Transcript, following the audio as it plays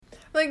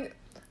Like,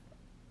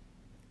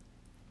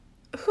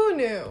 who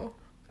knew?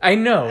 I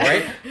know,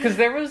 right? Because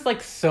there was,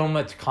 like, so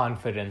much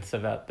confidence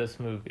about this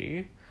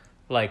movie,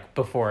 like,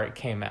 before it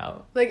came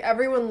out. Like,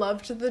 everyone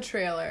loved the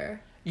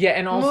trailer. Yeah,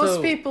 and also...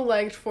 Most people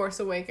liked Force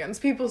Awakens.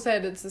 People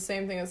said it's the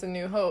same thing as A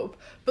New Hope.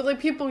 But, like,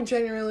 people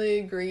generally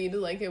agreed,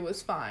 like, it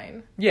was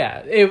fine.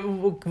 Yeah, it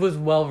was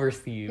well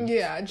received.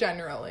 Yeah,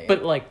 generally.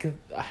 But, like...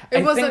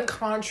 It wasn't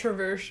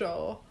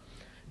controversial.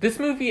 This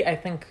movie, I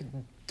think,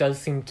 does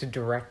seem to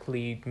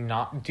directly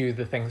not do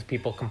the things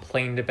people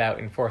complained about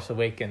in Force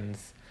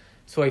Awakens.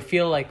 So I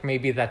feel like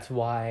maybe that's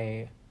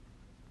why...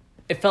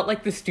 It felt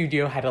like the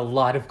studio had a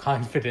lot of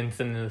confidence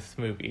in this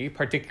movie,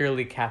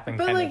 particularly Kathleen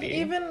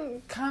Kennedy.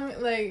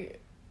 But,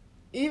 like,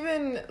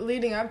 even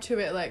leading up to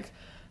it, like,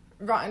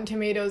 Rotten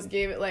Tomatoes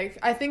gave it, like...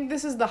 I think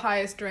this is the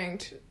highest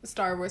ranked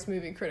Star Wars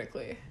movie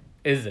critically.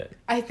 Is it?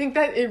 I think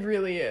that it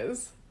really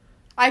is.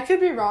 I could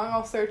be wrong,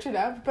 I'll search it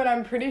up, but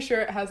I'm pretty sure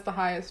it has the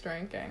highest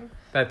ranking.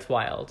 That's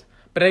wild.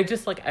 But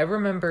I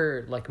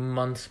remember, like,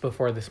 months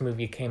before this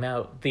movie came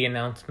out, the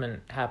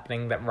announcement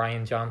happening that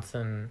Rian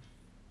Johnson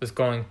was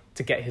going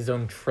to get his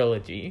own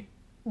trilogy.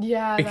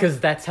 Yeah. Because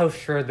that's how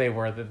sure they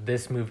were that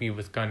this movie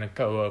was going to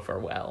go over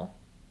well.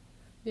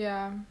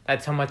 Yeah.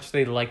 That's how much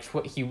they liked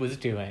what he was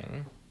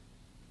doing.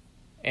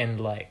 And,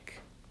 like,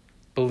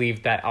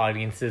 believed that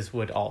audiences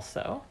would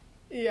also.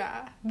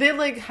 Yeah. They,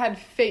 like, had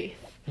faith.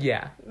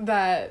 Yeah.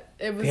 That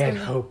it was... They had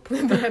hope.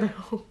 They had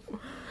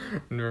hope.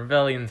 And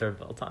rebellions are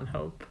built on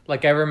hope.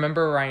 Like, I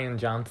remember Rian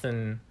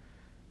Johnson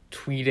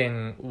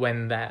tweeting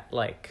when that,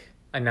 like,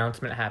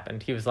 announcement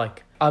happened. He was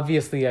like,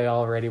 obviously I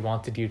already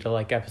wanted you to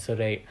like episode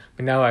 8,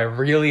 but now I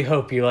really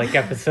hope you like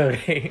episode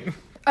 8.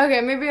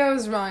 Okay, maybe I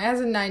was wrong. It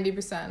has a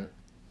 90%.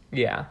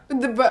 Yeah.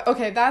 But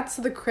okay, that's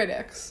the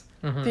critics.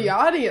 Mm-hmm. The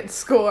audience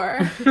score.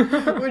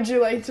 Would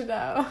you like to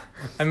know?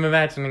 I'm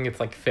imagining it's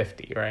like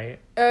 50, right?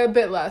 A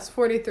bit less,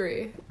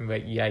 43.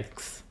 But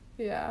yikes.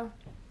 Yeah.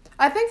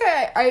 I think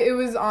it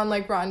was on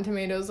like Rotten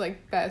Tomatoes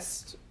like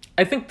best.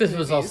 I think this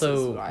was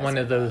also wise one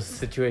of those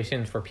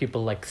situations where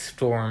people like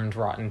stormed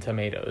Rotten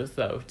Tomatoes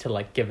though to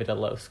like give it a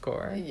low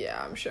score.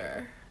 Yeah, I'm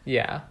sure.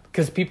 Yeah,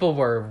 because people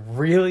were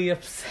really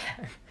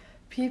upset.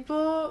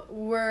 People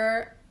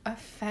were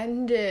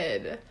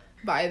offended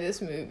by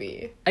this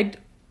movie. I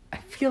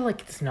feel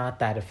like it's not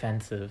that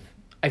offensive.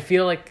 I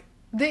feel like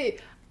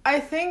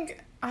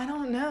I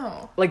don't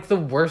know. Like, the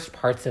worst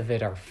parts of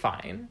it are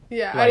fine.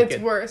 Yeah, like at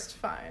its worst,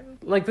 fine.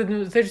 Like,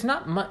 there's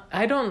not much...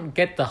 I don't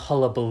get the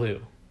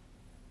hullabaloo.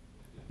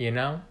 You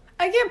know?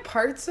 I get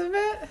parts of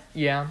it.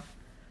 Yeah.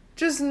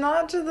 Just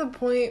not to the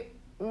point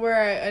where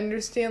I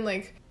understand,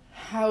 like,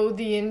 how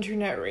the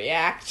internet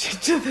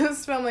reacted to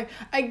this film. Like,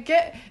 I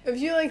get... If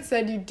you, like,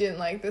 said you didn't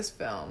like this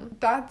film,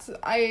 that's...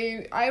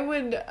 I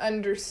would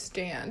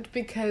understand,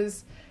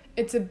 because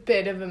it's a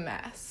bit of a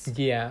mess.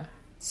 Yeah.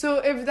 So,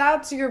 if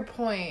that's your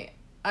point...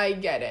 I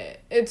get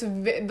it. It's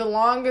the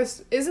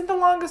longest... Is it the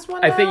longest one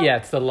now? I think, yeah,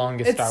 it's the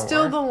longest Star Wars. It's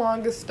still the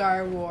longest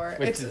Star Wars.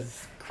 Which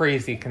is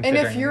crazy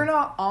considering... And if you're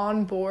not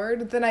on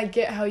board, then I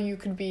get how you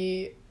could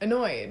be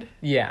annoyed.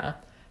 Yeah.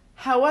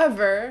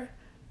 However,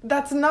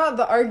 that's not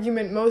the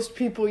argument most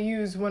people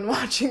use when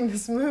watching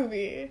this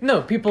movie.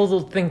 No, people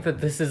will think that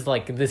this is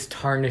like... This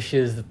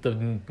tarnishes the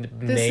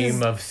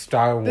name of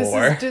Star Wars.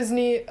 This is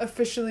Disney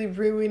officially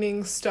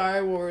ruining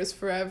Star Wars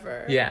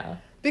forever. Yeah.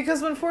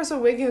 Because when Force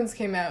Awakens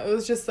came out, it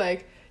was just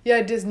like...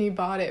 Yeah, Disney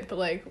bought it, but,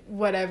 like,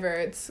 whatever.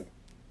 It's,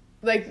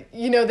 like,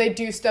 you know, they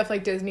do stuff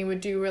like Disney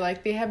would do where,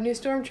 like, they have new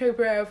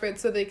Stormtrooper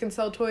outfits so they can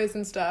sell toys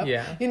and stuff.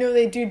 Yeah. You know,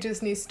 they do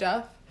Disney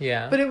stuff.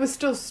 Yeah. But it was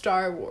still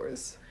Star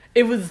Wars.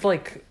 It was,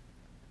 like...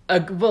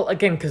 well,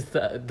 again, because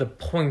the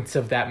point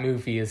of that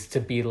movie is to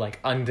be, like,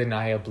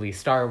 undeniably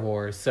Star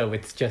Wars, so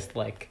it's just,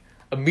 like,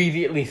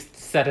 immediately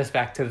set us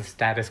back to the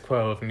status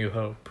quo of New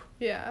Hope.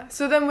 Yeah.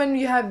 So then when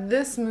you have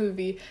this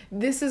movie,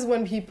 this is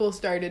when people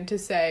started to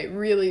say,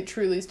 really,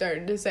 truly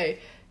started to say,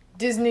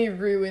 Disney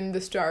ruined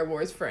the Star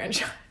Wars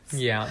franchise.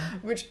 Yeah.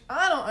 Which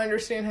I don't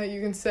understand how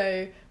you can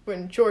say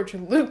when George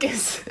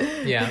Lucas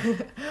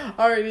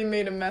already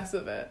made a mess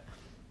of it.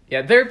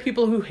 Yeah, there are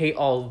people who hate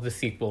all of the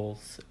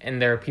sequels, and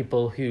there are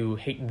people who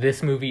hate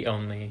this movie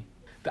only.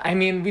 I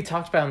mean, we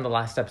talked about it in the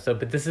last episode,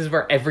 but this is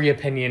where every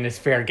opinion is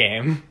fair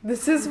game.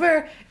 This is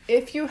where,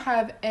 if you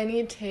have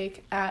any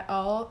take at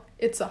all,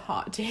 it's a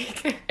hot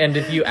take. And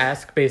if you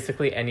ask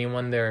basically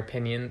anyone their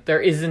opinion, there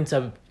isn't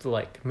a,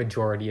 like,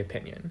 majority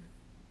opinion.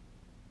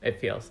 It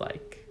feels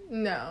like.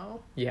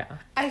 No. Yeah.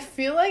 I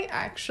feel like,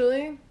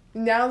 actually,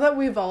 now that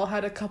we've all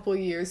had a couple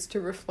years to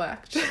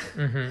reflect,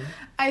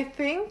 I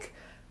think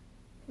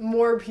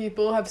more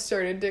people have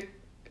started to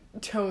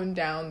tone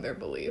down their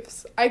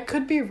beliefs. I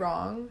could be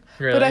wrong,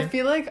 really? But I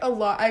feel like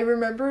I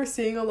remember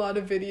seeing a lot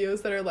of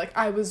videos that are like,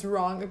 I was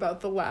wrong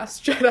about The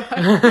Last Jedi.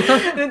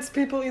 And it's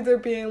people either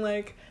being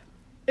like,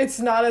 it's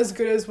not as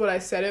good as what I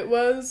said it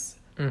was,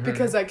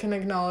 because I can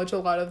acknowledge a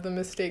lot of the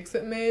mistakes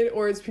it made,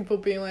 or it's people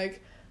being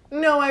like,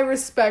 no, I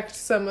respect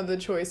some of the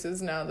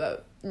choices now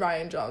that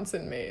Rian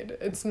Johnson made.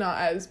 It's not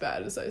as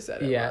bad as I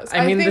said it was.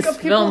 I mean, this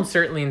film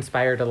certainly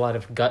inspired a lot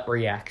of gut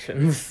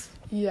reactions.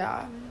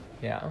 Yeah.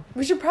 Yeah.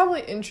 We should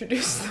probably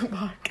introduce the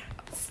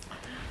podcast.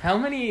 How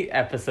many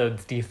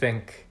episodes do you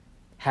think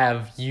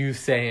have you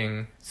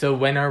saying, so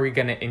when are we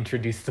going to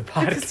introduce the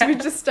podcast? Because we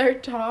just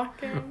start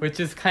talking. Which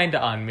is kind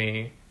of on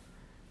me.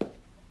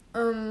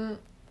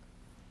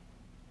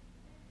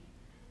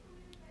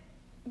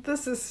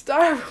 This is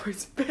Star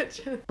Wars,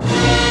 bitches.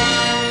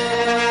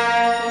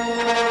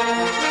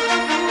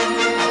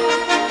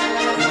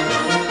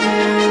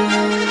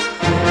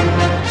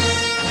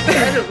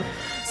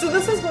 So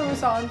this is what we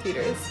saw in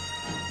theaters.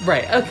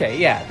 Right, okay,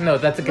 yeah. No,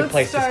 that's a good Let's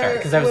place to start.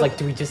 Because I was with- like,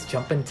 do we just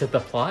jump into the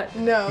plot?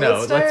 No,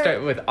 let's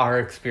start with our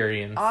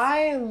experience.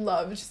 I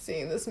loved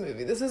seeing this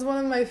movie. This is one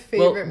of my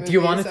favorite movies. Do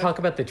you want to talk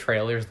about the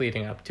trailers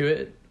leading up to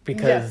it?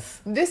 Because...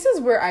 Yes. This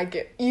is where I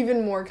get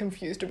even more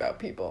confused about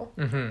people.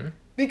 Mm-hmm.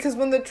 Because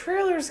when the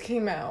trailers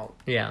came out,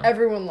 Yeah.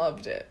 everyone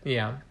loved it.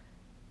 Yeah.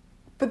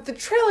 But the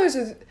trailers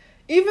is...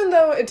 Even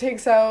though it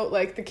takes out,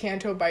 like, the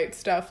Canto Bight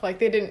stuff, like,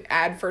 they didn't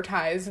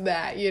advertise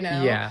that, you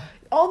know? Yeah.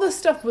 All the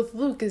stuff with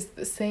Luke is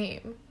the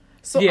same.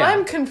 So Yeah.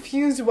 I'm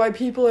confused why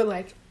people are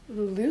like,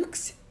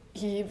 Luke's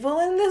evil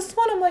in this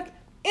one? I'm like,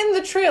 in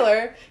the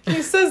trailer,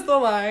 he says the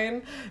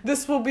line,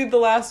 this will be the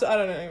last... I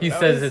don't know. He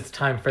says it's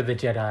time for the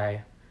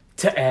Jedi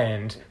to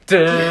end.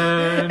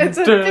 Dun, It's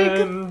a dun, big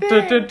dun,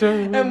 thing. dun,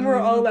 dun, And we're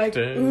all like,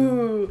 dun.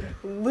 ooh,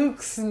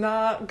 Luke's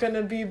not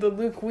gonna be the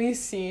Luke we've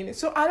seen.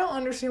 So I don't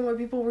understand why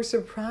people were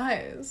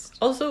surprised.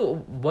 Also,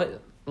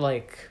 what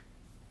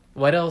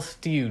else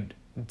do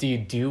you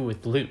do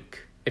with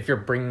Luke if you're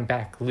bringing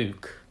back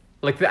Luke?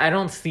 Like, I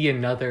don't see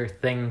another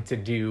thing to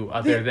do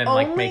other than,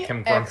 like, make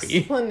him grumpy. The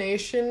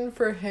explanation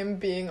for him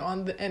being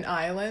on an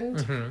island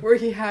Mm-hmm. where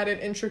he had an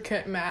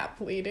intricate map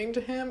leading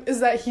to him is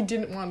that he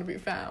didn't want to be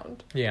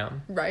found. Yeah.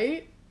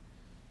 Right?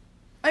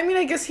 I mean,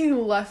 I guess he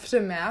left a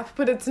map,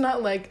 but it's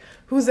not like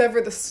who's ever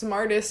the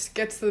smartest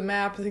gets the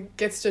map,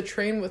 gets to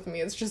train with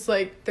me. It's just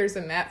like there's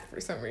a map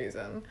for some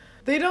reason.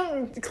 They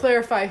don't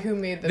clarify who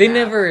made the They map.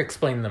 never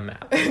explain the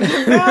map.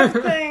 The map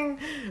thing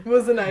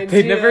was an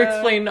idea. They never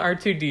explain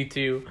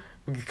R2-D2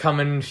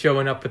 coming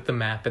showing up with the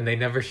map, and they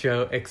never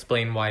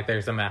explain why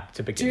there's a map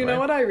to begin with. Do you know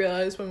what I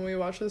realized when we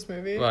watched this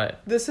movie?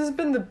 What? This has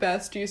been the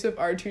best use of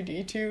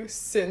R2-D2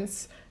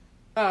 since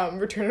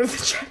Return of the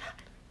Jedi.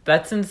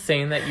 That's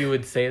insane that you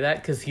would say that,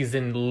 because he's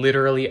in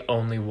literally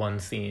only one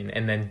scene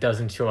and then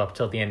doesn't show up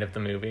till the end of the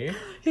movie.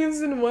 He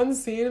was in one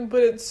scene,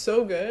 but it's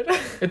so good.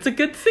 It's a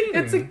good scene.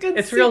 It's scene.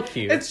 real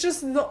cute. It's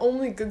just the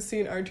only good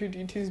scene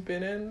R2-D2's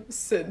been in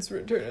since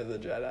Return of the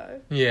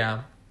Jedi.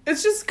 Yeah.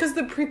 It's just because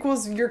the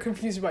prequels, you're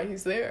confused why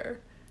he's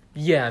there.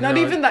 Yeah, Not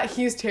even that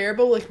he's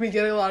terrible, like, we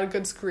get a lot of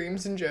good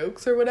screams and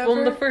jokes or whatever. Well,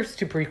 in the first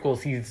two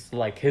prequels, he's,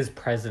 like, his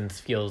presence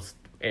feels,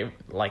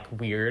 like,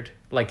 weird.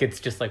 Like, it's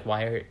just, like,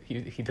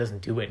 he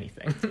doesn't do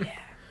anything. Yeah.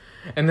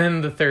 And then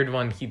the third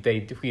one,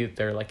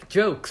 they're, like,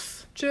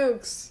 jokes.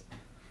 Jokes.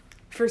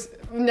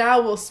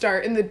 Now we'll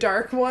start in the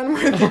dark one,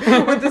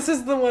 where this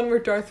is the one where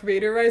Darth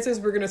Vader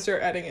rises, we're gonna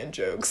start adding in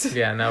jokes.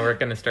 Yeah, now we're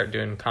gonna start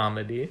doing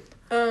comedy.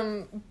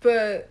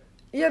 But,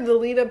 yeah, the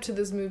lead up to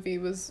this movie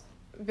was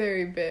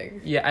very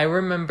big. Yeah, I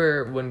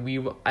remember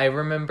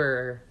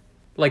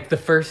like, the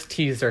first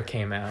teaser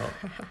came out.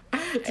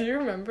 Do you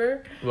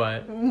remember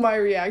What? my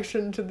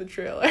reaction to the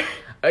trailer?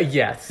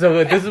 Yeah,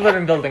 so this is what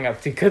I'm building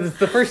up to, because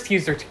the first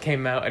teaser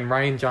came out, and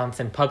Rian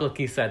Johnson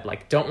publicly said,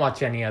 like, don't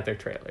watch any other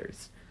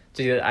trailers.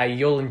 So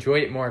you'll enjoy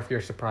it more if you're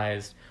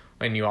surprised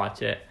when you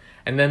watch it.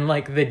 And then,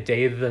 like, the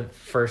day the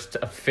first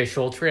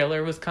official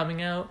trailer was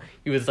coming out,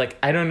 he was like,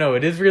 I don't know,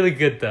 it is really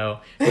good, though.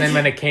 And then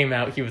when it came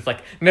out, he was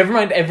like, never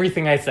mind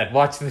everything I said,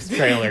 watch this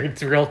trailer,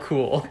 it's real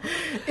cool.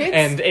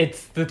 And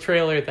it's the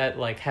trailer that,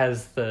 like,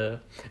 has the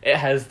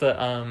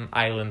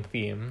island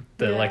theme.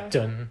 Like,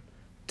 dun,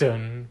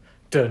 dun,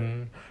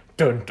 dun,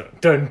 dun, dun,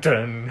 dun,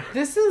 dun.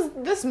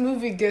 This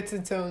movie gets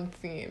its own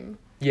theme.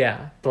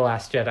 Yeah, the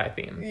Last Jedi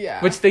theme. Yeah.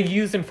 Which they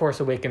use in Force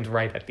Awakens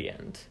right at the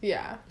end.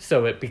 Yeah.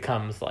 So it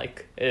becomes,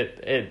 like,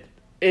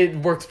 it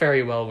works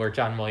very well where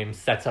John Williams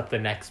sets up the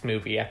next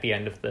movie at the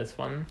end of this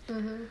one.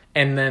 Mm-hmm.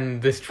 And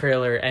then this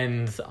trailer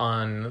ends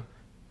on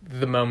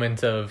the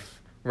moment of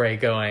Rey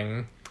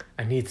going,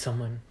 I need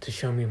someone to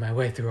show me my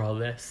way through all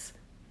this.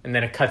 And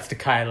then it cuts to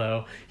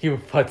Kylo. He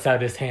puts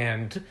out his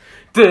hand.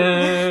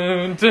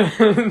 Dun, dun,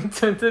 dun,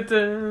 dun, dun,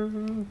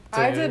 dun.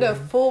 I did a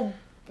full,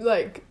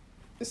 like,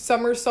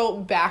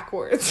 somersault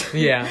backwards.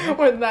 Yeah.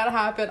 When that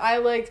happened. I,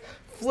 like,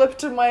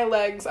 flipped my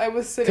legs. I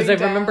was sitting down.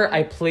 Because I remember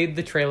I played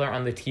the trailer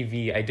on the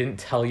TV. I didn't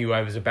tell you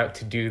I was about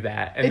to do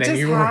that. And it then just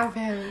you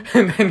happened.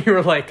 And then you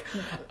were like,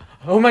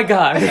 oh my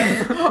god.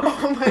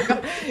 Oh my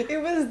god.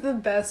 It was the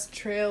best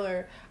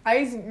trailer.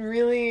 I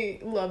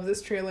really love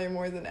this trailer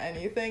more than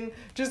anything.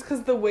 Just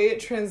because the way it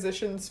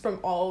transitions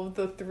from all of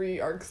the 3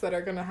 arcs that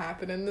are going to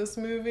happen in this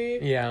movie.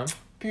 Yeah.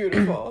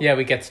 Beautiful. Yeah,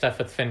 we get stuff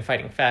with Finn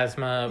fighting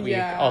Phasma.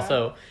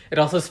 It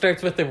also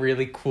starts with a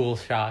really cool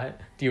shot.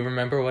 Do you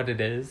remember what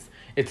it is?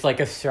 It's like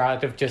a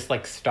shot of just,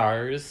 like,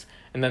 stars,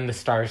 and then the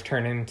stars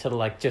turn into,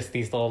 like, just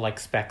these little,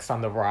 like, specks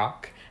on the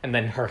rock, and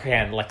then her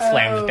hand, like,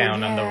 slams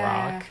down on the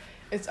rock.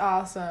 It's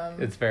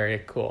awesome. It's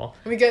very cool.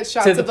 We get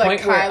shots to the of like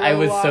point where Kylo I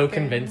was so walking.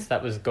 convinced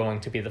that was going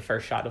to be the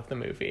first shot of the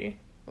movie.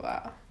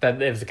 Wow.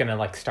 That it was gonna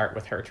like start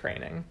with her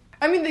training.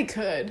 I mean, they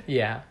could.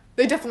 Yeah.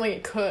 They definitely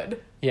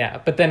could.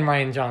 Yeah, but then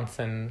Rian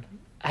Johnson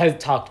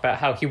has talked about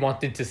how he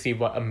wanted to see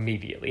what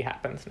immediately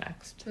happens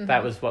next. Mm-hmm.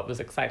 That was what was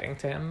exciting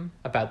to him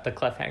about the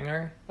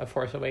cliffhanger of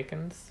Force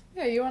Awakens.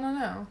 Yeah, you want to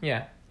know.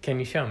 Yeah. Can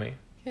you show me?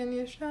 Can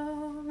you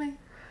show me?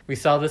 We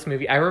saw this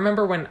movie. I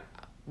remember when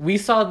we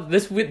saw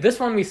this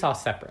one we saw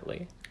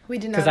separately. We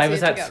did not Because I see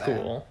was it at together.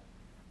 school.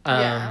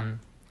 Yeah.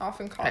 Off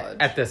in college.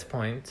 At this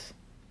point.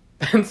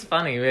 It's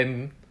funny,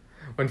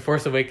 when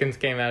Force Awakens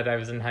came out, I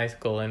was in high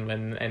school, and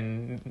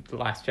when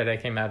Last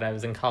Jedi came out, I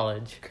was in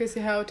college. Crazy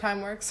how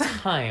time works.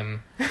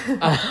 Time.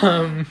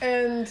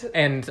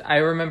 And I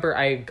remember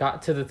I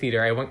got to the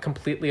theater. I went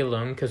completely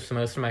alone because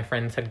most of my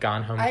friends had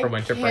gone home for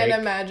winter break. I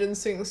can't imagine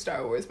seeing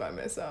Star Wars by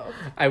myself.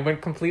 I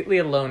went completely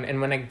alone,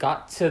 and when I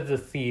got to the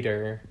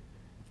theater,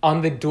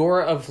 on the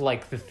door of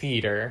like the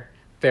theater,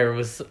 there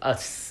was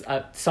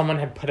someone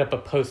had put up a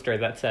poster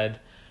that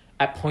said,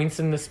 "At points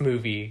in this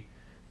movie,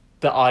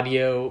 the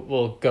audio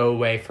will go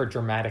away for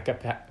dramatic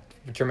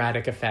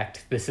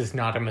effect. This is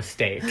not a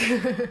mistake."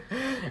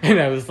 And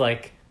I was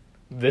like,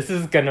 this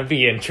is gonna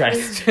be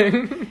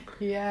interesting.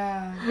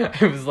 Yeah.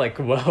 I was like,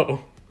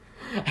 whoa.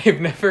 I've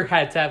never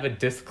had to have a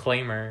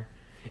disclaimer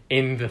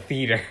in the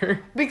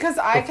theater. Because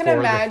I can before the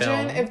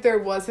imagine film. if there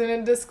wasn't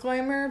a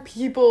disclaimer,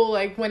 people,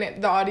 like, when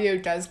the audio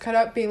does cut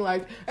up, being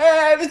like,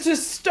 it's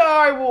just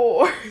Star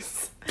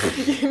Wars.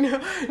 You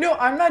know? No,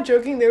 I'm not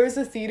joking. There was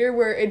a theater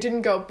where it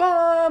didn't go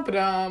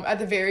ba-ba-dum at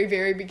the very,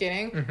 very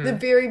beginning. Mm-hmm. The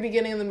very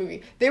beginning of the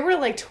movie. They were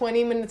like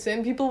 20 minutes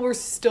in. People were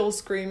still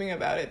screaming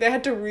about it. They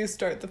had to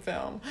restart the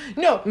film.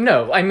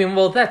 No, I mean,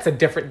 well, that's a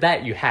different...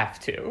 That you have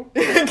to.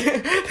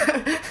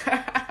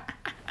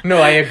 No,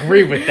 I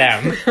agree with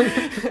them.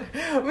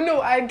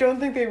 No, I don't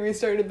think they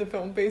restarted the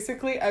film.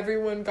 Basically,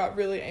 everyone got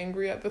really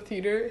angry at the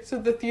theater. So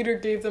the theater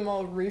gave them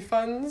all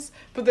refunds.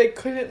 But they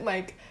couldn't,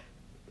 like...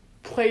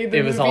 play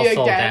the movie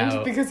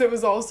again because it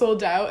was all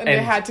sold out and they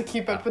had to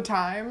keep up the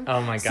time. Oh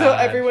my god. So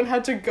everyone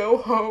had to go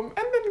home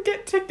and then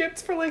get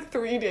tickets for like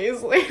 3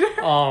 days later.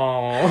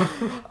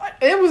 Oh.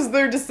 It was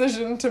their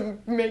decision to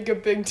make a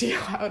big deal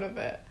out of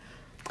it.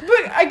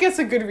 But I guess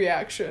a good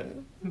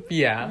reaction.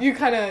 Yeah.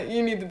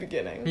 You need the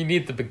beginning. You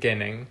need the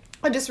beginning.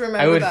 I just remember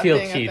I would that feel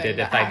being a cheated thing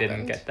if that I didn't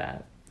happened. get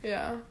that.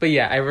 Yeah. But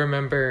yeah, I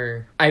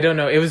remember... I don't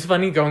know. It was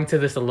funny going to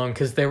this alone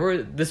because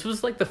this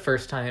was like the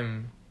first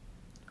time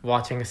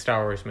watching a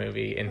Star Wars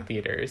movie in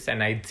theaters,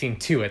 and I'd seen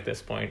 2 at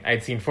this point.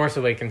 I'd seen Force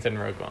Awakens and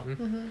Rogue One,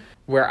 Mm-hmm.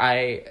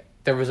 where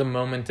there was a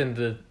moment in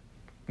the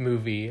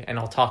movie, and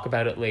I'll talk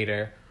about it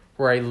later,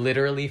 where I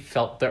literally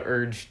felt the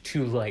urge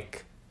to,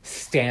 like,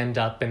 stand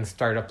up and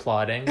start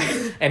applauding,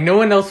 and no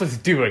one else was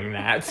doing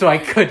that, so I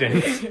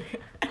couldn't.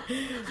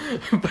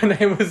 But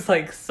I was,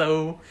 like,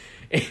 so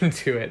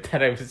into it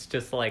that I was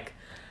just like,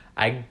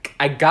 I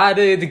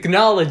gotta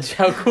acknowledge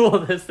how cool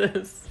this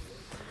is.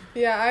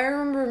 Yeah, I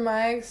remember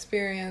my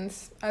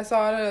experience. I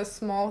saw it at a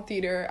small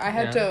theater. I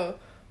had to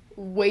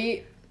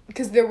wait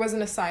because there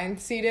wasn't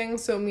assigned seating,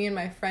 so me and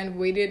my friend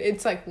waited.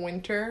 It's like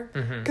winter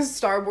because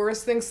Star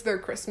Wars thinks they're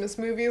Christmas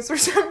movies for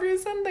some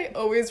reason. They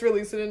always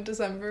release it in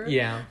December.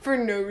 Yeah. For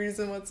no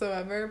reason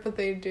whatsoever, but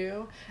they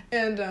do.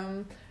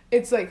 And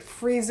it's like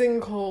freezing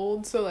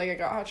cold, so like I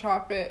got hot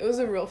chocolate. It was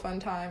a real fun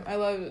time. I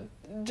loved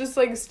just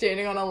like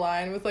standing on a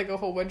line with like a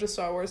whole bunch of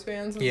Star Wars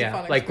fans. It was a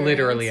fun like experience.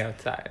 literally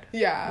outside.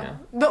 Yeah.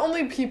 The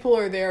only people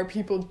are there are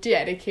people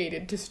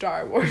dedicated to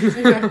Star Wars,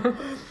 you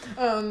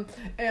know?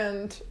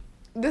 And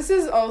this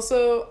is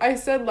also, I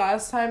said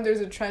last time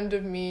there's a trend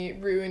of me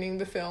ruining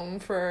the film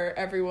for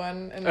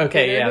everyone. And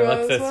Okay, yeah,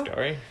 what's that's the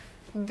story.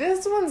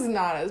 This one's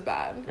not as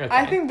bad. Okay.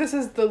 I think this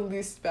is the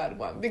least bad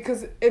one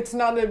because it's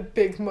not a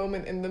big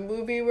moment in the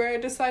movie where I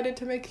decided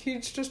to make a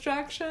huge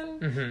distraction.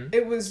 Mm-hmm.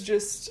 It was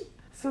just...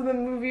 So the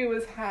movie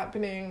was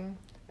happening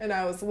and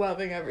I was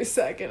loving every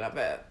second of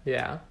it.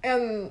 Yeah.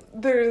 And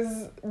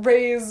there's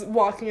Rey's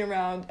walking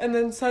around and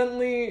then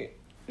suddenly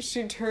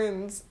she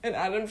turns and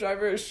Adam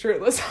Driver is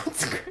shirtless on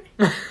screen.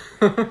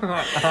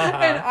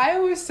 And I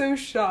was so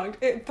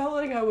shocked. It felt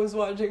like I was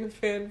watching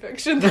fan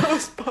fiction that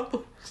was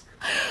published.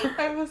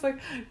 I was like,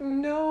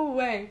 no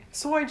way.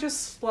 So I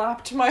just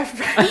slapped my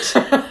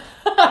friend.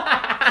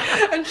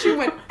 And she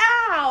went,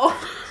 ow!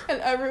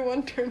 And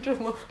everyone turned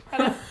and looked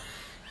at us.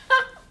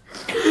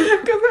 Because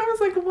I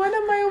was like, what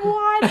am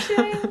I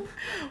watching?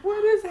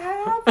 What is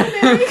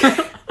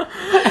happening?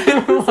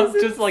 I love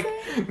is just like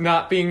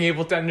not being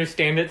able to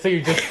understand it, so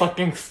you just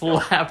fucking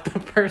slap the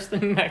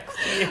person next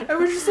to you. I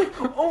was just like,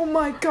 oh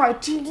my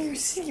god, do you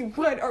see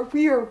what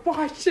we are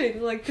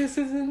watching? Like, this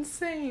is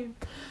insane.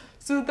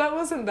 So that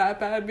wasn't that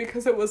bad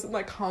because it wasn't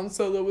like Han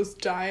Solo was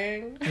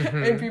dying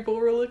and people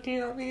were looking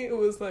at me. It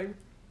was like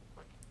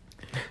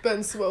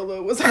Ben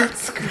Swallow was on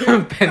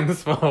screen. Ben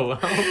Swallow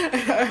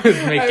was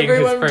making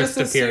Everyone his just first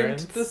assumed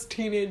appearance. this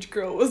teenage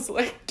girl was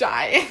like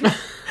dying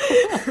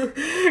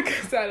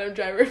because Adam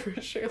Driver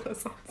was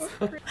shirtless on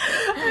screen.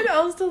 I'd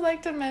also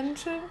like to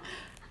mention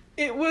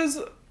it was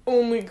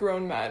only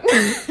grown men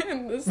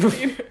in this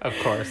theater. Of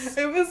course.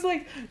 It was,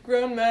 like,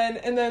 grown men,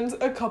 and then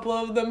a couple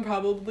of them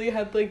probably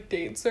had, like,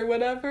 dates or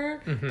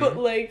whatever. Mm-hmm. But,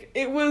 like,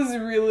 it was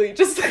really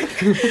just,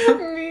 like,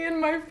 me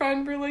and my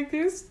friend were, like,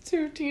 these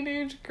two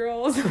teenage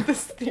girls at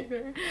this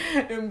theater.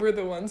 And we're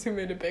the ones who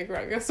made a big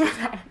ruckus with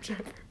Adam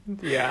Shepard.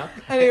 Yeah.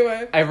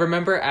 Anyway. I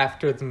remember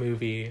after the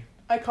movie,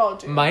 I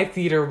called you. my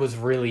theater was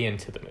really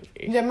into the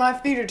movie. Yeah, my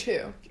theater,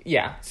 too.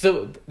 Yeah,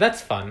 so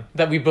that's fun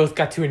that we both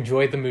got to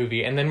enjoy the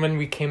movie, and then when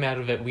we came out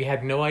of it, we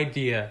had no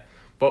idea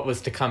what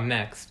was to come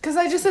next. Because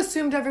I just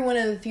assumed everyone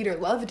in the theater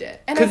loved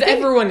it. Because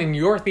everyone in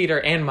your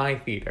theater and my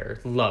theater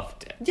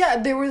loved it. Yeah,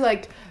 they were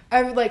like,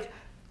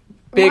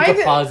 Big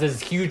applauses,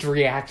 huge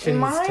reactions.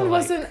 Mine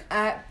wasn't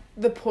at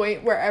the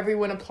point where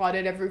everyone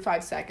applauded every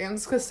 5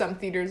 seconds, because some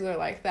theaters are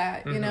like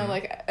that, you know,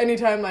 like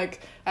anytime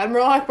like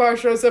Admiral Akbar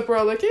shows up, we're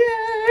all like,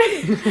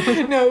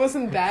 yay. No, it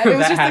wasn't that. It was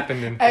that just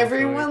happened like in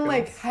everyone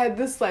like had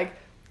this like,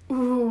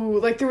 ooh,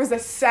 like there was a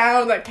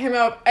sound that came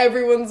out of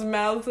everyone's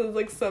mouths as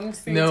like some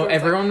scenes. No,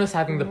 everyone like, was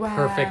having the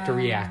perfect wow.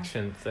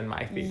 reactions in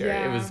my theater.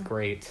 Yeah. It was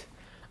great.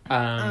 But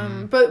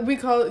I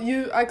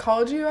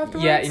called you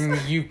afterwards. Yeah, and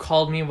you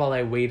called me while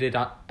I waited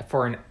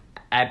for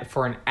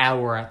an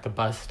hour at the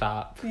bus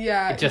stop.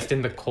 Yeah. Just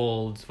in the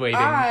cold, waiting.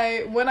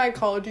 When I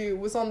called you,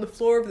 was on the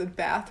floor of the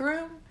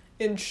bathroom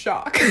in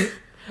shock.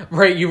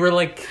 Right, you were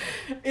like...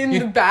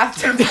 the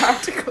bathtub,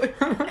 practically.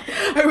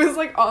 I was,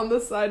 like, on the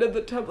side of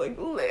the tub, like,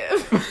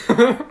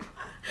 live.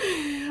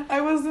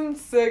 I wasn't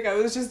sick. I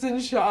was just in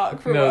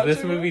shock for watching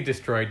this movie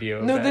destroyed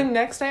you. No, the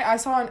next day, I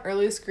saw an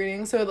early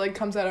screening, so it, like,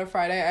 comes out on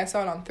Friday. I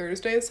saw it on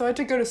Thursday, so I had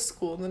to go to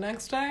school the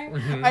next day.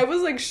 Mm-hmm. I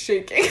was, like,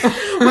 shaking.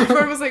 My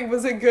friend was like,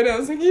 was it good? I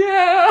was like,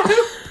 yeah.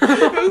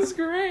 It was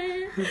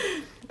great.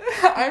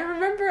 I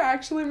remember,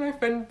 actually, my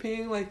friend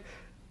being like,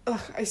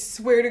 ugh, I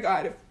swear to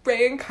God, if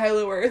Rey and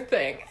Kylo are a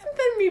thing. And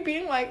then me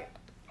being like,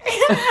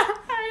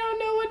 I don't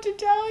know what to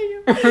tell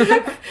you.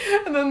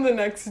 And then the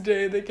next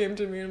day, they came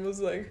to me and was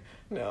like,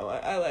 no,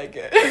 I like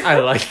it. I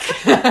like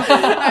it.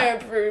 I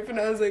approve. And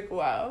I was like,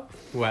 wow.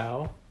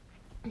 Wow.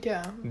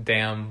 Yeah.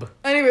 Damn.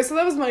 Anyway, so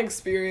that was my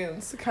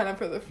experience, kind of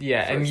for the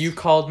Yeah, first... and you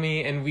called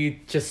me, and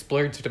we just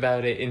splurged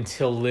about it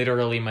until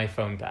literally my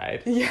phone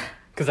died. Yeah.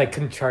 Because I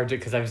couldn't charge it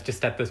because I was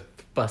just at this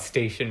bus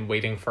station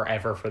waiting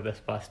forever for this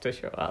bus to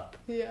show up.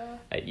 Yeah.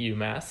 At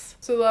UMass.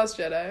 So The Last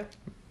Jedi.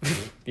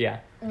 Yeah.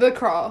 The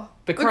Crawl.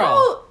 The The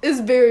Crawl is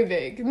very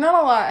vague. Not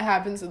a lot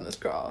happens in this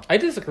Crawl. I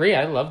disagree.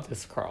 I love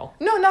this crawl.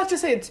 No, not to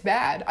say it's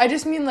bad. I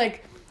just mean,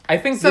 like... I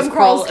think some this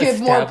crawls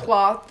give more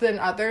plot than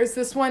others.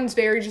 This one's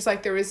very just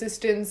like the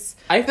Resistance.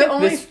 I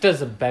think this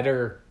does a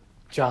better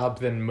job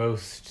than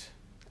most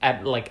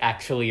at like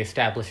actually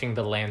establishing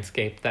the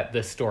landscape that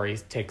this story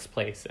takes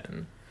place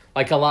in.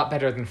 Like a lot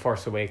better than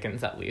Force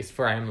Awakens, at least,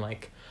 where I'm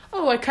like,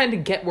 oh, I kind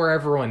of get where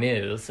everyone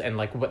is and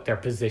like what their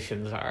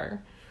positions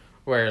are.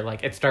 Where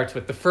like it starts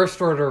with the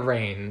First Order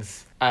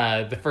reigns.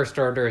 The First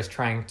Order is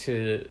trying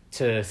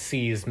to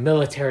seize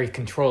military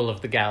control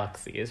of the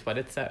galaxy, is what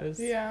it says.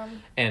 Yeah.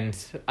 And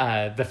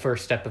the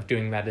first step of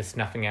doing that is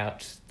snuffing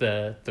out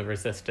the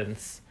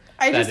Resistance.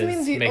 I just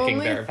mean the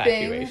only thing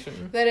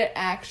evacuation. that it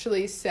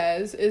actually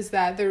says is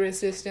that the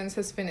Resistance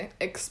has been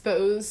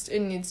exposed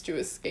and needs to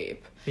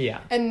escape. Yeah.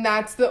 And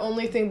that's the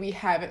only thing we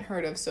haven't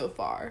heard of so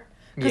far.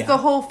 Because Yeah. the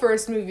whole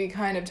first movie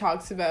kind of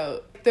talks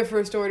about the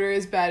First Order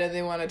is bad and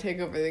they want to take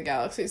over the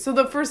galaxy. So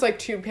the first, like,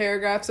 2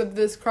 paragraphs of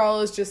this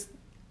crawl is just,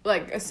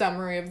 like, a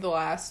summary of the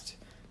last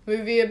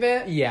movie a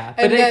bit. Yeah,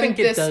 but and I then think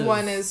this it does...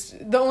 one is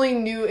the only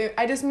new...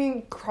 I just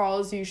mean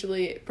crawls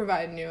usually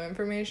provide new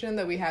information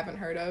that we haven't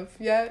heard of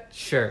yet.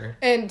 Sure.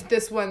 And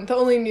this one, the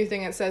only new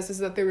thing it says is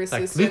that the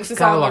Resistance Like, Luke is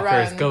on the run.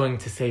 Skywalker is going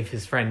to save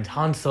his friend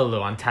Han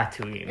Solo on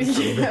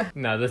Tatooine. Yeah.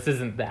 No, this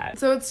isn't that.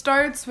 So it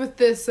starts with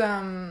this,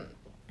 I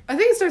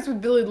think it starts with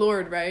Billy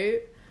Lord,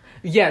 right?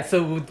 Yeah,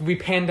 so we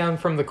pan down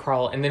from the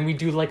crawl, and then we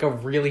do, like, a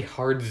really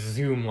hard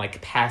zoom,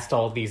 like, past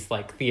all these,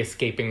 like, the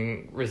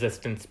escaping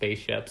Resistance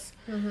spaceships.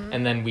 Mm-hmm.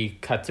 And then we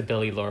cut to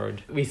Billy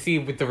Lord. We see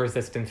with the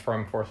Resistance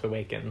from Force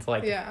Awakens,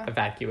 like,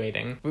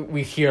 evacuating.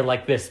 We hear,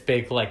 like, this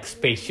big, like,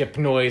 spaceship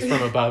noise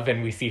from above,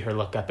 and we see her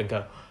look up and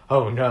go,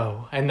 oh,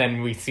 no. And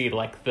then we see,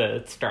 like,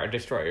 the Star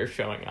Destroyer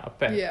showing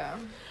up. And,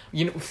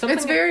 you know, something...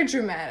 It's very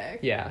dramatic.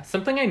 Yeah.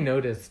 Something I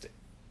noticed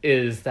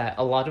is that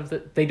a lot of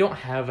they don't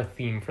have a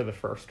theme for the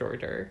First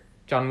Order.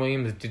 John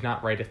Williams did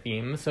not write a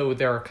theme, so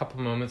there are a couple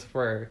moments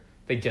where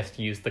they just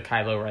used the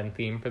Kylo Ren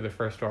theme for the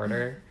First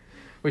Order,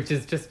 which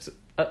is just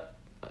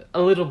a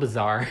little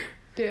bizarre.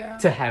 Yeah.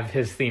 To have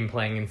his theme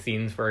playing in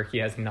scenes where he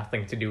has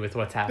nothing to do with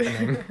what's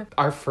happening.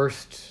 Our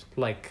first,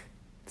 like,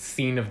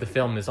 scene of the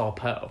film is all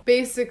Poe.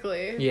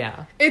 Basically.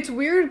 Yeah. It's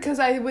weird because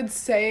I would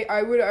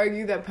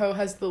argue that Poe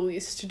has the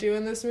least to do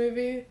in this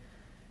movie.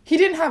 He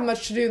didn't have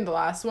much to do in the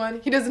last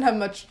one. He doesn't have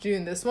much to do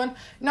in this one.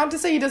 Not to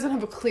say he doesn't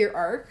have a clear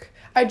arc.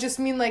 I just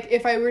mean, like,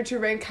 if I were to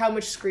rank how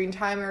much screen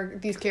time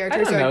these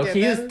characters are given.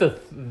 He's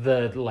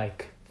the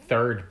like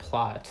third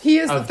plot. He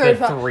is the third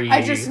plot. Three.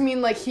 I just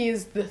mean, like, he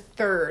is the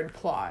third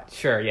plot.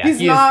 Sure, yeah.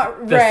 He's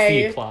not the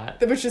Rey, C plot.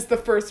 which is the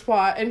first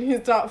plot, and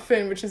he's not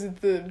Finn, which is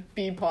the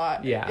B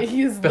plot. Yeah.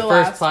 He's the the first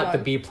last plot, one.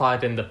 the B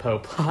plot, and the Poe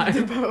plot.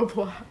 The Poe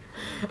plot.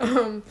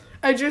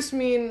 I just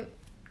mean,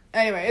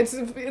 anyway, it's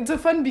a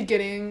fun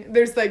beginning.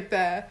 There's, like,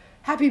 the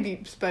happy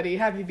beeps, buddy,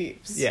 happy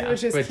beeps,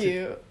 which is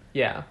cute.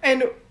 Yeah.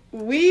 And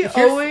we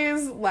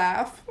always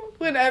laugh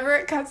whenever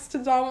it cuts to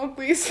Donald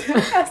Gleason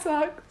as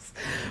Hux.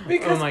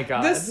 Because oh my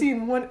God. this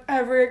scene,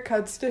 whenever it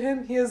cuts to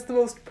him, he has the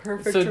most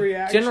perfect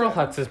reaction. General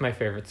Hux is my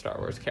favorite Star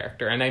Wars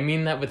character, and I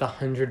mean that with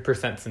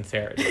 100%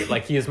 sincerity.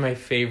 Like, he is my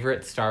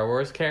favorite Star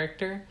Wars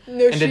character.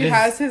 No, and she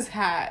has his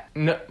hat.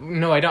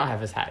 No, I don't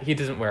have his hat. He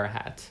doesn't wear a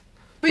hat.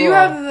 But you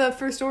have the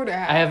First Order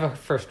hat. I have a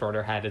First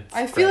Order hat.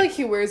 I feel like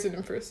he wears it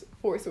in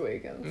Force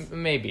Awakens.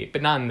 Maybe,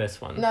 but not in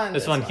this one. Not in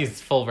this one. He's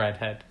full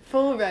redhead.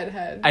 Full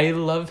redhead. I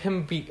love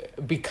him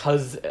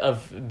because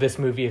of this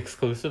movie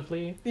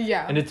exclusively.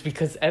 Yeah. And it's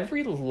because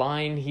every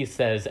line he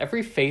says,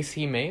 every face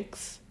he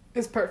makes...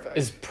 is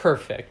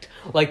perfect.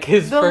 Like,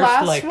 his the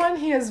first, last one,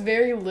 he has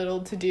very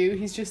little to do.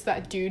 He's just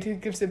that dude who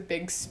gives a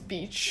big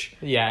speech.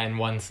 Yeah, in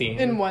one scene.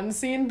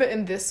 But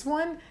in this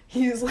one,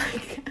 he's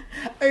like...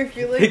 I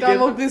feel like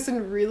Donald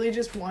Gleason really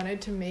just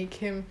wanted to make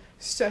him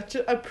such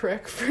a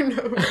prick for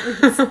no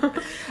reason.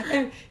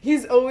 And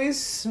he's always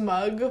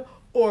smug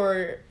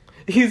or...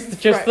 He's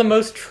just the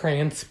most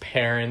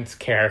transparent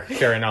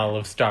character in all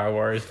of Star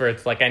Wars, where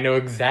it's like, I know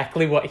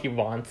exactly what he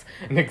wants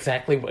and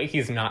exactly what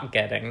he's not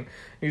getting.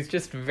 He's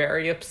just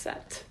very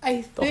upset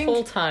the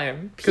whole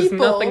time because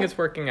nothing is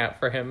working out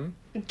for him.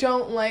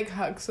 Don't like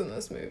Hux in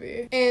this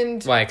movie.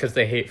 And why? Because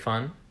they hate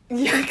fun?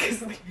 Yeah, because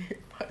they hate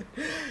fun.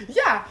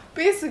 Yeah,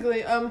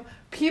 basically,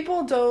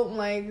 people don't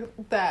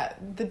like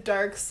that the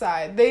dark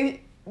side.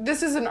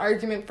 This is an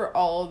argument for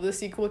all of the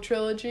sequel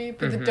trilogy,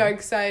 but the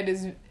dark side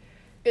is...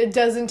 It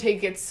doesn't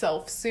take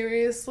itself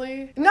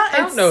seriously. I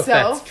don't know if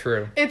that's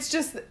true. It's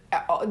just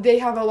they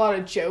have a lot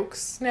of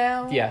jokes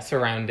now. Yeah,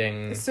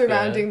 surrounding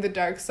the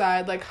dark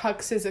side. Like,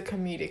 Hux is a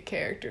comedic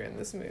character in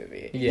this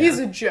movie. Yeah. He's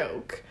a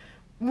joke.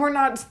 We're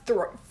not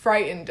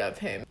frightened of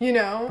him, you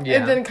know? Yeah.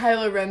 And then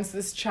Kylo Ren's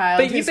this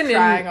child who's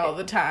crying all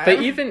the time.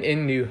 But even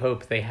in New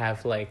Hope, they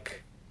have,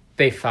 like...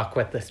 They fuck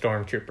with the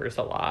stormtroopers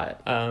a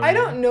lot. I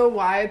don't know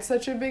why it's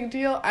such a big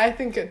deal. I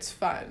think it's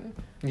fun.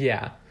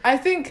 Yeah. I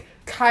think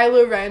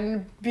Kylo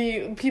Ren,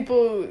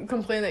 people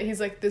complain that he's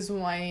like this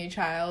whiny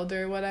child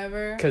or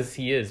whatever. Because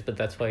he is, but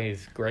that's why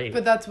he's great.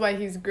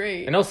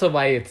 And also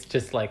why it's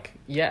just like,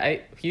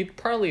 he'd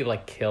probably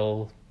like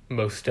kill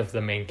most of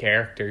the main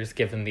characters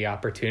given the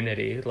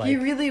opportunity. Like, he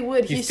really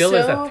would. He still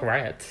is a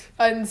threat.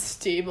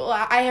 Unstable.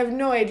 I have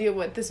no idea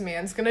what this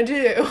man's gonna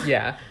do.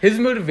 Yeah. His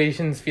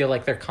motivations feel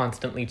like they're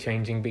constantly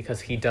changing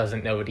because he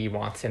doesn't know what he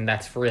wants, and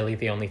that's really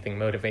the only thing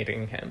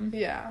motivating him.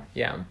 Yeah.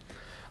 Yeah.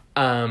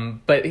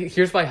 But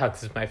here's why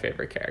Hux is my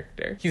favorite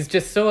character. He's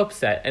just so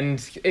upset,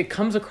 and it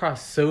comes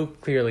across so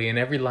clearly in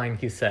every line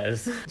he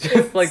says.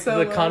 Just like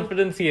the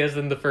confidence he has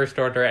in the First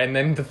Order, and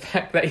then the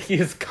fact that he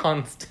is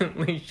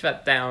constantly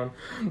shut down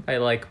by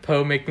like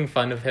Poe making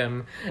fun of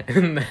him,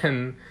 and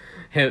then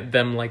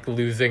them like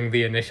losing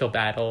the initial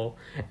battle,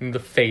 and the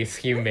face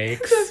he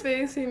makes.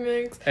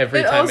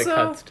 Every time it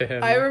cuts to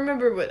him. I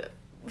remember what,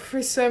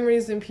 for some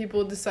reason,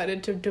 people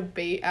decided to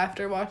debate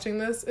after watching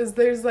this, is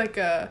there's like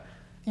a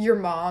your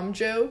mom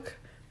joke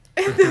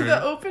in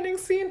the opening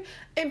scene,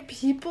 and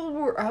people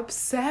were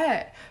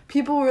upset.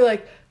 People were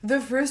like,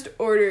 the First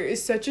Order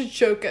is such a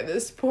joke at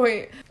this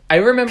point. I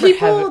remember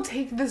people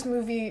take this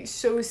movie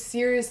so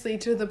seriously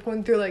to the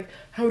point they're like,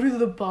 how do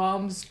the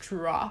bombs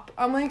drop?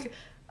 I'm like,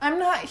 I'm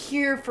not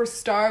here for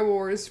Star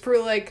Wars for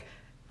like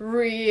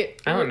I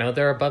don't know,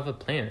 they're above a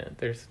planet.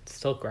 There's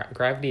still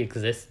gravity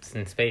exists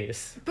in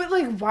space. But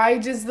like, why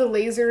does the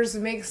lasers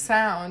make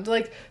sound?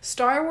 Like,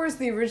 Star Wars,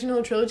 the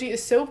original trilogy,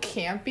 is so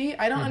campy.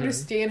 I don't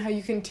understand how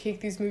you can take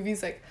these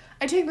movies, like,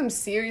 I take them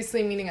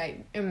seriously, meaning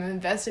I am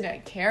invested and I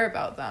care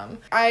about them.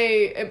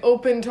 I am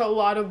open to a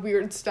lot of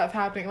weird stuff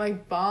happening,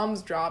 like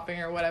bombs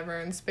dropping or whatever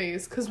in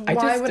space, because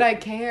why would I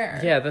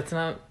care? Yeah,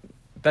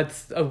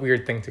 that's a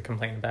weird thing to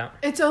complain about.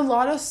 It's a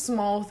lot of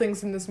small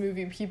things in this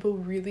movie people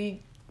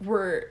really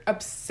were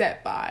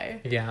upset by.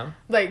 Yeah.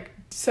 Like,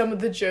 some of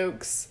the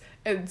jokes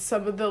and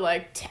some of the,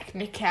 like,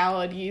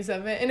 technicalities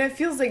of it. And it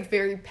feels, like,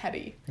 very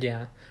petty.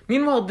 Yeah.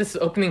 Meanwhile, this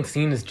opening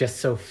scene is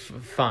just so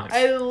fun.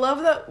 I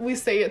love that we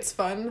say it's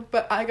fun,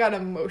 but I got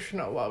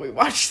emotional while we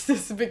watched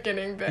this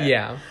beginning bit.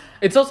 Yeah.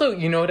 It's also,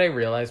 you know what I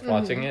realized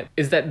watching it?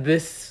 Is that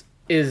this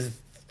is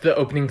the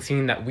opening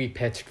scene that we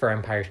pitched for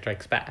Empire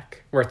Strikes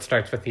Back, where it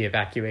starts with the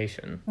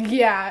evacuation.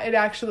 Yeah, it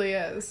actually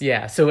is.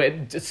 Yeah, so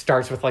it just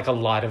starts with, like, a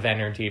lot of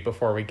energy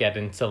before we get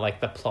into, like,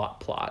 the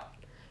plot.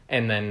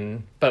 And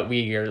then, but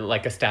we are,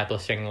 like,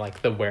 establishing,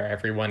 like, the where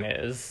everyone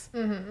is.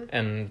 Mm-hmm.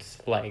 And,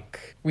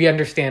 like, we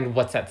understand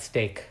what's at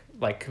stake,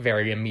 like,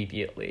 very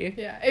immediately.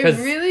 Yeah, it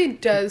really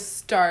does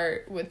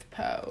start with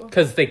Poe.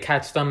 Because they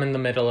catch them in the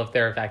middle of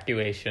their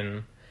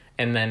evacuation,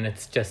 And then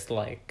it's just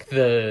like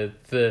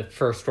the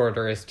First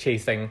Order is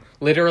chasing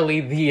literally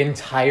the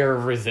entire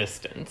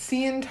Resistance.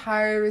 The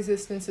entire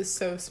Resistance is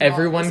so small.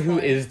 Everyone who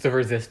is the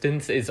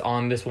Resistance is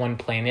on this one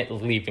planet,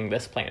 leaving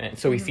this planet.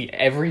 So we see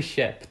every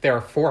ship. There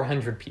are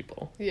 400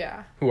 people.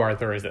 Yeah. Who are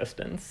the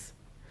Resistance.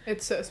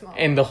 It's so small.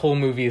 And the whole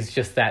movie is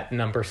just that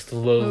number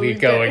slowly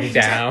going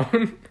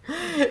down.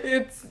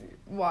 It's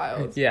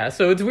wild. Yeah,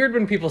 so it's weird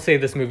when people say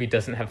this movie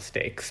doesn't have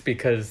stakes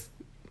because,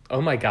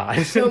 oh my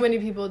god. So many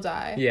people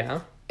die.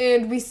 Yeah.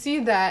 And we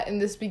see that in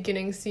this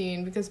beginning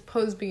scene because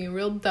Poe's being a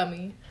real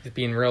dummy. He's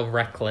being real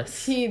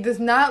reckless. He does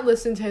not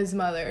listen to his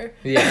mother.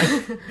 Yeah.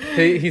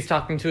 He's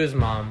talking to his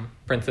mom,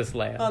 Princess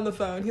Leia. On the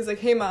phone. He's like,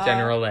 hey, Mom.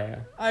 General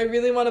Leia. I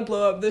really want to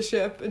blow up the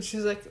ship. And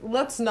she's like,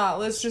 let's not.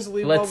 Let's just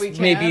leave while we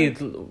can. Maybe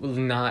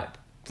not.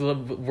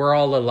 We're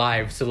all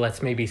alive, so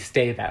let's maybe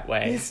stay that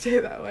way. Stay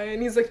that way.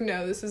 And he's like,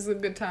 no, this is a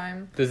good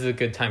time. This is a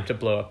good time to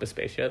blow up a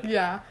spaceship.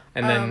 Yeah.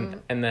 And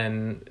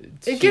then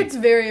it gets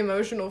very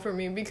emotional for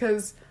me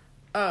because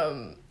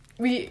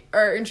we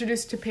are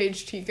introduced to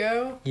Paige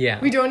Tico. Yeah.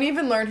 We don't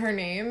even learn her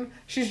name.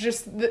 She's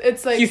just,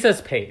 it's like... He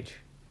says Paige.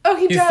 Oh,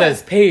 he does. He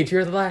says, Paige,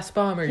 you're the last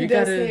bomber. He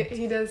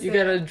does. You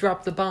gotta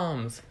drop the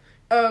bombs.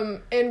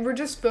 And we're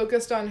just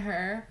focused on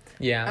her.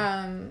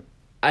 Yeah.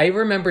 I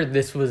remember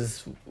this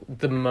was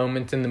the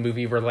moment in the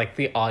movie where, like,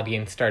 the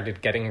audience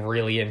started getting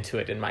really into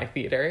it in my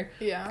theater.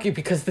 Yeah.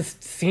 Because this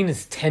scene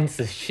is tense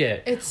as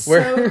shit. It's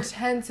so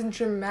tense and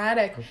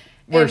dramatic.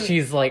 Where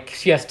she's, like,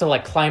 she has to,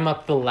 like, climb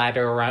up the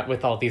ladder around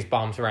with all these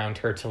bombs around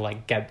her to,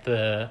 like, get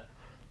the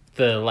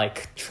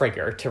like,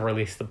 trigger to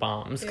release the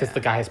bombs. Because the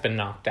guy has been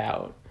knocked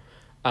out,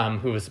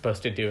 who was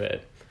supposed to do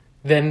it.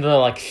 Then the,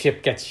 like,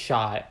 ship gets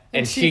shot,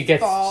 and she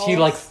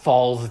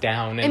falls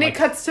down. And like, it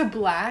cuts to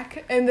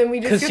black, and then we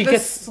just get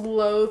this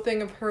slow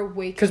thing of her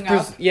waking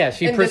up.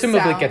 She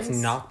presumably gets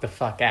knocked the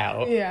fuck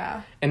out.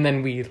 Yeah. And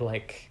then we,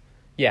 like,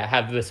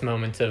 have this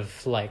moment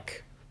of,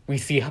 like, we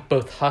see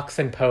both Hux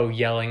and Poe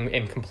yelling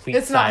in complete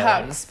silence. It's not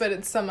Hux, but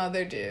it's some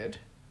other dude.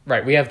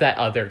 Right, we have that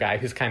other guy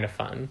who's kind of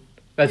fun.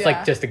 That's,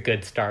 like, just a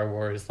good Star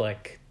Wars,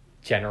 like,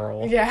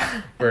 general.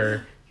 Yeah.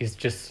 Where he's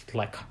just,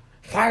 like...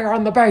 Fire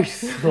on the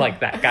base!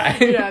 Like that guy.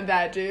 Yeah,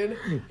 that dude.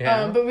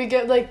 Yeah. But we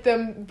get, like,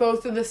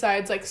 both of the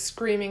sides, like,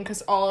 screaming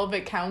because all of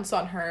it counts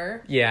on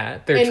her. Yeah,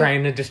 they're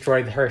trying to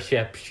destroy her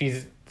ship.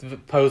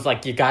 Poe's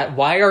like,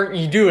 why aren't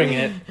you doing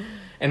it?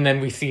 And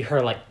then we see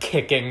her, like,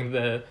 kicking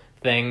the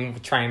thing,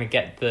 trying to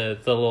get the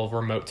little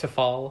remote to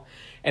fall.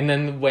 And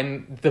then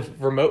when the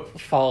remote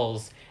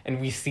falls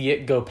and we see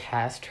it go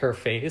past her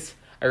face,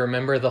 I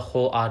remember the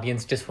whole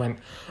audience just went,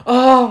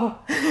 oh!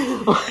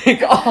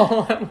 Like,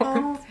 all at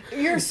once. Oh,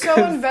 you're so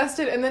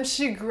invested, and then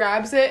she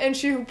grabs it, and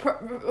she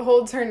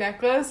holds her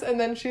necklace, and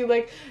then she,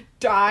 like,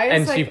 dies.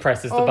 And like, she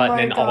presses the button,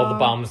 and all the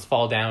bombs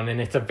fall down, and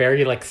it's a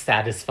very, like,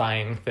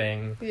 satisfying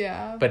thing.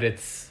 Yeah. But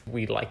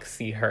we, like,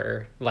 see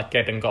her, like,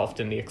 get engulfed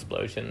in the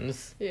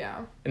explosions.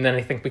 Yeah. And then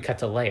I think we cut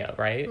to Leia,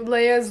 right?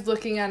 Leia's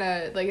looking at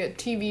a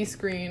TV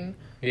screen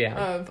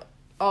of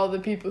all the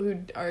people who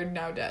are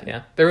now dead.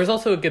 Yeah. There was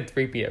also a good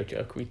 3PO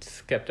joke we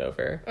skipped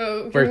over.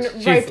 Oh,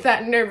 wipe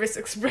that nervous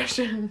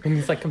expression. And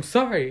he's like, I'm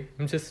sorry.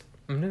 I'm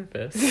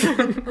nervous.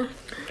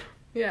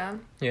 Yeah.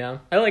 Yeah.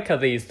 I like how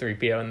they use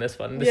 3PO in this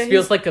one. This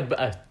feels like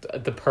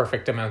the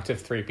perfect amount of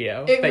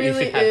 3PO. It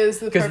really is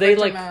the perfect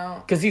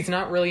amount. Because he's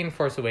not really in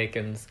Force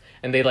Awakens,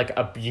 and they, like,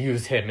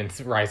 abuse him in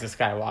Rise of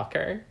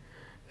Skywalker.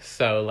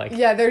 So, like...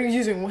 Yeah, they're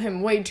using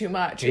him way too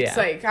much. It's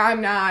like,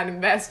 I'm not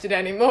invested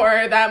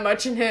anymore that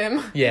much in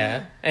him.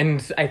 Yeah,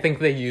 and I think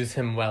they use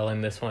him well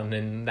in this one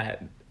in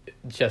that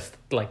just,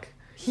 like...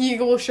 He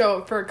will show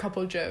up for a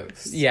couple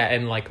jokes. Yeah,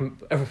 and, like,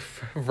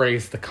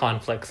 raise the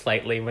conflict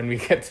slightly when we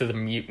get to the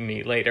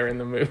mutiny later in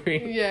the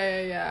movie.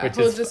 Yeah.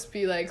 He'll just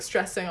be, like,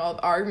 stressing all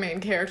our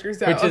main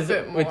characters out a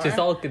bit more. Which is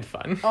all good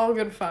fun. All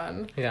good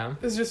fun. Yeah.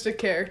 It's just a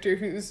character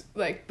who's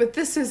like, but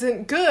this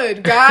isn't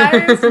good,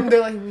 guys! And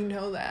they're like, we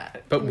know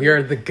that. But we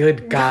are the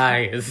good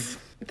guys.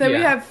 Then we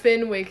have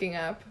Finn waking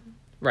up.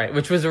 Right,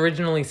 which was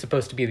originally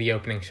supposed to be the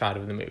opening shot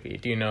of the movie.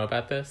 Do you know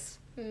about this?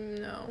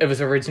 No. It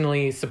was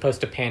originally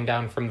supposed to pan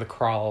down from the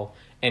crawl,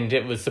 and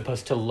it was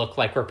supposed to look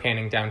like we're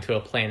panning down to a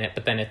planet,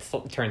 but then it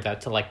turns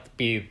out to, like,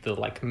 be the,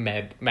 like,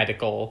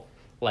 medical,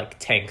 like,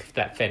 tank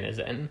that Finn is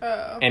in.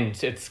 Oh.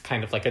 And it's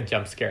kind of like a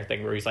jump scare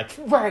thing where he's like,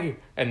 right!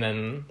 And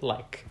then,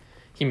 like,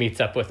 he meets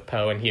up with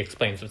Poe and he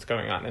explains what's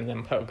going on, and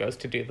then Poe goes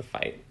to do the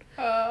fight.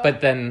 But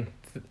then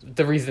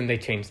the reason they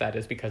changed that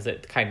is because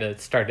it kind of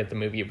started the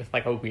movie with,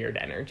 like, a weird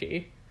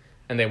energy.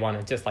 And they want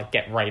to just, like,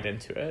 get right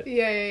into it.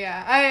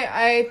 Yeah.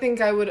 I think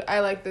I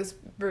like this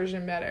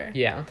version better.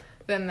 Yeah.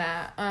 Than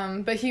that.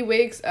 But he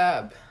wakes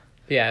up.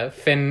 Yeah,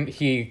 Finn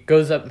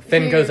goes up to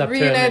him.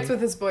 Reunites with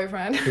his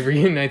boyfriend. He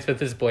reunites with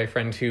his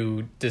boyfriend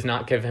who does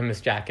not give him his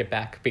jacket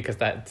back because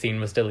that scene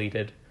was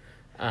deleted.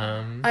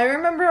 I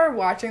remember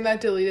watching that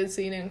deleted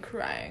scene and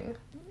crying.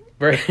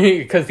 Right,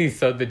 because he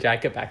sewed the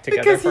jacket back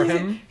together for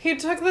him. He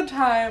took the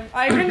time.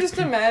 I can just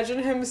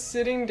imagine him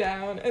sitting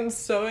down and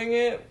sewing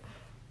it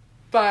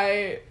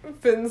by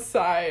Finn's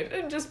side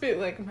and just be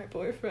like, my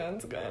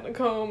boyfriend's got a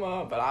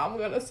coma, but I'm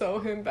gonna sew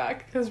him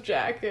back his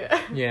jacket.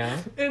 Yeah.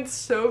 It's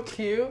so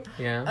cute.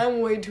 Yeah.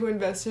 I'm way too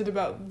invested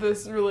about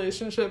this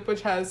relationship,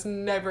 which has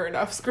never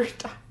enough screen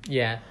time.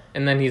 Yeah.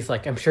 And then he's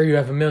like, I'm sure you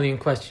have a million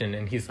questions.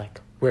 And he's like,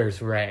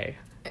 where's Rey?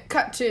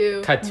 Cut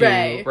to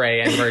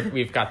Rey. And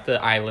we've got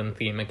the island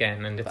theme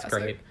again, and it's Classic.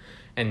 great.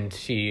 And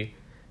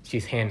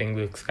she's handing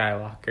Luke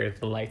Skywalker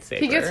the lightsaber.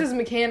 He gets his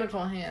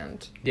mechanical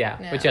hand. Yeah,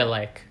 now. which I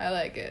like. I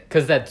like it.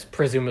 Because that's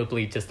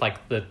presumably just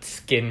like the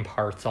skin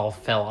parts all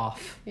fell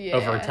off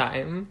over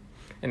time.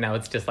 And now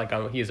it's just like,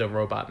 oh, he's a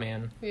robot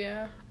man.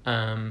 Yeah.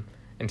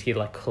 And he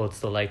like holds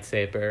the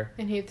lightsaber.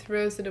 And he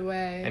throws it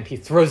away. And he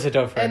throws it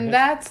over. And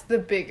that's the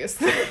biggest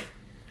thing.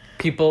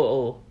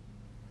 People,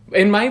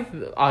 in my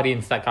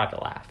audience, that got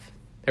a laugh.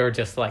 They were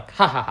just like,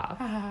 ha ha ha.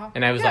 Ha, ha, ha.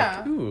 And I was Yeah.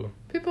 like, ooh.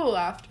 People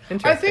laughed. I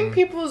Interesting. think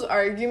people's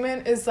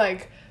argument is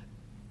like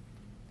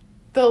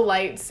the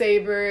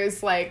lightsaber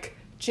is like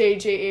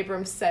J.J.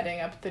 Abrams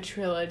setting up the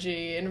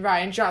trilogy and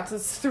Rian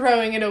Johnson's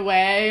throwing it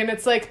away, and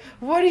it's like,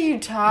 what are you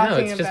talking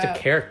about? No, it's just a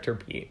character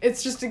beat.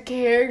 It's just a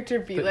character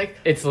beat. But like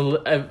it's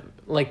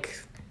like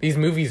these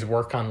movies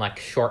work on like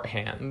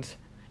shorthand,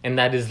 and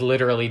that is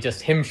literally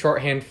just him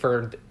shorthand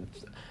for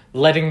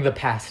letting the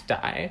past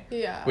die.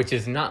 Yeah. Which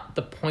is not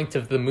the point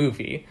of the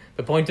movie.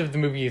 The point of the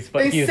movie is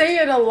they say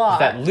it a lot.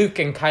 that Luke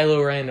and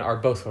Kylo Ren are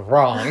both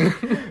wrong.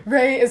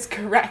 Rey is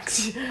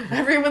correct.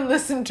 Everyone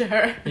listen to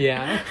her.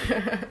 Yeah.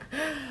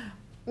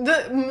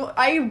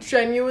 I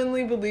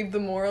genuinely believe the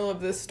moral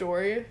of this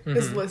story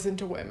is listen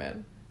to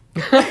women.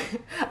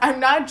 I'm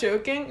not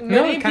joking.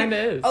 No, it kind of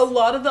is. A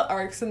lot of the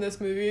arcs in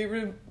this movie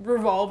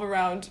revolve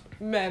around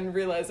men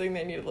realizing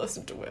they need to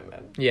listen to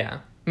women. Yeah.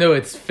 No,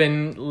 it's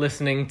Finn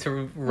listening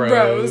to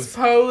Rose,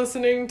 Poe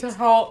listening to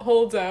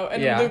Holds Out,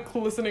 and Yeah. Luke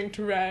listening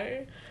to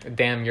Rey.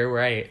 Damn, you're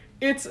right.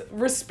 It's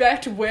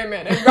respect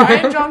women, and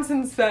Rian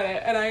Johnson said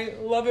it, and I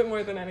love it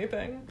more than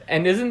anything.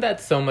 And isn't that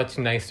so much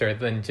nicer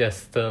than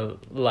just the,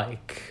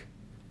 like...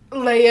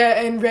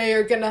 Leia and Rey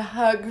are gonna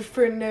hug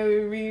for no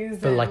reason.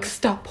 The, like,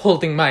 stop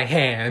holding my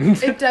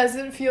hand. It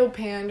doesn't feel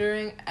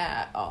pandering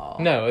at all.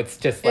 No, it's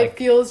just, like... It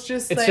feels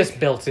just it's like... just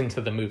built into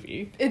the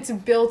movie. It's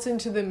built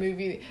into the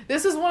movie.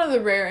 This is one of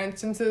the rare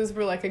instances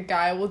where, like, a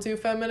guy will do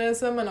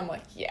feminism, and I'm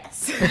like,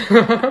 yes.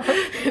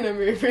 In a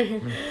movie.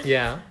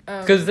 Yeah.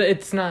 Because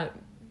it's not...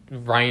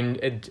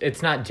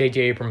 it's not J.J.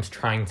 Abrams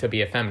trying to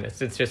be a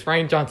feminist. It's just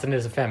Rian Johnson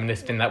is a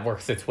feminist, and that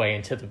works its way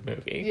into the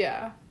movie.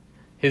 Yeah.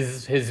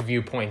 His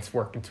viewpoints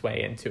work its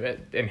way into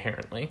it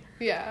inherently.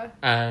 Yeah.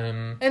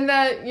 And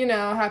that,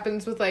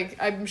 happens with, like,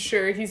 I'm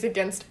sure he's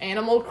against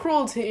animal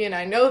cruelty, and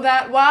I know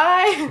that.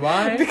 Why?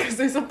 Why? Because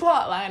there's a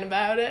plot line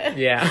about it.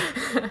 Yeah.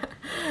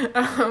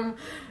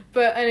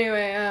 But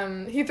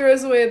anyway, he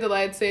throws away the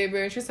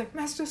lightsaber, and she's like,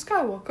 Master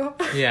Skywalker.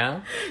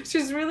 Yeah.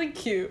 She's really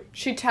cute.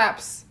 She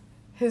taps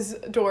his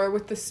door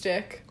with the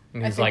stick.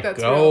 And he's I like, think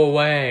that's go real.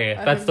 away.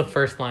 I That's think- the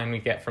first line we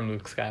get from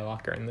Luke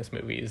Skywalker in this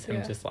movie, is him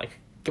Yeah. just like,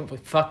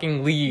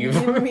 fucking leave.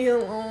 Leave me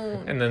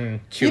alone. And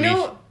then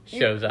Chewie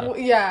shows up.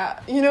 Yeah.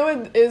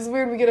 It is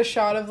weird? We get a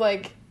shot of,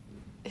 like,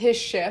 his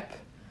ship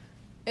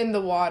in the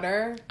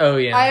water. Oh,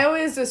 yeah. I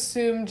always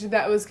assumed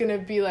that was gonna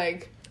be,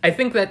 like... I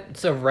think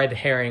that's a red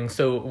herring,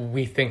 so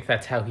we think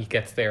that's how he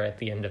gets there at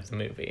the end of the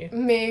movie.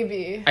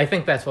 Maybe. I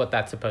think that's what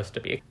that's supposed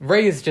to be.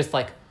 Rey is just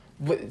like,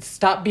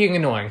 stop being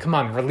annoying. Come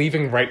on, we're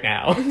leaving right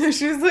now.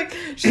 she's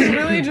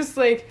really just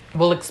like...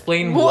 We'll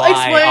explain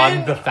why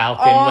on the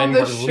Falcon when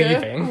we're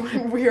leaving.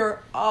 When we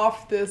are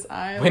off this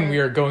island. When we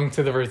are going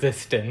to the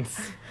Resistance,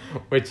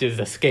 which is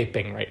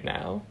escaping right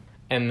now.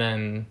 And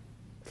then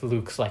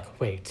Luke's like,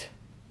 wait,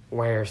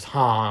 where's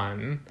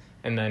Han?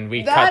 And then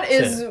we cut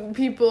to...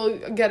 people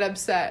get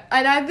upset.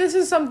 And this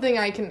is something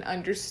I can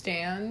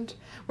understand,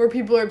 where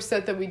people are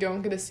upset that we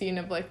don't get a scene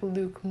of, like,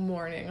 Luke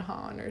mourning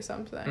Han or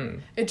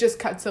something. It just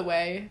cuts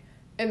away,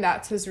 and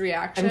that's his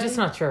reaction. I'm just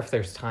not sure if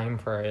there's time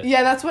for it.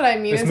 Yeah, that's what I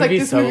mean. This It's like,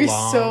 movie's this movie's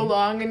so so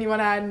long, and you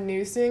want to add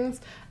new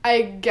things.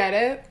 I get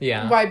it.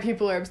 Yeah. Why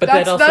people are upset.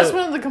 But That's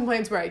one of the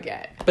complaints where I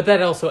get. But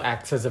that also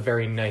acts as a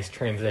very nice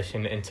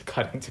transition into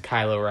cutting to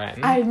Kylo Ren.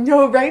 I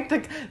know, right?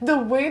 The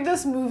way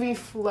this movie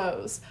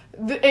flows,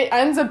 it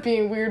ends up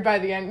being weird by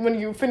the end. When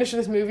you finish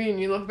this movie and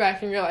you look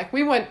back and you're like,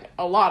 we went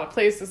a lot of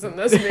places in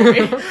this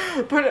movie.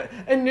 But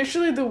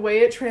initially, the way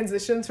it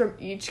transitions from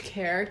each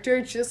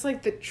character, just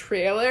like the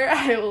trailer,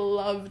 I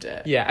loved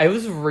it. Yeah, I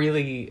was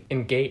really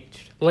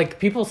engaged. Like,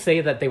 people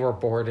say that they were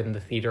bored in the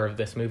theater of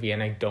this movie,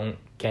 and I don't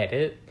get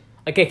it.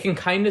 Like, I can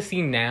kind of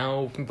see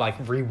now, like,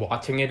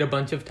 rewatching it a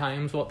bunch of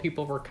times, what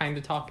people were kind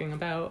of talking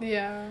about.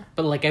 Yeah.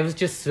 But, like, I was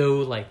just so,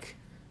 like,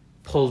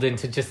 pulled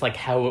into just, like,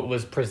 how it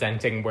was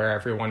presenting where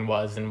everyone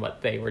was and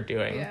what they were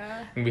doing.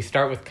 Yeah. And we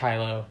start with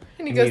Kylo.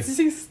 And he goes to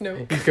see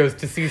Snoke. He goes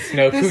to see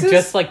Snoke, who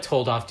just, like,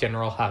 told off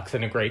General Hux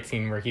in a great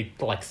scene where he,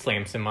 like,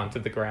 slams him onto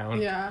the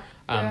ground. Yeah.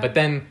 But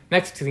then,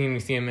 next scene we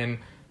see him in,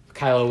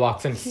 Kylo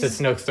walks into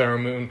Snoke's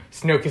throne room.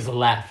 Snoke is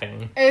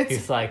laughing. It's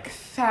he's like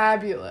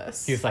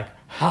fabulous. He's like,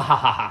 ha ha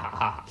ha ha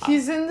ha.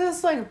 He's in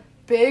this, like,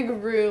 big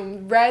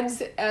room,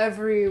 red's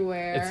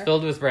everywhere. It's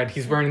filled with red.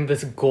 He's wearing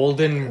this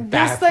golden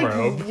this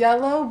bathrobe. like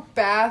yellow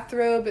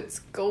bathrobe. It's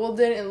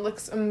golden. It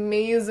looks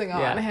amazing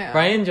on him.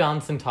 Rian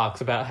Johnson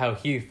talks about how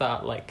he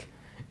thought like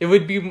it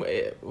would be.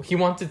 He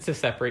wanted to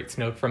separate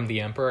Snoke from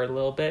the Emperor a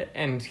little bit,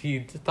 and he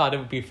thought it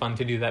would be fun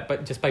to do that,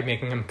 but just by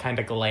making him kind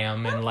of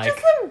glam and like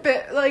just a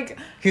bit like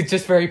he's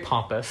just very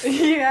pompous.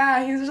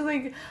 Yeah, he's just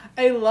like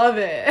I love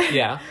it.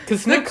 Yeah,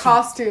 because the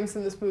costumes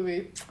in this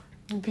movie,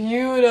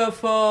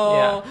 beautiful.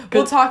 Yeah,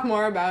 we'll talk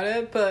more about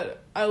it,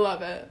 but I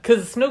love it.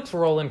 Because Snoke's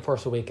role in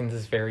Force Awakens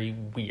is very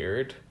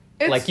weird.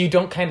 Like, you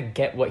don't kind of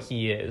get what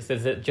he is.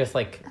 Is it just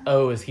like,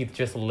 oh, is he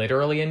just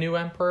literally a new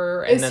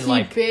emperor? And is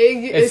he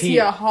big? Is he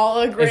a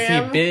hologram? Is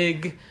he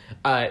big?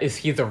 Is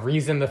he the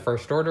reason the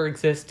First Order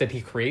exists? Did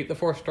he create the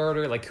First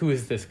Order? Like, who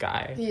is this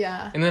guy?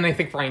 Yeah. And then I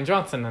think Rian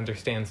Johnson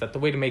understands that the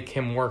way to make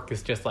him work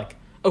is just like,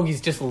 oh,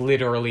 he's just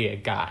literally a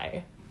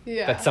guy.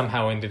 Yeah. That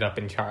somehow ended up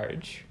in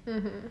charge.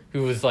 Mm-hmm.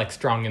 Who was, like,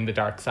 strong in the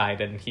dark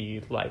side, and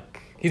he's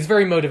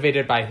very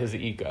motivated by his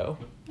ego.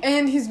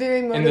 And he's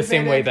very motivated. In the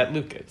same way that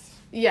Luke is.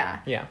 Yeah.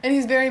 Yeah. And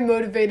he's very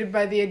motivated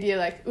by the idea,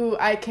 like, ooh,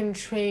 I can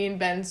train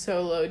Ben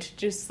Solo to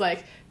just,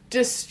 like,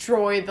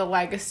 destroy the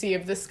legacy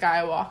of the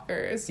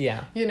Skywalkers.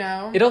 Yeah. You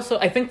know? It also,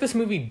 I think this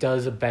movie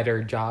does a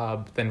better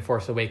job than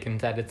Force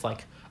Awakens at it's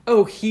like,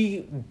 oh,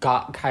 he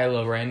got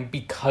Kylo Ren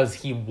because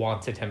he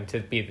wanted him to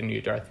be the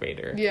new Darth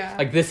Vader. Yeah.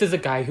 Like, this is a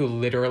guy who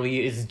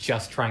literally is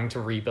just trying to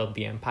rebuild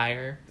the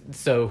Empire.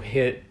 So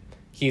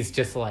he's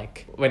just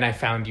like, when I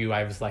found you,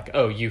 I was like,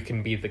 oh, you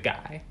can be the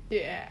guy.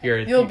 Yeah.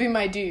 You'll be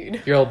my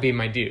dude. You'll be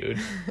my dude.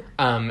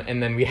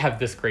 And then we have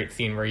this great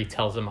scene where he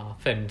tells him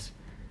off and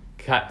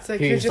it's like,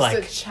 you're just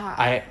a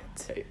child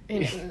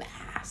in a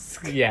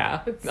mask.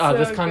 Yeah. It's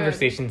This so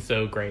conversation's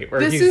so great. Where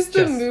this is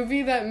the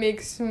movie that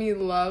makes me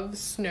love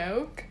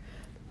Snoke.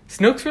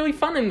 Snoke's really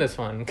fun in this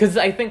one. Because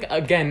I think,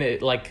 again,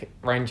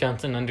 Rian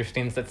Johnson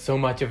understands that so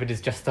much of it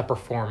is just the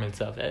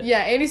performance of it. Yeah,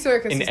 Andy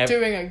Serkis is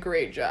doing a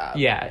great job.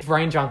 Yeah.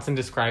 Rian Johnson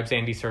describes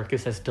Andy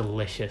Serkis as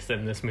delicious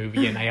in this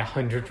movie, and I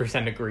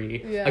 100%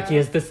 agree. Yeah. Like, he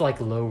has this, like,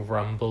 low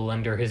rumble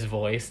under his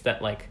voice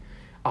that, like,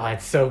 oh,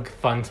 it's so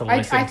fun to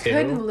listen to.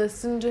 I could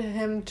listen to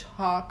him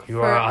talk You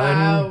for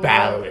are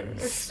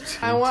unbalanced.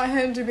 I want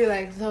him to be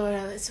like,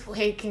 Lola is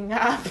waking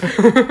up.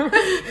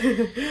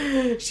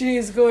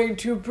 She's going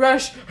to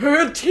brush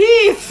her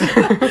teeth.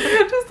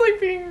 Just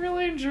like being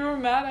really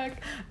dramatic.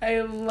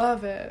 I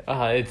love it.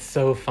 It's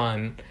so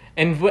fun.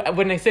 And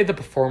when I say the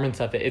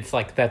performance of it, it's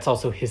like that's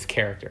also his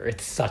character.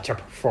 It's such a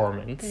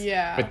performance.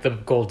 Yeah. With the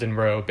golden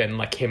robe and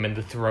like him in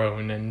the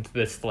throne and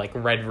this like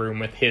red room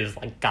with his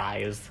like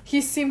guys. He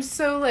seems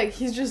so like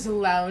he's just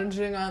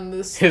lounging on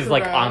this his throne.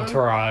 Like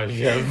entourage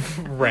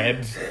of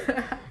red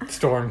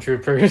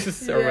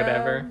stormtroopers or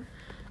whatever.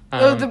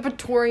 The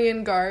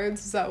Praetorian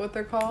Guards, is that what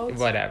they're called?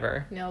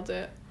 Whatever. Nailed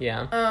it.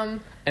 Yeah.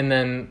 And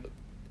then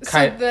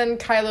then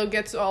Kylo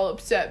gets all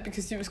upset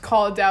because he was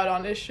called out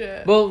on his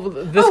shit. Well,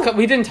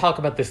 we didn't talk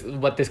about this.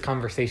 What this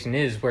conversation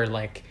is, where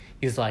like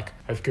he's like,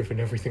 "I've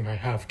given everything I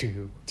have to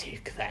you.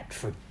 Take that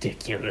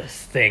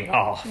ridiculous thing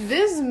off."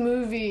 This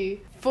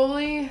movie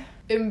fully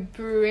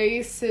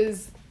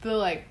embraces the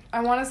like.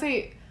 I want to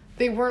say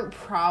they weren't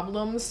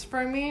problems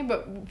for me,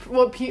 but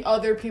what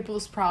other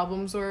people's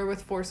problems were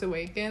with Force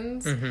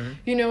Awakens. Mm-hmm.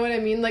 You know what I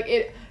mean? Like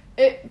it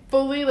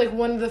fully like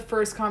one of the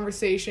first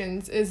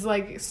conversations is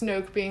like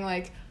Snoke being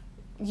like,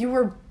 you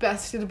were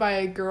bested by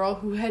a girl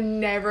who had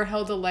never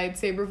held a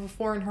lightsaber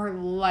before in her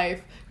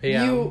life.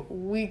 Yeah. You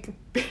weak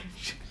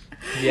bitch.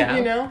 Yeah.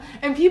 You know?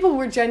 And people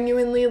were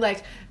genuinely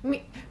like,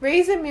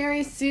 Rey's and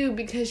Mary Sue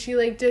because she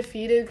like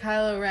defeated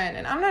Kylo Ren.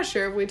 And I'm not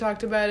sure if we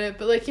talked about it,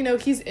 but like, you know,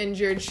 he's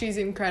injured. She's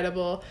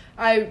incredible.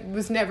 I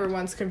was never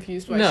once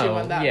confused why she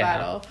won that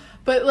battle.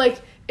 But like,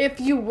 if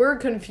you were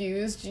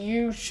confused,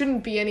 you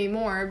shouldn't be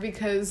anymore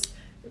because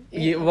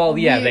they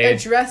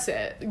address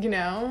it, you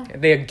know?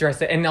 They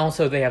address it, and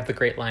also they have the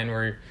great line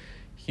where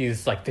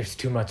he's like, there's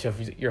too much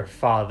of your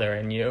father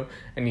in you,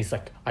 and he's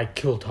like, I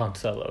killed Han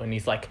Solo, and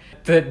he's like,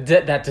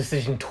 that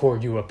decision tore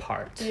you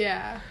apart.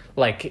 Yeah.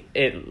 Like,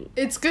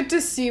 it's good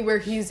to see where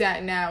he's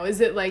at now.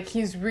 Is it like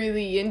he's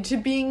really into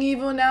being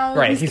evil now?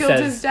 Right, he killed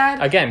his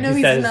dad? Again, no,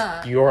 he says,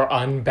 not. You're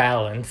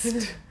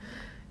unbalanced.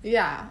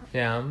 Yeah.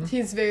 Yeah.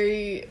 He's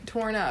very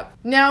torn up.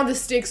 Now the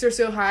stakes are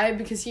so high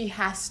because he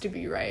has to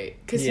be right.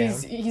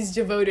 Because he's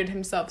devoted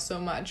himself so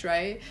much,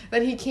 right?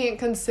 That he can't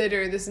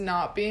consider this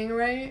not being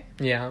right.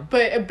 Yeah.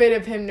 But a bit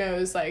of him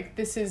knows, like,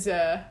 this is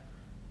a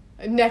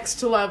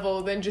next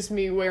level than just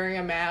me wearing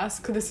a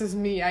mask. This is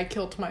me. I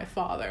killed my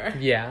father.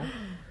 Yeah.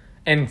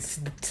 And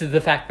to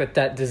the fact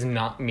that does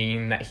not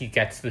mean that he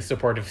gets the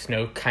support of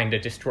Snoke kind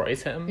of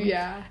destroys him.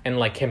 Yeah. And,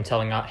 like, him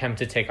telling him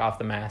to take off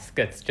the mask,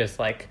 it's just,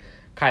 like,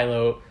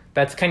 Kylo...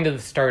 That's kind of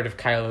the start of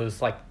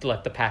Kylo's, like,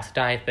 let the past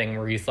die thing,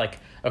 where he's like,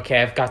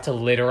 okay, I've got to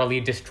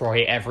literally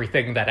destroy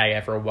everything that I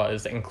ever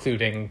was,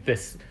 including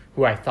this,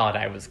 who I thought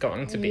I was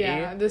going to be.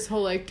 Yeah, this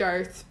whole, like,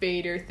 Darth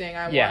Vader thing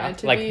I wanted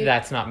to be. Yeah, like,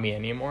 that's not me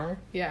anymore.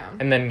 Yeah.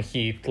 And then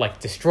he, like,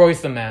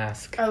 destroys the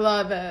mask. I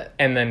love it.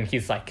 And then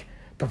he's like,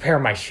 prepare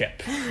my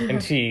ship.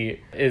 And she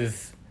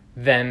is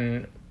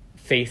then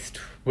faced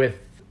with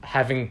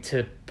having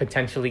to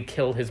potentially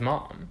kill his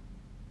mom.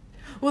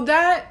 Well,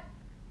 that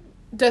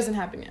doesn't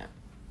happen yet.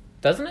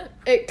 Doesn't it?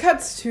 It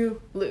cuts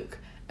to Luke,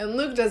 and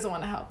Luke doesn't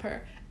want to help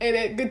her. And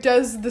it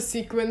does the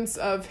sequence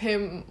of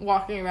him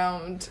walking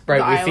around the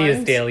island. See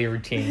his daily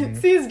routine.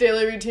 See his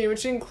daily routine,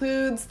 which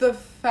includes the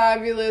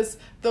fabulous,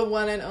 the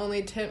one and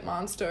only tit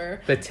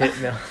monster. The tit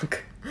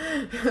milk.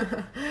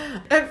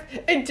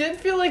 It did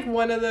feel like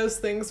one of those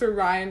things where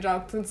Rian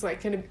Johnson's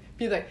like gonna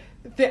be like,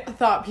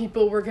 thought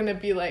people were gonna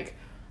be like,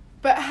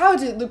 but how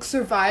did Luke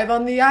survive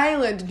on the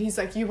island? And he's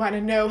like, you want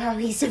to know how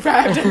he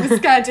survived on this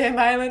goddamn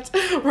island?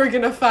 We're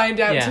going to find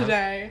out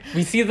today.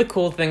 We see the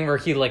cool thing where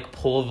he, like,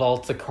 pole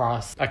vaults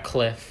across a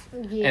cliff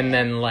and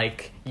then,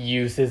 like,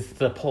 uses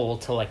the pole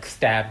to, like,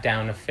 stab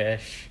down a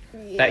fish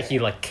that he,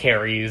 like,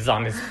 carries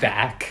on his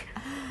back.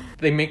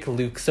 They make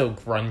Luke so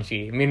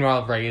grungy.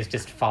 Meanwhile, Rey is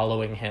just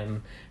following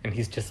him, and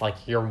he's just like,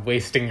 you're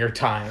wasting your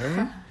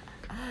time.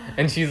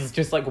 And she's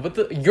just like,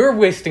 you're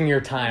wasting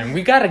your time.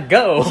 We gotta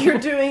go. You're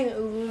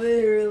doing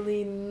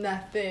literally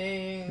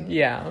nothing.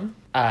 Yeah.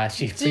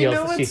 She feels... Do you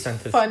know what's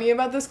funny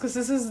about this?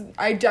 Because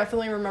I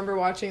definitely remember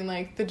watching,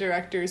 like, the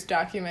director's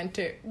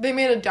documentary. They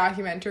made a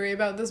documentary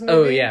about this movie.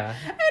 Oh, yeah.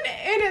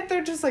 And in it,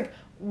 they're just like,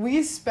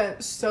 we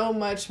spent so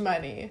much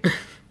money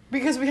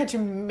because we had to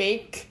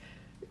make...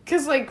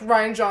 Because, like,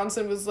 Rian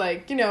Johnson was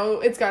like, you know,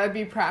 it's gotta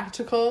be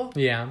practical.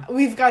 Yeah.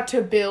 We've got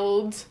to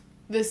build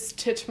this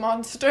tit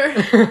monster,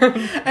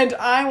 and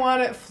I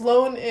want it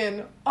flown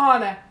in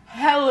on a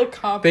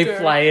helicopter. They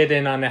fly it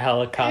in on a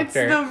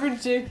helicopter. It's so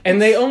ridiculous.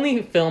 And they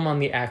only film on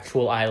the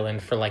actual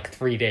island for like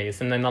 3 days,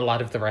 and then a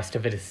lot of the rest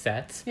of it is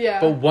sets. Yeah.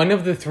 But one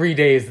of the 3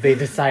 days they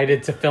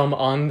decided to film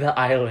on the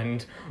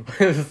island.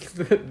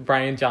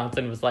 Rian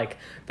Johnson was like,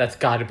 that's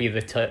gotta be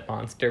the tit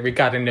monster. We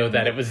gotta know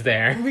that it was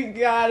there. We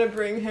gotta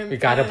bring him We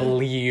gotta in.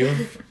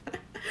 believe.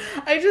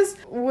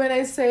 When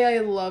I say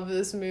I love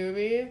this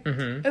movie,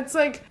 it's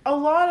like a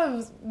lot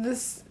of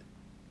this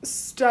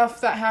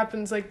stuff that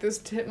happens, like this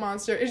tit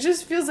monster, it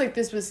just feels like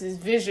this was his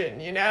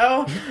vision, you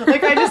know?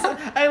 Like,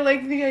 I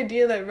like the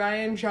idea that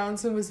Rian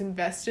Johnson was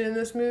invested in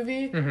this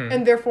movie,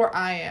 and therefore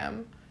I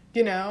am,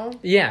 you know?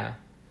 Yeah.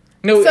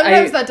 No,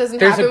 sometimes that doesn't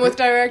happen with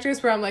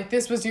directors where I'm like,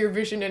 this was your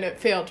vision and it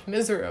failed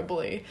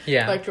miserably.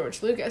 Yeah. Like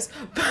George Lucas.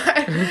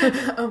 But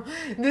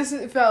this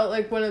felt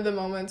like one of the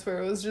moments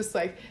where it was just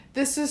like,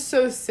 this is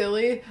so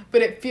silly,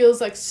 but it feels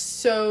like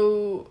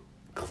so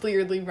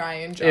clearly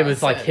Rian Johnson. It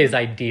was like his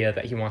idea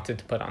that he wanted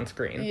to put on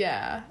screen.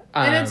 Yeah.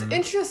 And it's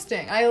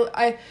interesting.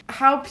 I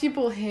how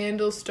people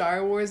handle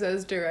Star Wars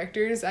as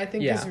directors, I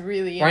think is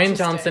really interesting. Rian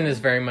Johnson is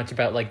very much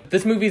about, like,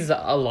 this movie's,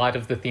 a lot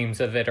of the themes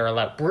of it are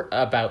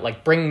about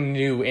like, bring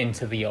new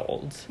into the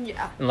old.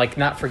 Yeah. And, like,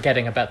 not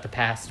forgetting about the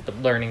past,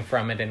 but learning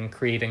from it and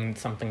creating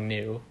something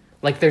new.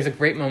 Like, there's a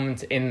great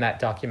moment in that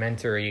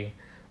documentary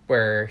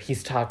where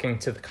he's talking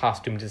to the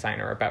costume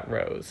designer about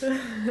Rose.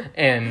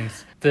 And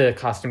the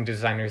costume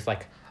designer's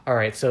like, all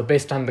right, so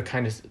based on the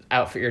kind of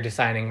outfit you're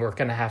designing, you're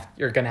gonna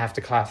have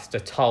to cast a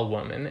tall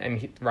woman.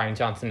 And Rian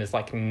Johnson is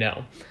like,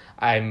 no,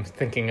 I'm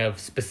thinking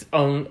of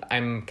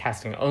I'm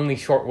casting only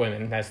short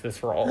women as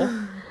this role.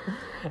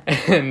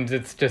 And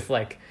it's just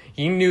like,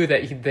 he knew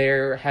that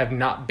there have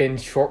not been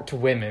short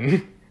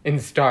women in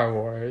Star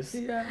Wars.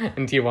 Yeah.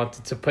 And he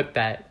wanted to put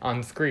that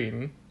on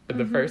screen for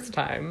the first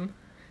time.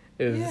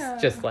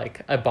 Is just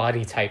like a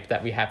body type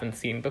that we haven't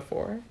seen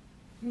before.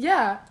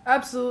 Yeah,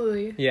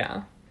 absolutely.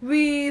 Yeah.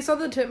 We saw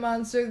the tit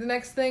monster. The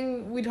next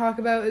thing we talk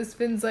about is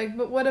Finn's like,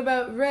 but what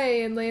about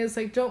Rey? And Leia's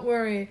like, don't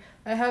worry.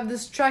 I have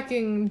this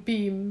tracking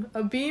beam.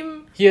 A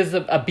beam? He has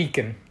a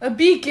beacon. A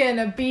beacon,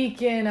 a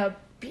beacon, a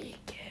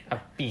beacon. A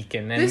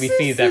beacon. And we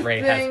see that Rey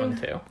has one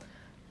too.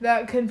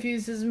 That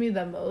confuses me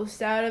the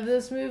most out of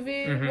this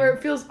movie. Where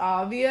it feels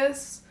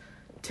obvious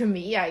to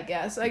me, I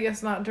guess. I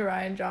guess not to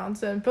Rian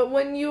Johnson. But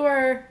when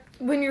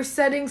you're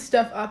setting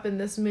stuff up in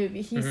this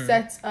movie, he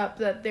sets up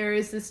that there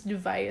is this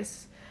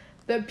device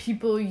that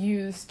people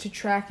use to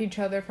track each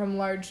other from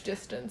large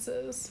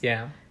distances.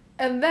 Yeah.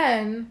 And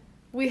then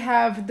we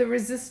have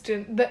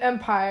the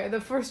Empire,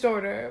 the First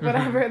Order,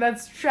 whatever,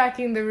 that's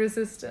tracking the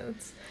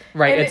Resistance.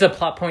 Right, and it's a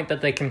plot point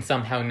that they can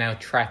somehow now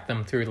track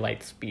them through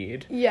light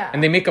speed. Yeah.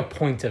 And they make a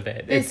point of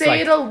it. They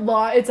say it a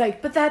lot. It's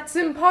like, but that's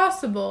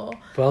impossible.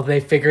 Well, they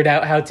figured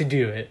out how to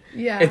do it.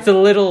 Yeah. It's a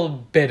little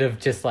bit of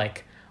just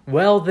like,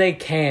 well, they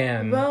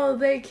can. Well,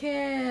 they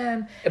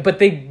can. But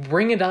they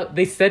bring it up,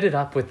 they set it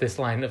up with this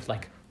line of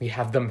like, we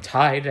have them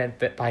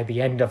tied by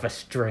the end of a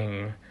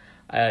string,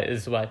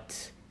 is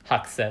what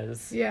Hux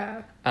says.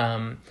 Yeah.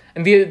 And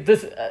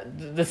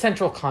the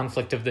central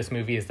conflict of this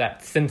movie is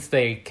that since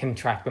they can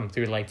track them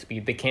through light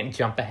speed, they can't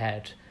jump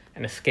ahead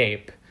and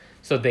escape.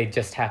 So they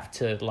just have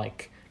to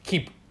like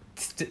keep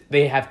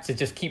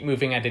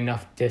moving at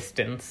enough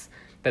distance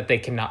that they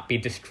cannot be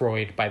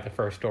destroyed by the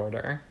First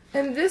Order.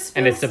 And it's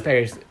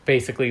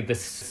basically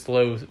this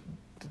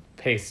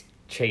slow-paced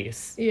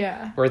chase.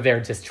 Yeah. Where they're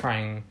just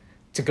trying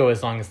to go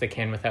as long as they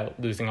can without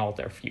losing all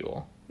their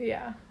fuel.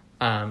 Yeah.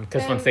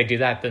 Because once they do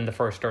that, then the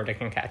First Order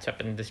can catch up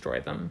and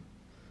destroy them.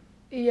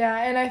 Yeah,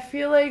 and I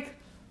feel like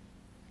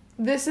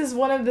this is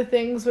one of the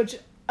things which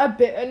a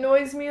bit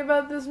annoys me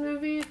about this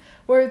movie,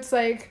 where it's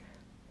like,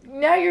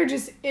 now you're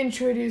just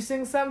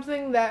introducing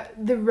something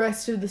that the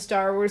rest of the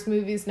Star Wars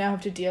movies now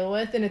have to deal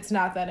with, and it's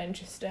not that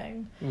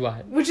interesting.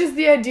 What? Which is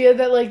the idea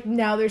that, like,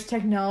 now there's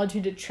technology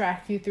to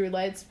track you through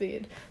light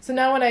speed. So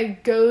now when I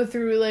go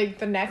through, like,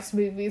 the next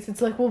movies,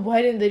 it's like, well,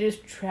 why didn't they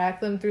just track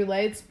them through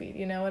light speed?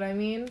 You know what I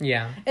mean?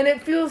 Yeah. And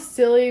it feels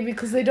silly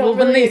because they don't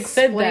when really they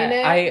said explain that,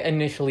 it. I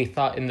initially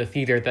thought in the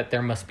theater that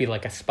there must be,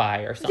 like, a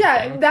spy or something.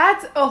 Yeah,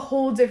 that's a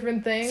whole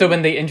different thing. So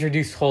when they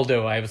introduced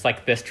Holdo, I was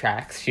like, this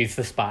tracks. She's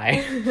the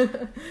spy.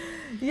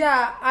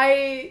 Yeah,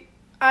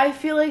 I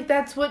feel like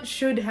that's what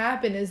should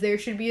happen, is there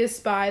should be a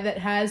spy that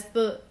has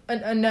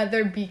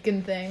another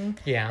beacon thing.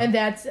 Yeah. And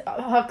that's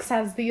Hux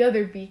has the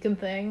other beacon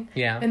thing.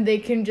 Yeah. And they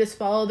can just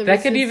follow the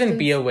That could even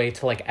be a way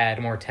to, like, add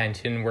more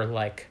tension where,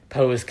 like,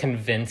 Poe is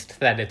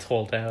convinced that it's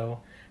Holdo,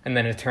 and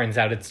then it turns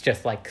out it's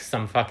just, like,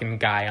 some fucking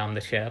guy on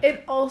the ship.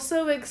 It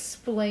also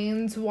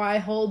explains why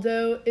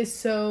Holdo is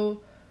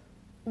so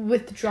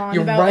withdrawn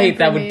You're about right,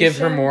 that would give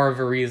her information. more of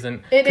a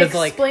reason. It 'Cause,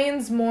 like,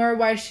 explains more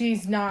why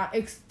she's not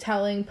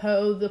telling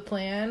Poe the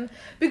plan.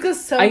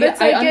 Because some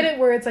bits I get it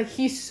where it's like,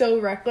 he's so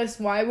reckless.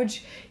 Why would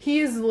he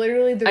is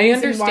literally the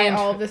reason why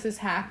all of this is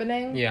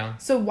happening. Yeah.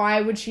 So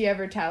why would she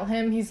ever tell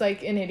him? He's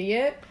like an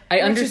idiot. I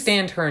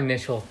understand her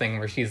initial thing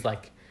where she's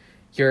like,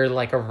 you're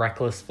like a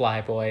reckless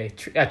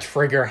flyboy, a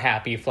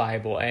trigger-happy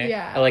flyboy.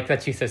 Yeah. I like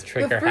that she says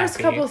trigger-happy. The first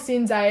couple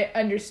scenes I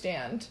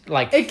understand.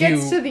 Like, it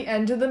gets to the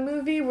end of the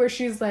movie where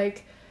she's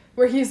like,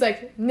 where he's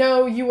like,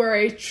 no, you are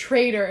a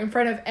traitor in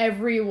front of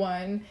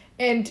everyone,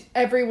 and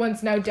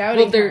everyone's now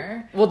doubting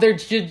her. Well, there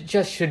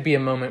just should be a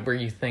moment where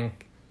you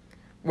think,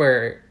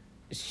 where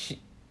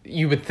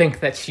you would think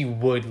that she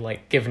would,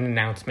 like, give an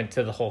announcement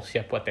to the whole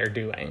ship what they're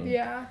doing.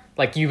 Yeah.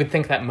 Like, you would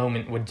think that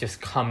moment would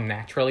just come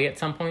naturally at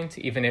some point,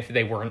 even if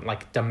they weren't,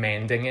 like,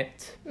 demanding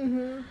it.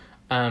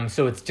 Mm-hmm.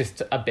 So it's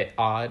just a bit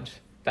odd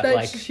that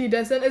like... she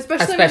doesn't,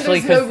 especially when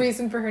there's no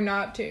reason for her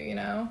not to, you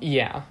know?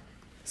 Yeah.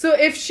 So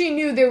if she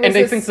knew there was and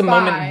I think spy... the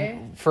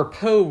moment for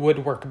Poe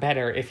would work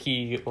better if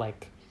he,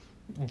 like,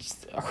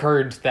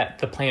 heard that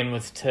the plan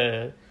was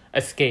to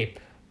escape,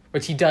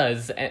 which he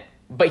does,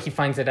 but he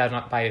finds it out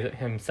not by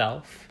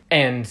himself.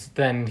 And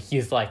then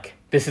he's like,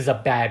 this is a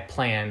bad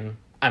plan.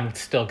 I'm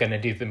still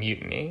gonna do the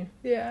mutiny.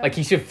 Yeah. Like,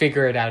 he should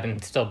figure it out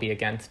and still be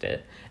against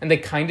it. And they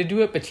kind of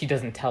do it, but she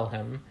doesn't tell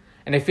him.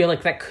 And I feel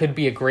like that could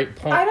be a great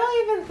point.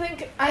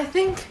 I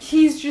think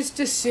he's just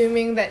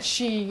assuming that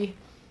she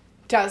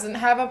doesn't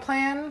have a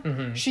plan.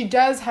 Mm-hmm. She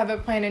does have a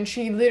plan, and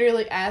she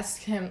literally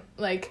asks him,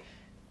 like,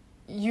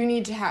 you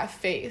need to have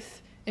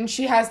faith. And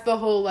she has the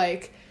whole,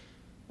 like,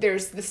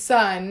 there's the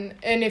sun,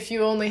 and if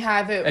you only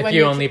have it if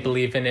you only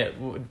believe in it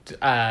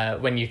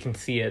when you can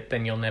see it,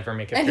 then you'll never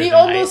make it and through he the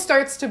almost night.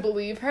 Starts to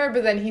believe her,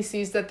 but then he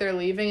sees that they're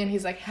leaving, and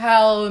he's like,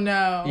 hell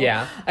no.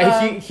 Yeah.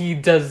 He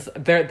does.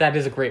 That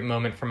is a great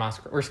moment from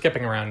Oscar. We're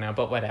skipping around now,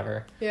 but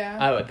whatever.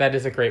 Yeah. That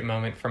is a great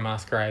moment from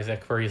Oscar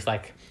Isaac where he's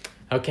like,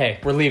 okay,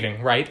 we're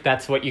leaving, right?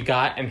 That's what you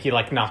got? And he,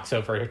 like, knocks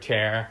over a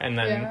chair, and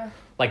then,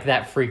 like,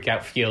 that freak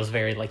out feels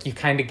very, like, you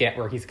kind of get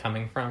where he's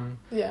coming from.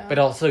 Yeah. But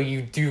also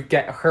you do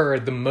get her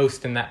the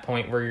most in that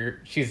point where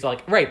she's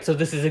like, right, so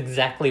this is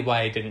exactly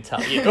why I didn't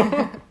tell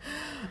you.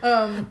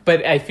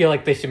 But I feel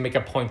like they should make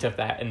a point of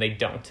that, and they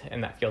don't,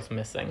 and that feels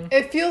missing.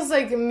 It feels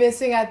like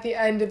missing at the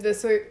end of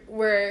this,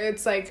 where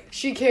it's like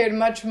she cared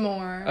much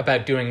more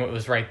about doing what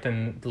was right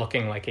than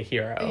looking like a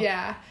hero.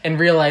 Yeah.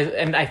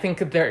 And I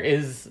think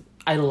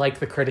I like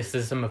the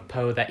criticism of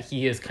Poe that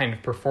he is kind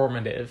of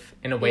performative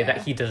in a way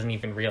that he doesn't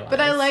even realize. But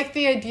I like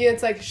the idea,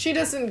 it's like, she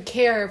doesn't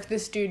care if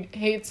this dude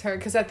hates her,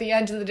 because at the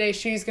end of the day,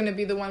 she's going to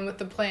be the one with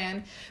the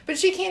plan. But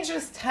she can't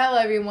just tell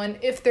everyone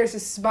if there's a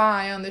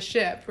spy on the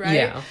ship, right?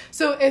 Yeah.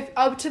 So if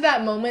up to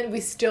that moment, we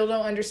still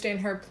don't understand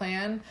her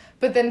plan,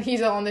 but then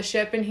he's on the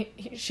ship, and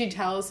she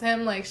tells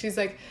him, like, she's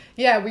like,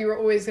 yeah, we were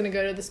always going to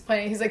go to this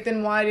planet. He's like,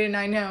 then why didn't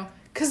I know?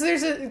 Because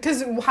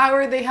how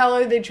are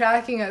they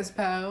tracking us,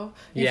 Poe?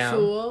 You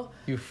fool.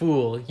 You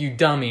fool. You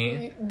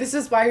dummy. This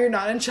is why you're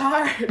not in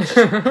charge.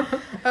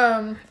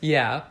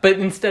 Yeah, but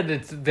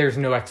instead there's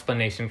no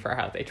explanation for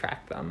how they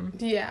track them.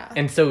 Yeah.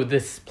 And so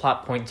this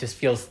plot point just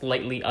feels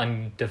slightly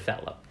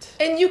undeveloped.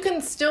 And you can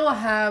still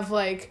have,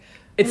 like,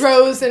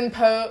 Rose and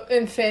Poe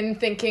and Finn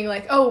thinking,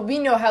 like, oh, we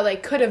know how they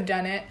could have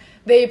done it.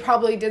 They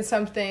probably did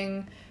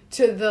something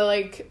to the,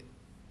 like,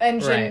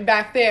 engine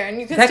back there,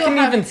 and you can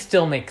even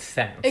still make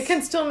sense. It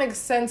can still make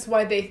sense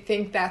why they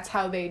think that's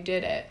how they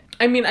did it.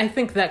 I mean, I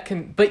think that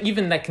can, but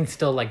even that can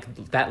still,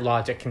 like, that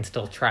logic can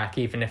still track,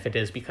 even if it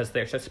is because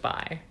there's a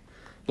spy.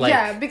 Like,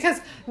 yeah,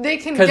 because they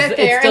can get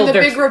there, and the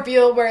big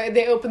reveal where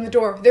they open the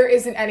door, there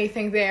isn't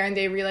anything there, and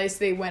they realize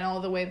they went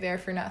all the way there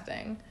for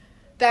nothing.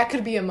 That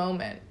could be a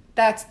moment.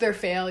 That's their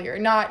failure,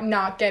 not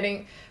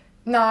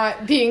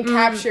being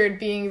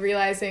captured,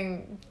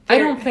 realizing.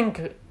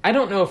 I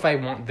don't know if I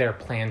want their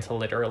plan to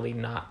literally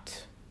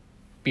not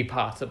be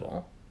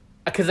possible.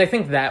 Because I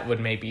think that would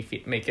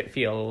maybe make it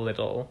feel a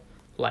little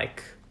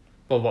like,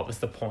 well, what was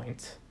the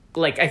point?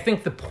 Like, I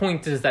think the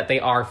point is that they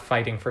are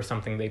fighting for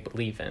something they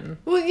believe in.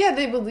 Well, yeah,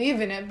 they believe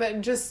in it,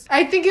 but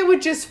I think it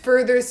would just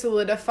further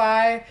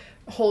solidify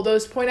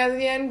Holdo's point at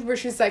the end, where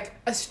she's like,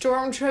 a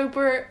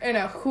stormtrooper and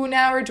a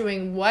Hunau are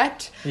doing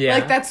what? Yeah.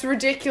 Like, that's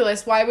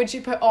ridiculous. Why would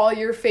you put all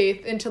your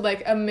faith into,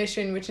 like, a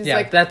mission which is,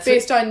 that's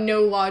based on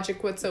no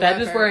logic whatsoever?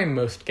 That is where I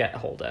most get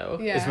Holdo,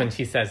 is when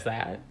she says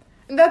that.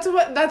 And that's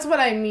what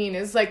I mean,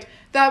 is, like,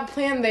 that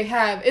plan they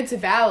have, it's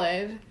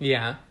valid.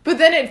 Yeah. But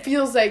then it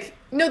feels like,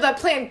 no, that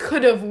plan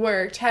could have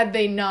worked had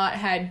they not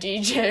had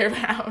DJ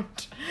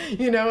around.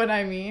 You know what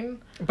I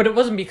mean? But it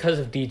wasn't because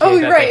of DJ that right,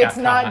 they got caught. It's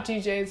not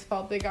DJ's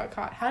fault they got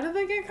caught. How did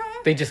they get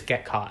caught? They just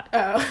get caught.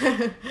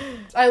 Oh.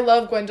 I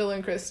love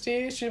Gwendolyn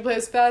Christie. She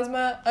plays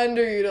Phasma.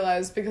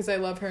 Underutilized because I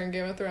love her in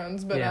Game of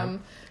Thrones. But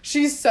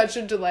she's such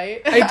a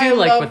delight. I do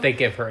like what they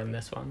give her in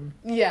this one.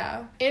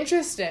 Yeah.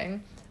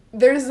 Interesting.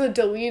 There's a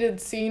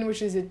deleted scene,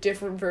 which is a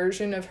different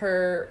version of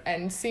her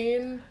end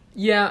scene.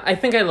 Yeah, I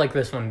think I like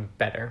this one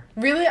better.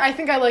 Really? I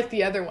think I like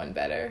the other one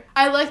better.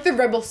 I like the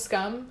Rebel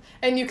Scum,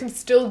 and you can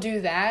still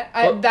do that.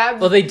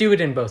 Well, they do it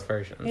in both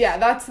versions. Yeah,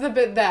 that's the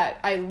bit that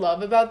I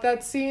love about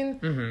that scene.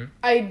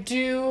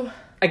 Mm-hmm.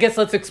 I guess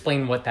let's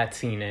explain what that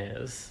scene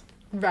is.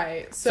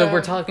 Right. So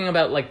we're talking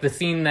about, like, the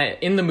scene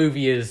that in the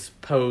movie is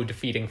Poe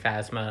defeating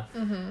Phasma,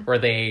 where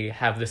they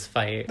have this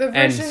fight.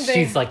 And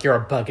she's like, you're a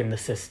bug in the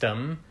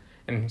system.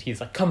 And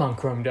he's like, come on,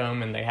 Chrome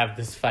Dome. And they have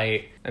this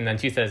fight. And then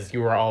she says,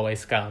 you were always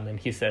scum. And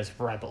he says,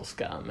 rebel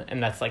scum.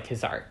 And that's, like,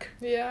 his arc.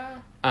 Yeah.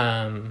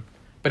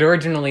 But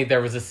originally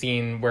there was a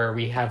scene where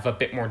we have a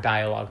bit more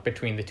dialogue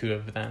between the two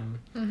of them.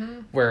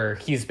 Mm-hmm. Where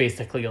he's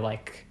basically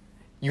like,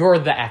 you're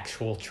the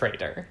actual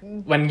traitor.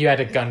 When you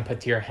had a gun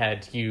put to your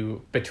head,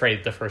 you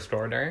betrayed the First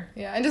Order.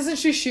 Yeah. And doesn't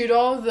she shoot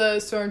all of the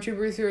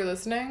stormtroopers who are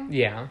listening?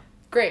 Yeah.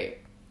 Great.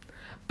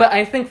 But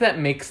I think that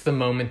makes the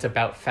moment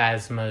about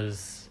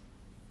Phasma's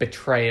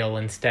betrayal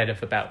instead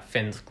of about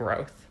Finn's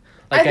growth.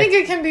 Like, I think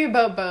it can be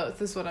about both,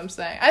 is what I'm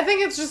saying. I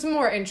think it's just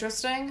more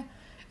interesting.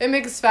 It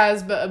makes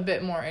Phasma a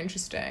bit more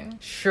interesting.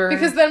 Sure.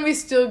 Because then we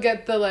still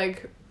get the,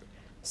 like,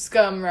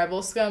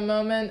 rebel scum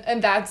moment,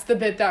 and that's the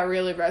bit that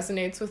really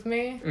resonates with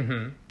me.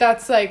 Mm-hmm.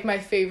 That's, like, my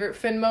favorite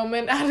Finn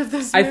moment out of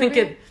this movie. I think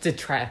it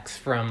detracts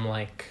from,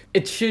 like,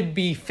 it should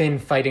be Finn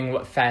fighting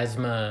what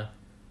Phasma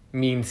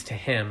means to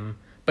him.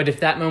 But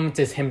if that moment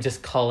is him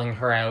just calling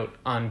her out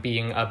on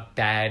being a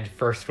bad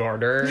First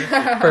Order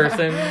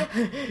person...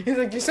 He's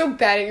like, you're so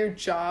bad at your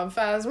job,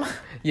 Phasma.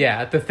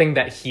 Yeah, the thing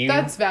that he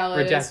That's valid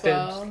rejected.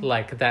 As well.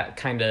 Like, that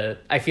kind of...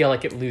 I feel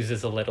like it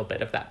loses a little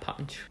bit of that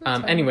punch.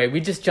 Anyway, we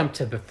just jumped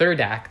to the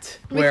third act.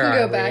 Where we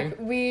can go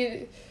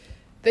back.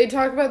 They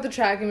talk about the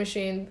tracking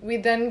machine. We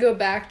then go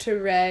back to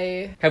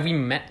Rey. Have we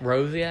met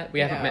Rose yet?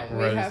 We haven't met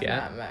Rose yet. We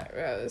have not met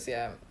Rose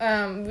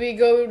yet. We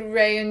go to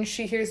Rey and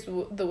she hears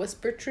the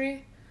whisper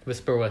tree.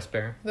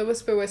 Whisper. The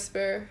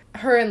whisper.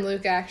 Her and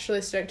Luke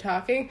actually start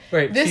talking.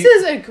 Right. This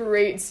is a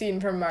great scene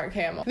from Mark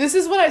Hamill. This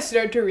is when I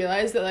start to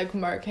realize that, like,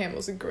 Mark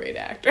Hamill's a great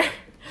actor.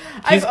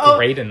 He's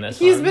great in this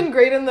He's been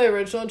great in the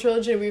original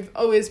trilogy. We've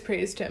always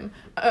praised him.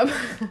 I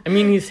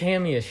mean, he's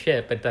hammy as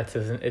shit, but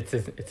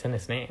it's in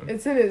his name.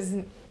 It's in his...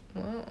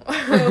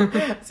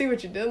 Wow. See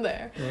what you did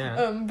there.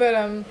 Yeah.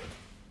 But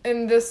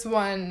in this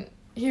one,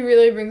 he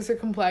really brings the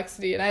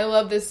complexity. And I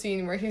love this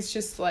scene where he's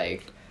just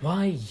like...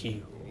 Why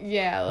you?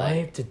 Yeah, like...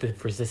 Why did the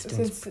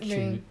resistance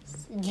choose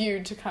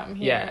you to come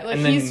here? Yeah, like,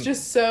 he's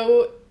just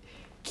so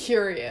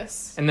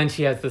curious. And then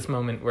she has this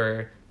moment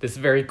where... This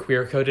very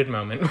queer-coded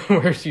moment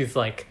where she's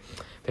like,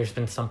 there's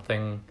been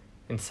something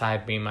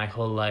inside me my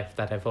whole life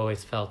that I've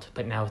always felt,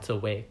 but now it's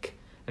awake,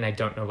 and I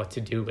don't know what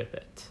to do with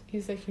it.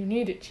 He's like, you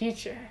need a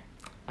teacher.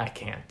 I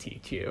can't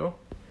teach you.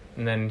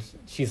 And then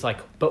she's like,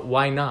 but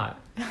why not?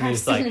 And I've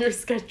seen your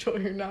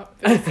schedule, you're not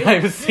busy.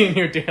 I've seen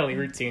your daily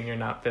routine, you're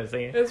not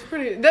busy. It's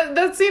pretty...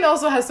 That scene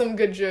also has some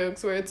good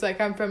jokes where it's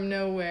like, I'm from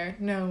nowhere.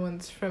 No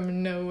one's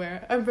from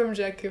nowhere. I'm from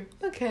Jakku.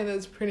 Okay,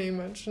 that's pretty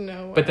much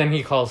nowhere. But then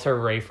he calls her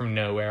Rey from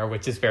nowhere,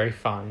 which is very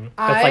fun.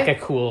 That's like a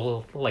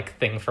cool, like,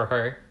 thing for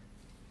her.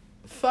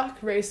 Fuck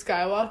Rey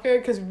Skywalker,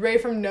 because Rey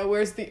from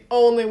nowhere is the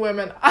only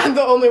woman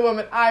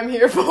I'm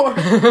here for.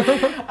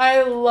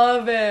 I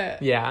love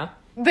it. Yeah.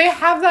 They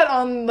have that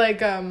on,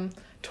 like,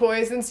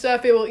 toys and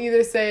stuff. It will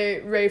either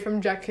say Rey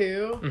from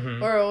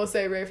Jakku, or it will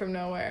say Rey from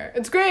nowhere.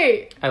 It's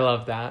great. I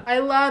love that. I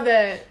love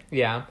it.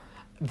 Yeah.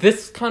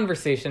 This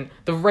conversation,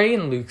 the Rey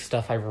and Luke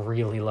stuff I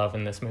really love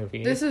in this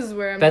movie. This is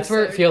where That's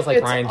where it feels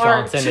like Rian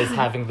Johnson is art.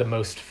 having the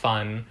most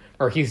fun.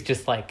 Or he's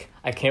just like,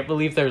 I can't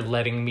believe they're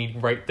letting me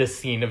write this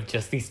scene of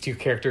just these two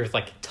characters,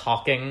 like,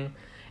 talking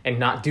and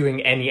not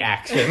doing any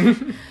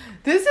action.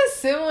 This is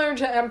similar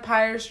to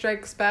Empire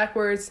Strikes Back,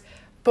 where it's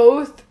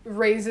both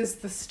raises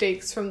the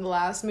stakes from the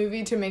last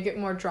movie to make it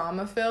more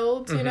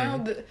drama-filled, you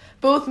know?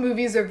 Both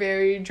movies are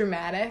very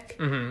dramatic,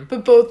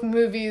 but both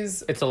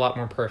movies... It's a lot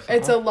more personal.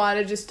 It's a lot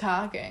of just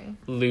talking.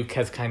 Luke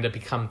has kind of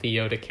become the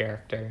Yoda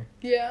character.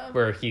 Yeah.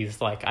 Where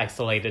he's, like,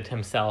 isolated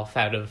himself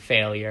out of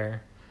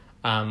failure.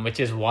 which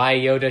is why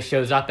Yoda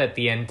shows up at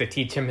the end to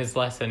teach him his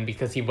lesson,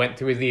 because he went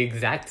through the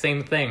exact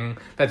same thing.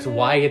 That's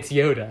why it's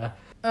Yoda.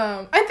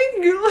 I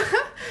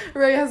think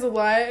Rey has a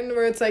line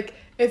where it's like,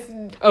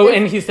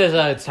 and he says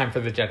it's time for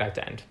the Jedi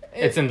to end.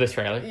 It's in this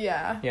trailer.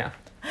 Yeah. Yeah.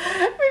 We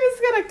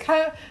just gotta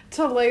cut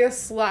to Leia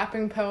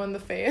slapping Poe in the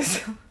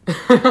face.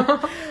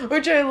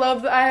 Which I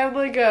love. I have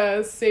like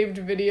a saved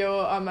video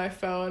on my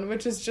phone,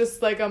 which is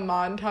just like a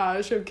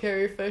montage of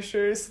Carrie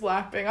Fisher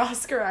slapping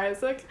Oscar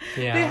Isaac.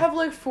 Yeah. They have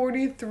like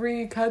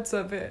 43 cuts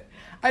of it.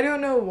 I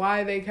don't know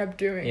why they kept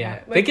doing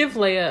it. Like, they give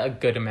Leia a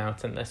good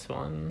amount in this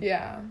one.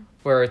 Yeah.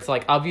 Where it's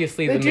like,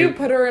 obviously they do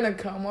put her in a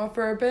coma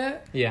for a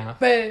bit. Yeah.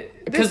 But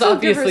they still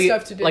give her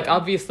stuff to do. Like,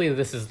 obviously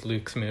this is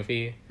Luke's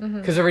movie.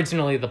 Because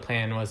originally the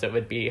plan was it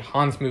would be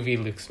Han's movie,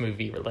 Luke's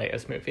movie,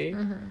 Leia's movie.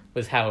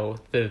 Was how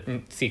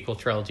the sequel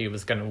trilogy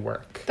was going to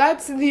work.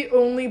 That's the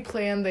only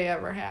plan they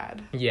ever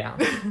had. Yeah.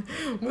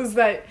 Was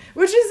that,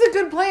 which is a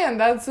good plan.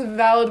 That's a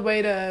valid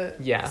way to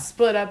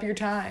split up your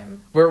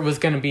time. Where it was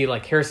going to be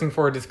like Harrison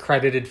Ford is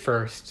credited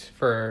first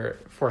for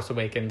Force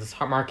Awakens.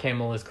 Mark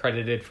Hamill is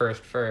credited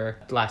first for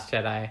Last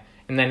Jedi.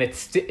 And then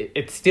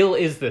it still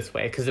is this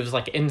way, because it was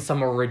like in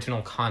some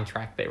original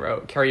contract they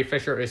wrote. Carrie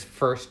Fisher is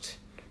first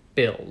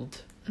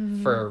billed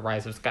for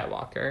Rise of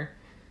Skywalker.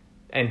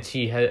 And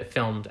she had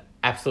filmed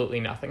absolutely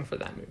nothing for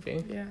that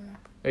movie. Yeah.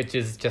 Which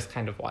is just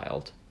kind of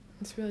wild.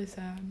 It's really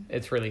sad.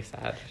 It's really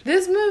sad.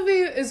 This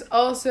movie is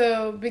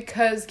also,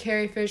 because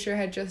Carrie Fisher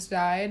had just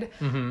died,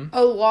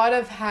 a lot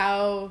of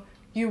how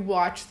you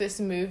watch this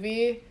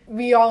movie,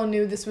 we all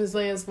knew this was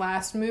Leia's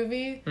last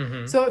movie,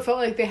 so it felt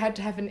like they had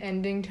to have an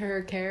ending to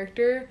her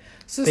character.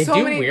 So they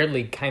do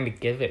weirdly kind of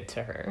give it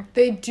to her.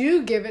 They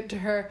do give it to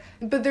her,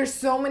 but there's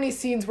so many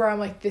scenes where I'm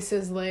like, this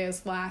is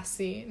Leia's last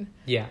scene.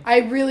 Yeah.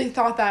 I really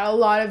thought that a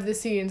lot of the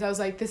scenes, I was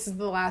like, this is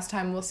the last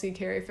time we'll see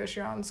Carrie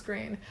Fisher on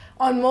screen.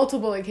 On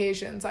multiple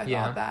occasions, I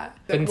thought that.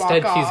 But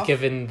instead, she's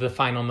given the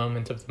final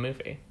moment of the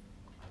movie.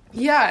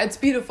 Yeah, it's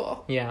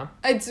beautiful. Yeah.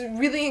 It's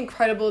really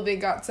incredible they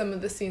got some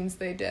of the scenes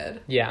they did.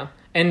 Yeah.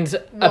 And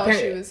while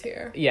she was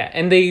here. Yeah,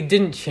 and they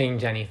didn't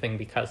change anything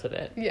because of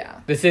it.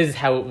 Yeah. This is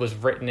how it was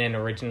written and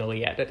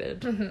originally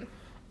edited.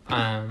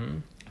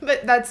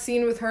 But that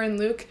scene with her and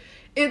Luke,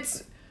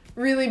 it's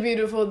really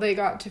beautiful they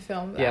got to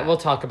film that. Yeah, we'll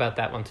talk about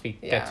that once we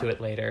get to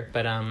it later.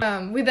 But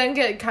we then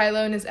get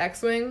Kylo in his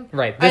X-Wing.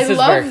 Right. I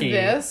love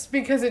this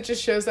because it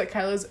just shows that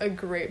Kylo's a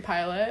great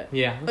pilot.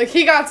 Yeah. Like,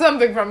 he got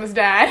something from his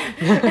dad.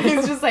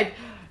 He's just like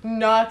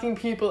knocking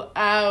people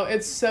out.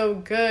 It's so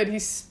good.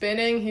 He's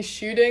spinning, he's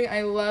shooting.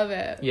 I love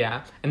it.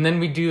 Yeah. And then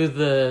we do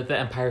the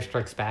Empire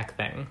Strikes Back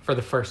thing for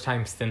the first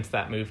time since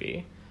that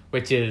movie.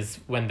 Which is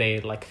when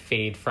they, like,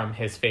 fade from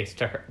his face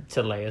to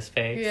Leia's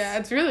face. Yeah,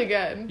 it's really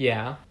good.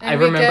 Yeah. I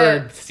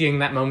remember seeing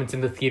that moment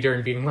in the theater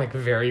and being, like,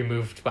 very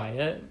moved by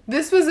it.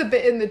 This was a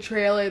bit in the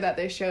trailer that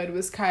they showed,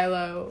 was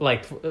Kylo...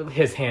 Like,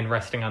 his hand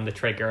resting on the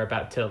trigger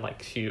about to,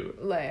 like,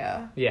 shoot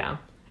Leia. Yeah.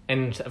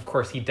 And, of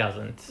course, he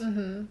doesn't.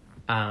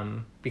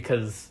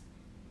 Because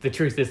the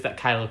truth is that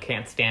Kylo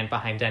can't stand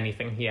behind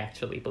anything he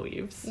actually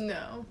believes.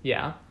 No.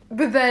 Yeah.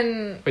 But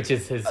then... Which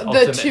is his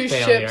ultimate failure. The two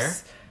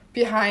ships...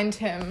 behind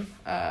him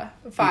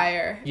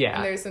fire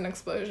and there's an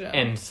explosion,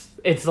 and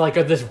it's like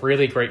this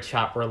really great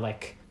shot where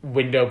like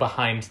window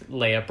behind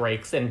Leia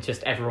breaks and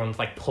just everyone's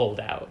like pulled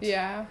out.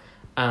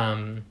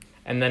 And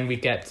then we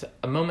get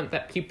a moment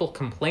that people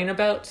complain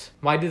about.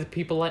 Why do the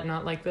people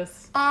not like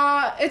this?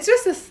 It's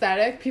just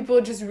aesthetic. People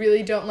just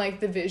really don't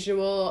like the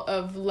visual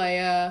of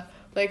Leia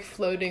like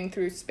floating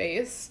through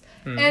space,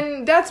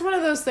 and that's one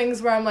of those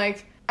things where I'm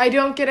like, I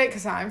don't get it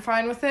because I'm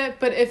fine with it,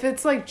 but if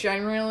it's like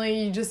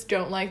generally you just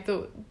don't like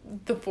the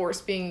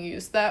Force being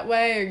used that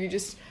way, or you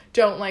just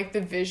don't like the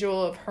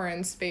visual of her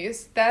in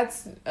space,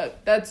 that's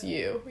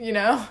you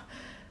know?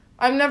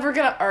 I'm never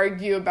gonna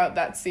argue about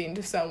that scene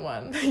to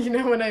someone, you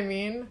know what I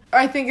mean?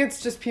 I think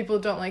it's just people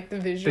don't like the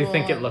visual. They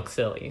think it looks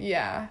silly.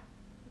 Yeah.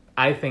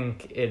 I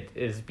think it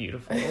is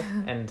beautiful,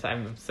 and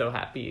I'm so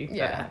happy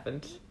that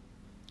happened.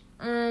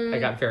 I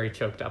got very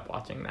choked up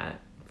watching that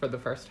for the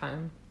first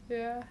time.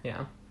 Yeah.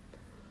 Yeah.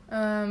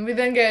 We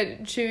then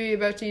get Chewie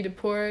about to eat a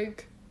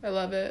porg. I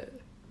love it.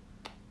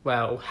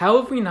 Wow,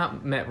 how have we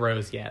not met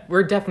Rose yet?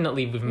 We've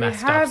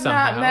messed up somehow. We have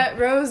not met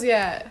Rose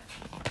yet.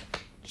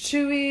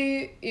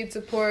 Chewie eats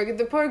a porg.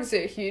 The porg's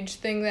a huge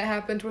thing that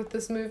happened with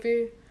this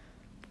movie.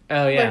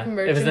 Oh, yeah. Like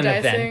merchandising. It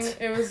was an event.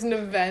 It was an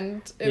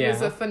event. It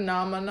was a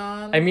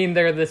phenomenon. I mean,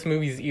 they're this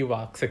movie's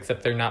Ewoks,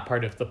 except they're not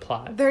part of the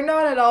plot. They're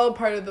not at all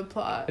part of the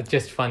plot. It's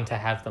just fun to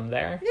have them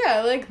there. Yeah,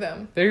 I like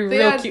them. They're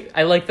real cute.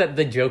 I like that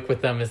the joke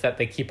with them is that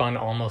they keep on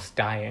almost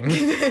dying.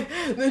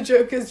 The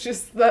joke is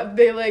just that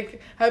they,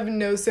 like, have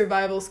no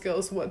survival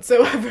skills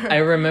whatsoever. I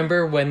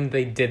remember when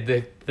they did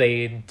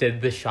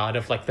the shot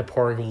of like the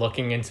porg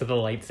looking into the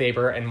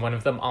lightsaber and one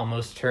of them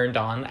almost turned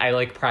on. I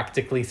like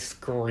practically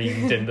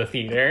screamed in the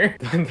theater.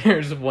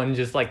 There's one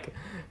just like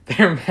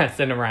they're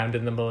messing around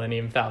in the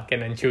Millennium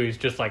Falcon, and Chewie's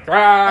just like,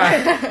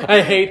 "Ah,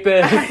 I hate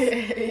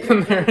this."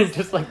 And they're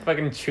just like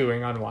fucking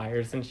chewing on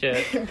wires and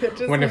shit.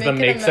 One of them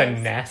makes a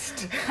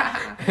nest.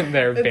 And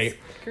they're great.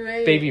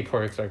 Baby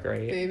porgs are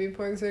great. Baby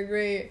porgs are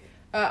great.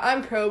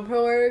 I'm pro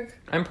porg.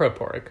 I'm pro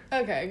porg.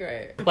 Okay,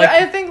 great. Like, but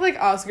I think like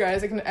Oscar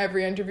Isaac in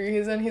every interview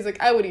he's in, he's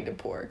like, I would eat a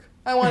porg.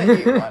 I want to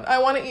eat one. I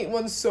want to eat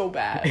one so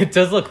bad. It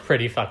does look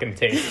pretty fucking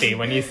tasty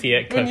when you see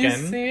it cooking. When you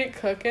see it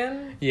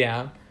cooking.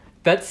 Yeah.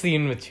 That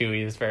scene with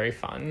Chewie is very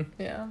fun.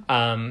 Yeah.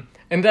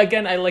 And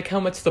again, I like how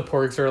much the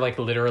porgs are like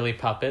literally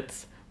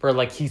puppets. Where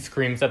like he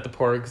screams at the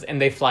porgs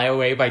and they fly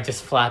away by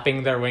just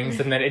flapping their wings,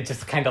 and then it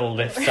just kind of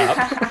lifts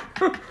up.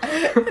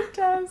 It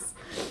does.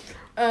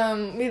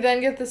 We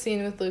then get the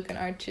scene with Luke and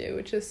R2,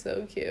 which is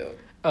so cute.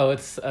 Oh,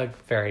 it's a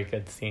very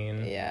good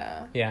scene.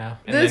 Yeah. Yeah.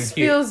 And this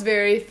feels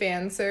very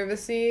fan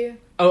servicey.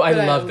 Oh, I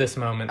love this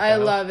moment, though. I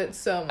love it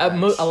so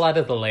much. A lot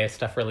of the Leia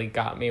stuff really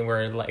got me,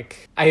 where,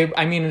 like...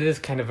 I mean, it is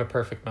kind of a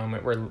perfect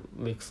moment where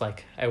Luke's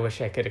like, I wish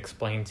I could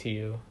explain to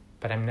you,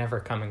 but I'm never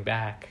coming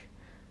back,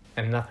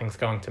 and nothing's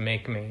going to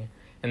make me.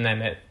 And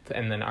then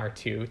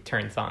R2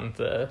 turns on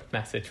the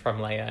message from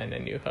Leia in A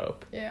New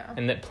Hope. Yeah.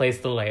 And it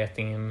plays the Leia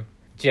theme.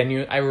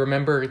 I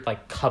remember,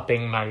 like,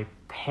 cupping my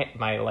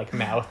like,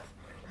 mouth.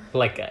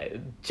 Like,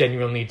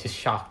 genuinely just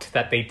shocked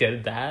that they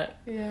did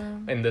that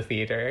in the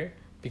theater,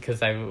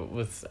 because I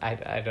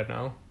don't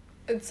know.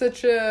 It's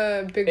such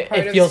a big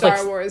part of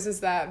Star Wars is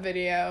that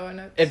video,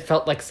 and it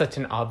felt like such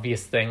an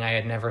obvious thing I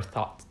had never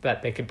thought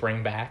that they could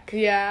bring back.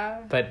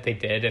 Yeah. But they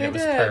did, and it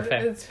was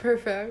perfect. It's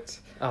perfect.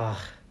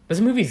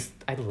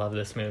 I love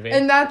this movie.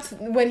 And that's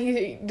when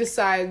he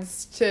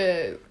decides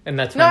to... And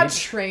that's not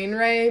train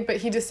Rey, but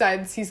he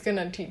decides he's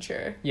gonna teach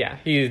her. Yeah,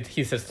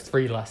 he says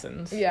 3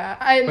 lessons.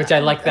 Yeah. Which I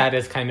like that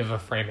as kind of a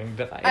framing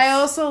device. I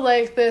also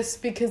like this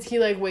because he,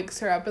 like, wakes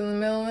her up in the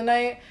middle of the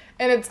night,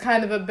 and it's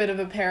kind of a bit of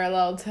a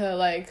parallel to,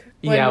 like...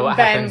 what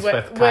happens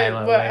with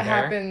Kylo what later.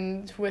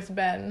 happened with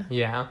Ben.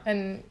 Yeah.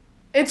 And...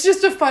 it's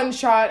just a fun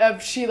shot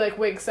of she, like,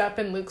 wakes up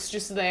and Luke's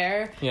just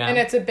there. Yeah. And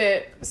it's a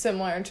bit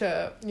similar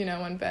to,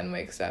 when Ben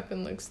wakes up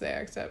and Luke's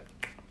there, except...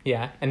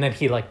 Yeah, and then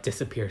he, like,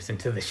 disappears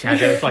into the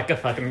shadows like a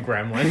fucking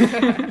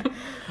gremlin.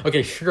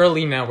 Okay,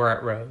 surely now we're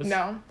at Rose.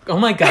 No. Oh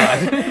my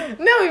god.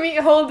 No, we meet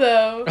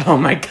Holdo. Oh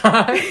my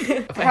god.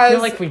 I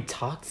feel like we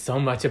talked so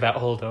much about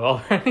Holdo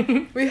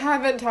already. We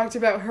haven't talked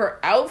about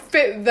her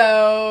outfit,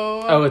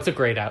 though. Oh, it's a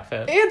great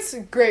outfit. It's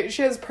great.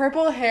 She has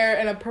purple hair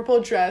and a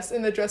purple dress,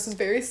 and the dress is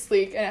very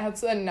sleek, and it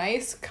has a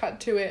nice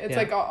cut to it. It's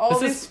like all these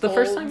This is the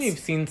first time you've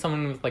seen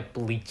someone with, like,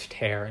 bleached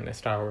hair in a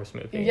Star Wars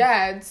movie.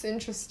 Yeah, it's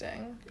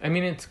interesting. I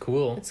mean, it's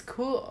cool. It's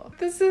cool.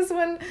 This is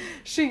when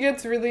she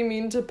gets really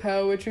mean to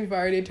Poe, which we've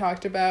already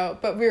talked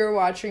about, but we were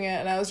watching it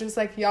and I was just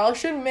like, y'all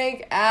should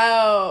make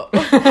out.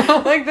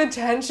 Like, the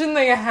tension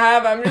they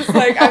have, I'm just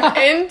like, I'm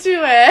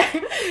into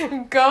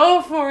it.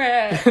 Go for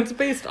it. It's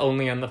based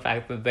only on the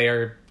fact that they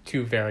are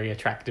 2 very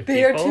attractive people.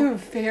 They are 2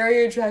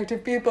 very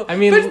attractive people. I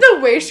mean... but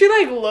the way she,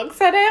 like,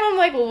 looks at him, I'm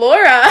like,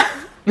 Laura.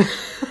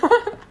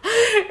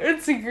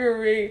 It's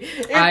great.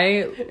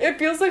 It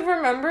feels like,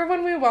 remember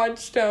when we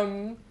watched,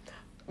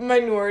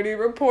 Minority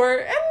Report,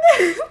 and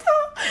then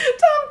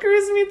Tom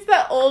Cruise meets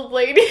that old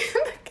lady in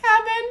the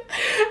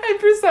cabin, and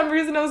for some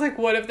reason I was like,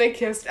 what if they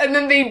kissed? And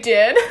then they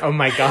did. Oh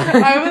my god.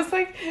 I was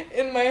like,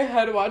 in my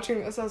head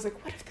watching this, I was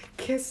like, what if they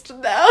kissed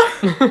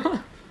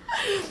now?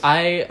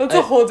 That's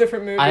a whole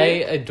different movie. I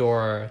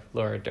adore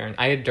Laura Dern.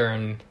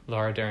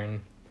 Laura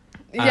Dern.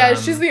 Yeah,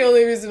 she's the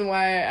only reason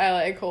why I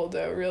like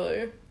Holdo,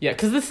 really. Yeah,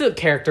 because this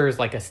character is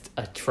like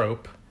a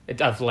trope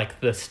of,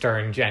 like, the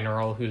stern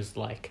general who's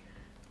like,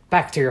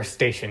 back to your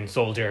station,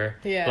 soldier.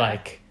 Yeah.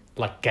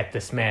 Like, get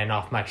this man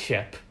off my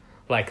ship.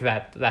 Like,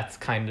 that's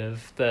kind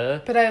of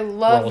the... But I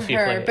love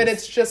her, but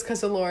it's just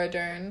because of Laura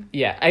Dern.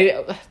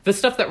 Yeah, the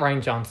stuff that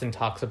Rian Johnson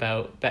talks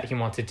about that he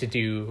wanted to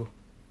do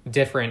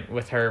different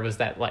with her was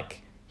that,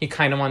 like, he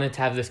kind of wanted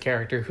to have this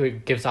character who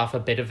gives off a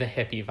bit of a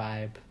hippie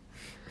vibe.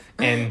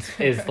 And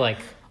is, like,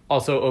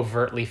 also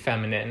overtly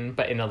feminine,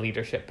 but in a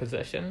leadership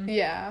position.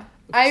 Yeah.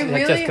 I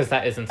really just because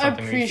that isn't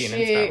something we've seen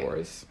in Star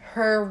Wars.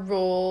 Her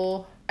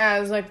role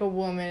as, like, a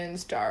woman in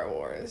Star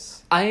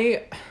Wars.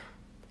 I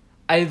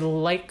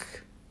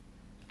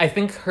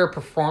think her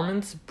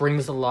performance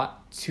brings a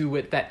lot to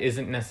it that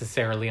isn't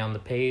necessarily on the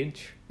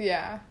page.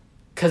 Yeah.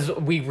 Because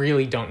we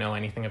really don't know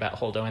anything about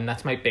Holdo, and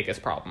that's my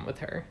biggest problem with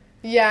her.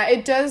 Yeah,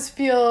 it does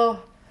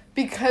feel...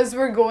 because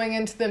we're going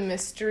into the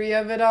mystery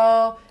of it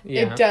all,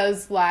 It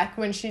does lack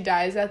when she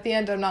dies at the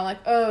end. I'm not like,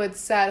 oh, it's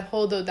sad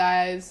Holdo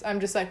dies. I'm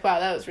just like, wow,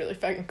 that was really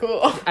fucking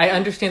cool. I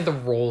understand the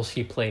role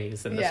she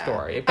plays in the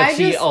story, but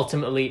she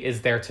ultimately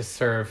is there to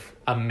serve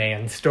a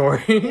man's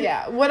story.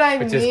 Yeah, what I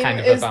mean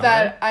is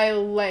that I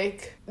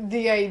like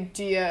the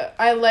idea.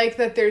 I like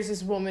that there's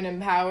this woman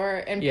in power,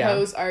 and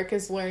Poe's arc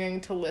is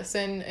learning to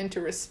listen and to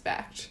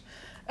respect.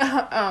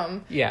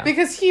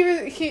 Because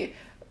he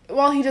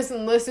while he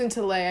doesn't listen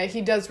to Leia,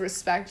 he does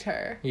respect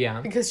her.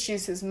 Yeah. Because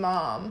she's his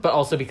mom. But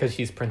also because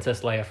she's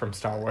Princess Leia from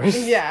Star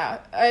Wars. Yeah,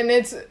 and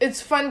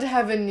it's fun to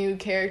have a new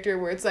character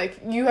where it's like,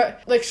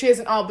 she has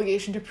an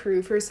obligation to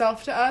prove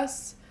herself to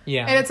us.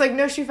 Yeah. And it's like,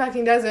 no, she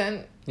fucking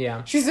doesn't.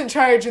 Yeah. She's in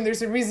charge and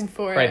there's a reason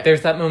for it. Right,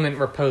 there's that moment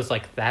where Poe's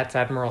like, that's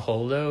Admiral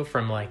Holdo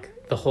from,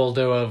 like, the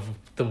Holdo of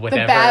the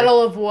whatever. The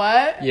Battle of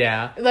what?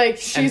 Yeah. Like,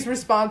 she's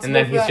responsible and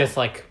then for he's that. just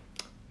like,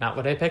 not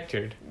what I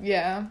pictured.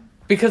 Yeah.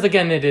 Because,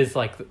 again, it is,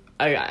 like,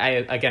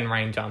 again,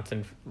 Rian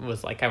Johnson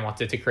was like, I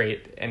wanted to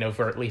create an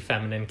overtly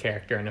feminine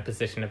character in a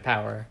position of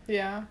power.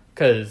 Yeah.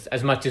 Because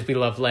as much as we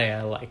love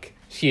Leia, like,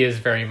 she is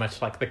very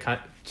much like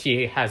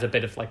she has a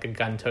bit of, like, a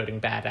gun-toting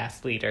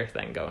badass leader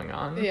thing going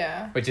on.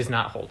 Yeah. Which is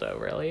not Holdo,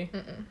 really.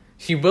 Mm-mm.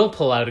 She will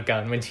pull out a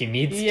gun when she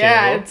needs to.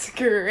 Yeah, it's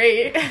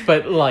great.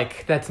 But,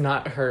 like, that's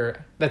not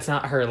her,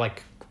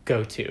 like,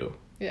 go-to.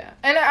 Yeah.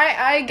 And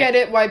I get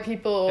it why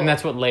people... And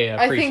that's what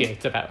Leia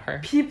appreciates about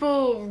her.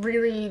 People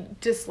really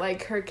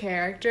dislike her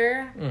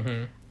character.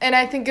 Mm-hmm. And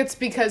I think it's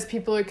because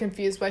people are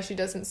confused why she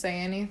doesn't say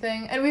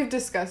anything. And we've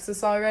discussed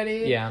this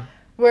already. Yeah.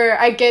 Where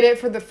I get it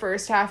for the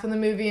first half of the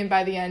movie, and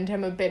by the end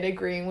I'm a bit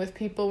agreeing with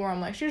people where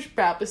I'm like, she should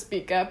probably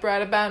speak up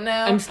right about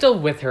now. I'm still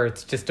with her.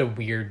 It's just a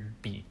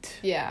weird beat.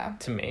 Yeah.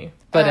 To me.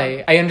 But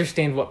I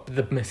understand what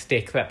the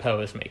mistake that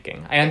Poe is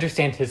making. I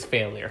understand his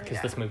failure,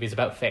 because this movie's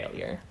about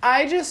failure.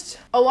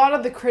 A lot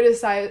of the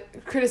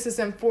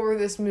criticism for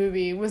this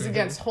movie was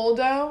against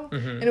Holdo,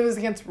 and it was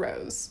against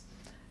Rose.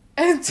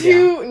 And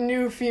two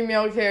new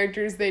female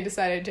characters they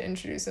decided to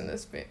introduce in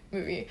this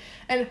movie.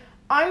 And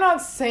I'm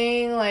not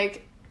saying,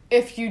 like,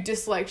 if you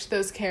disliked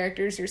those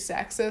characters, you're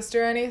sexist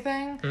or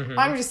anything. Mm-hmm.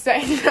 I'm just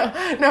saying,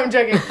 no, I'm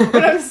joking.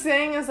 What I'm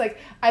saying is, like,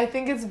 I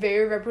think it's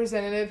very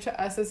representative to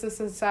us as a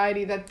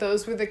society that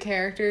those were the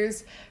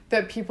characters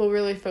that people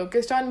really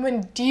focused on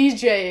when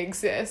DJ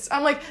exists.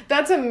 I'm like,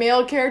 that's a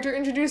male character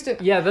introduced, and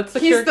that's the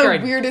he's the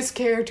weirdest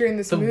character in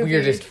this movie. The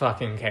weirdest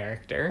fucking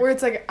character. Where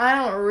it's like, I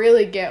don't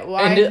really get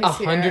why he's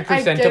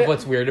 100% of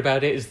what's weird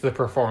about it is the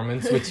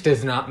performance, which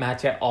does not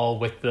match at all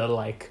with the,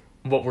 like,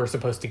 what we're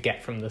supposed to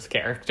get from this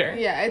character.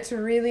 Yeah, it's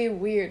really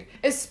weird.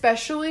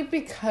 Especially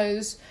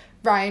because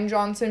Rian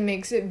Johnson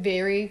makes it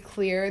very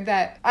clear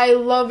that I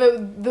love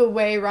it the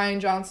way Rian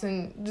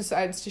Johnson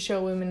decides to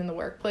show women in the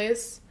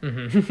workplace.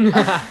 Mm-hmm.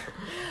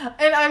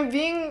 And I'm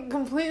being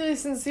completely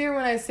sincere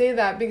when I say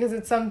that because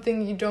it's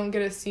something you don't get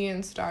to see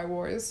in Star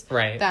Wars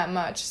that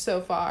much so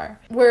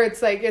far. Where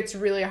it's like, it's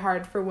really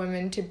hard for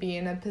women to be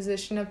in a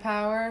position of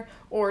power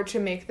or to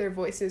make their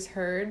voices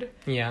heard.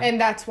 Yeah.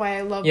 And that's why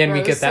I love Rose so much. Yeah, and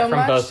we get that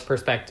from both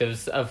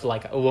perspectives of,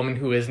 like, a woman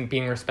who isn't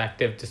being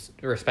respected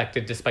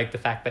despite the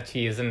fact that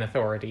she is an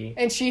authority.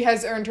 And she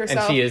has earned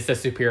herself. And she is the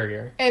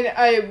superior. And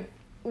a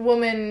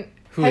woman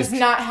who has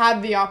not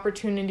had the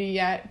opportunity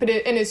yet, but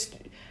is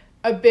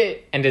a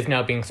bit... And is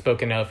now being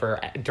spoken over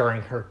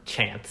during her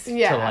chance.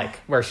 Yeah. To, like,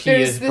 where she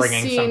is bringing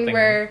something... There's this scene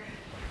where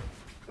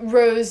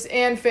Rose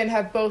and Finn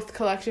have both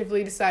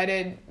collectively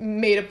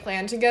made a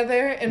plan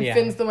together, and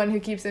Finn's the one who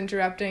keeps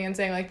interrupting and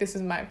saying, like, this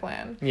is my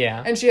plan.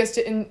 Yeah. And she has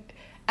to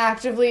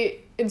actively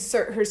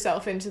insert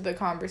herself into the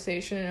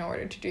conversation in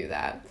order to do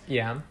that.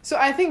 Yeah. So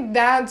I think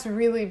that's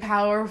really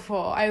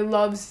powerful. I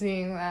love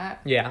seeing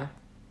that. Yeah.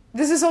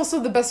 This is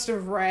also the best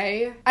of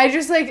Rey. I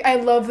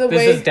love the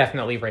way... This is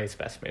definitely Rey's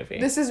best movie.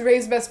 This is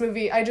Rey's best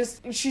movie.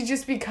 She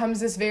just becomes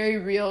this very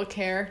real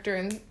character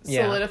and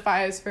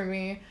solidifies for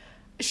me.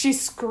 She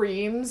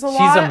screams a lot.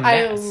 She's a mess.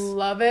 I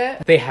love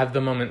it. They have the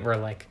moment where,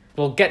 like,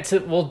 we'll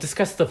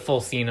discuss the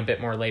full scene a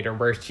bit more later,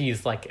 where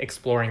she's, like,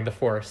 exploring the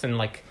Force and,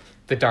 like,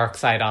 the dark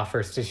side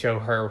offers to show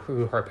her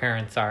who her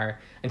parents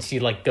are, and she,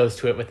 like, goes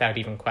to it without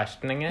even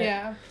questioning it.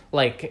 Yeah.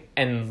 Like,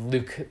 and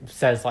Luke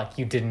says, like,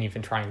 you didn't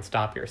even try and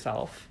stop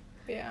yourself.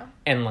 Yeah.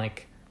 And,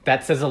 like,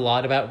 that says a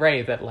lot about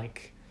Rey, that,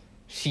 like,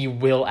 she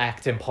will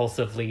act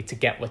impulsively to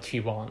get what she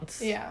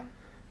wants. Yeah.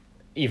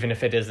 Even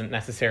if it isn't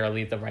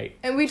necessarily the right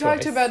And we choice.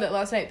 talked about it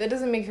last night. That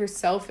doesn't make her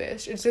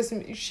selfish. It's just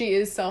she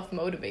is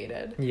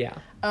self-motivated. Yeah.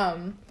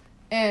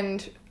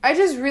 And I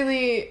just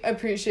really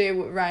appreciate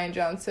what Rian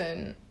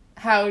Johnson,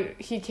 how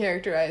he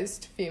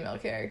characterized female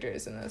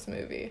characters in this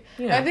movie.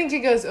 Yeah. I think it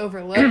goes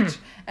overlooked.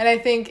 And I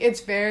think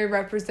it's very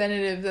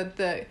representative that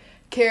the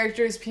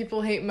characters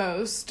people hate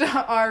most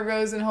are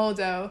Rose and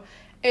Holdo.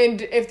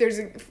 And if there's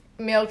a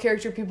male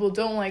character people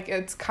don't like,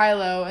 it's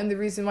Kylo, and the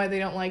reason why they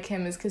don't like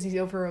him is because he's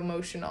over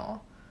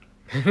emotional.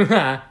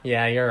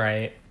 Yeah, you're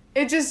right.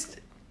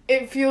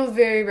 It feels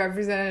very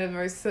representative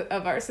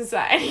of our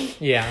society.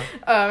 Yeah.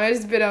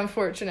 It's a bit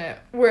unfortunate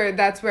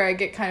that's where I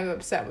get kind of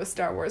upset with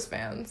Star Wars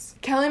fans.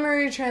 Kelly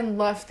Marie Tran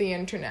left the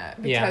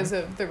internet because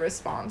of the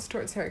response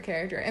towards her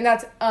character, and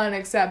that's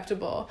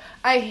unacceptable.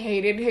 I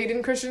hated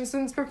Hayden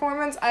Christensen's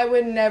performance. I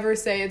would never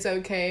say it's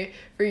okay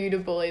for you to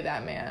bully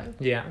that man.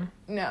 Yeah.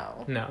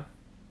 No.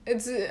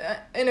 It's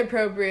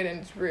inappropriate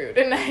and it's rude,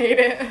 and I hate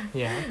it.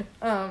 Yeah.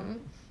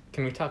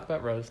 Can we talk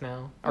about Rose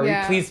now?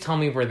 Yeah. Please tell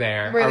me we're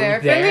there. We're there.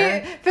 We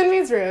there? Finn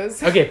meets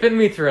Rose. Okay, Finn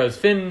meets Rose.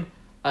 Finn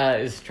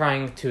is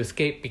trying to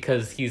escape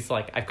because he's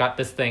like, I've got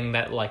this thing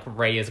that like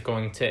Rey is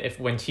going to,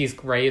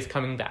 Rey is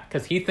coming back,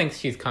 because he thinks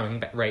she's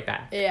coming right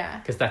back. Yeah.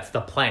 Because that's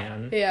the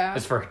plan. Yeah.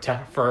 Is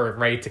for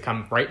Rey to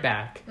come right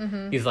back.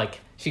 Mm-hmm. He's like,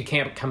 she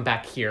can't come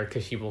back here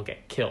because she will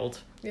get killed.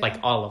 Yeah. Like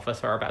all of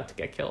us are about to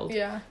get killed.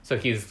 Yeah. So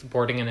he's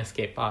boarding an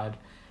escape pod,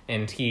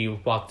 and he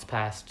walks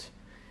past.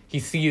 He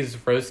sees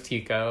Rose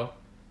Tico,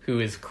 who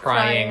is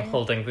crying,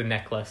 holding the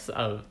necklace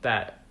of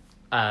that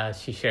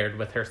she shared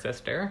with her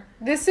sister.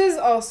 This is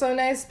also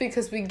nice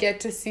because we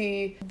get to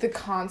see the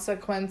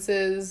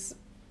consequences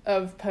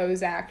of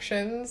Poe's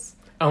actions.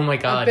 Oh my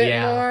god, a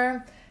bit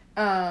more.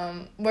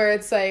 Where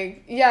it's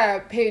like, yeah,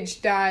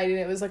 Paige died and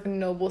it was like a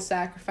noble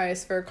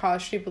sacrifice for a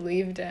cause she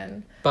believed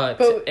in. But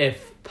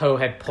if Poe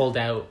had pulled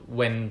out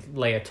when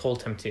Leia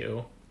told him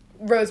to,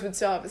 Rose would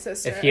still have a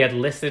sister. If he had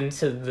listened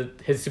to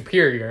his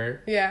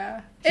superior.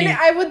 Yeah. And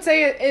I would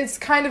say it's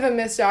kind of a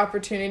missed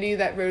opportunity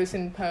that Rose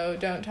and Poe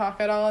don't talk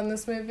at all in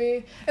this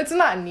movie. It's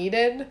not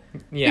needed.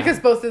 Yeah. Because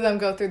both of them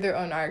go through their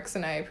own arcs,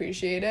 and I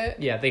appreciate it.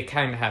 Yeah, they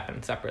kind of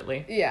happen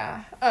separately.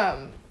 Yeah.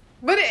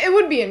 But it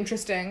would be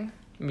interesting.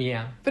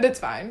 Yeah. But it's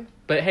fine.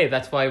 But hey,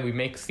 that's why we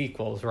make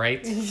sequels,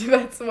 right?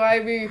 That's why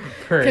we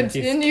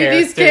continue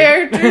these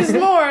characters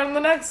more in the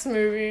next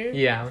movie.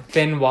 Yeah.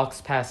 Finn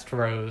walks past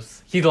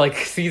Rose. He,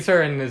 sees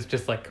her and is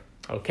just like,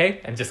 okay,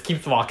 and just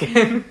keeps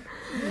walking.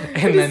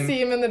 And then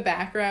see him in the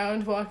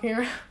background walking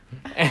around.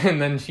 And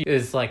then she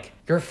is like,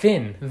 you're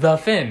Finn, the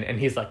Finn. And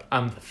he's like,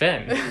 I'm the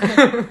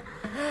Finn.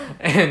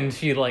 And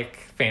she,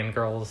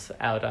 fangirls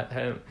out at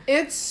him.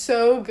 It's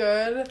so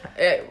good.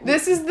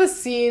 This is the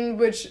scene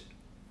which...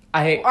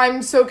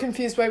 I'm so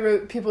confused why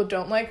people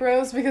don't like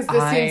Rose, because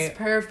this scene's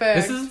perfect.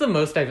 This is the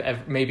most I've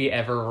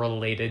ever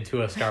related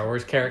to a Star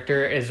Wars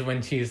character, is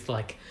when she's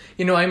like,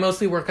 I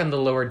mostly work on the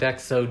lower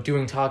decks, so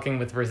doing talking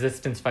with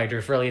resistance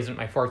fighters really isn't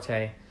my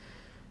forte.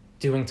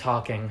 Doing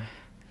talking.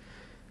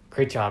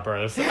 Great job,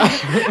 Rose. And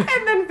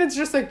then Finn's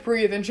just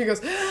breathe, and she goes,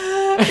 she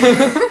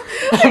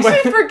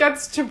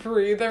forgets to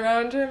breathe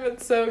around him.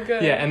 It's so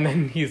good. Yeah, and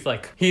then he's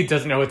like, he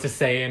doesn't know what to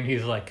say, and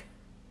he's like,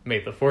 may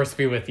the force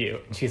be with you.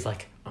 And she's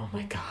like, oh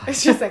my god.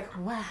 She's like,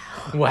 wow.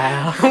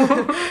 Wow.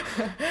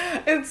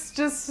 It's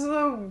just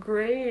so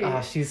great.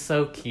 She's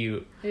so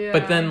cute. Yeah.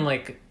 But then,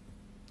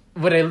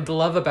 what I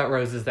love about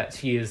Rose is that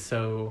she is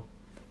so...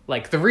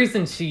 the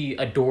reason she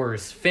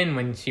adores Finn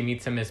when she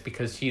meets him is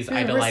because she's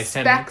idolized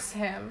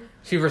him.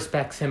 She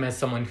respects him as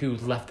someone who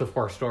left the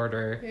First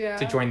Order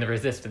to join the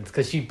Resistance,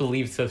 because she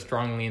believes so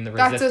strongly in the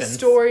Resistance. That's a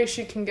story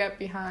she can get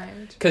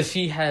behind. Because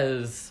she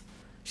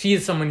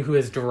is someone who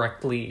has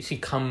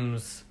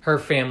her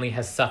family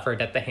has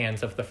suffered at the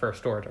hands of the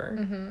First Order.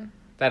 Mm-hmm.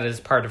 That is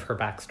part of her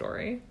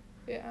backstory.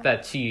 Yeah.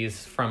 That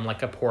she's from a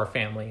poor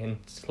family, and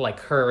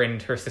her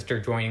and her sister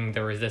joining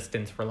the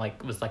Resistance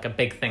was a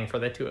big thing for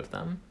the two of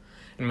them.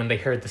 And when they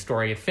heard the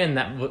story of Finn,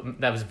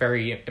 that was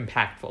very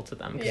impactful to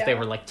them, because they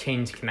were like,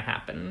 change can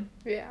happen.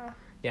 Yeah.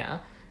 Yeah.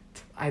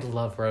 I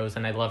love Rose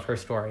and I love her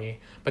story.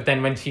 But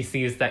then when she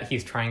sees that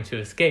he's trying to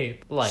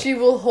escape, she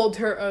will hold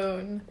her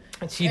own.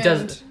 She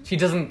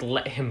doesn't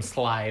let him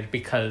slide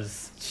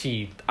because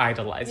she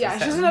idolizes him.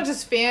 She's not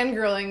just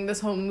fangirling this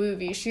whole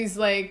movie. She's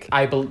like...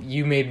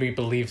 you made me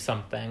believe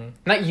something.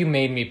 Not you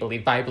made me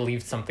believe, but I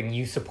believed something.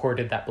 You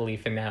supported that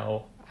belief, and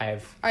now...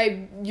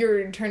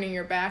 you're turning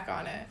your back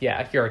on it.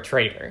 Yeah, you're a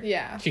traitor.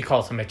 Yeah. She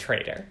calls him a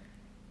traitor.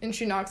 And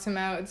she knocks him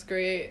out. It's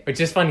great. Which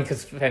is funny,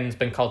 because Finn's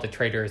been called a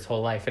traitor his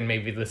whole life, and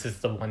maybe this is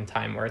the one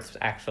time where it's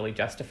actually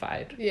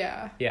justified.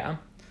 Yeah. Yeah.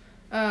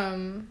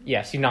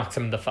 Yeah, she knocks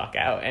him the fuck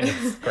out, and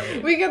it's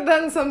great. We get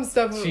then some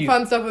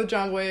fun stuff with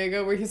John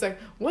Boyega, where he's like,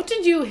 what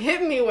did you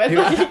hit me with?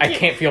 I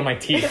can't feel my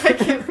teeth. I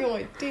can't feel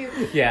my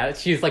teeth. Yeah,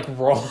 she's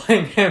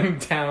rolling him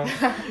down.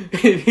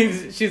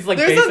 She's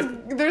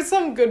there's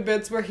some good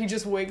bits where he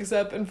just wakes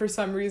up, and for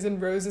some reason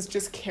Rose is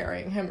just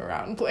carrying him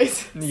around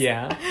places.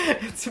 Yeah.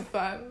 It's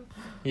fun.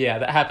 Yeah,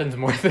 that happens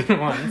more than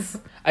once.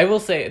 I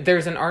will say,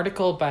 there's an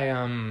article by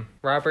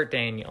Robert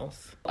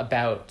Daniels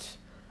about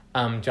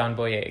John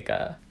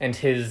Boyega and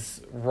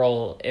his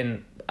role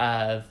in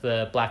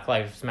the Black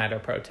Lives Matter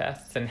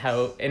protests, and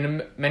how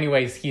in many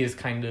ways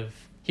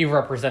he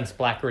represents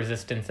Black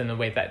resistance in a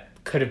way that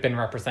could have been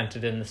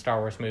represented in the Star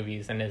Wars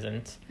movies and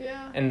isn't.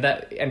 Yeah.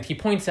 And he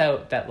points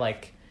out that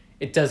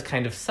it does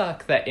kind of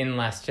suck that in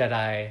Last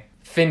Jedi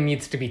Finn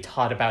needs to be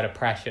taught about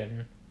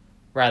oppression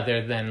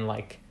rather than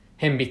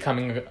him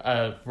becoming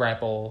a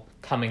rebel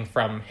coming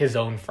from his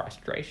own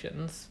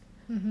frustrations.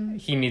 Mm-hmm.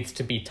 He needs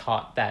to be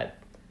taught that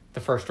the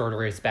First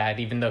Order is bad,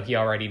 even though he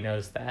already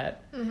knows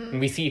that. Mm-hmm. And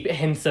we see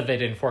hints of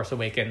it in Force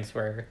Awakens,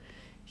 where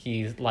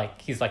he's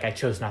like, I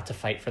chose not to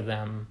fight for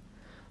them.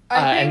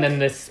 And then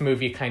this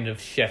movie kind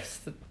of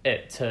shifts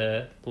it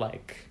to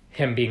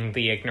him being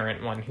the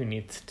ignorant one who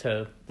needs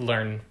to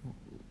learn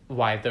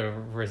why the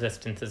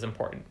resistance is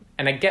important.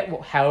 And I get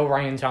how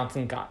Rian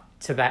Johnson got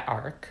to that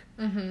arc.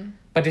 Mm-hmm.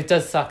 But it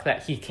does suck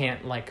that he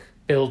can't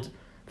build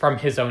from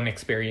his own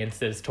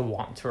experiences to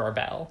want to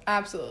rebel.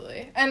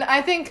 Absolutely. And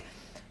I think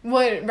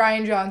what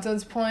Rian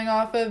Johnson's pulling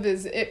off of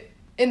is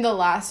in the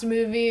last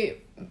movie,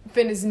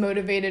 Finn is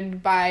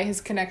motivated by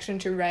his connection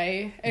to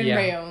Rey and Yeah.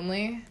 Rey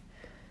only.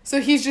 So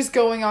he's just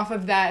going off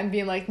of that and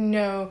being like,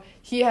 no,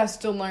 he has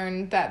to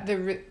learn that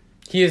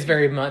He is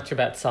very much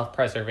about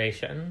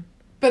self-preservation.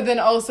 But then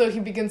also he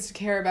begins to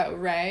care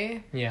about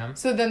Rey. Yeah.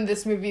 So then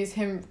this movie is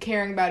him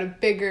caring about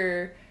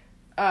a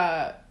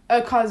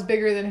cause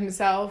bigger than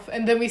himself.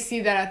 And then we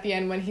see that at the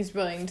end when he's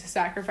willing to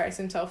sacrifice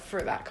himself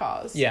for that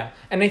cause. Yeah.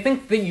 And I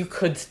think that you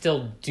could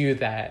still do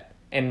that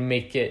and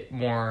make it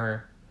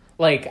more...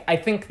 Like, I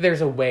think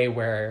there's a way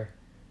where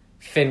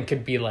Finn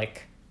could be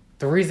like,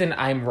 the reason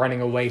I'm running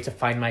away to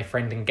find my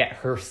friend and get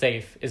her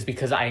safe is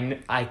because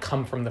I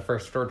come from the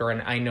First Order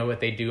and I know what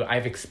they do.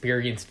 I've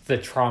experienced the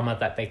trauma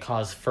that they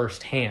cause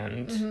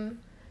firsthand. Mm-hmm.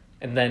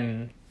 And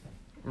then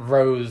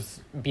Rose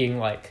being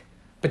like,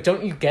 but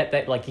don't you get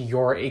that, like,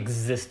 your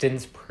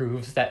existence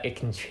proves that it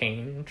can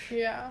change?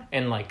 Yeah.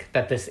 And, like,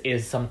 that this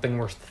is something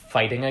worth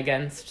fighting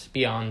against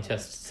beyond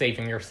just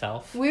saving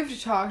yourself. We've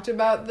talked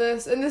about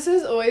this, and this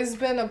has always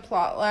been a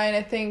plot line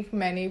I think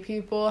many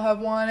people have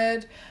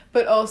wanted,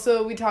 but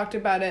also we talked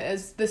about it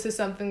as this is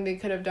something they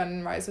could have done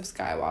in Rise of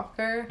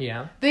Skywalker.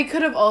 Yeah. They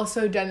could have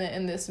also done it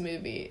in this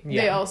movie.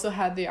 Yeah. They also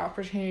had the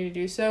opportunity to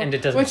do so. And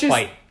it doesn't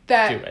quite do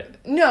it.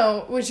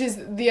 No, which is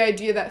the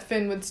idea that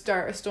Finn would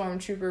start a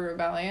Stormtrooper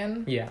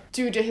rebellion. Yeah.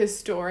 Due to his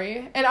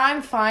story. And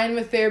I'm fine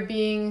with there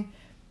being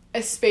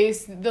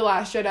The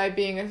Last Jedi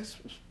being a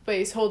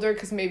placeholder,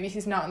 because maybe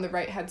he's not in the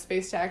right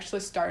headspace to actually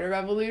start a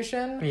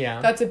revolution.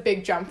 Yeah. That's a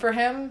big jump for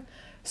him.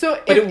 So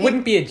But it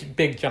wouldn't be a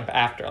big jump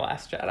after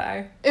Last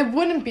Jedi. It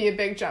wouldn't be a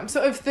big jump.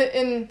 So if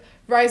in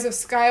Rise of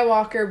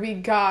Skywalker we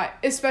got,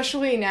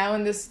 especially now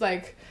in this,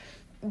 like,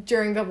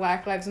 during the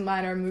Black Lives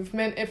Matter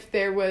movement, if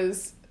there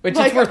was... Which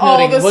like, is worth all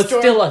noting the was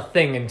still a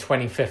thing in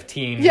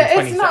 2015.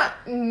 Yeah, it's not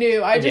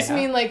new. I just Yeah.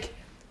 mean, like,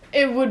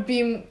 it would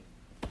be...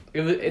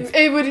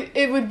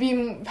 It would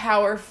be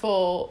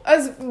powerful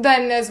as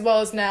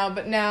well as now,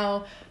 but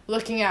now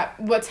looking at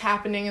what's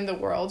happening in the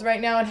world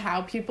right now and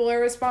how people are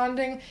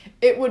responding,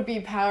 it would be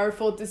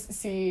powerful to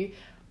see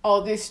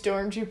all these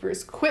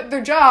stormtroopers quit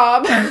their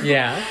job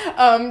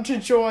Yeah. to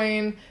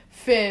join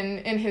Finn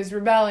in his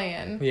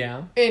rebellion.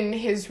 Yeah. In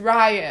his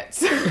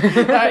riots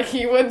that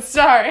he would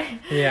start.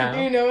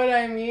 Yeah. You know what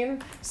I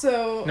mean?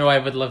 So No, I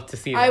would love to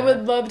see that. I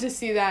would love to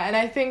see that, and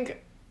I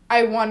think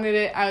I wanted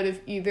it out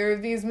of either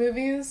of these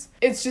movies.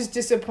 It's just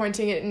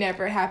disappointing it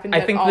never happened I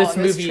at think all this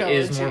in this movie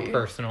is more trilogy.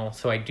 personal,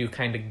 so I do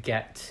kind of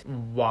get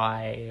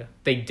why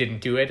they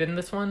didn't do it in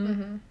this one.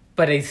 Mm-hmm.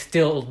 But I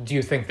still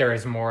do think there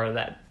is more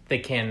that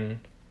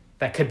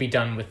that could be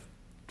done with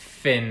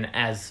Finn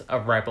as a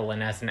rebel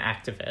and as an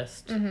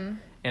activist. Mm-hmm.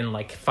 And,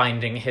 like,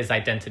 finding his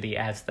identity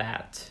as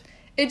that.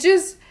 It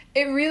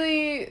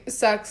really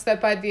sucks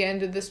that by the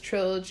end of this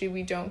trilogy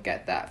we don't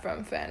get that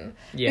from Finn.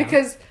 Yeah.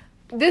 Because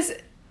this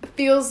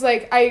feels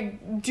like, I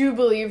do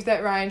believe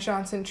that Rian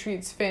Johnson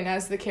treats Finn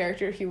as the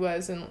character he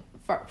was in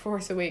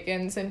Force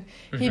Awakens, and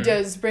he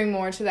does bring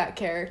more to that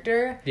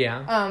character.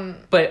 Yeah.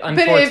 But But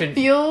unfortunately... it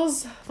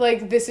feels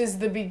like this is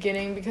the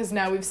beginning, because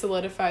now we've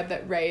solidified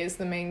that Rey is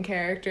the main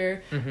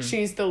character. Mm-hmm.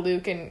 She's the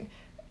Luke, and,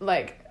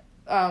 like,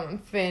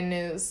 Finn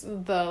is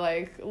the,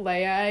 like,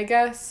 Leia, I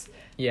guess.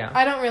 Yeah.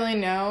 I don't really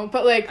know,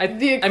 but, like,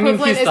 the equivalent I mean,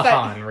 he's is the that...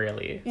 Han,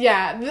 really.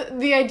 Yeah,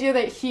 the idea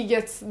that he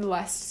gets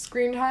less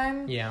screen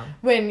time Yeah.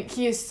 when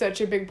he is such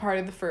a big part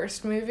of the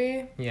first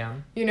movie. Yeah.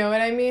 You know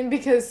what I mean?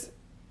 Because...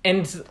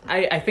 And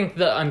I think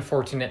the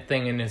unfortunate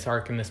thing in his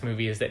arc in this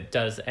movie is it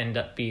does end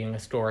up being a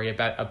story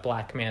about a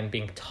black man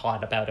being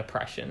taught about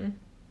oppression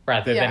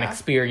rather than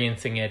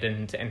experiencing it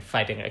and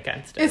fighting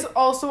against it. It's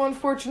also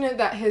unfortunate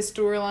that his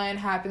storyline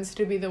happens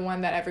to be the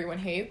one that everyone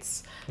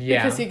hates.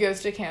 Yeah. Because he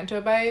goes to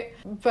Canto Bight.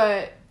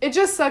 But it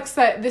just sucks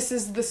that this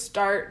is the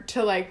start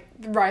to, like,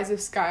 the Rise of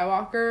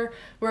Skywalker,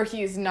 where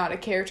he's not a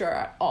character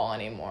at all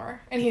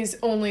anymore. And he's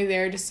only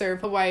there to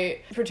serve a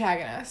white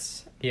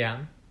protagonist.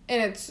 Yeah.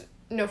 And it's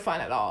no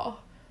fun at all.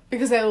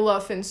 Because I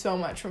love Finn so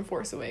much from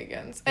Force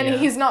Awakens. And Yeah.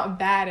 he's not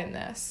bad in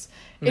this.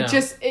 No.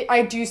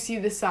 I do see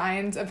the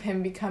signs of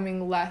him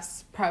becoming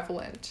less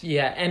prevalent.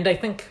 Yeah, and I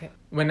think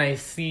when I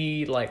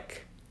see,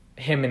 like,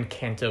 him in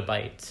Canto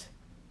Bight,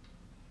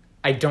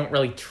 I don't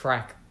really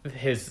track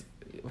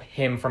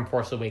him from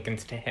Force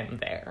Awakens to him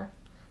there.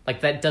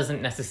 Like, that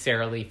doesn't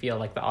necessarily feel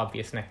like the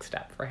obvious next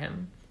step for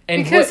him.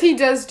 And because he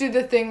does do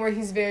the thing where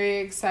he's very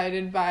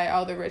excited by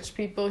all the rich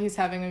people. He's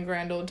having a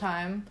grand old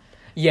time.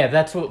 Yeah,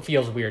 that's what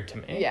feels weird to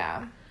me.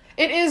 Yeah.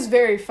 It is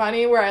very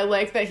funny where I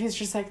like that he's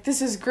just like,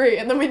 this is great.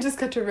 And then we just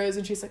cut to Rose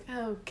and she's like,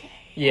 okay.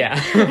 Yeah.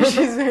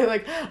 She's very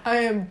like,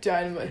 I am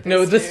done with this.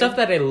 No, the dude. stuff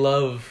that I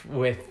love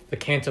with the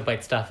Canto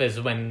Bight stuff is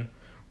when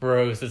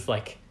Rose is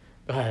like,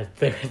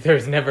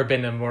 there's never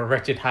been a more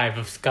wretched hive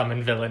of scum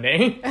and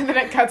villainy. And then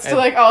it cuts to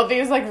like all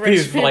these like rich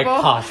These people. like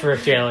posh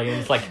rich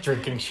aliens like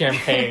drinking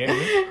champagne.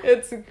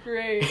 It's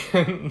great.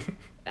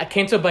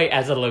 Canto Bight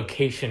as a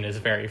location is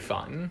very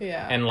fun.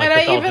 Yeah. And like and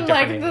with I all even the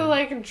like different the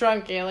like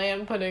drunk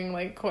alien putting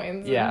like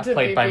coins into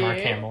played by BB-8. Mark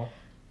Hamill.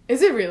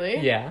 Is it really?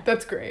 Yeah.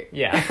 That's great.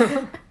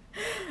 Yeah.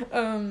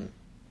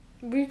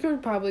 We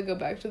could probably go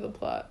back to the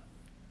plot.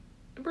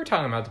 We're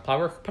talking about the plot.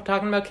 We're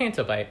talking about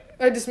Canto Bight.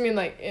 I just mean,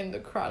 like, in the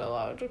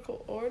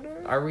chronological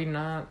order. Are we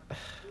not?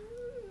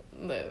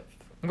 Liv.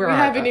 We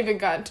haven't even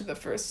gotten to the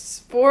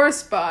first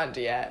Force Bond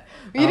yet.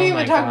 We didn't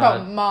even talk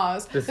about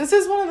Maz. This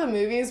is one of the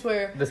movies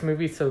where... This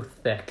movie's so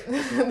thick.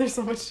 There's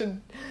so much to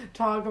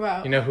talk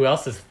about. You know who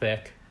else is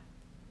thick?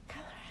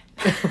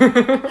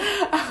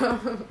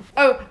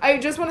 I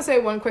just want to say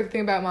one quick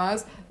thing about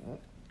Maz.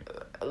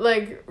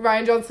 Like,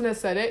 Rian Johnson has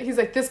said it. He's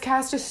like, this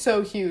cast is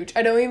so huge.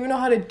 I don't even know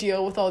how to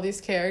deal with all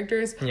these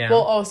characters while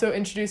also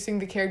introducing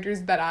the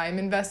characters that I'm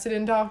invested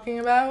in talking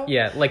about.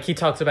 Yeah, like, he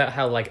talks about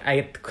how, like,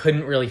 I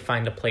couldn't really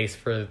find a place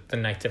for the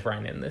Knights of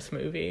Ren in this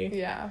movie.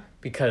 Yeah.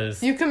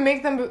 Because... You can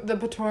make them the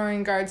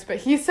Praetorian Guards, but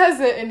he says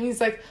it, and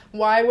he's like,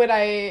 why would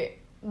I,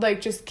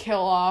 like, just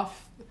kill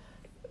off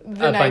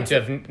a bunch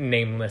of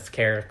nameless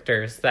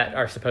characters that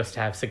are supposed to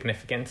have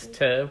significance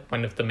to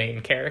one of the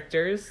main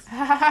characters.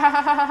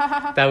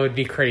 That would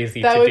be crazy to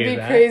do that. That would be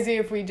crazy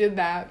if we did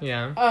that.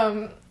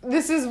 Yeah.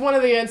 This is one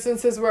of the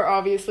instances where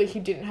obviously he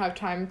didn't have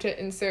time to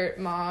insert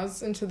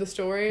Maz into the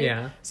story.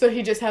 Yeah. So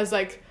he just has,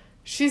 like,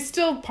 she's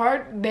still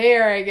part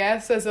there, I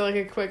guess, as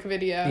a quick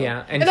video.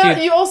 Yeah,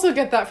 and you also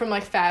get that from,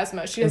 like,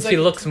 Phasma. She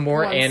looks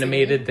more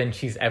animated than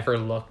she's ever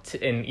looked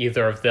in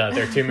either of the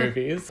other two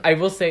movies. I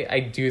will say,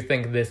 I do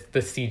think the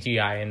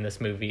CGI in this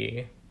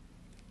movie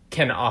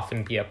can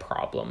often be a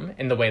problem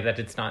in the way that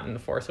it's not in The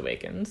Force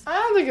Awakens. I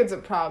don't think it's a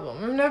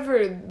problem. I'm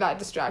never that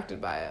distracted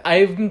by it.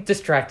 I'm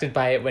distracted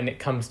by it when it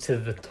comes to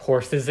the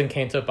horses in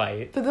Canto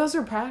Bight. But those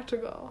are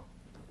practical.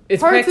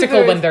 It's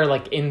practical when they're,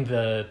 like, in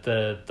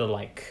the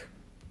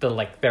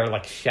their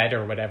like shed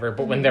or whatever,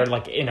 but when they're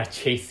like in a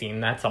chase scene,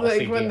 that's all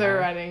like CGI. When they're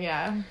running,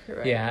 yeah.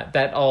 Right. Yeah,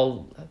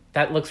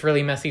 that looks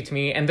really messy to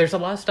me, and there's a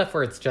lot of stuff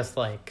where it's just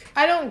like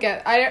I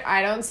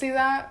don't see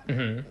that.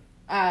 Mm-hmm.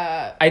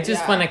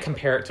 When I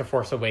compare it to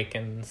Force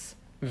Awakens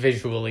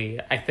visually,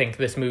 I think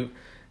this movie,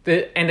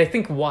 and I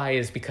think why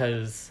is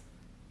because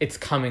it's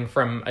coming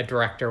from a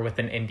director with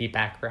an indie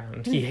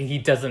background. He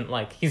doesn't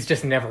he's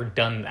just never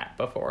done that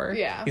before.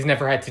 Yeah. He's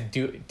never had to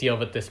deal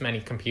with this many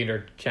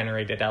computer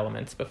generated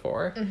elements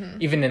before. Mm-hmm.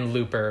 Even in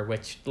Looper,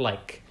 which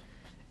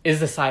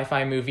is a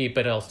sci-fi movie,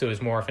 but also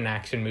is more of an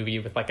action movie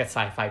with like a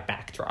sci-fi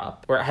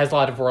backdrop, where it has a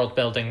lot of world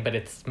building, but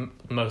it's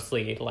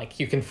mostly like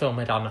you can film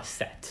it on a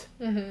set.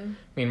 Mm-hmm.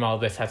 Meanwhile,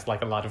 this has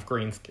like a lot of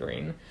green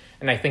screen.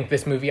 And I think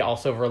this movie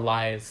also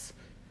relies...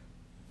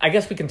 I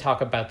guess we can talk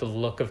about the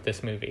look of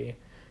this movie,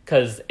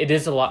 because it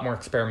is a lot more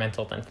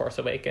experimental than Force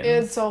Awakens.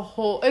 It's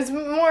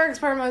more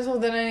experimental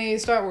than any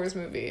Star Wars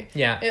movie.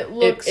 Yeah. It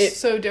looks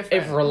so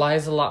different. It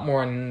relies a lot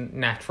more on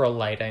natural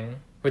lighting,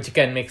 which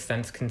again makes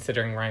sense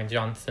considering Rian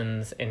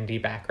Johnson's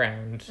indie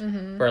background,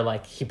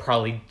 where he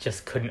probably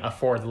just couldn't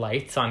afford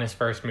lights on his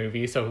first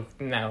movie, so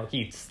now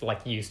he's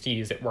used to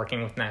use it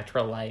working with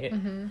natural light.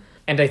 Mm-hmm.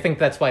 And I think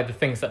that's why the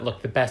things that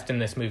look the best in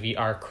this movie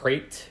are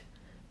Crate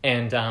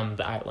and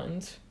the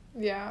island.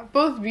 Yeah,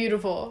 both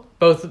beautiful.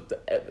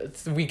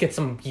 We get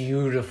some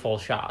beautiful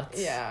shots.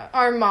 Yeah.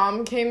 Our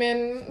mom came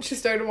in, she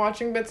started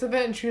watching bits of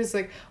it, and she was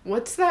like,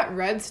 what's that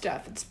red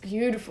stuff? It's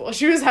beautiful.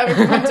 She was having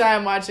a fun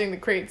time watching the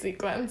crate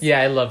sequence.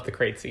 Yeah, I love the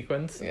crate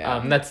sequence.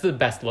 Yeah. That's the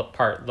best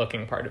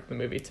looking part of the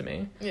movie to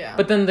me. Yeah.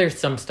 But then there's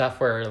some stuff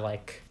where,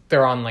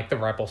 they're on, the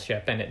Rebel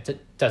ship, and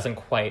it doesn't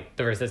quite...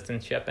 The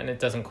Resistance ship, and it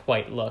doesn't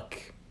quite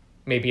look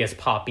maybe as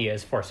poppy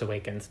as Force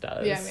Awakens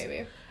does. Yeah,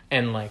 maybe.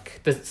 And,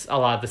 a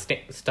lot of the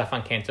stuff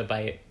on Canto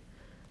Bight,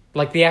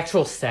 the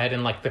actual set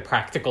and, the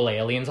practical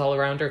aliens all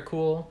around are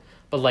cool.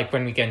 But,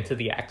 when we get into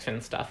the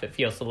action stuff, it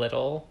feels a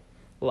little,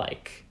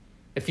 it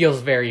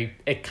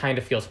kind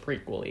of feels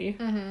prequel-y.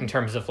 Mm-hmm. In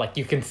terms of,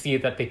 you can see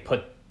that they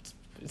put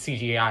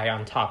CGI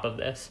on top of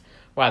this,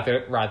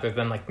 rather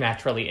than,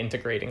 naturally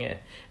integrating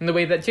it. In the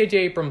way that J.J.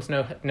 Abrams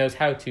knows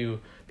how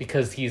to,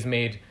 because he's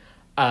made,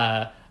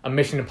 a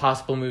Mission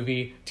Impossible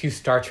movie, 2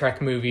 Star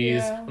Trek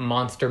movies, a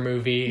monster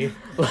movie.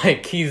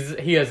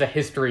 He has a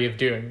history of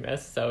doing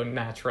this, so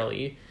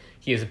naturally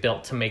he is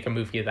built to make a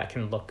movie that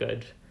can look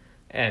good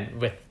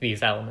and with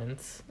these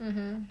elements.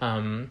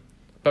 Mm-hmm.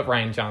 But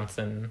Rian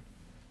Johnson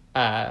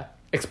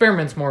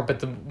experiments more, but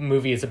the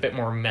movie is a bit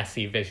more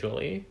messy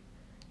visually.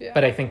 Yeah.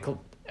 But I think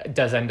it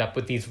does end up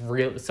with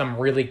some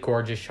really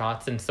gorgeous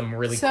shots and some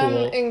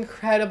cool...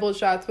 incredible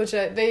shots, which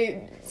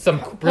they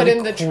put really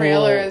in the cool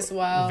trailer as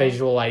well.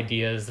 Visual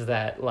ideas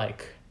that,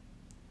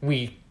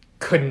 we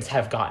couldn't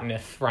have gotten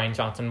if Rian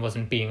Johnson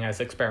wasn't being as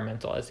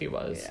experimental as he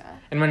was. Yeah.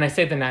 And when I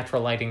say the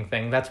natural lighting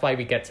thing, that's why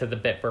we get to the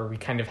bit where we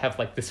kind of have,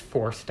 this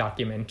Force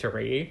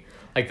documentary,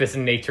 this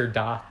nature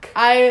doc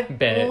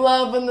bit.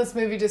 Love when this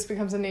movie just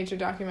becomes a nature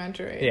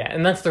documentary. Yeah,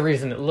 and that's the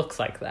reason it looks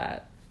like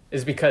that,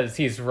 is because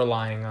he's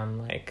relying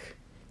on,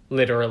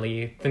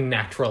 literally the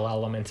natural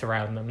elements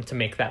around them to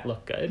make that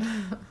look good.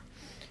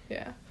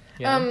 Yeah.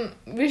 Yeah.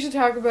 We should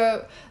talk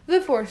about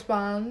the Force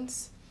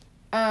bonds.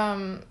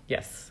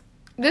 Yes.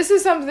 This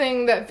is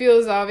something that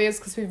feels obvious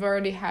because we've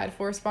already had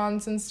Force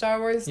bonds in Star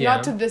Wars. Yeah.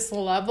 Not to this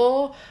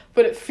level,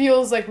 but it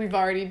feels like we've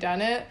already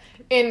done it.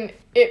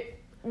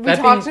 We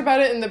talked about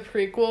it in the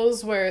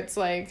prequels where it's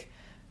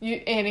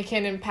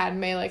Anakin and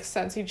Padme, like,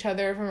 sense each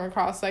other from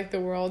across, like, the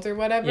world or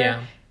whatever.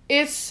 Yeah.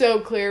 It's so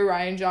clear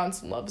Rian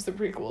Johnson loves the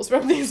prequels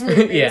from these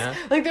movies. Yeah.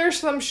 Like, there are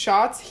some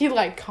shots he,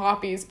 like,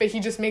 copies, but he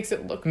just makes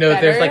it look No,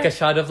 better. there's, like, a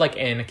shot of, like,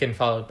 Anakin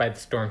followed by the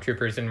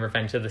stormtroopers in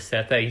Revenge of the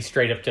Sith that he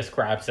straight up just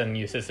grabs and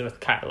uses with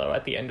Kylo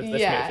at the end of this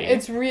movie. Yeah,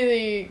 it's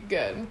really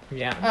good.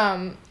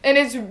 Yeah. And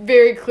it's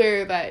very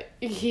clear that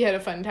he had a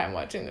fun time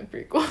watching the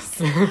prequels.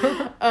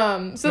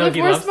 So no, the he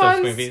Force loves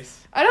Bonds, those movies.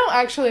 I don't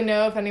actually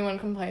know if anyone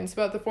complains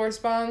about the Force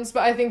Bonds,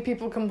 but I think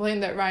people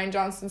complain that Rian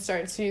Johnson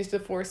starts to use the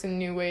Force in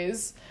new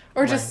ways.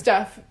 Or just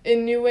stuff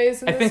in new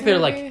ways in I this think they're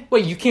movie. like,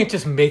 wait, you can't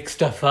just make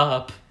stuff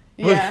up.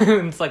 Yeah.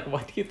 It's like,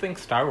 what do you think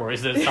Star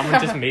Wars is?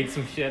 Someone just made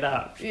some shit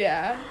up.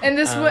 Yeah. And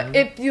this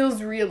it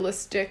feels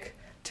realistic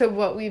to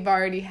what we've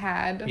already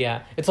had.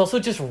 Yeah. It's also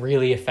just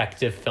really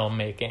effective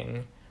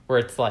filmmaking where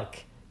it's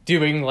like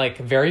doing like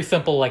very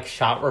simple like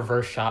shot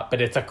reverse shot,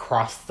 but it's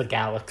across the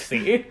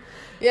galaxy.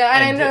 Yeah,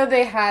 and I know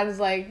they had,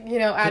 like, you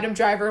know, Adam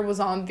Driver was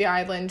on the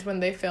island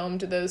when they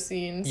filmed those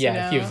scenes. Yeah, you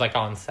know? he was, like,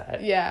 on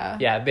set. Yeah.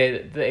 Yeah,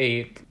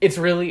 they it's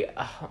really,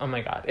 oh my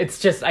god. It's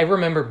just, I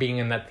remember being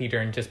in that theater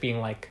and just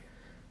being like,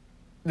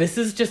 this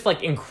is just,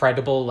 like,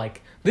 incredible,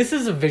 like, this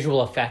is a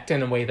visual effect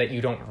in a way that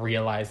you don't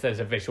realize there's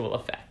a visual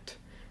effect.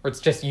 Where it's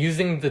just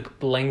using the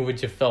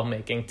language of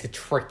filmmaking to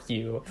trick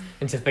you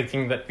into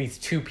thinking that these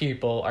two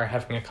people are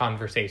having a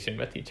conversation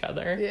with each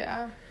other.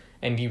 Yeah.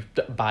 And you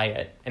buy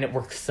it, and it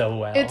works so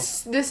well.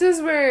 This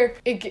is where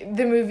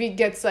the movie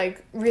gets,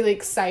 like, really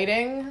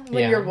exciting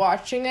when you're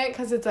watching it,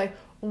 because it's like,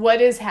 what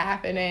is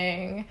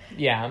happening?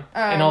 Yeah,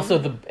 and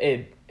also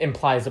it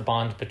implies a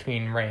bond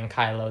between Rey and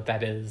Kylo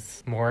that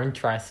is more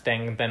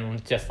interesting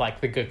than just, like,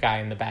 the good guy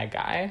and the bad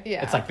guy.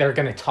 Yeah. It's like they're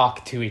gonna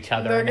talk to each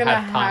other. They're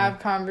gonna have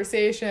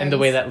conversations. In the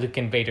way that Luke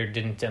and Vader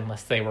didn't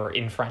unless they were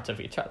in front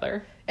of each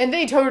other. And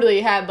they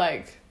totally had,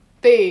 like...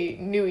 They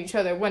knew each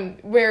other,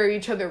 where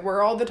each other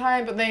were all the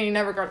time, but they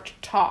never got to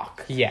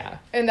talk. Yeah.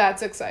 And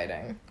that's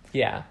exciting.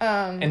 Yeah.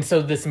 And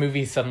so this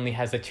movie suddenly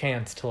has a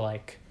chance to,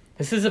 like...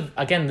 This is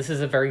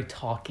a very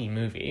talky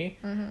movie.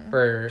 Mm-hmm.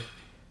 Where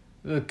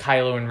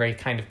Kylo and Rey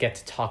kind of get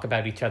to talk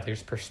about each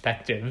other's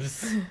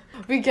perspectives.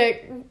 We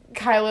get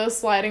Kylo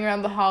sliding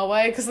around the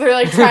hallway, because they're,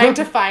 like, trying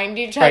to find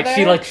each other. Right,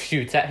 she, like,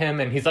 shoots at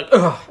him, and he's like,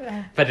 ugh!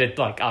 But it,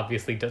 like,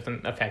 obviously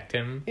doesn't affect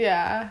him.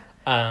 Yeah.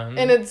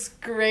 And it's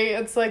great.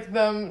 It's like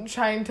them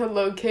trying to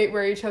locate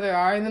where each other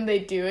are, and then they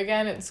do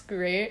again. It's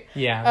great.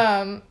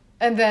 Yeah.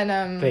 And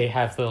then they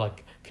have the,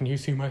 like, can you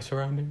see my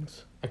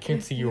surroundings? I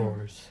can't see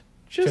yours.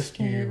 Just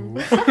you.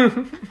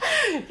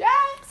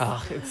 Yes.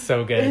 Oh, it's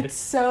so good. It's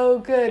so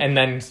good. And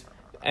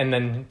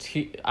then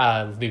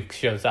Luke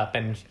shows up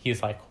and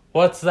he's like,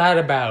 "What's that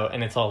about?"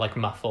 And it's all like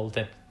muffled,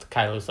 and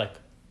Kylo's like,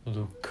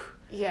 "Luke."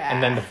 Yeah.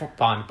 And then the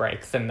bond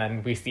breaks, and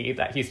then we see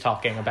that he's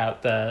talking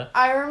about the.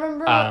 I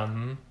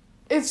remember.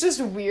 It's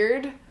just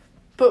weird,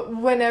 but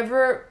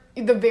whenever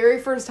the very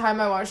first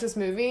time I watched this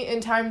movie,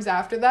 and times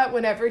after that,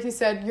 whenever he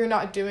said, "You're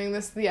not doing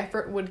this, the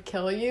effort would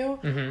kill you,"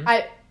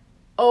 I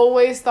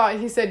always thought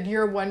he said,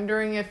 "You're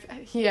wondering if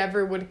he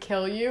ever would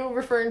kill you,"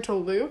 referring to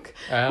Luke,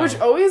 which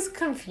always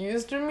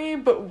confused me,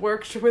 but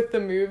worked with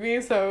the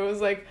movie. So it was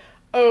like,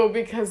 oh,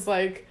 because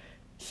like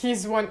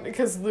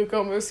because Luke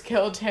almost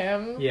killed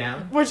him.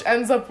 Yeah. Which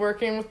ends up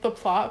working with the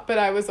plot, but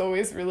I was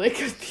always really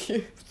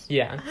confused.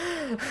 Yeah.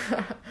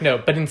 No,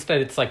 but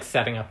instead it's like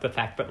setting up the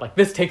fact that like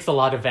this takes a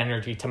lot of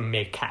energy to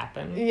make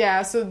happen.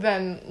 Yeah, so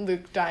then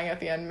Luke dying at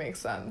the end makes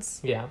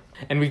sense. Yeah.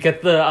 And we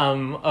get the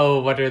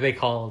what are they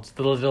called?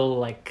 The little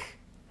like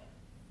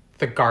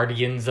the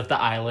guardians of the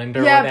island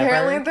or whatever. Yeah,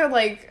 apparently they're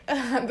like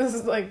this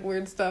is like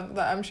weird stuff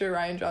that I'm sure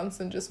Rian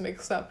Johnson just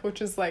mixed up,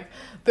 which is like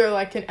they're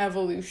like an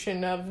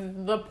evolution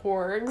of the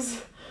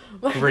Porgs.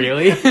 Like,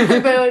 really?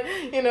 they're like,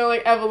 you know,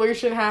 like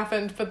evolution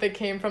happened, but they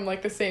came from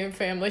like the same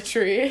family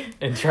tree.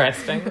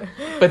 Interesting.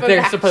 But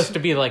they're supposed to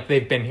be like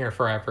they've been here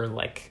forever,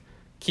 like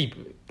keep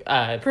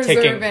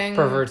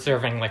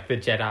preserving like the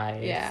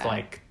Jedi's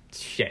like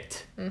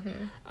shit.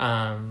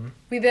 Mm-hmm.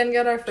 We then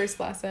get our first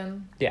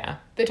lesson. Yeah.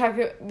 You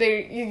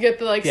get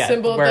the like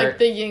symbol of like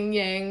the yin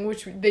yang,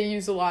 which they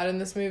use a lot in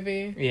this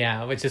movie.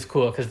 Yeah, which is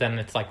cool because then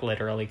it's like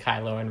literally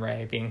Kylo and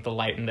Rey being the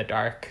light and the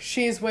dark.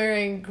 She's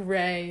wearing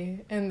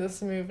gray in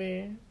this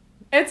movie.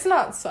 It's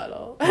not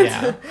subtle.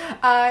 Yeah.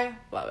 I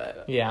love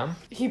it. Yeah.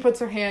 He puts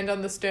her hand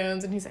on the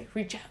stones and he's like,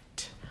 reach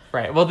out.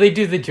 Right. Well, they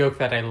do the joke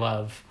that I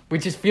love,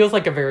 which just feels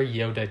like a very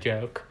Yoda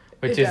joke,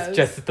 which is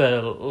just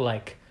the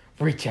like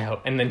reach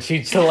out, and then she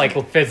just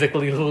like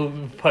physically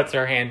puts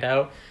her hand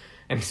out,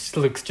 and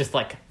Luke's just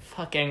like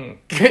fucking,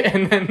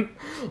 and then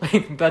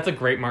like that's a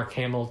great Mark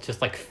Hamill just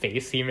like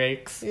face he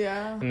makes.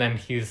 Yeah. And then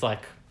he's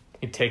like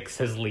he takes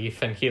his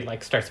leaf and he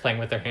like starts playing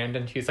with her hand,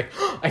 and she's like,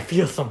 oh, I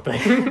feel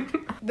something.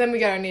 Then we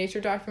got our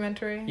nature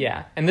documentary.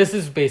 Yeah, and this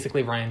is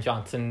basically Rian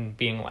Johnson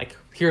being like,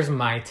 here's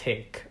my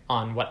take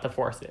on what the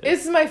Force is.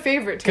 It's my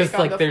favorite take on the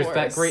Force. Because like there's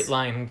that great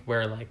line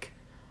where like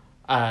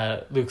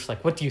Luke's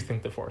like, what do you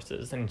think the Force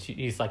is? And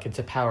he's like, it's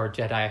a power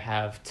Jedi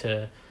have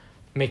to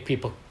make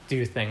people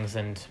do things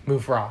and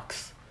move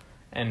rocks.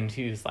 And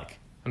he's like,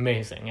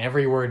 amazing.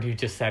 Every word you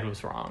just said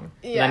was wrong.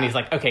 Yeah. And then he's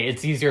like, okay,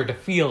 it's easier to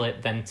feel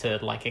it than to,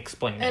 like,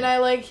 explain it. And I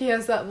like, he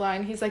has that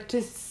line, he's like,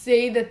 to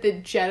say that the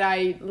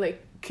Jedi,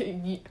 like,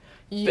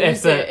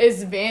 use it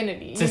is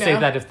vanity. To say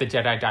that if the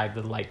Jedi died,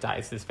 the light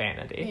dies is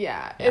vanity.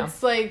 Yeah,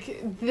 it's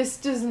like, this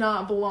does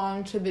not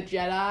belong to the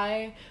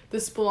Jedi.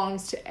 This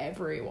belongs to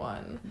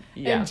everyone.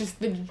 Yeah. And just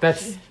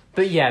That's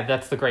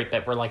the great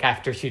bit where, like,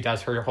 after she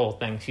does her whole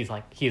thing, he's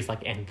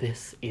like, and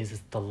this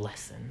is the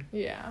lesson.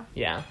 Yeah.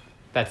 Yeah.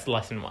 That's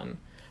lesson 1.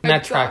 And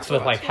that tracks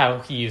with, like, how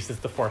he uses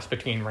the Force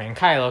between Rey and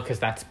Kylo, because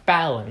that's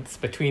balance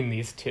between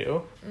these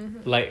two.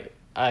 Mm-hmm. Like,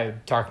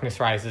 darkness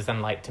rises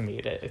and light to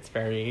meet it. It's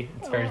very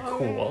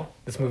cool. Yeah.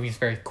 This movie's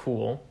very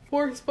cool.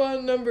 Force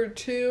bond number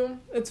 2.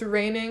 It's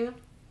raining.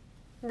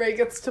 Rey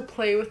gets to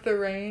play with the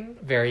rain.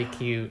 Very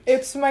cute.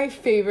 It's my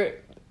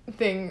favorite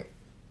thing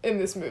in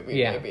this movie,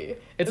 Yeah. maybe.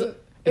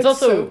 It's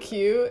also so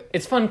cute.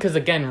 It's fun because,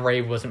 again,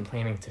 Rey wasn't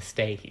planning to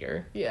stay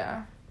here.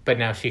 Yeah. But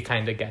now she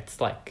kind of gets,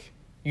 like,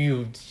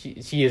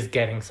 she is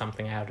getting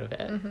something out of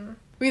it. Mm-hmm.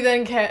 We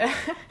then get...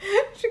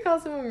 she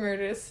calls him a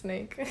murderous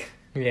snake.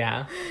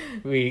 Yeah.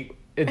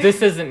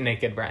 This isn't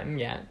Naked Bren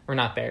yet. We're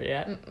not there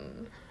yet.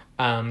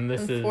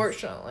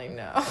 Unfortunately,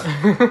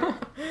 no.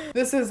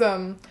 This is,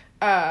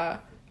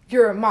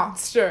 you're a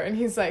monster. And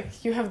he's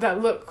like, you have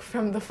that look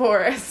from the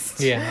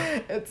forest.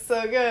 Yeah. It's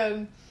so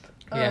good.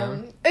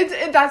 Yeah.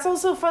 That's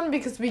also fun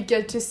because we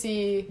get to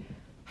see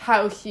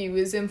how he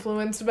was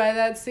influenced by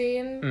that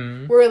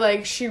scene. Where,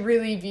 like, she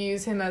really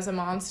views him as a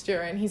monster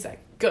and he's like,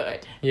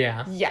 good.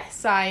 Yeah.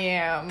 Yes, I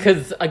am.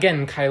 Because,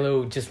 again,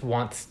 Kylo just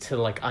wants to,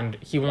 like,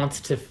 he wants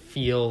to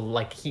feel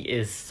like he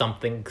is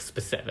something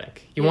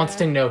specific. He wants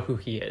to know who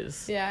he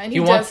is. Yeah, and he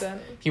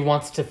doesn't. He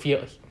wants to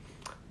feel...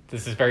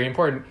 This is very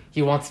important.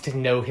 He wants to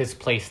know his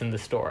place in the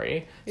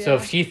story. Yeah. So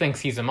if she thinks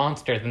he's a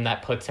monster, then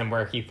that puts him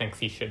where he thinks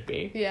he should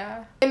be.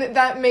 Yeah. And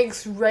that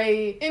makes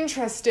Rey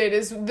interested.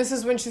 This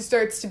is when she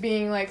starts to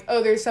being like,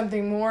 oh, there's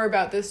something more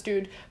about this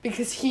dude,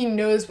 because he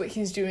knows what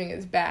he's doing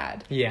is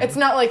bad. Yeah. It's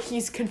not like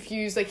he's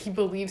confused, like he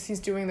believes he's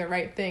doing the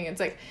right thing.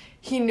 It's like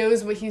he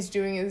knows what he's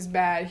doing is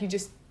bad. He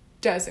just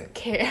doesn't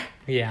care.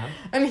 Yeah.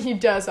 I mean, he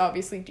does,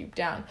 obviously, deep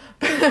down.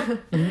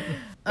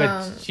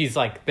 But she's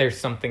like, there's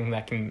something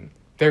that can...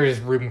 There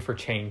is room for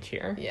change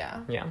here.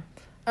 Yeah.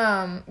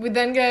 Yeah. We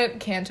then get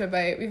Canto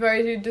Bight. We've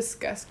already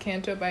discussed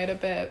Canto Bight a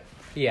bit.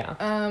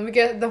 Yeah. We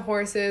get the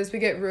horses. We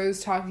get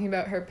Rose talking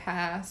about her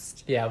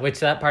past. Yeah, which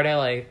that part I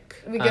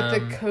like. We get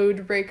the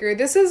code breaker.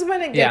 This is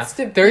when it gets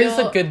to There is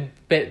a good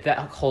bit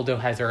that Holdo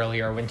has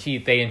earlier when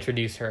they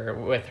introduce her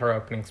with her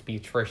opening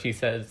speech where she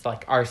says,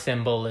 like, our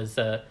symbol is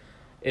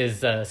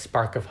a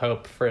spark of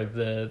hope for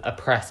the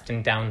oppressed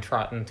and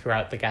downtrodden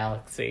throughout the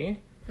galaxy.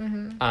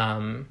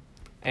 Mm-hmm.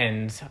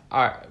 And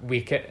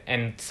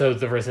so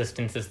the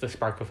resistance is the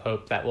spark of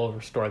hope that will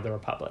restore the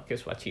Republic,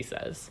 is what she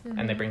says. Mm-hmm.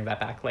 And they bring that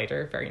back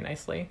later very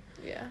nicely.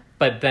 Yeah.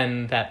 But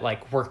then that,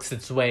 like, works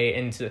its way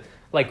into,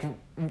 like,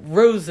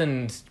 Rose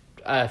and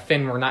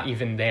Finn were not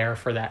even there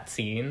for that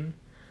scene.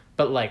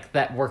 But, like,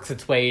 that works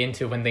its way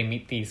into when they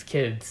meet these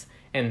kids.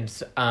 And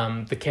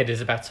the kid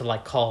is about to,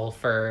 like, call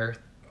for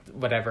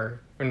whatever.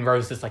 And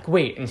Rose is like,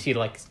 wait. And she,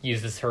 like,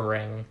 uses her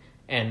ring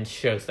and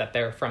shows that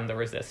they're from the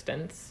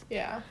resistance.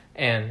 Yeah.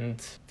 And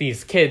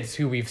these kids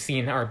who we've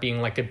seen are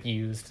being, like,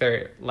 abused.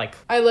 They're, like...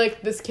 I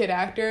like this kid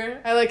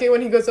actor. I like it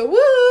when he goes,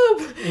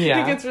 whoop! Yeah.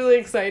 He gets really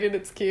excited.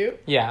 It's cute.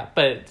 Yeah,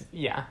 but,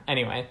 yeah,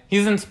 anyway.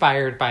 He's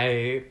inspired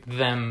by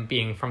them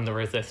being from the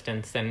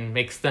resistance and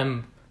makes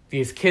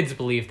these kids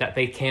believe that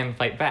they can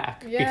fight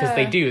back. Yeah. Because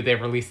they do. They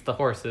release the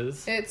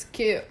horses. It's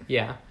cute.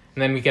 Yeah.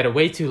 And then we get a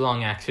way too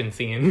long action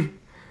scene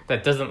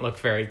that doesn't look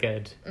very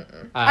good.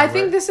 I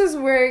think this is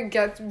where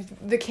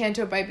the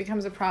Canto Bight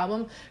becomes a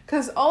problem,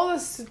 because all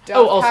this stuff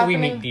also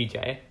happening... we meet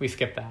DJ. We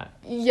skip that.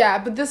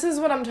 Yeah, but this is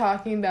what I'm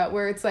talking about,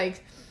 where it's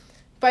like,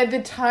 by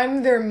the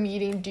time they're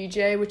meeting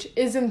DJ, which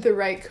isn't the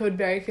right code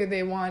breaker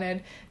they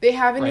wanted, they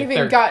haven't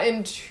even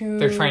gotten to...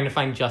 They're trying to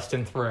find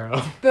Justin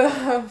Theroux.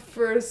 The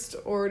First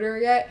Order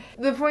yet.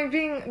 The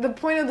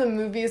point of the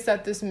movie is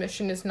that this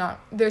mission is not...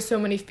 There's so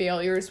many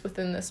failures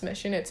within this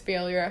mission. It's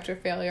failure after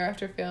failure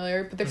after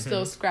failure, but they're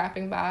still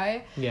scrapping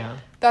by. Yeah.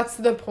 That's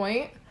the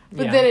point.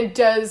 But then it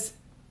does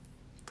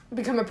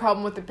become a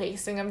problem with the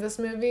pacing of this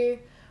movie,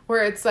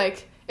 where it's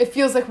like... It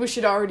feels like we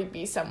should already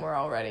be somewhere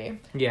already.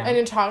 Yeah. And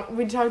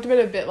we talked about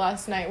it a bit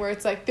last night, where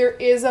it's like, there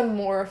is a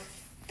more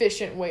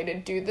efficient way to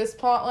do this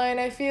plot line,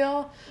 I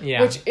feel.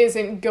 Yeah. Which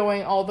isn't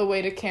going all the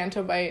way to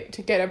Canto Bight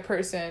to get a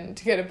person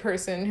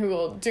who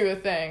will do a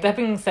thing. That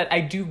being said, I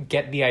do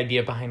get the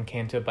idea behind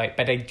Canto Bight,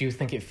 but I do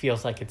think it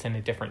feels like it's in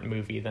a different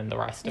movie than the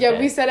rest of it. Yeah,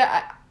 we said it...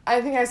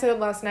 I think I said it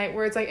last night,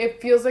 where it's like,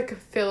 it feels like a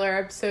filler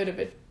episode of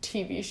a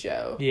TV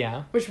show.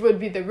 Yeah. Which would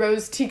be the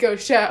Rose Tico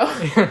show.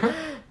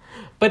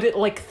 But it,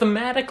 like,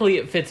 thematically,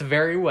 it fits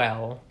very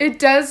well. It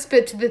does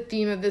fit to the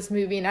theme of this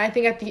movie, and I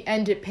think at the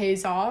end it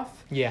pays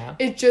off. Yeah.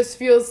 It just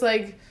feels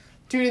like,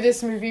 due to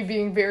this movie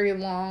being very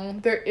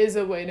long, there is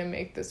a way to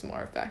make this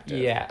more effective.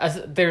 Yeah.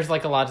 There's,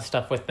 like, a lot of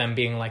stuff with them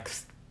being, like,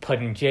 put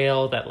in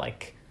jail that,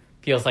 like,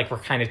 feels like we're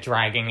kind of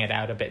dragging it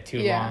out a bit too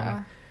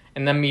long.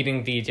 And then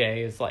meeting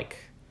DJ is like,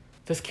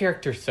 this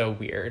character's so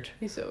weird.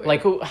 He's so weird.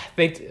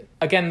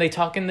 Like, they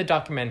talk in the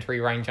documentary,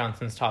 Rian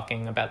Johnson's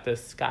talking about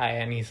this guy,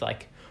 and he's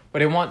like,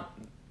 what I want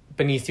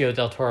Benicio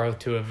del Toro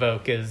to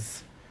evoke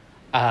is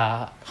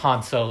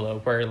Han Solo,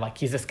 where, like,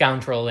 he's a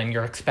scoundrel and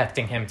you're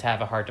expecting him to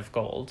have a heart of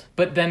gold.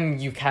 But then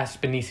you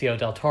cast Benicio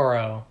del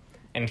Toro,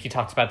 and he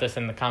talks about this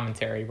in the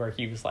commentary, where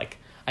he was like,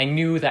 I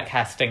knew that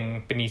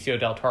casting Benicio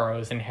del Toro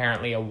is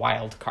inherently a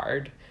wild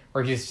card,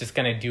 where he's just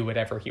going to do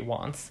whatever he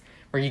wants,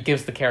 where he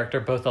gives the character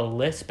both a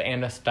lisp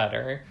and a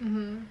stutter.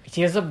 Mm-hmm.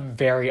 He has a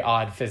very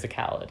odd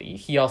physicality.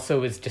 He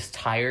also is just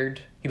tired.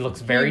 He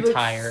looks very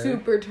tired.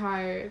 Super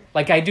tired.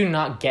 Like, I do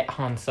not get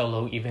Han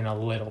Solo even a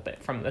little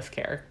bit from this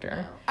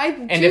character.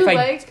 No.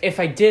 If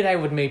I did, I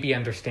would maybe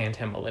understand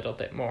him a little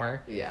bit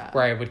more. Yeah.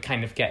 Where I would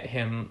kind of get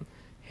him,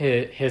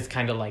 his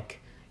kind of like,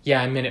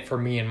 yeah, I'm in it for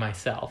me and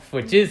myself,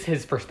 which is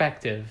his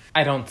perspective.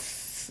 I don't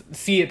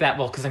see it that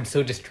well because I'm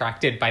so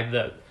distracted by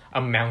the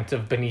amount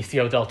of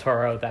Benicio del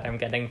Toro that I'm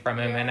getting from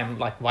him, and I'm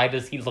like, why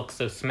does he look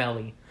so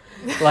smelly?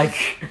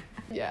 Like,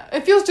 yeah,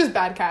 it feels just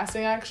bad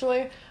casting,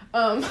 actually.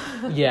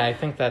 Yeah, I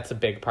think that's a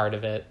big part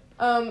of it.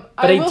 But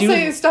I will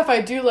say stuff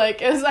I do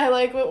like is I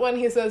like it when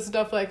he says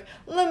stuff like,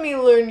 let me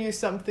learn you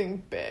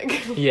something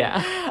big.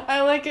 Yeah.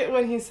 I like it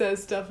when he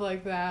says stuff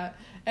like that.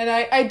 And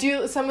I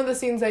do, some of the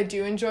scenes I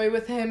do enjoy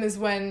with him is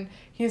when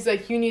he's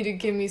like, you need to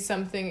give me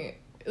something,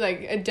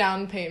 like a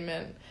down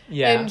payment.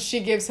 Yeah. And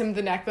she gives him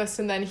the necklace,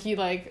 and then he,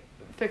 like,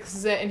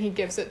 fixes it and he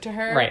gives it to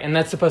her. Right, and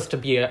that's supposed to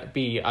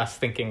be us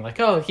thinking, like,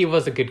 oh, he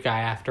was a good guy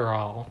after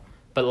all.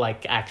 But,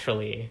 like,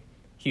 actually,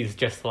 he's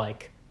just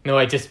like, no,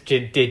 I just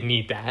did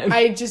need that.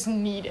 I just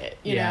need it,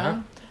 you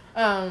know?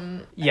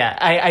 Yeah,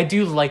 I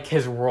do like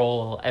his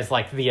role as,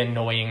 like, the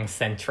annoying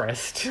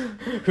centrist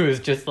who's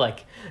just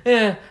like,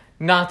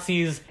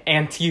 Nazis,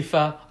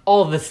 Antifa,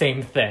 all the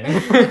same thing.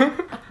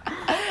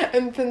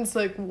 And Finn's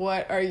like,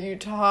 what are you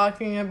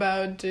talking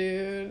about,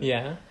 dude?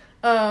 Yeah.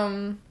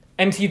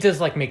 And he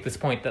does, like, make this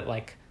point that,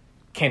 like,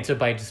 Canto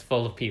Bight is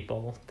full of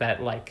people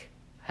that, like,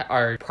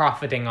 are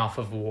profiting off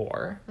of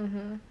war.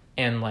 Mm-hmm.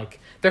 And,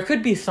 like, there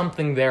could be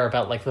something there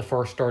about, like, the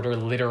First Order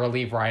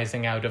literally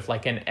rising out of,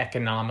 like, an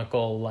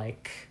economical,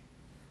 like,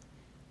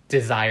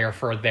 desire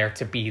for there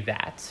to be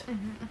that.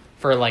 Mm-hmm.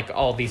 For, like,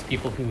 all these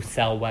people who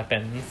sell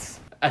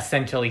weapons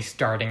essentially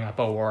starting up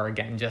a war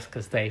again just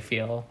because they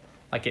feel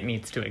like it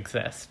needs to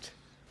exist.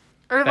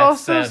 Or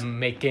that's them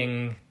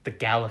making the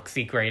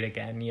galaxy great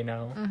again, you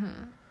know?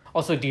 Mm-hmm.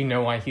 Also, do you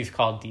know why he's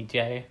called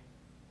DJ?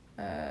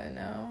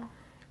 No.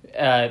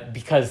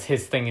 Because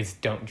his thing is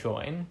don't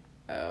join.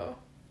 Oh.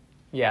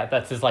 Yeah,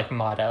 that's his, like,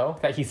 motto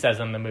that he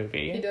says in the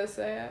movie. He does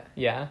say it?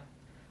 Yeah.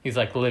 He's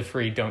like, live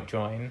free, don't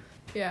join.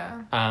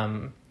 Yeah.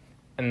 And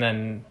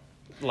then,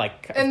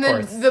 like, and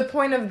then the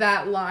point of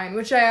that line,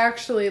 which I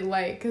actually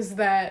like, is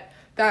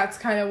that's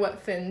kind of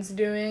what Finn's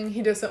doing.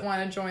 He doesn't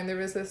want to join the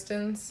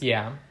resistance.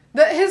 Yeah.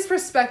 His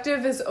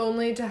perspective is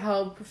only to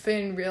help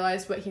Finn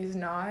realize what he's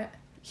not.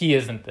 He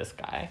isn't this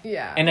guy.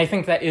 Yeah. And I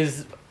think that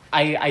is...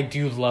 I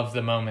do love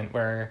the moment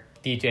where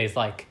DJ's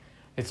like,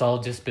 it's all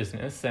just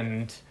business,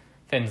 and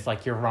Finn's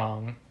like, you're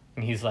wrong.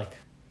 And he's like,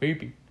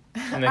 maybe.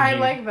 And then I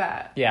like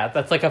that. Yeah,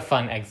 that's like a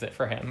fun exit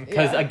for him.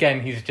 Because,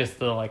 again, he's just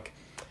the, like,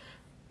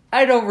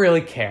 I don't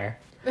really care.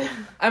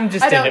 I'm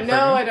just I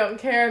don't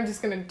care, I'm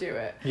just gonna do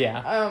it.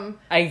 Yeah.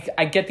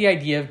 I get the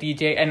idea of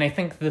DJ, and I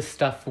think the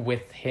stuff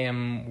with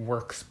him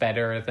works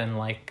better than,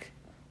 like,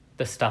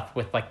 the stuff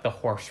with, like, the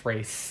horse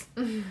race.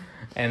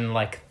 And,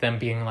 like, them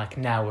being like,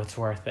 now it's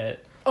worth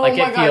it. Oh like,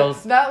 my it feels...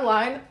 God, that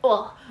line,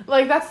 ugh.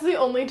 Like, that's the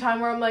only time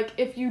where I'm like,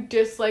 if you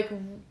dislike,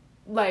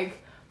 like,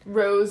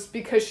 Rose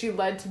because she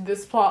led to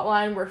this plot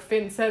line where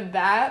Finn said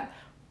that,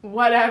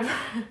 whatever.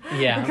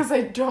 Yeah. Because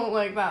I don't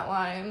like that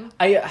line.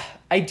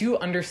 I do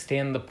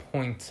understand the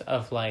point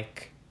of,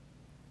 like,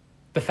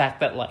 the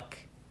fact that,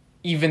 like,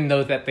 even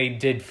though that they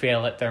did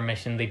fail at their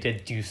mission, they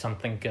did do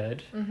something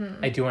good.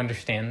 Mm-hmm. I do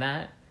understand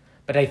that.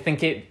 But I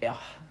think it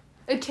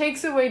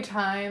takes away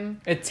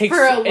time. It takes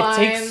for a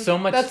line it takes so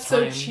much that's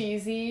time. So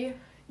cheesy.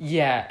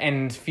 Yeah,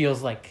 and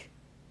feels like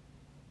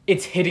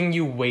it's hitting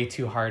you way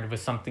too hard with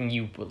something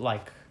you,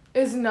 like...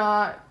 Is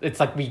not... It's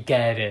like, we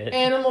get it.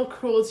 Animal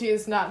cruelty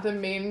is not the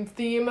main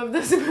theme of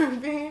this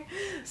movie.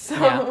 So...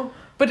 Yeah.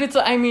 But it's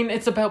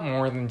about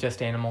more than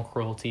just animal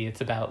cruelty.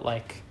 It's about,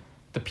 like,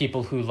 the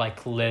people who,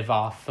 like, live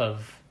off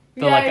of...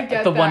 The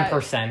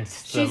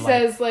 1%. She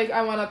says, like,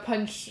 I want to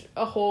punch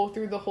a hole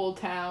through the whole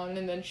town,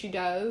 and then she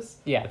does.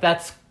 Yeah,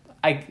 that's...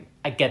 I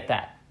get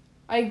that.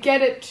 I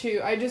get it,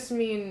 too. I just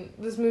mean,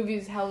 this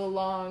movie's hella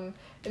long,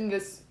 and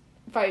this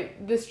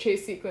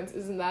chase sequence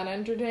isn't that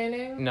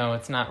entertaining. No,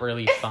 it's not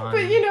really fun.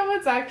 But you know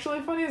what's actually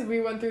funny is we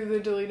went through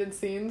the deleted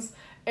scenes,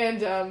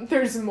 and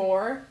there's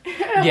more.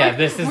 Yeah, like,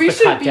 this is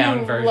the cut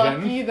down version. We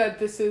should be lucky that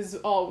this is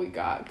all we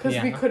got,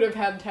 because we could have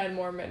had 10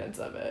 more minutes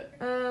of it.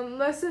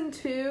 Lesson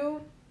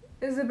 2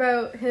 is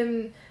about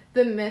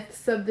the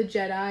myths of the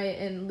Jedi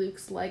and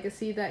Luke's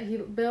legacy that he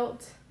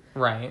built.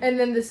 Right. And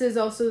then this is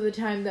also the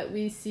time that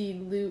we see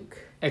Luke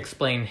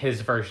explain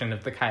his version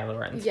of the Kylo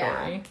Ren story.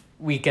 Yeah.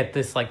 We get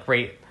this, like,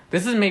 great...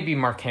 This is maybe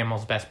Mark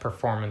Hamill's best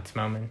performance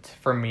moment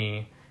for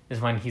me,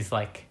 is when he's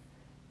like,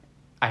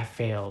 I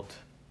failed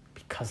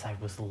because I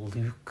was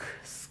Luke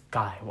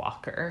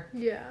Skywalker.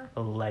 Yeah.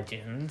 A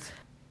legend.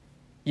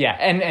 Yeah,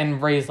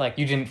 and Rey's like,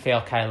 you didn't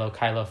fail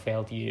Kylo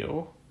failed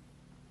you.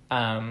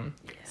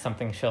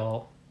 Something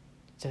she'll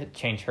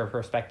change her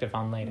perspective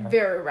on later.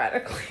 Very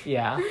radically.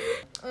 Yeah.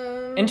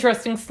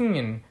 Interesting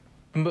scene.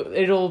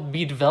 It'll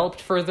be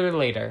developed further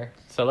later,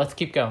 so let's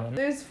keep going.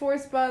 There's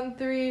Force Bond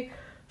 3,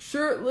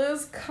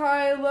 shirtless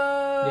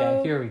Kylo.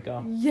 Yeah, here we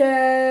go.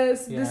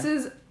 Yes, Yeah. this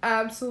is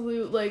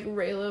absolute, like,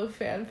 Reylo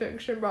fan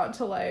fiction brought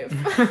to life.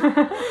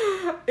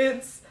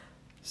 It's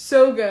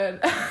so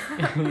good.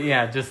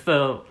 Yeah, just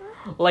the...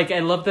 Like, I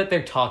love that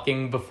they're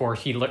talking before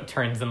she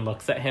turns and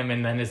looks at him,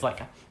 and then is like,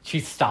 she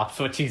stops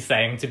what she's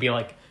saying to be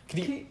like,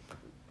 could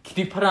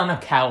you put on a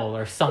cowl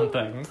or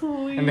something?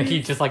 Please. And then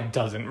he just, like,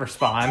 doesn't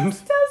respond.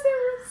 Just doesn't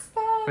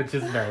respond. Which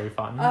is very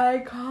fun.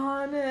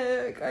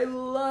 Iconic. I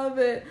love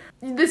it.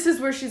 This is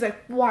where she's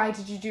like, why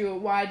did you do it?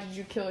 Why did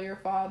you kill your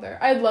father?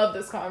 I love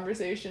this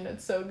conversation.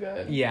 It's so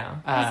good. Yeah.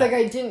 He's like,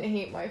 I didn't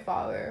hate my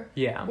father.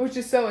 Yeah. Which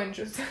is so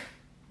interesting.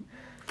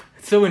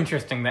 It's so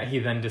interesting that he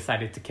then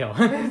decided to kill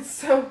him. It's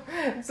so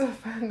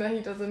fun that he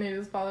doesn't hate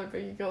his father, but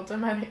he killed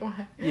him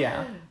anyway.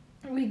 Yeah.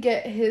 We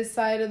get his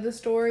side of the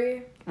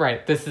story.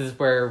 Right, this is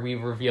where we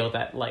reveal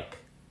that, like...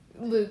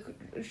 Luke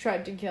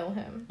tried to kill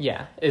him.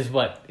 Yeah, is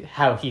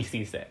how he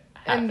sees it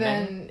happening. And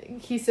then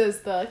he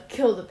says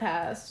kill the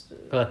past.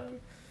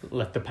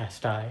 Let the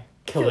past die.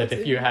 Kill it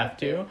if you have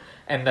to.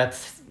 And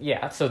that's,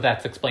 yeah, so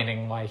that's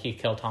explaining why he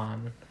killed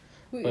Han.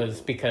 Was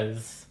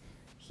because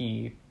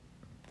he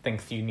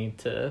thinks you need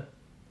to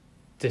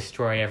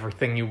destroy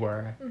everything you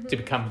were to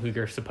become who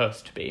you're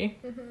supposed to be.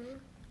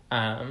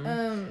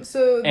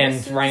 So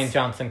and Ryan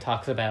Johnson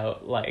talks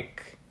about,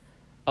 like,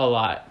 a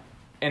lot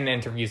in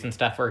interviews and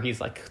stuff where he's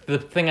like, the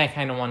thing I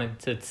kind of wanted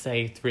to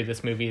say through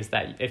this movie is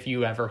that if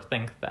you ever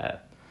think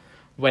that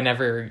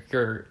whenever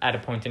you're at a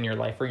point in your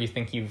life where you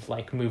think you've,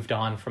 like, moved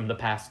on from the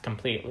past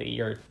completely,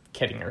 you're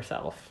kidding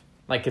yourself.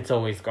 Like, it's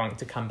always going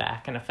to come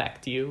back and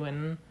affect you,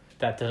 and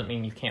that doesn't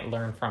mean you can't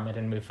learn from it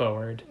and move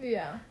forward.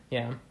 Yeah.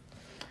 Yeah.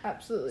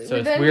 Absolutely. So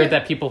it's weird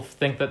that people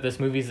think that this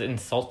movie's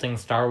insulting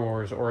Star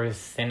Wars or is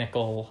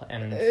cynical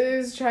and... It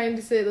was trying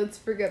to say, let's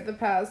forget the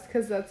past,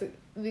 because that's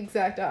the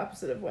exact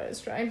opposite of what it's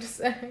trying to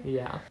say.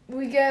 Yeah.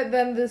 We get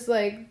then this,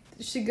 like,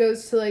 she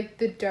goes to, like,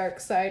 the dark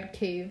side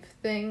cave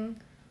thing.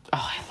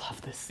 Oh, I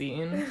love this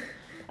scene.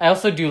 I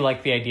also do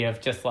like the idea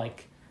of just,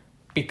 like,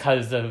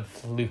 because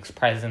of Luke's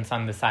presence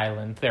on this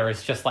island, there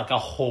is just, like, a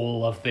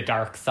hole of the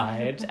dark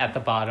side at the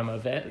bottom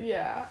of it.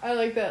 Yeah, I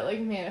like that, like,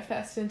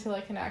 manifest into,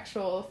 like, an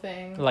actual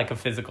thing. Like a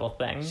physical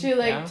thing. She,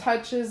 like,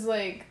 touches,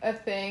 like, a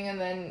thing, and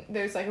then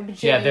there's, like, a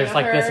bajillion Yeah, there's,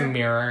 like, her. this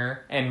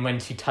mirror, and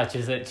when she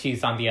touches it,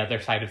 she's on the other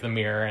side of the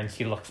mirror, and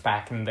she looks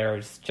back, and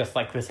there's just,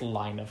 like, this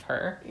line of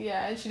her.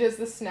 Yeah, and she does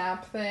the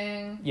snap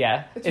thing.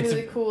 Yeah. It's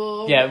really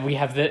cool. Yeah, we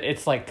have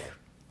it's, like...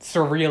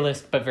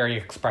 surrealist but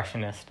very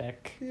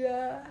expressionistic.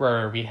 Yeah.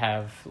 Where we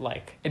have,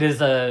 like, it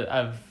is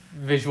a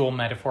visual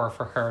metaphor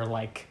for her,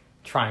 like,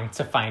 trying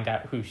to find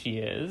out who she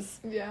is.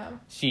 Yeah.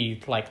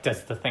 She, like,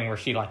 does the thing where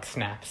she, like,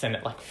 snaps and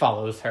it, like,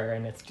 follows her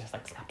and it's just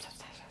like snap, snap,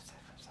 snap,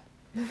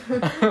 snap,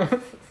 snap,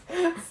 snap.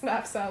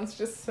 Snap sounds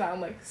just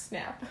sound like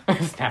snap.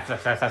 Snap,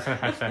 snap, snap, snap,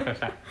 snap, snap,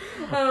 snap.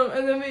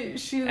 And then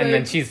she, like... And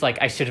then she's like,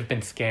 I should have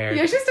been scared.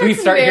 Yeah, she starts we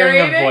start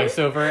hearing narrating. a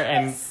voiceover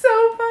and... It's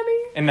so funny.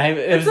 And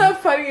It's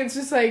not funny, it's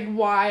just, like,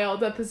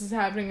 wild that this is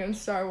happening in a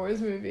Star Wars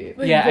movie.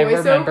 Like, yeah, I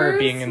remember voiceovers.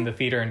 being in the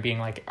theater and being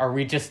like, are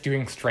we just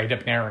doing straight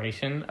up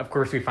narration? Of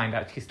course we find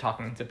out she's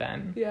talking to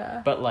Ben.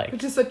 Yeah. But, like...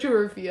 Which is such a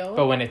reveal.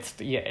 But when it's...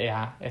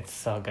 Yeah, it's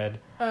so good.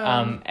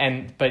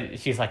 But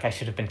she's like, I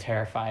should have been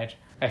terrified.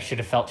 I should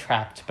have felt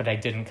trapped, but I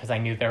didn't because I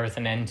knew there was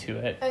an end to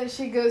it. And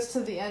she goes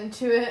to the end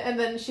to it, and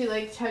then she,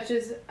 like,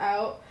 touches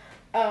out.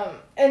 And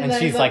then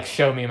she's the, like,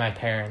 show me my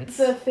parents.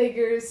 The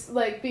figures,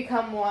 like,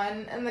 become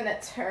one, and then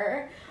it's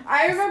her.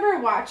 I remember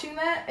watching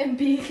that and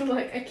being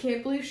like, I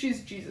can't believe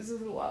she's Jesus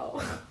as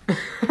well.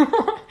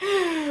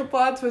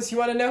 Plot twist, you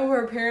want to know who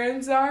her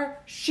parents are?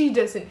 She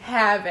doesn't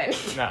have any.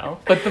 No.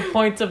 But the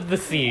point of the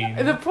scene...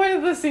 The point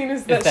of the scene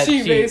is that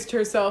she raised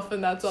herself,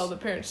 and that's all the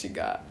parents she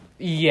got.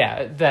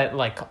 Yeah, that,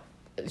 like...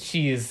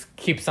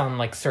 keeps on,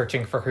 like,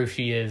 searching for who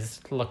she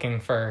is, looking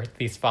for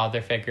these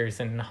father figures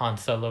in Han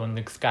Solo and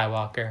Luke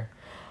Skywalker,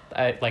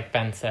 like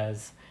Ben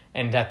says.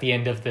 And at the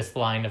end of this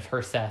line of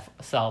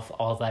herself,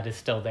 all that is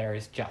still there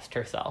is just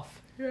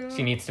herself. Yeah.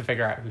 She needs to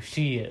figure out who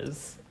she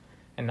is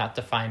and not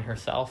define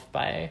herself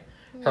by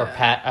her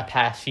a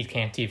past she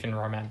can't even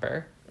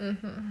remember.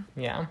 Mm-hmm.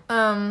 Yeah.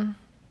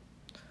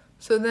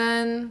 So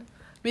then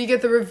we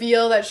get the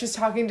reveal that she's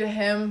talking to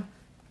him.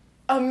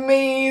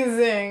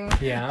 Amazing.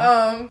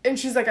 Yeah. And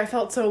she's like, I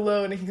felt so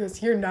alone. And he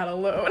goes, you're not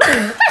alone.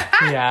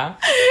 Yeah.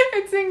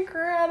 It's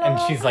incredible. And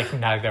she's like,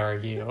 neither are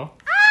you.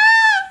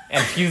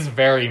 And she's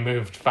very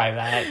moved by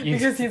that.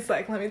 Because he's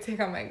like, let me take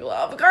on my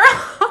glove,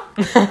 girl.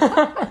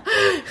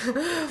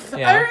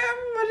 Yeah.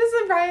 What is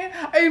it,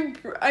 Ryan?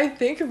 I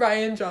think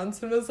Ryan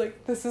Johnson was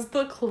like, this is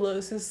the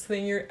closest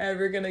thing you're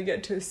ever gonna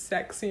get to a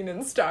sex scene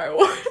in Star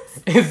Wars.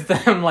 Is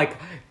them, like,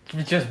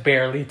 just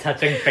barely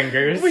touching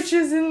fingers. Which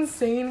is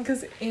insane,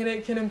 because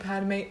Anakin and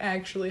Padme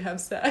actually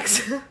have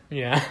sex.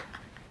 Yeah.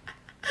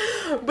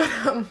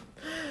 But,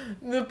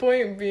 the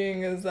point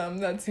being is,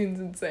 that scene's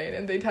insane,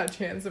 and they touch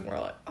hands, and we're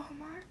like, oh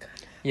my god.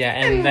 Yeah,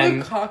 and then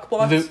Luke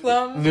cockblocks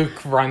them.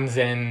 Luke runs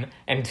in,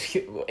 and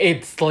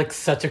it's, like,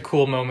 such a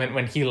cool moment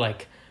when he,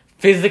 like,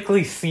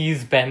 physically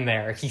sees Ben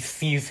there. He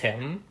sees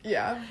him.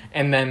 Yeah.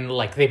 And then,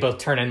 like, they both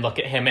turn and look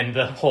at him, and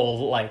the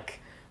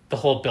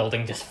whole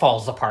building just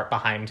falls apart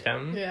behind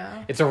him.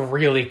 Yeah. It's a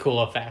really cool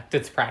effect.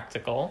 It's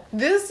practical.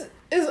 This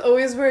is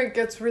always where it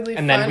gets really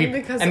fun,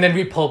 because... And then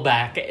we pull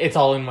back. It's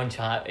all in one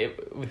shot.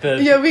 We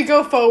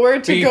go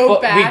forward to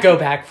go back. We go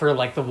back for,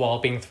 like, the wall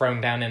being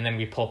thrown down, and then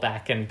we pull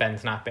back, and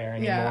Ben's not there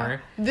anymore. Yeah.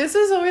 This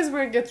is always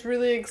where it gets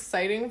really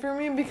exciting for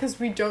me,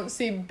 because we don't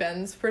see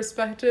Ben's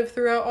perspective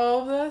throughout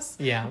all of this.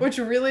 Yeah. Which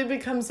really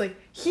becomes, like,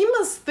 he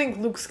must think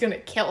Luke's gonna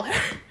kill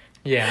her.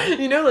 Yeah.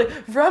 You know, like,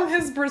 from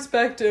his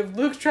perspective,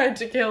 Luke tried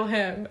to kill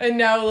him, and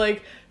now,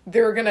 like,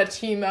 they're gonna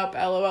team up,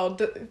 LOL.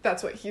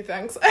 That's what he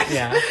thinks.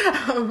 Yeah.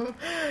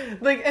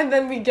 Like, and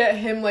then we get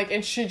him, like,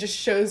 and she just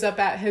shows up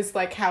at his,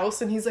 like, house,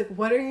 and he's like,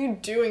 what are you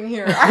doing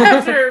here? I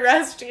have to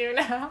arrest you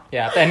now.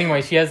 Yeah, but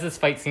anyway, she has this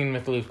fight scene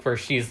with Luke where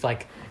she's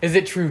like, is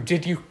it true?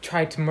 Did you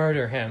try to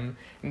murder him?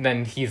 And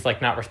then he's,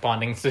 like, not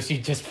responding, so she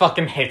just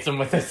fucking hits him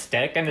with a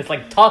stick, and it's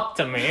like, talk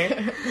to me.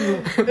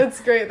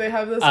 It's great. They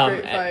have this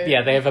great fight.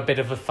 Yeah, they have a bit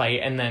of a fight,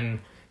 and then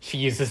she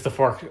uses the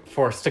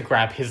force to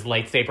grab his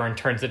lightsaber and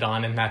turns it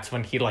on, and that's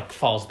when he, like,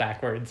 falls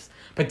backwards,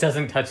 but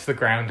doesn't touch the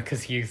ground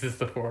because he uses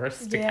the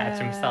force to catch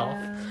himself.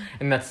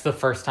 And that's the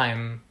first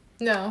time...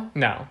 No.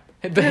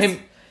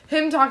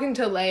 Him talking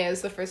to Leia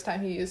is the first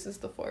time he uses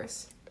the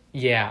force.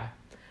 Yeah.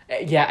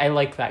 Yeah, I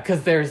like that,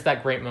 because there's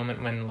that great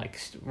moment when, like,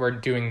 we're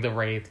doing the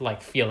Rey,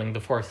 like, feeling the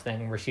force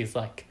thing, where she's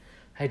like,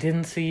 I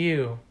didn't see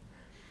you.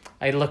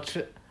 I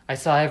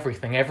saw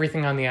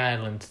everything on the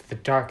island, the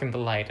dark and the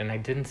light, and I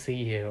didn't see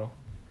you.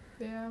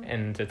 Yeah.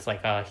 And it's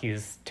like,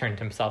 he's turned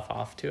himself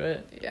off to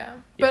it. Yeah.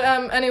 But,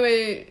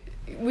 anyway,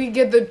 we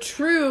get the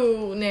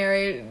true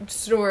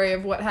story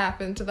of what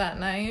happened that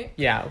night.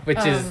 Yeah,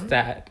 which is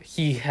that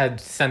he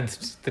had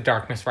sensed the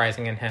darkness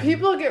rising in him.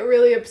 People get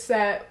really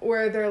upset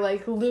where they're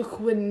like, Luke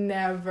would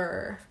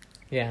never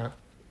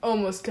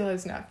almost kill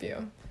his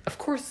nephew. Of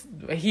course,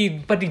 but he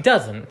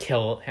doesn't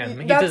kill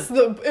him. That's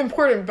the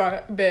important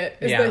bit,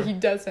 is that he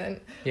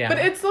doesn't. Yeah. But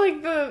it's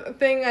like the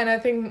thing, and I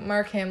think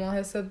Mark Hamill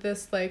has said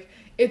this, like,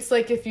 it's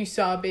like if you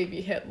saw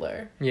baby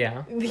Hitler.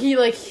 Yeah. He,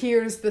 like,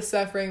 hears the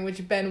suffering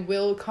which Ben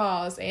will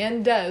cause,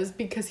 and does,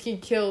 because he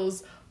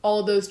kills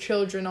all those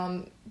children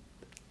on...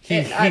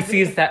 He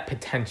sees that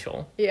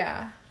potential.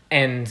 Yeah.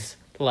 And,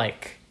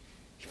 like,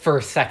 for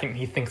a second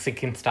he thinks he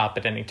can stop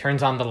it, and he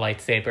turns on the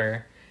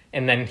lightsaber,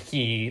 and then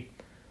he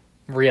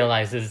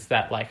realizes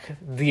that, like,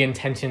 the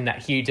intention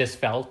that he just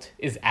felt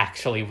is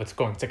actually what's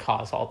going to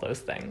cause all those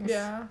things.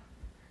 Yeah.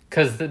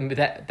 Because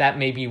that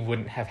maybe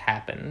wouldn't have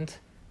happened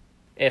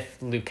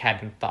if Luke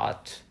hadn't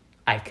thought,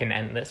 I can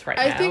end this now.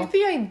 I think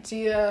the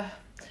idea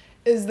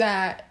is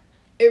that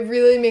it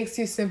really makes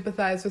you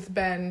sympathize with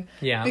Ben.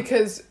 Yeah.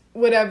 Because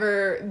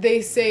whatever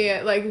they say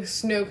it, like,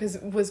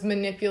 Snoke was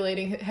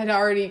manipulating, had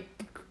already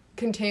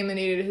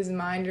contaminated his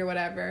mind or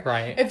whatever.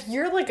 Right. If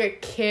you're, like, a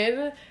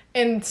kid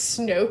and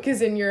Snoke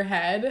is in your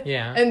head,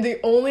 and the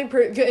only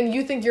and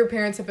you think your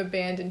parents have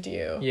abandoned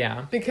you,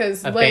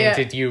 because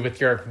abandoned you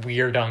with your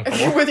weird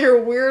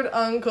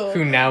uncle,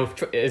 who now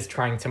is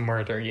trying to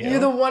murder you. You're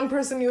the one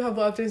person you have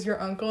left is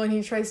your uncle, and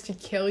he tries to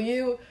kill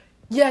you.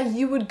 Yeah,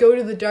 you would go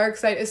to the dark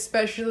side,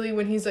 especially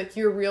when he's like,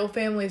 your real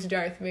family's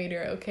Darth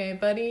Vader, okay,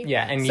 buddy?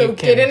 Yeah, and so you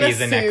can get in be a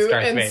the next suit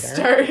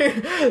Darth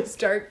and Vader.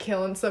 start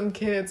killing some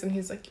kids, and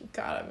he's like, you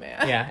got it,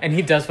 man. Yeah, and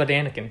he does what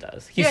Anakin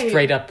does. He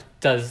straight up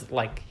does,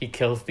 like, he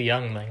kills the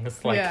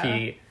younglings. Like,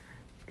 he,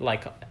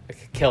 like,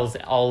 kills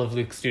all of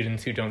Luke's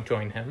students who don't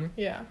join him.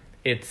 Yeah.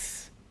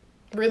 It's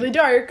really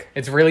dark.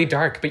 It's really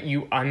dark, but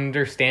you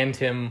understand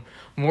him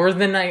more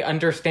than I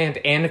understand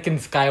Anakin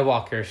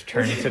Skywalker's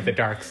turn to the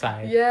dark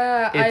side.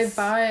 Yeah, I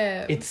buy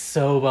it. It's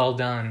so well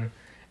done.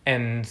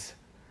 And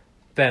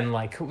then,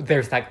 like,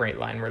 there's that great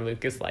line where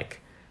Luke is like,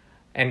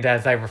 and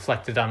as I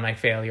reflected on my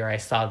failure, I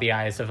saw the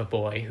eyes of a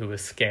boy who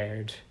was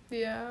scared.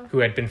 Yeah. Who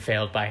had been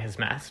failed by his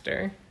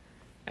master.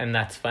 And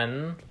that's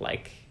when,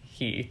 like,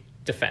 he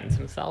defends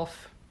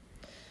himself.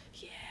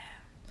 Yeah.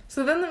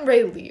 So then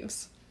Rey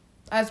leaves.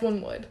 As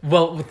one would.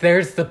 Well,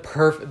 there's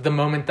the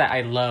moment that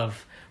I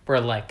love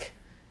where, like,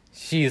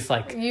 she's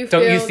like, you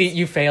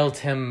failed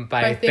him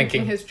by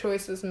thinking his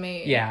choice was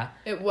made. Yeah.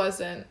 It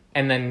wasn't.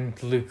 And then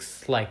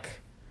Luke's like,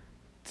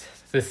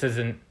 this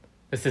isn't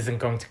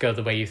going to go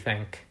the way you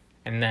think.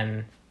 And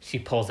then she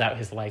pulls out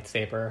his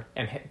lightsaber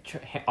and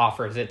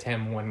offers it to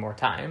him one more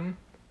time.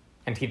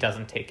 And he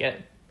doesn't take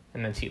it.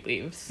 And then she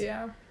leaves.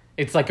 Yeah.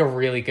 It's like a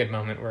really good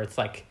moment where it's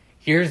like,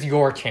 here's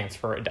your chance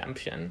for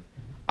redemption.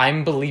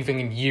 I'm believing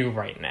in you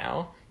right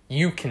now.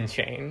 You can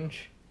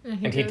change.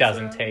 And he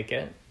doesn't take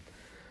it.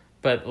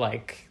 But,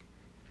 like...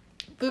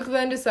 Luke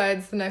then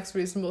decides the next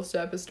reasonable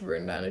step is to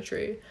burn down a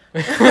tree.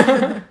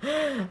 And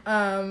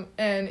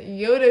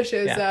Yoda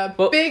shows up.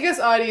 Well, biggest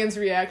audience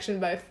reaction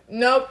by...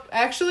 Nope.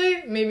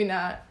 Actually, maybe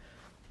not.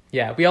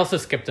 Yeah, we also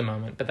skipped a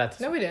moment, but that's...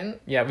 No, we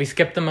didn't. Yeah, we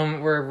skipped the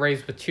moment where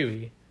Rey's with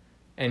Chewie.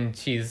 And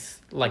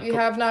she's, like... We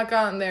have not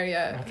gotten there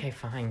yet. Okay,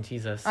 fine.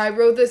 Jesus. I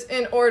wrote this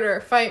in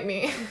order. Fight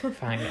me.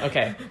 Fine.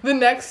 Okay. The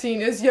next scene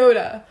is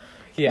Yoda.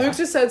 Yeah. Luke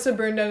decides to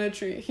burn down a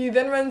tree. He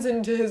then runs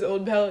into his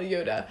old pal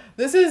Yoda.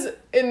 This is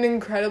an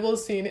incredible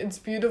scene. It's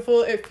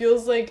beautiful. It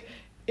feels like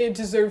it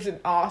deserves an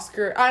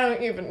Oscar. I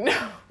don't even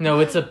know. No,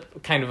 it's a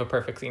kind of a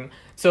perfect scene.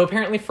 So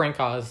apparently Frank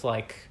Oz,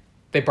 like,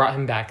 they brought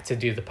him back to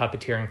do the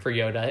puppeteering for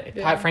Yoda.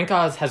 Yeah. Frank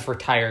Oz has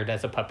retired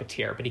as a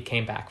puppeteer, but he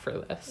came back for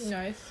this.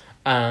 Nice.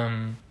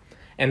 And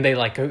they,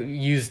 like,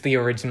 used the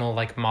original,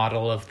 like,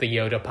 model of the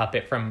Yoda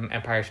puppet from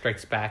Empire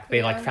Strikes Back.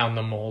 They, like, found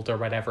the mold or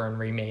whatever and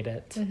remade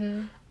it.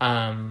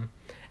 Mm-hmm.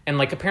 And,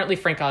 like, apparently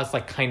Frank Oz,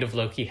 like, kind of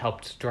low-key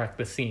helped direct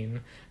the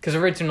scene. Because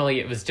originally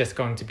it was just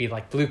going to be,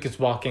 like, Luke is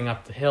walking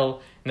up the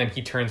hill, and then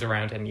he turns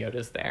around and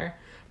Yoda's there.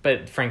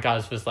 But Frank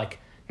Oz was like,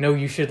 no,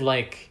 you should,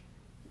 like,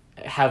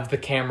 have the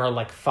camera,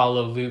 like,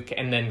 follow Luke,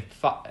 and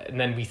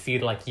then we see,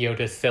 like,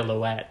 Yoda's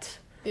silhouette.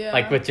 Yeah.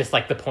 Like, with just,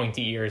 like, the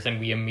pointy ears, and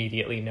we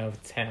immediately know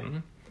it's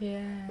him.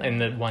 Yeah. In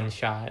the one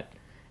shot.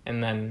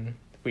 And then...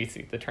 we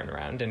see the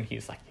turnaround, and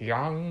he's like,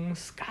 young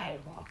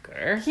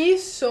Skywalker.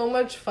 He's so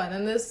much fun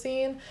in this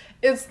scene.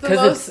 It's the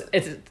most...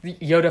 It's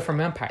Yoda from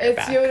Empire.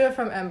 It's Yoda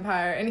from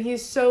Empire, and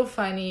he's so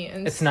funny.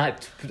 And it's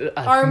not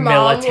our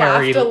military...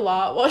 mom laughed a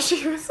lot while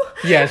she was...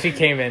 Yeah, she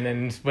came in,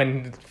 and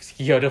when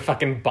Yoda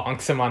fucking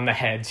bonks him on the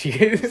head,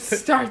 she...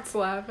 starts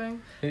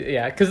laughing.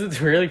 Yeah, because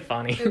it's really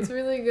funny. It's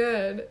really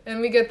good. And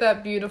we get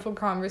that beautiful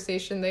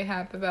conversation they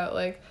have about,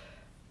 like,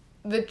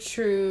 the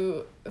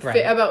true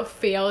about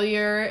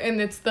failure, and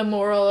it's the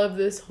moral of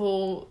this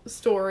whole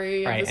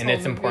story. Right, and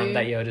it's movie. important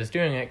that Yoda's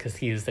doing it because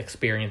he's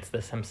experienced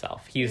this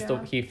himself. He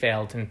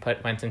failed and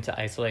went into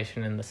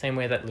isolation in the same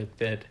way that Luke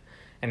did,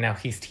 and now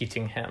he's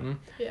teaching him.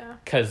 Yeah,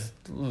 because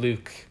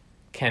Luke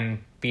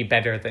can be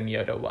better than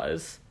Yoda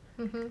was.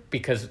 Mm-hmm.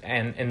 Because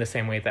and in the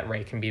same way that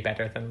Rey can be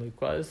better than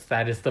Luke was.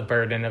 That is the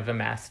burden of a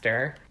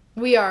master.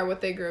 We are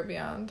what they grow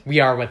beyond. We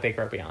are what they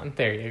grow beyond.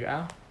 There you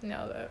go.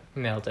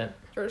 Nailed it.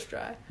 First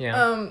try.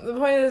 Yeah. The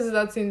point is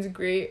that scene's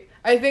great.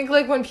 I think,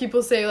 like, when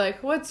people say,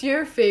 like, what's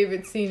your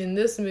favorite scene in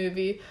this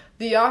movie?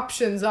 The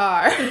options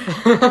are.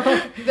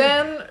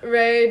 Then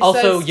Rey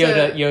also,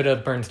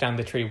 Yoda burns down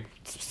the tree,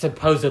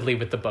 supposedly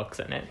with the books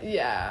in it.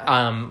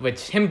 Yeah.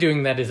 Which him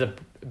doing that is a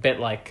bit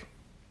like,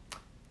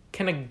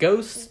 can a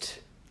ghost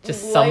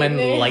just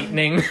summon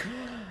lightning?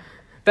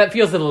 That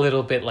feels a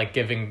little bit like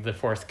giving the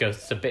Force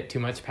ghosts a bit too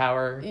much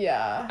power.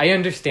 Yeah. I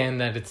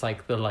understand that it's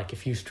like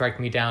if you strike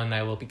me down,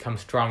 I will become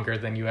stronger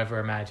than you ever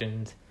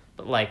imagined.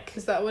 But, like...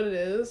 Is that what it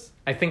is?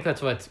 I think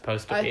that's what it's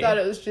supposed to be. I thought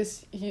it was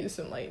just use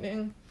some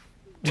lightning.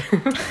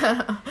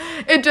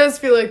 It does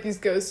feel like these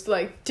ghosts,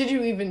 like, did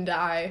you even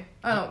die?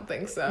 I don't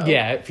think so.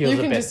 Yeah, it feels you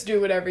can just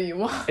do whatever you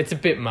want. It's a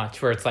bit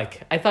much, where it's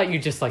like, I thought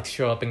you'd just, like,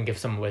 show up and give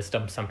some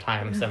wisdom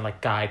sometimes and, like,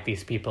 guide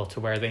these people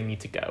to where they need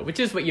to go, which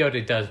is what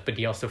Yoda does, but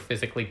he also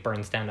physically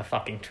burns down a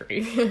fucking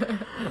tree.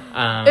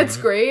 It's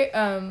great.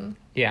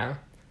 Yeah.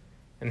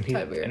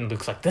 And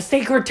Luke's like, the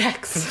sacred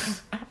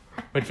text!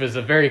 Which was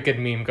a very good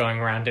meme going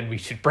around, and we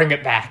should bring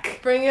it back.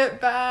 Bring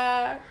it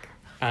back.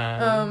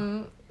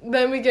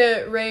 Then we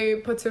get Rey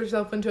puts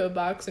herself into a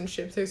box and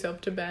ships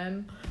herself to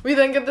Ben. We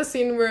then get the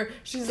scene where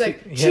she's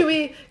like,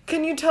 Chewie,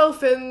 can you tell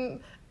Finn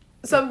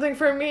something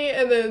for me?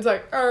 And then it's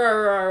like,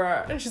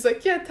 and she's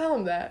like, yeah, tell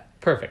him that.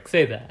 Perfect.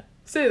 Say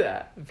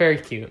that. Very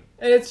cute.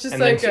 And it's just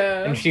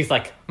and she's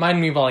like,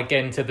 mind me while I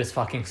get into this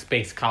fucking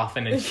space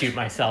coffin and shoot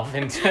myself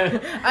into...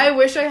 I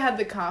wish I had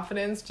the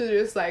confidence to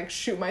just, like,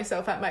 shoot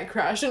myself at my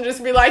crush and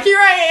just be like, here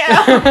I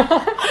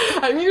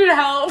am! I'm here to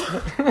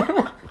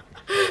help.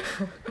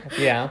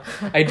 Yeah.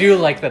 I do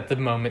like that the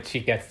moment she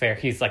gets there,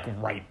 he's, like,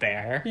 right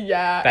there.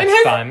 Yeah.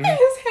 That's fun. His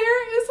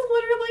hair is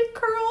literally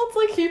curled.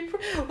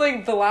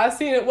 Like, the last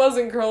scene, it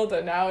wasn't curled,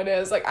 and now it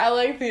is. Like, I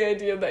like the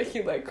idea that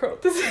he, like,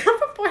 curled his hair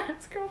before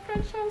his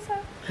girlfriend shows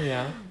up.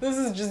 Yeah. This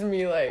is just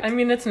me, like... I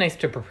mean, it's nice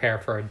to prepare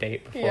for a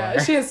date before.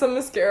 Yeah, she has some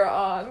mascara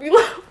on. We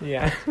love...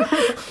 Yeah.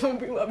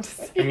 We love to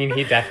see I mean,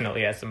 he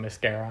definitely has some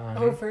mascara on.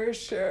 Oh, for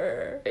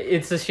sure.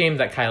 It's a shame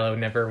that Kylo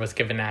never was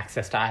given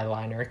access to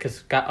eyeliner,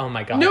 because, oh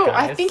my god, no,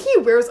 guys. I think he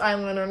wears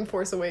eyeliner in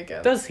Force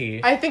Awakens. Does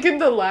he? I think in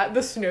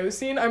the snow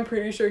scene, I'm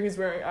pretty sure he's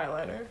wearing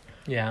eyeliner.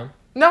 Yeah.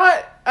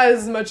 Not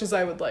as much as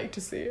I would like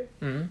to see.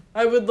 Mm-hmm.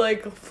 I would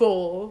like a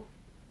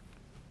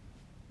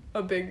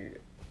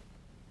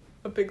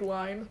big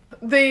line.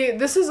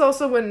 This is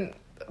also when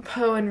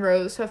Poe and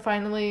Rose have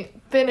finally...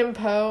 Finn and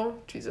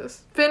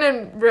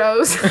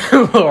Rose...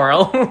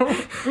 Laurel.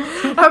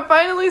 have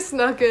finally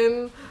snuck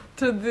in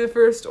to the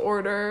First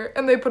Order,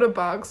 and they put a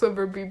box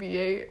over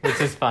BB-8. Which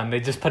is fun. They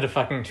just put a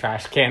fucking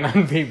trash can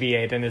on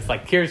BB-8 and it's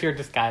like, here's your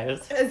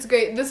disguise. It's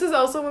great. This is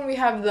also when we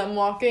have them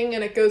walking,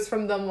 and it goes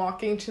from them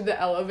walking to the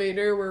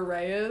elevator where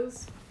Rey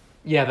is.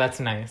 Yeah, that's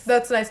nice.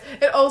 That's nice.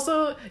 It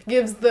also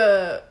gives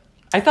the...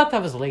 I thought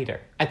that was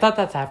later. I thought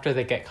that's after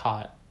they get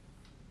caught.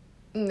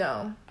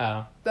 No.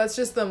 Oh. That's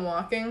just them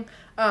walking.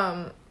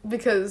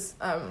 Because...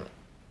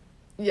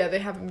 yeah, they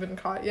haven't been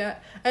caught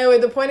yet. Anyway,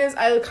 the point is,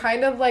 I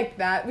kind of like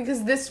that,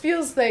 because this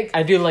feels like...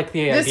 I do like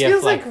the idea. This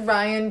feels like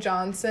Rian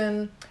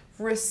Johnson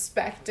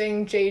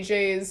respecting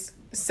JJ's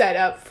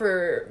setup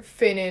for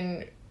Finn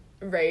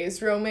and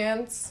Rey's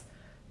romance.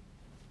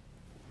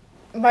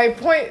 My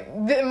point...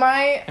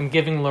 I'm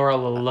giving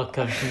Laurel a look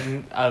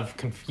of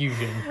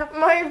confusion.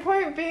 My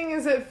point being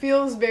is it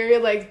feels very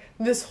like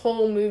this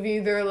whole movie,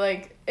 they're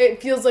like...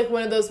 It feels like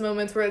one of those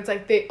moments where it's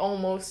like they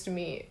almost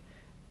meet.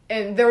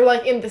 And they're,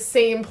 like, in the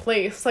same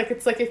place. Like,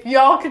 it's like, if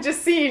y'all could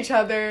just see each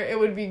other, it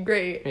would be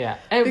great. Yeah.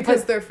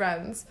 Because they're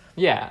friends.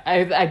 Yeah.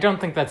 I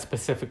don't think that's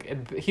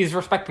specific. He's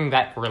respecting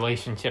that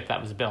relationship that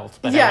was built.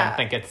 But yeah.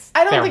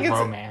 I don't think it's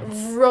romance.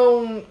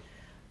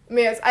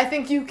 Romance. I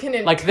think you can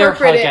interpret like, their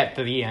hug at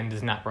the end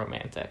is not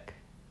romantic.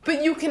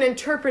 But you can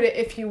interpret it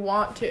if you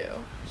want to.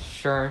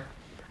 Sure.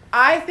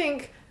 I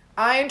think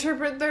I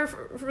interpret their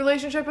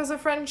relationship as a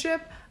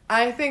friendship.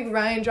 I think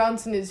Rian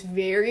Johnson is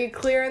very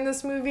clear in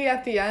this movie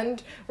at the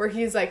end, where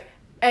he's like,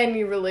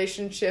 any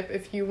relationship,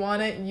 if you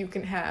want it, you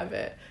can have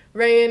it.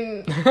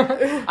 Rian...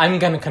 I'm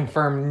gonna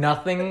confirm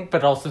nothing,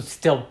 but also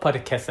still put a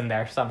kiss in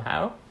there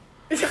somehow.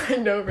 I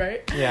know,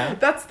 right? Yeah.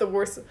 That's the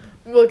worst.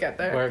 We'll get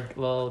there.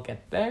 We'll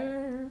get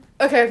there.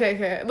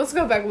 Okay. Let's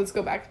go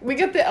back. We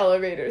get the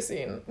elevator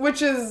scene,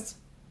 which is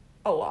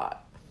a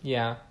lot.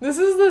 Yeah. This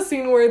is the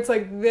scene where it's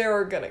like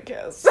they're gonna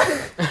kiss.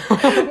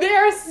 They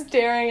are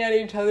staring at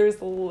each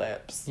other's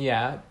lips.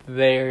 Yeah,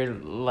 they're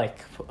like,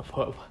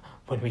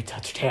 when we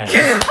touched hands.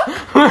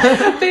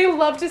 They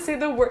love to say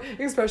the word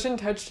expression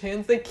touched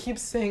hands. They keep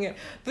saying it.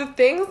 The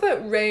things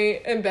that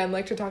Rey and Ben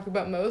like to talk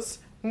about most,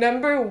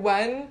 number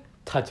one,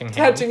 touching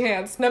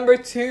hands. Number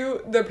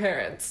two, their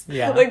parents.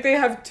 Yeah. Like they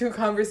have two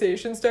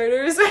conversation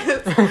starters.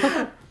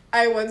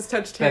 I once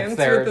touched hands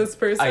with this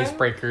person.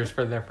 Icebreakers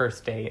for their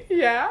first date.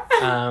 Yeah.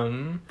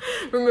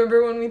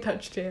 Remember when we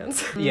touched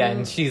hands? Yeah,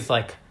 and she's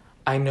like,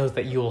 I know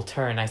that you will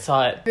turn. I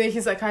saw it.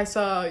 He's like, I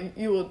saw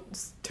you will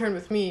turn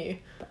with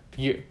me.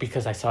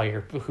 Because I saw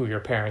who your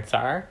parents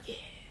are. Yeah.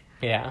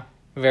 Yeah.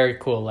 Very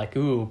cool. Like,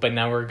 ooh, but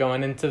now we're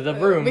going into the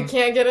room. We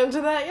can't get into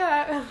that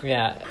yet.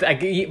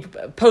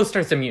 Yeah. Poe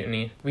starts a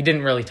mutiny. We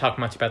didn't really talk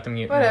much about the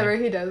mutiny. Whatever,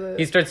 he does it.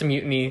 He starts a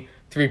mutiny.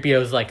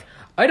 3PO's like,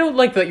 I don't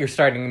like that you're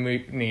starting a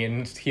mutiny.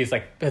 And he's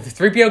like,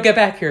 3PO, get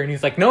back here. And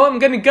he's like, no, I'm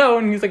gonna go.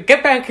 And he's like,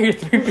 get back here,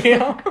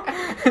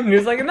 3PO. And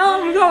he's like,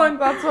 no, I'm going.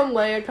 That's when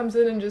Leia comes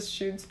in and just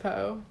shoots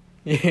Poe.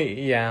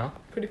 Yeah.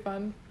 Pretty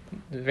fun.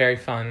 Very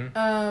fun.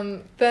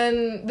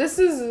 Then this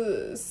is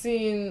a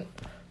scene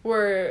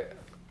where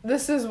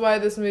this is why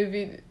this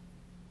movie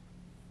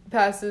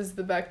passes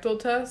the Bechdel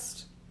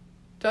test.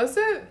 Does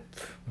it?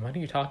 What are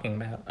you talking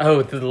about?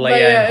 Oh, the Leia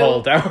and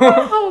Holdo.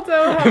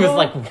 Holdo. I was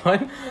like,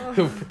 what?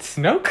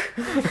 Snoke?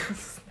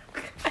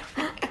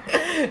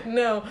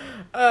 No.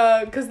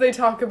 Because they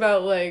talk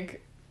about,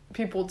 like,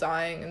 people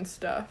dying and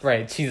stuff.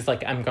 Right. She's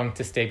like, I'm going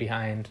to stay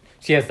behind.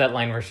 She has that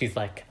line where she's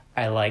like,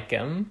 I like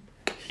him.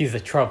 He's a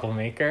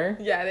troublemaker.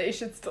 Yeah, they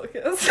should still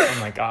kiss. Oh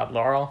my god,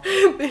 Laurel.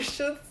 They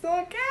should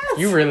still kiss.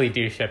 You really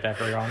do ship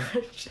everyone.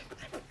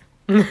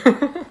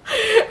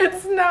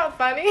 It's not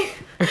funny,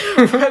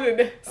 but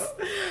it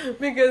is.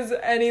 Because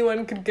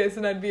anyone could kiss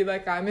and I'd be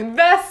like, I'm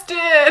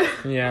invested!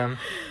 Yeah.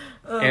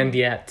 And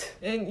yet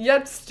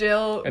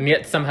still... And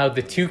yet somehow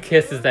the two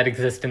kisses that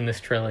exist in this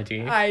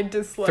trilogy... I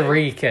dislike.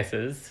 3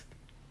 kisses.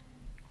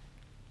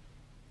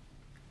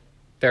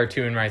 There are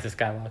 2 in Rise of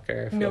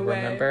Skywalker, if you'll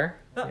remember.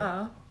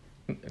 Yeah.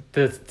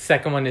 The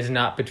second one is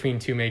not between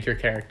 2 major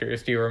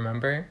characters. Do you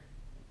remember?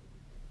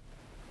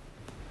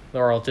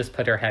 Laurel just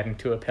put her head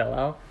into a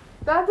pillow.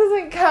 That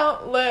doesn't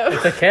count, Liv.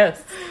 It's a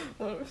kiss.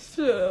 Oh,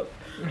 shit.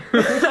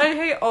 I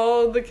hate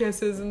all the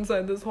kisses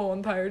inside this whole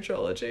entire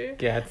trilogy.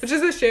 Yeah. Which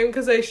is a shame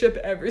because I ship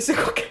every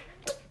single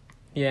character.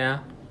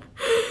 Yeah.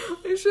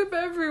 I ship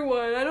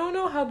everyone. I don't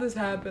know how this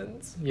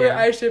happens. Yeah. But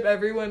I ship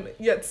everyone,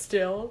 yet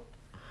still,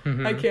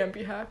 Mm-hmm. I can't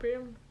be happy.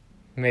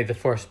 May the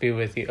Force be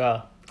with you.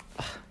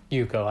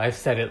 Yuko, I've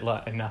said it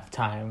enough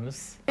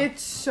times.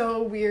 It's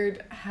so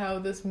weird how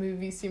this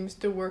movie seems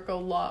to work a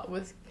lot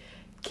with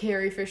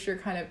Carrie Fisher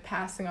kind of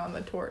passing on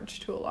the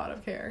torch to a lot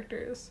of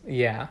characters.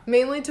 Yeah.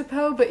 Mainly to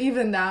Poe, but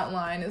even that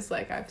line is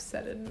like, I've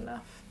said it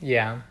enough.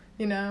 Yeah.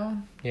 You know?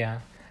 Yeah.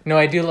 No,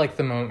 I do like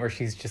the moment where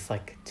she's just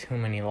like, too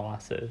many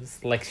losses.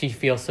 Like, she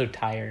feels so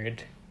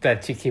tired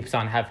that she keeps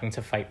on having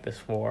to fight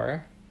this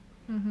war.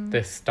 Mm-hmm.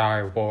 This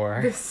Star War.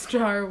 This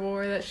Star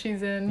War that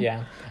she's in.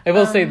 Yeah. I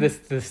will say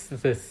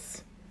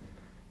this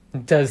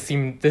This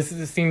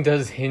scene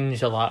does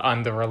hinge a lot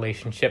on the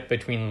relationship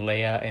between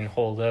Leia and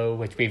Holdo,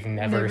 which we've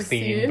never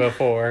seen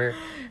before.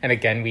 And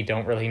again, we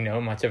don't really know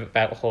much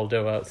about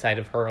Holdo outside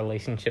of her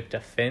relationship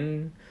to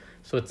Finn.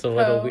 So it's a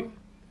little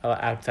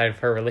outside of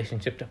her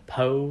relationship to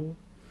Poe.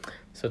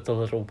 So it's a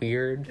little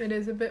weird. It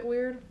is a bit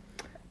weird.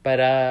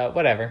 But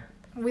whatever.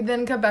 We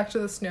then come back to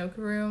the Snoke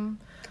room.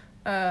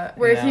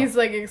 Where he's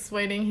like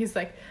explaining, he's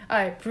like,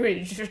 I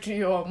bridged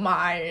your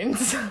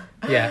minds.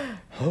 Yeah.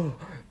 Oh,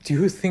 do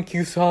you think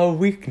you saw a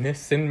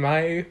weakness in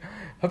my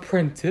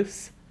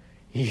apprentice?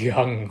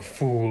 Young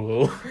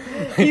fool.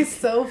 He's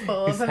so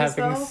full of himself. He's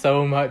having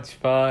so much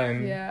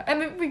fun. Yeah.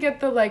 And then we get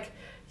the like,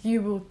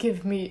 you will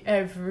give me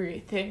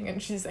everything.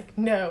 And she's like,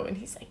 no. And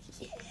he's like,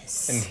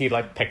 yes. And he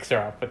like picks her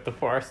up with the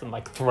Force and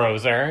like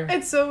throws her.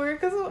 It's so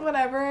weird because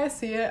whenever I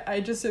see it,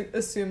 I just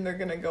assume they're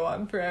gonna go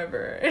on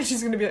forever, and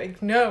she's gonna be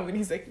like, no, and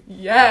he's like,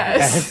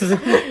 yes.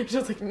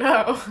 She's like,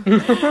 no.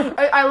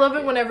 I love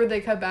it whenever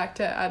they cut back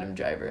to Adam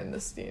Driver in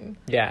this scene.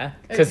 Yeah,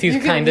 because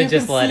he's kind of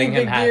just letting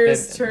him happen,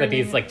 but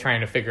he's like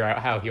trying to figure out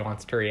how he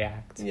wants to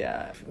react.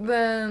 Yeah.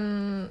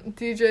 Then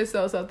DJ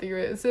sells out the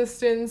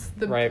Resistance.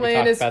 The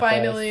plan is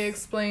finally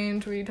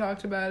explained. We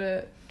talked about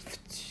it.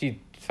 She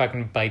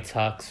fucking bites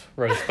Hux.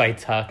 Rose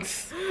bites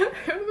Hux.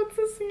 What's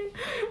the scene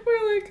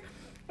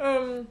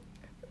where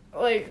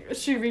like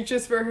she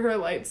reaches for her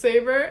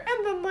lightsaber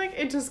and then like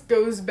it just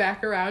goes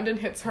back around and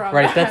hits her on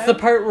the head. That's the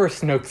part where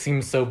Snoke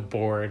seems so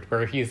bored,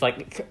 where he's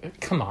like,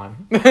 come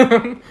on.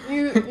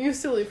 you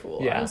silly fool.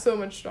 Yeah. I'm so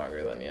much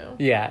stronger than you.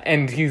 Yeah,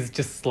 and he's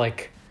just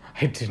like,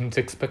 I didn't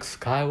expect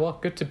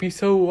Skywalker to be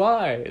so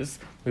wise.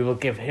 We will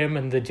give him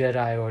and the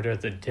Jedi Order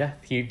the death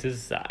he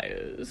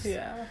desires.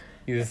 Yeah.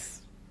 Is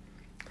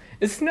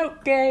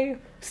Snoke gay?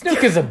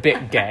 Snoke is a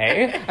bit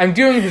gay. I'm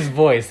doing his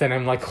voice and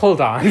I'm like, hold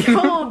on.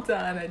 Hold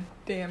on a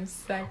damn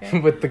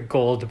second. With the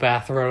gold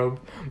bathrobe.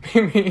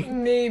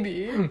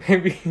 Maybe.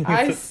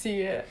 I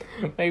see it.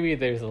 Maybe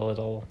there's a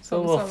little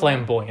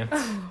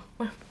flamboyance.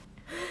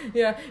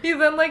 Yeah, he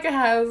then like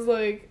has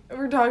like,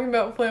 we're talking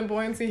about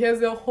flamboyancy, he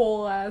has a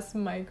whole ass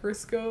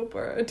microscope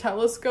or a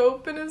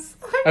telescope in his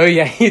like... Oh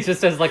yeah, he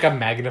just has like a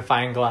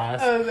magnifying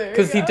glass. Oh, there you go.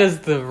 Because he does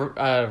the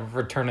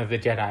Return of the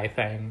Jedi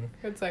thing.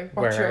 It's like,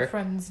 watch your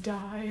friends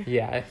die.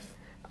 Yeah,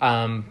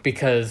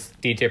 because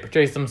DJ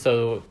portrays them,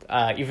 so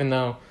even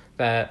though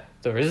that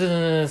the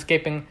Resistance is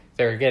escaping,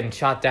 they're getting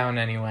shot down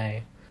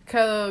anyway.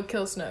 Kylo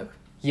kills Snoke.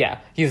 Yeah,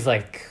 he's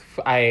like,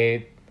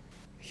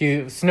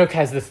 Snoke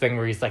has this thing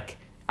where he's like,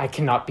 I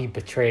cannot be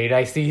betrayed.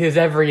 I see his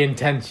every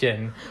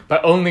intention,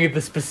 but only the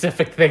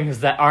specific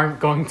things that aren't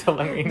going to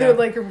let me know. They're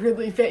like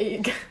really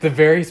vague. The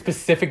very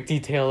specific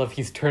detail of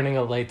he's turning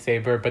a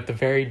lightsaber, but the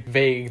very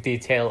vague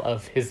detail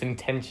of his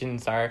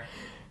intentions are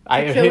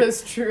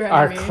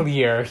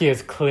clear. He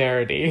has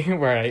clarity,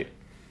 right?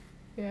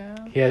 Yeah.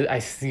 I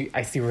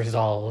see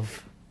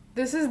resolve.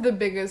 This is the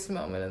biggest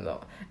moment in the...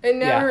 It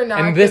never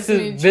not gives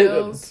me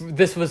chills.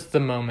 This was the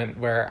moment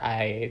where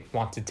I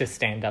wanted to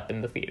stand up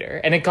in the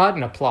theater. And it got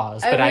an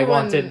applause, but Everyone I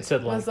wanted to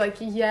was like,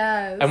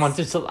 yes.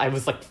 I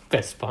was like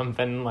fist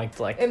pumping, like...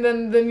 And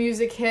then the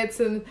music hits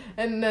and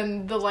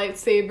then the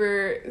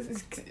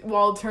lightsaber,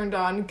 while turned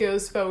on,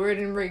 goes forward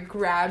and Ray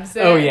grabs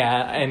it. Oh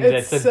yeah, and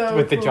it's so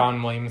with cool. the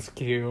John Williams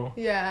cue.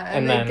 Yeah,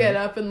 and they get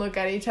up and look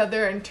at each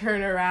other and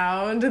turn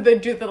around. They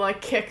do the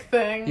like kick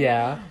thing.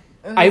 Yeah.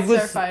 And they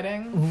start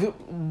fighting.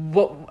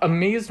 What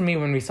amazed me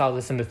when we saw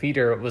this in the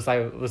theater was I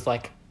was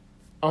like,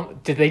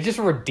 did they just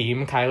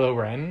redeem Kylo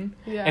Ren?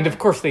 Yeah. And of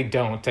course they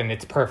don't, and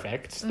it's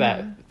perfect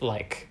that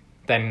like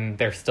then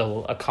there's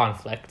still a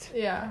conflict.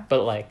 Yeah.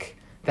 But like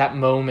that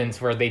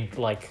moment where they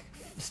like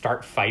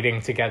start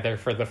fighting together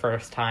for the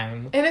first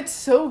time. And it's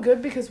so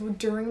good because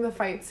during the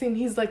fight scene,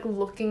 he's like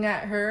looking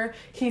at her.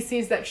 He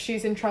sees that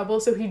she's in trouble,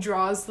 so he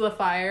draws the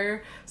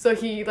fire. So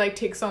he like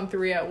takes on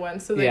 3 at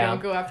once, so they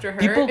don't go after her.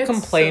 People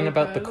complain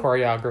about the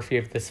choreography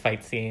of this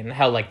fight scene.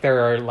 How like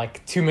there are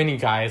like too many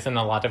guys and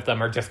a lot of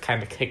them are just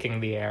kind of kicking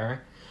the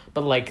air.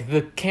 But like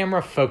the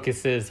camera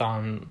focuses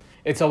on...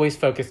 It's always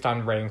focused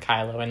on Rey and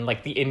Kylo, and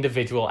like the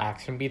individual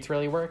action beats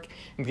really work.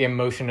 And the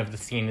emotion of the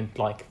scene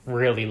like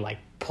really like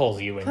pulls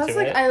you into it. Plus,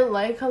 like, I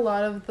like a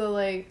lot of the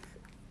like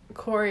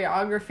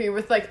choreography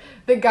with like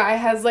the guy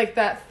has like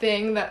that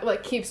thing that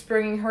like keeps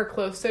bringing her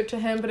closer to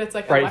him, but it's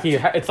like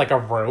it's like a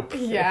rope.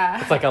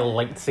 Yeah, it's like a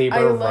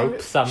lightsaber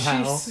rope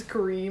somehow. She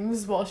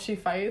screams while she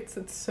fights.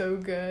 It's so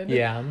good.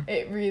 Yeah,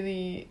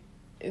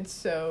 it's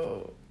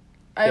so.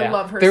 I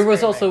love her. There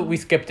was also, we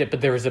skipped it,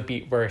 but there was a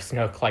beat where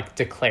Snoke like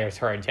declares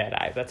her a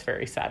Jedi. That's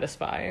very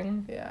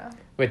satisfying. Yeah.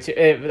 Which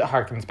it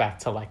harkens back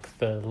to like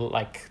the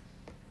like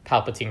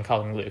Palpatine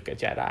calling Luke a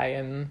Jedi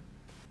in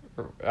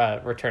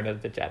Return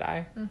of the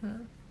Jedi.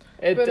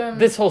 Mm-hmm.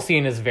 This whole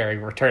scene is very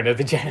Return of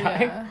the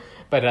Jedi,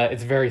 but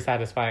it's very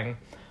satisfying.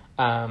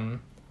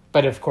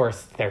 But of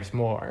course, there's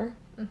more,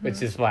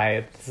 which is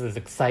why this is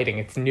exciting.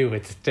 It's new.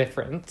 It's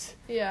different.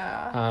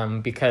 Yeah.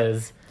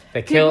 Because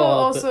they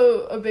kill.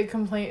 A big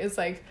complaint is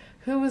like,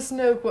 who was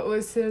Snoke? What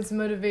was his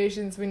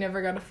motivations? We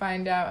never got to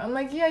find out. I'm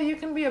like, yeah, you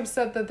can be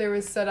upset that there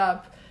was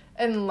setup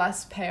and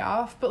less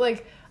payoff, but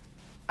like,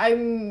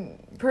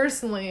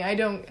 I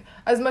don't,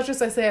 as much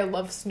as I say I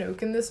love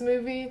Snoke in this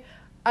movie,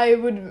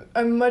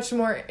 I'm much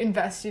more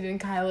invested in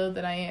Kylo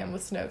than I am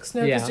with Snoke.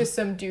 Snoke is just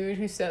some dude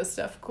who says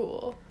stuff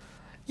cool.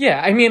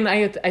 Yeah, I mean,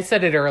 I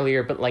said it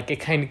earlier, but, like, it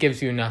kind of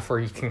gives you enough where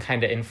you can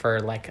kind of infer,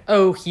 like,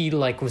 oh, he,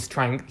 like,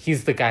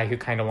 he's the guy who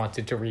kind of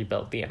wanted to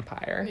rebuild the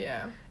Empire.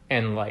 Yeah.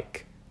 And,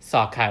 like,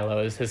 saw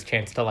Kylo as his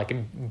chance to, like,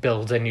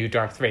 build a new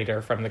Darth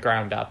Vader from the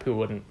ground up who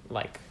wouldn't,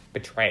 like,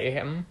 betray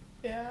him.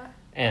 Yeah.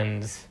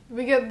 And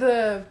we get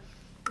the...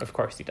 Of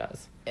course he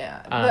does.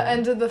 Yeah. The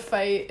end of the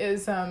fight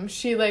is,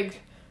 she,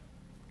 like...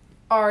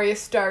 Arya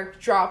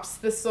Stark drops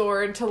the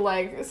sword to,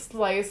 like,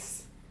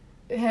 slice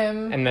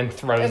him. And then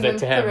throws it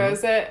to him.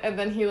 And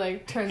then he,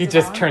 like, turns it on. He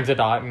just turns it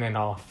on and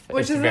off.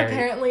 Which is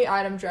apparently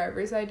Adam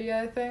Driver's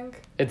idea, I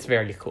think. It's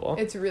very cool.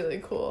 It's really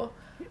cool.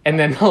 And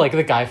then, like,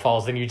 the guy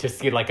falls and you just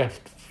see, like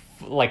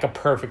a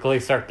perfectly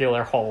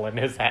circular hole in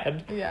his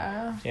head.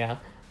 Yeah. Yeah.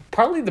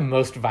 Probably the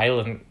most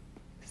violent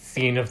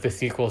scene of the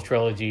sequel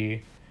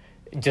trilogy,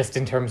 just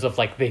in terms of,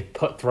 like, they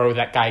throw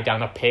that guy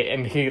down a pit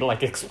and he,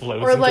 like,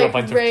 explodes into a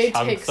bunch of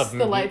chunks of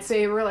meat. Or, like, Rey takes the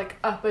lightsaber, like,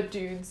 up a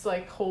dude's,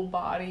 like, whole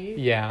body.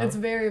 Yeah. It's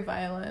very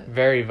violent.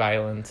 Very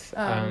violent.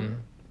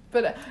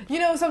 But, you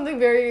know, something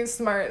very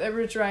smart that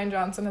Rich Ryan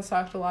Johnson has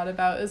talked a lot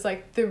about is,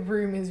 like, the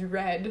room is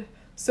red,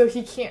 so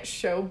he can't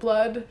show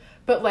blood.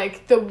 But,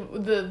 like, the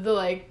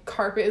like,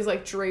 carpet is,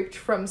 like, draped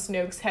from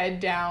Snoke's head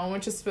down,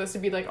 which is supposed to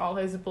be, like, all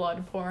his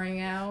blood pouring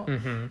out.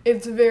 Mm-hmm.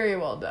 It's very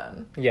well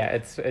done. Yeah,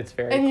 it's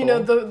very And, cool. you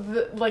know,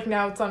 the like,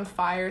 now it's on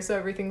fire, so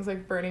everything's,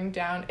 like, burning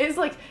down. It's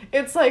like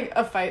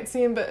a fight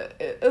scene, but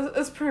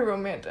it's pretty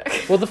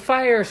romantic. Well, the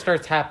fire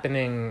starts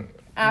happening...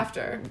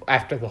 After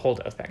the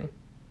Holdo thing.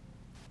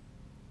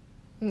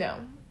 No.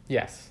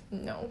 Yes.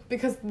 No,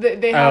 because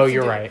they have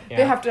to right. Yeah.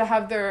 They have to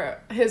have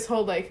his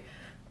whole, like...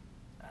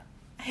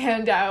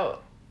 hand out.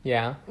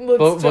 Yeah.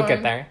 We'll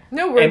get there.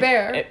 No, we're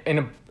there.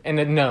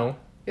 No.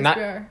 Yes,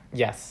 we are.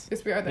 Yes.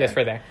 Yes, we are there. Yes,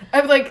 we're there. I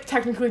have, like,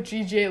 technically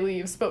GJ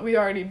leaves, but we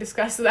already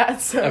discussed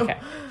that, so. Okay.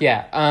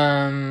 Yeah.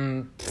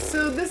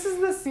 So this is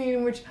the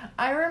scene which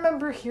I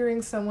remember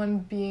hearing someone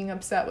being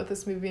upset with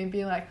this movie and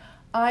being like,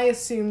 I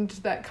assumed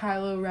that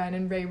Kylo Ren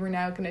and Rey were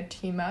now going to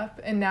team up,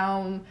 and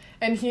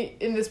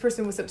this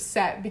person was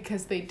upset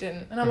because they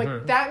didn't. And I'm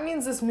like, that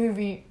means this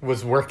movie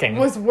was working.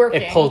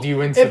 It pulled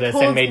you into this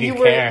and made you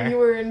care. You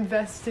were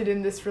invested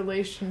in this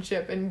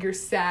relationship, and you're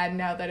sad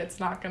now that it's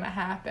not going to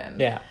happen.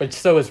 Yeah, but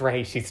so is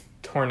Rey. She's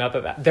torn up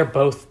of that. They're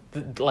both,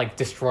 like,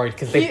 destroyed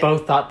because they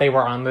both thought they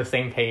were on the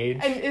same page.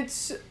 And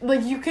it's,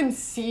 like, you can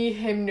see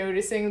him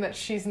noticing that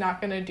she's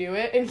not going to do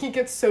it, and he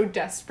gets so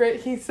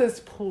desperate, he says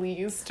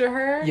please to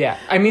her. Yeah,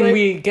 I mean, like,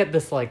 we get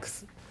this, like,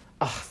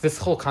 this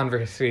whole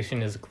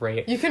conversation is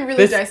great. You can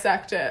really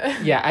dissect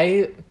it.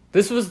 Yeah,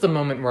 this was the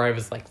moment where I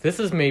was like, this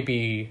is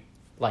maybe,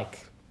 like,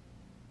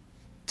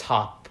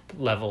 top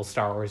level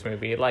Star Wars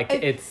movie. Like,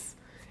 it's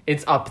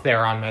up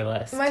there on my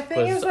list. My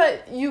thing is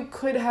that you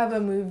could have a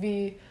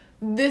movie...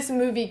 This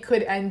movie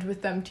could end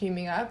with them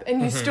teaming up,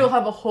 and you still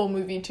have a whole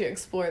movie to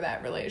explore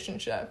that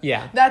relationship.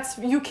 Yeah.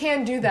 You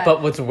can do that.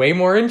 But what's way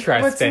more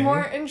interesting...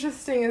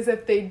 is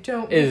if they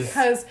don't,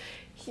 because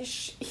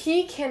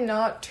he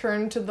cannot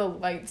turn to the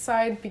light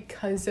side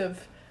because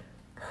of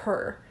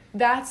her.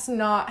 That's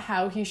not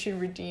how he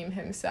should redeem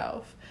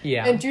himself.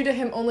 Yeah. And due to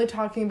him only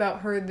talking to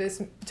her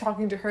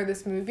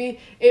this movie,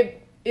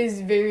 it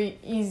is very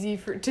easy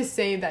to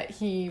say that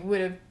he would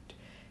have...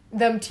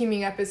 them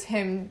teaming up as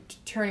him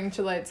turning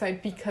to light side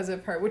because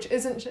of her, which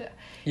isn't...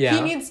 Yeah.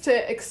 He needs to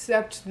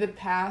accept the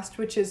past,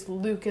 which is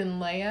Luke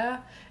and Leia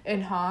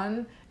and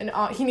Han, and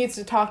he needs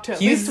to talk to at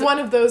least one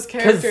of those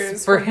characters.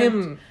 Because for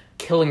him,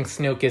 killing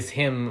Snoke is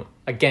him,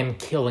 again,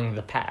 killing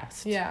the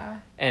past.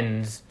 Yeah.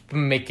 And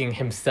making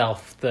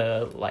himself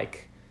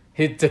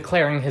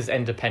declaring his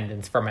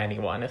independence from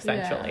anyone,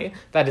 essentially. Yeah.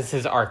 That is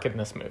his arc in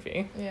this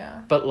movie.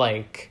 Yeah. But,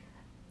 like...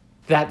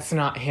 that's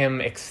not him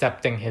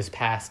accepting his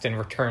past and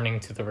returning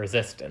to the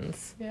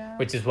Resistance. Yeah.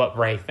 Which is what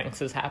Rey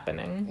thinks is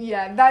happening.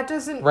 Yeah, that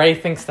doesn't... Rey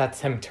thinks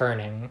that's him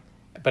turning,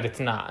 but it's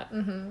not.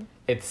 Mm-hmm.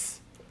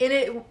 And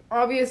it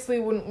obviously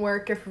wouldn't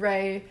work if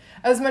Rey...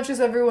 As much as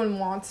everyone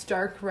wants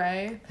Dark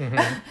Rey,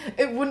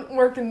 it wouldn't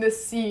work in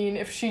this scene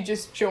if she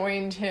just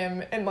joined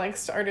him and, like,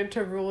 started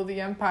to rule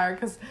the Empire,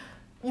 because,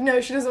 you know,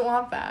 she doesn't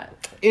want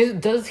that.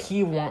 Does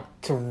he want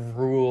to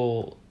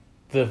rule...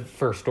 the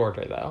First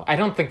Order, though? I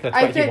don't think that's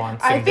what he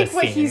wants in this scene. I think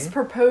what he's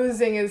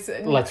proposing is...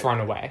 let's run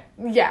away.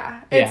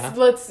 Yeah.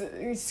 Let's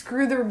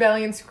screw the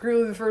rebellion,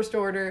 screw the First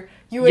Order.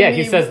 You and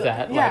me, he says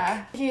that.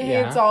 Yeah, he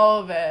hates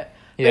all of it.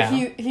 Yeah.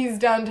 But he's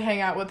down to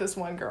hang out with this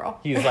one girl.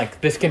 He's like,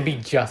 this can be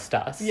just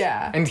us.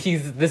 Yeah. And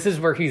this is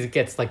where he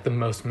gets, like, the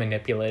most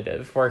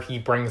manipulative, where he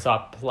brings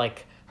up,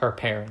 like, her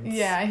parents.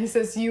 Yeah, he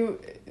says,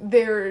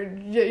 they're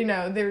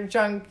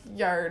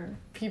junkyard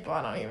people.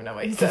 I don't even know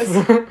what he says.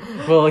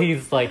 Well,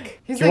 he's like,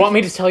 do you want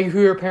me to tell you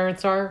who your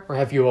parents are? Or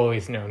have you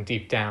always known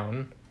deep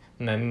down?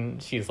 And then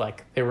she's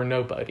like, they were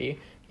nobody.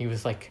 He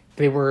was like,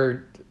 they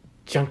were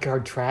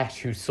junkyard trash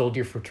who sold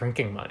you for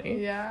drinking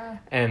money. Yeah.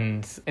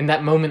 And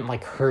that moment,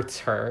 like, hurts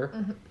her.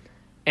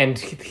 And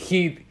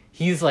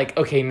he's like,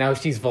 okay, now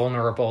she's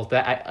vulnerable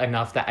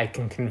enough that I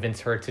can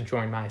convince her to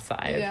join my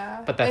side.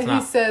 Yeah. But that's and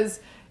not... he says,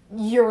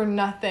 you're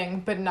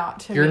nothing, but not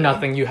to You're me.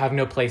 nothing, you have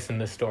no place in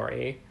this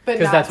story. But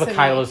because that's not what to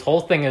Kylo's me.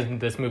 whole thing in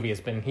this movie has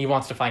been. He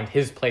wants to find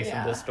his place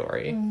in this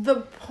story.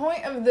 The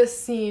point of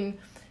this scene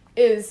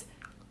is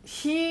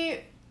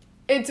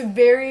it's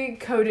very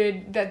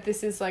coded that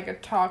this is like a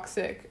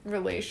toxic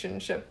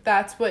relationship.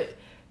 That's what...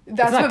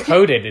 That's it's not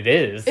coded, it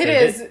is. It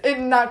is. It's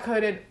not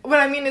coded. What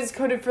I mean is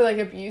coded for, like,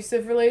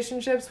 abusive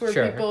relationships where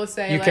people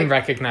say, you like... can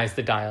recognize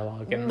the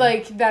dialogue. And...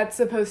 Like, that's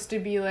supposed to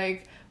be,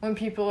 like, when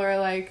people are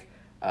like,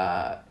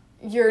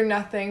 you're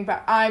nothing,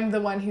 but I'm the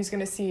one who's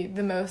going to see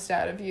the most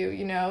out of you,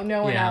 you know?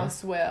 No one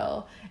else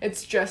will.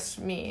 It's just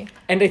me.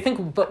 And I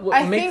think... But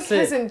what makes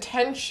his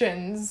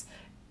intentions,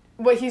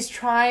 what he's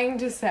trying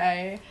to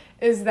say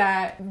is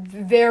that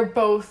they're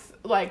both,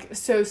 like,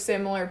 so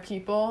similar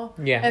people.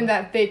 Yeah. And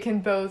that they can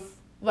both...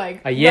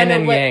 Like a yin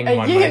and yang,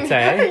 one might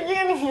say. A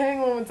yin and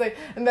yang, one would say.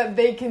 And that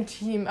they can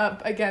team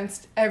up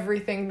against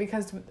everything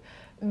because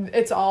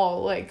it's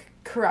all, like,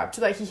 corrupt.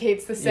 Like, he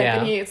hates the Sith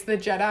and he hates the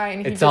Jedi.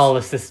 And it's all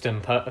a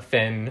system,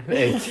 Finn.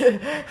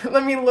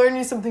 Let me learn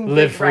you something big,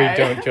 live free, right?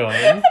 don't join.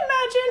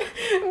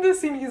 Imagine in the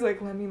scene he's like,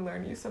 let me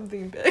learn you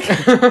something big.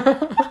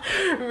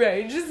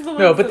 Right, just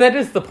no, but that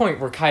is the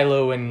point where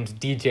Kylo and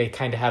DJ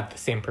kind of have the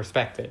same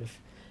perspective.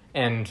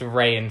 And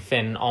Rey and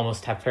Finn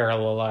almost have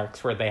parallel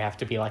arcs where they have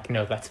to be like,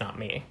 no, that's not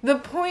me. The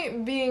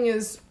point being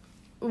is,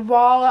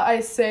 while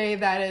I say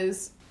that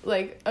is,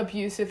 like,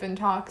 abusive and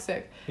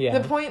toxic,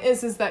 the point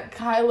is that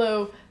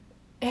Kylo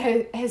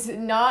has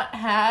not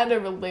had a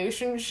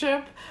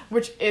relationship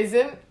which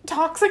isn't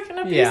toxic and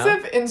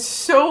abusive in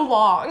so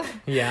long.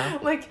 Yeah.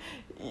 Like,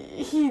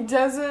 he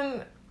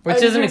doesn't...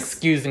 Which isn't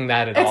excusing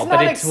that at all. It's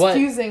not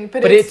excusing,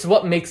 but it's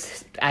what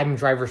makes Adam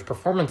Driver's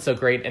performance so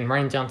great, and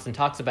Rian Johnson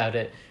talks about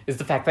it, is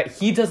the fact that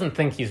he doesn't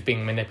think he's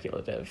being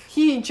manipulative.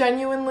 He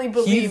genuinely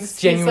believes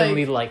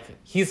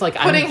he's like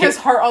putting his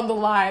heart on the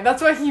line.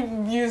 That's why he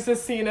views the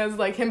scene as,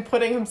 like, him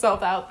putting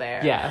himself out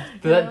there. Yeah,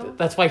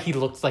 that's why he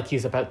looks like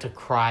he's about to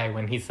cry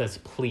when he says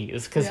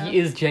please, because he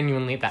is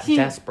genuinely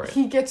desperate.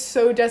 He gets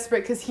so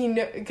desperate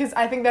because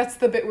I think that's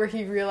the bit where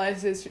he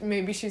realizes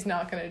maybe she's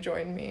not going to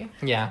join me.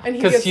 Yeah, and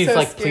because she's so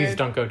like, scared. Please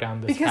don't go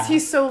down this path. Because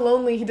he's so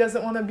lonely, he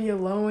doesn't want to be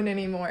alone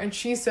anymore, and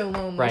she's so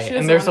lonely. Right,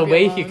 and there's a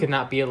way he could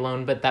not be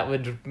alone, but that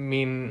would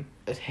mean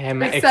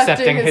him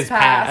accepting his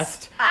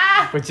past.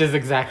 Which is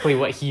exactly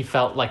what he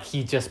felt like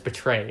he just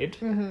betrayed.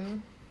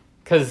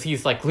 Because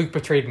he's like, Luke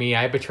betrayed me,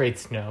 I betrayed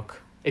Snoke.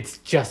 It's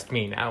just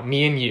me now,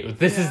 me and you.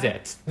 This is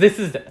it. This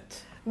is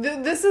it.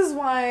 This is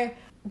why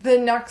the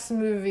next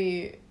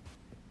movie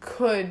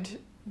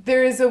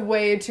there is a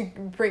way to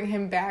bring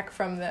him back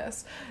from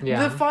this.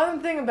 Yeah. The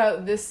fun thing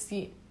about this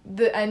scene,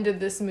 the end of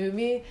this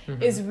movie,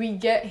 is we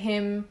get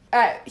him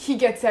he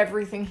gets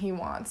everything he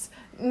wants.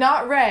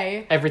 Not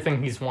Rey.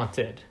 Everything he's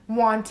wanted.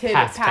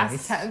 Past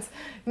tense.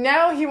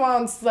 Now he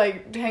wants,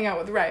 like, to hang out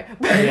with Rey.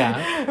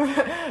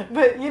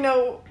 But, you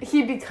know,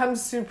 he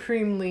becomes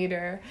supreme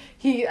leader.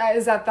 He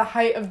is at the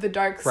height of the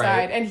dark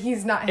side, and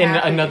he's not happy. And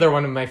another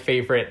one of my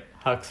favorite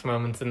Hux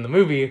moments in the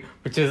movie,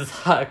 which is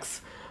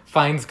Hux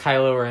finds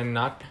Kylo Ren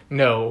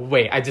No,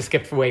 wait, I just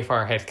skipped way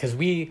far ahead, because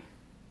we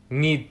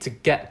need to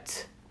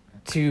get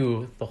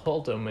to the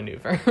Holdo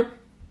maneuver.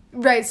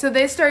 Right, so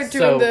they start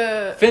doing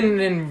Finn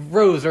and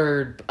Rose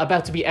are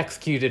about to be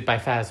executed by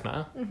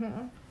Phasma.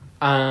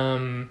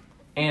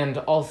 And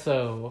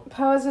also...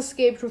 Poe has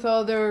escaped with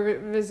all their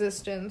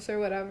resistance or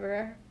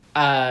whatever.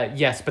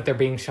 Yes, but they're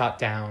being shot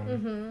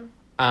down.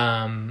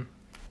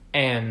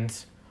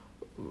 And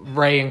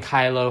Rey and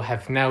Kylo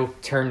have now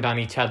turned on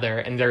each other,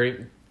 and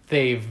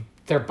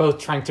they're both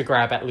trying to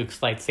grab at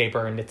Luke's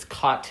lightsaber, and it's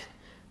caught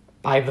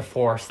by the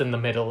Force in the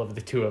middle of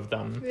the two of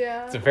them.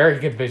 Yeah. It's a very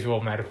good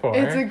visual metaphor.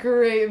 It's a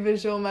great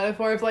visual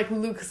metaphor of, like,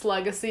 Luke's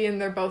legacy, and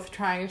they're both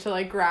trying to,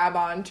 like, grab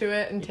onto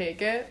it and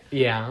take it.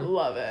 Yeah.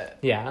 Love it.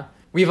 Yeah.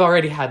 We've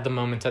already had the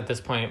moment at this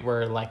point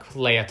where, like,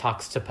 Leia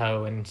talks to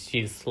Poe, and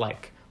she's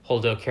like,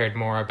 Holdo cared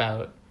more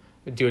about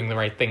doing the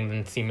right thing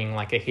than seeming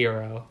like a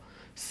hero.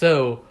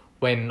 So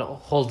when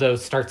Holdo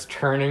starts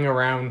turning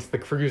around the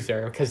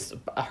cruiser, because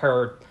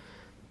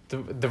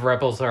the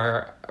rebels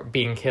are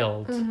being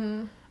killed,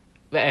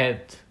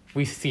 and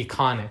we see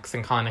Connix,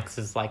 and Connix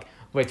is like,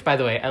 which, by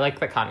the way, I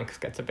like that Connix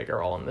gets a bigger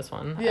role in this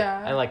one.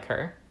 Yeah. I like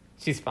her.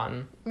 She's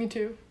fun. Me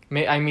too.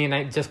 I mean,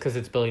 just because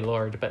it's Billy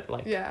Lord, but,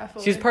 like,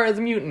 fully. She's part of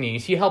the mutiny.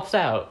 She helps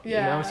out.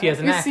 Yeah. You know? She has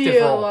an active role. We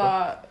see role. a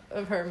lot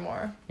of her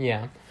more.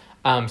 Yeah.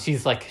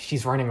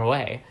 She's running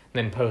away.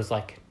 Then Poe's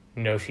like,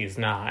 no, she's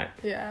not.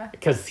 Yeah.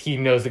 Because he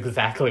knows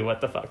exactly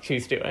what the fuck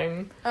she's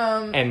doing.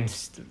 And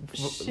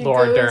she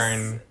Laura goes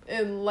Dern,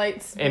 in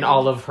light speed. in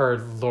all of her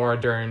Laura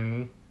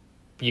Dern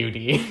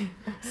beauty,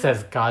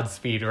 says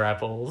Godspeed,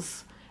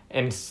 rebels,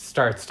 and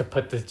starts to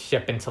put the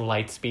ship into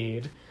light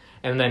speed.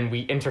 And then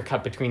we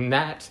intercut between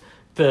that,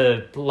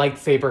 the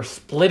lightsaber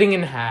splitting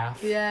in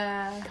half.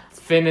 Yeah.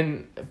 Finn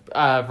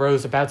and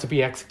Rose about to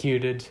be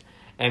executed.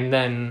 And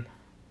then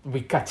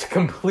we cut to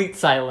complete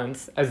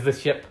silence as the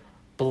ship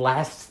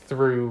blasts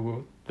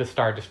through the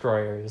Star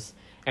Destroyers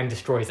and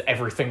destroys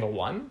every single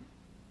one.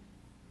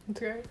 It's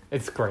great.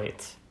 It's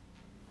great.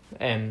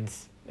 And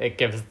it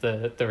gives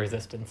the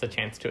Resistance a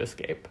chance to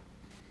escape.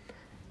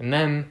 And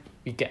then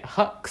we get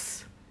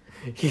Hux.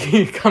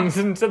 He comes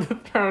into the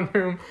throne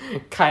room.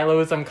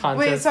 Kylo is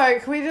unconscious. Wait, sorry,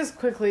 can we just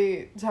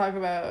quickly talk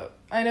about...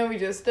 I know we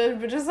just did,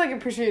 but just, like,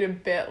 appreciate a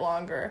bit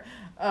longer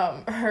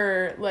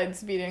her light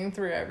speeding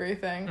through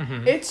everything.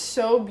 Mm-hmm. It's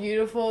so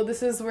beautiful.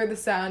 This is where the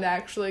sound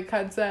actually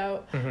cuts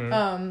out.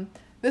 Mm-hmm.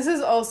 This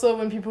is also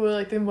when people were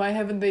like, then why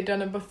haven't they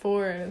done it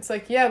before? And it's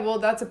like, yeah, well,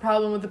 that's a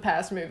problem with the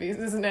past movies,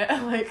 isn't it?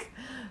 Like...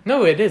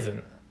 No, it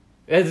isn't.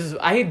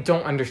 I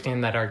don't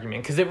understand that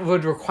argument, because it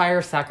would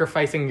require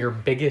sacrificing your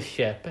biggest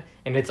ship,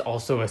 and it's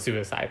also a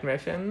suicide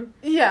mission.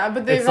 Yeah,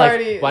 but they've It's like,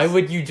 already... why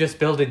would you just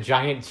build a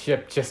giant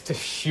ship just to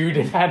shoot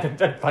it at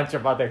a bunch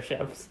of other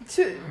ships?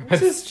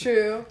 This is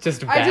true.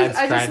 Just bad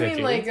strategy. I just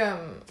mean, like,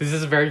 This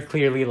is very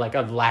clearly, like,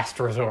 a last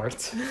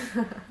resort.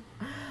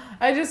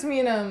 I just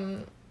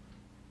mean,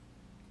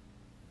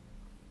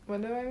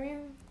 what do I mean?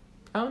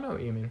 I don't know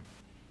what you mean.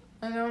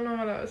 I don't know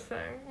what I was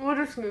saying. We'll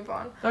just move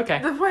on.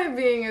 Okay. The point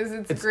being is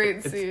it's a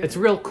great scene. It's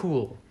real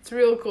cool. It's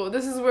real cool.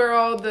 This is where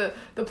all the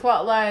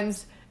plot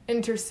lines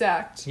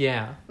intersect.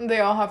 Yeah. They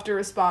all have to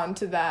respond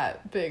to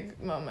that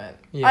big moment.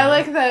 Yeah. I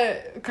like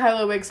that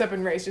Kylo wakes up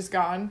and Rey's just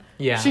gone.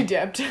 Yeah. She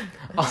dipped.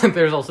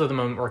 There's also the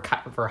moment where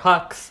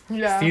Hux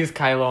sees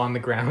Kylo on the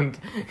ground.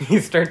 He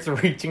starts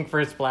reaching for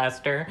his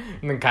blaster,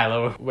 and then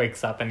Kylo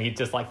wakes up and he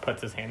just, like,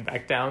 puts his hand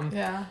back down.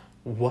 Yeah.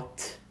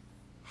 What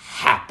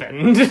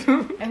happened?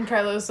 And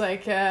Kylo's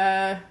like,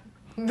 the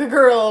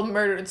girl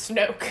murdered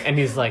Snoke. And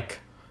he's like,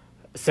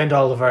 send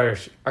all of our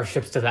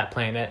ships to that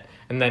planet.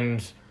 And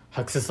then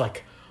Hux is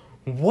like,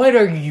 what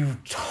are you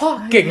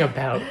talking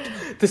about?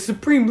 The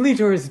Supreme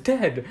Leader is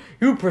dead.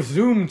 You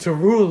presume to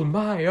rule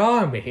my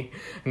army.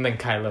 And then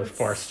Kylo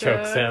Force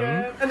chokes him.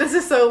 Good. And this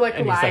is so, like,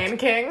 And he's Lion like,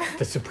 King.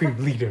 The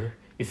Supreme Leader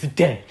is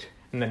dead.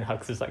 And then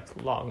Hux is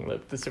like, long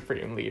live the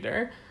Supreme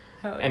Leader.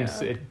 Hell And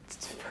yeah. it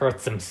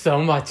hurts him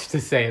so much to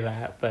say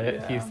that,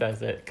 but he Yeah.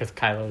 says it because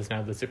Kylo is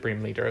now the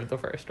Supreme Leader of the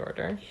First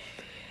Order.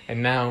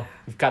 And now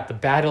we've got the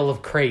Battle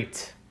of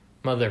Crate,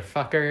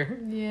 motherfucker.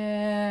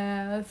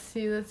 Yeah, let's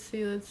see.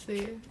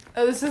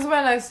 Oh, this is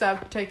when I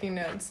stopped taking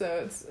notes,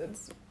 so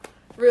it's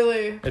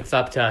really... It's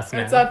up to us now.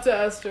 It's up to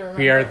us to remember.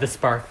 We are the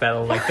spark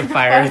that'll light the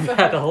fire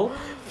that'll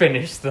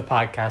finish the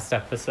podcast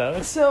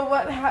episode. So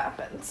what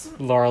happens?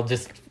 Laurel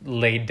just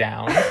laid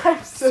down.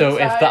 I'm so if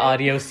the tired.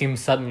 audio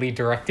seems suddenly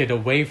directed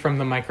away from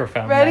the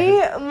microphone. Ready?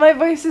 that is- My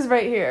voice is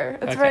right here.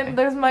 It's Okay. right.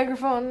 There's a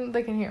microphone.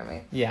 They can hear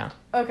me. Yeah.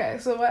 Okay,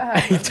 so what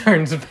He happens?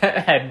 turns his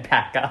head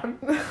back on.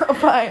 Oh,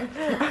 fine.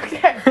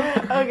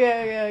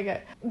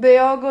 Okay. They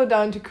all go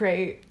down to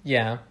Crate.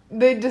 Yeah.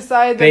 They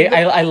decide that...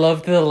 I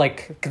love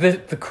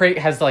the crate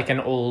has like an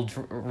old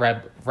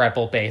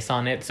rebel base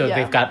on it, so Yeah.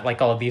 they've got like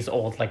all these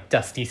old like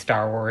dusty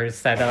Star Wars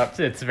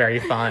setups. It's very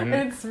fun.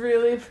 It's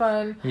really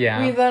fun.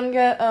 Yeah. We then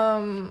get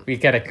We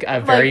get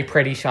a very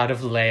pretty shot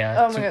of Leia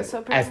Oh my God,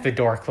 so pretty. as the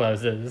door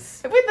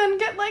closes. We then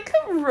get like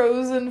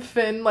Rose and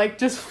Finn like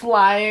just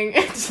flying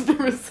into the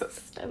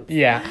Resistance.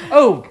 Yeah.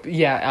 Oh,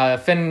 yeah.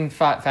 Finn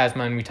fought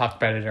Phasma, and we talked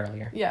about it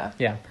earlier. Yeah.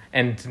 Yeah.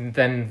 And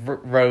then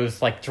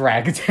Rose like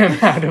dragged him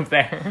out of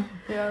there.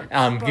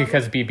 Yeah.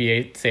 Because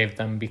BB-8 saved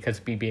them because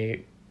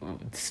BB-8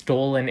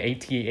 stole an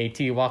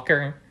AT-AT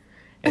walker.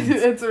 And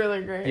It's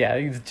really great. yeah,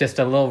 he's just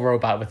a little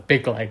robot with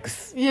big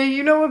legs. Yeah,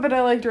 you know what bit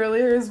I liked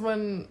earlier is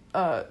when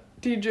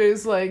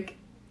DJ's like,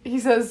 he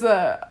says,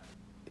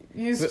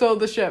 you stole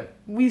the ship.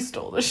 We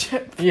stole the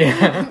ship.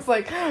 Yeah. It's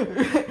like,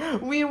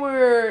 we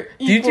were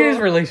equal. DJ's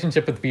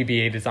relationship with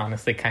BB-8 is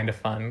honestly kind of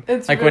fun.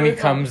 It's like when he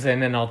really fun. comes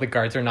in and all the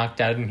guards are knocked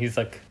out and he's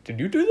like,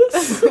 did you do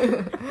this?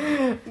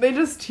 They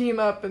just team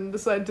up and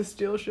decide to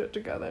steal shit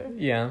together.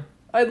 Yeah.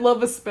 I'd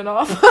love a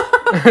spin-off.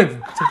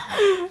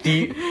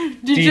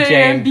 DJ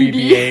and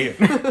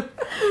BB-8.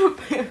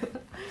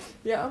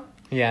 Yeah.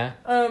 Yeah.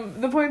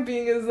 The point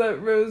being is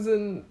that Rose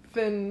and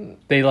Finn...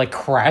 They like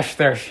crash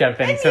their ship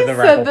into you the said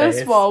rebel this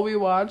base. while we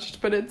watched,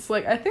 but it's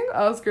like, I think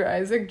Oscar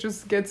Isaac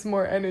just gets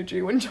more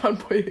energy when John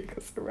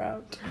Boyega's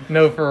around.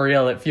 No, for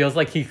real. It feels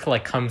like he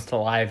like comes to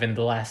life in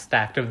the last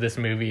act of this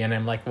movie, and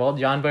I'm like, well,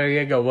 John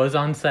Boyega was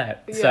on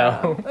set,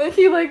 so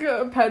He like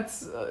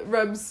pets,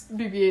 rubs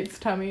BB-8's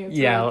tummy. It's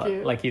yeah, really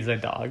cute. like he's a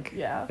dog.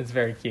 Yeah. It's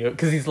very cute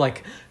because he's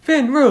like,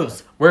 Finn,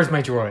 Rose, where's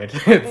my droid?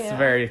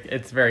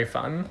 It's very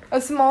fun. A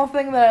small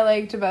thing that I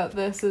liked about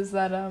this is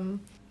that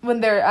when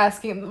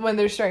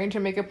they're starting to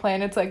make a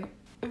plan, it's like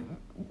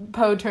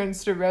Poe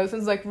turns to Rose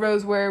and is like,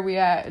 Rose, where are we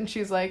at? And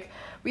she's like,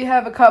 we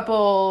have a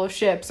couple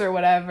ships or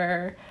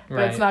whatever,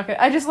 but it's not good.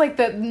 I just like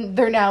that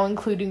they're now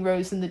including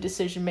Rose in the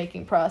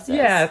decision-making process.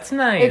 Yeah, it's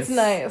nice. It's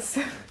nice.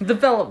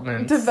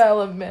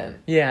 Development.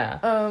 Yeah.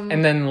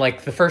 And then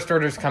like the First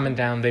Order's coming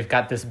down. They've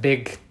got this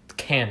big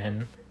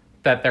cannon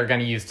that they're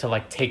going to use to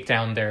like take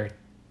down the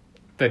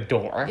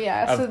door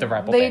of the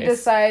rebel they base.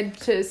 decide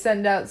to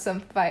send out some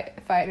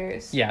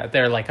fighters. Yeah,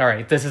 they're like, all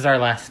right, this is our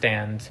last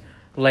stand.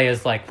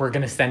 Leia's like, we're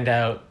going to send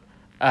out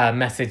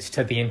message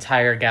to the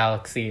entire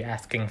galaxy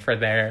asking for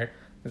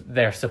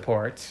their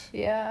support.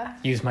 Yeah.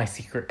 Use my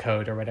secret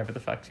code or whatever the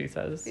fuck she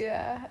says.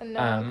 Yeah, and no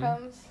one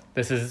comes.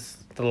 This is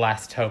the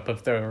last hope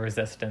of the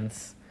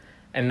resistance.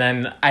 And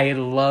then I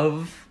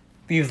love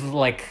these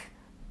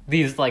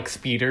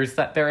speeders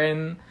that they're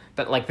in,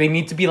 that like they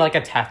need to be like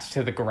attached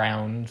to the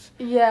ground.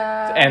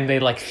 Yeah. And they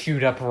like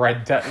shoot up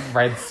red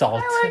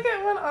salt. I like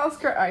it when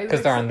Oscar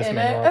Isaac's they're on this in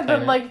mineral it, and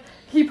then planet. like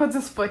he puts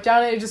his foot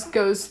down and it just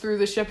goes through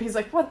the ship. He's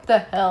like, "What the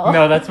hell?"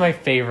 No, that's my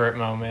favorite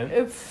moment.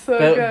 It's so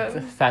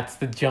good. That's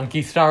the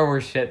junky Star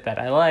Wars shit that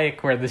I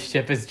like, where the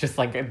ship is just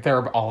like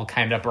they're all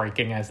kind of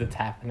breaking as it's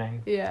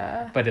happening.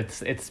 Yeah. But it's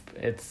so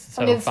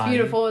and it's fun.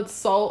 beautiful. It's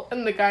salt,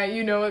 and the guy,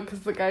 you know it because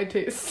the guy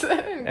tastes it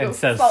and It goes,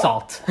 says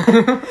salt.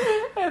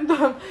 And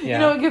Yeah. you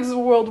know, it gives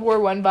World War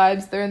I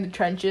vibes. They're in the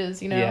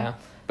trenches, you know. Yeah.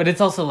 But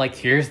it's also like,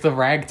 here's the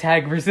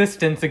ragtag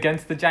resistance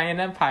against the giant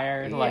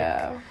empire. Like,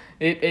 Yeah.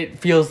 It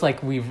feels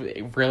like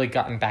we've really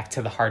gotten back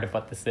to the heart of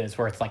what this is,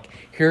 where it's like,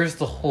 here's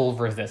the whole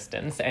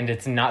resistance, and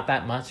it's not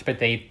that much, but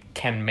they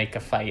can make a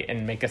fight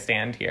and make a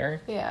stand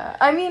here. Yeah.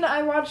 I mean,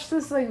 I watched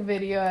this like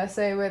video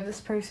essay where this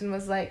person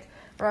was like,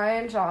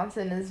 Rian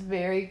Johnson is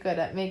very good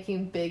at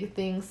making big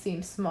things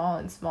seem small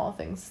and small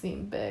things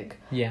seem big.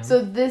 Yeah.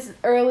 So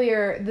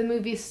the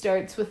movie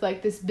starts with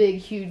like this big,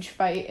 huge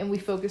fight, and we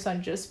focus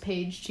on just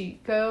Paige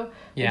Chico,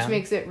 which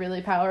makes it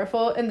really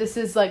powerful. And this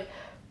is like,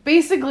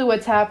 basically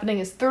what's happening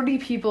is 30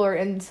 people are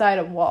inside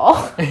a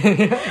wall.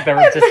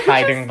 They're just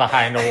hiding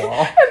behind a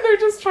wall. And they're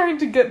just trying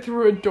to get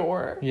through a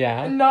door.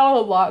 Yeah. And not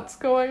a lot's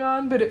going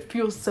on, but it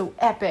feels so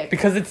epic.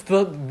 Because it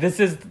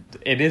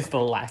is the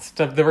last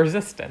of the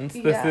resistance.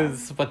 This Yeah.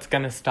 is what's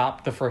going to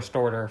stop the First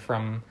Order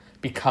from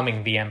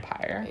becoming the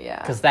Empire.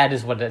 Yeah. Because that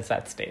is what is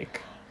at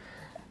stake.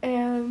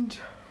 And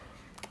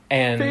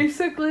And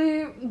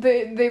basically,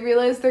 they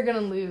realize they're gonna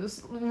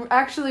lose.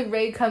 Actually,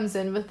 Rey comes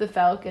in with the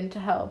Falcon to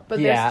help, but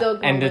they're still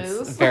gonna and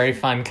lose. it's very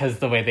fun because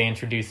the way they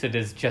introduce it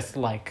is just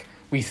like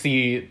we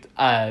see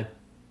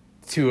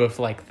two of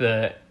like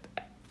the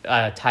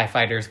TIE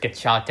fighters get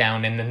shot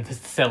down, and then the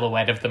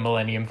silhouette of the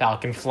Millennium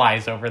Falcon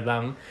flies over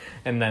them,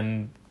 and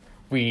then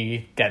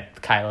we get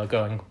Kylo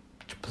going,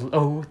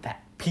 blow that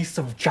piece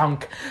of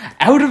junk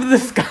out of the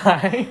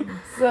sky.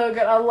 So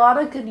good. A lot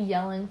of good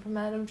yelling from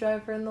Adam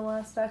Driver in the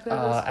last act of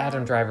this film.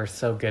 Adam Driver's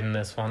so good in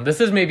this one.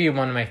 This is maybe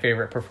one of my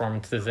favorite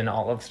performances in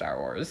all of Star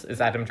Wars, is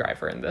Adam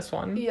Driver in this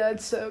one. Yeah,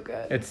 it's so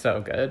good. It's so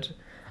good.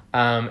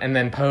 And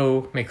then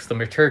Poe makes the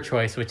mature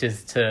choice, which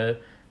is to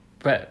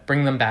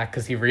bring them back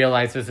because he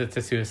realizes it's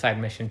a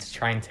suicide mission to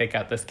try and take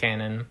out this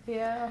cannon.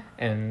 Yeah.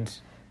 And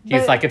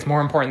he's like, it's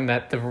more important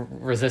that the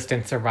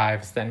resistance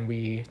survives than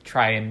we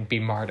try and be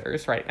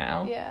martyrs right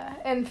now. Yeah,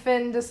 and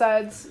Finn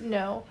decides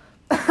no.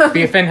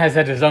 Finn has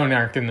had his own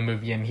arc in the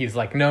movie, and he's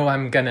like, no,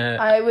 I'm gonna...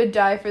 I would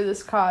die for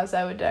this cause.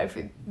 I would die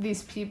for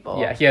these people.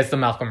 Yeah, he has the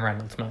Malcolm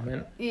Reynolds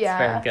moment.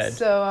 Yeah, it's very good.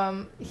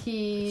 So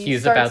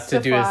he's about to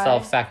do his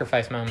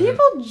self-sacrifice moment.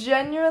 People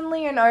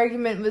genuinely, an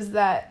argument was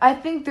that I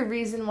think the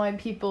reason why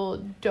people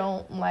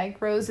don't like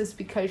Rose is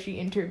because she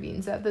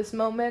intervenes at this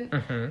moment,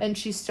 and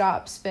she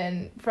stops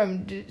Finn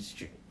from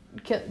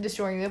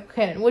destroying the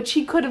cannon, which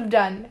he could have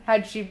done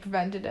had she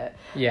prevented it.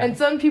 Yeah. And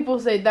some people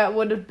say that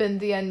would have been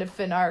the end of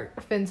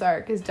Finn's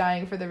arc, is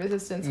dying for the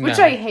resistance, which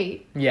I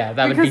hate. Yeah,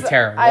 that would be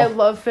terrible. I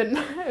love Finn,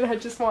 and I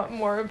just want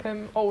more of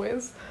him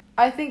always.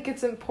 I think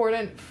it's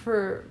important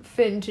for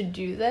Finn to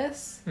do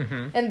this,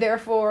 and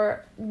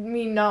therefore,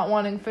 me not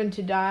wanting Finn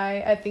to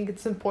die, I think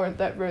it's important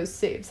that Rose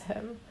saves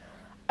him.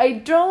 I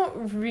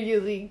don't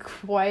really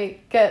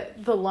quite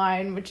get the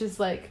line, which is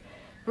like,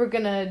 we're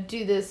gonna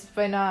do this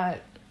by not...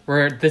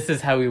 This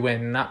is how we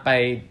win, not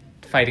by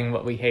fighting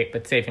what we hate,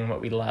 but saving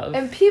what we love.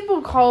 And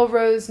people call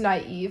Rose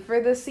naive for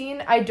this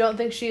scene. I don't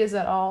think she is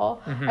at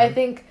all. I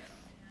think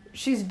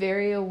she's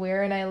very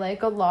aware, and I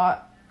like a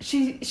lot.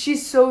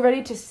 She's so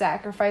ready to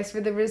sacrifice for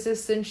the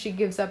resistance. She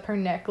gives up her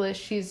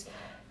necklace.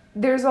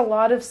 There's a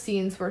lot of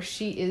scenes where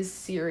she is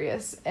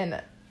serious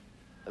and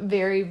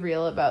very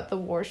real about the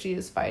war she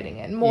is fighting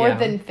in, more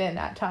than Finn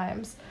at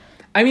times.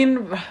 I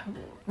mean,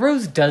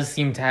 Rose does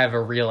seem to have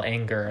a real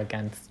anger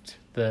against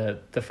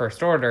the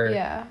First Order.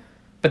 Yeah.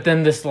 But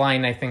then this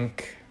line, I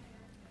think...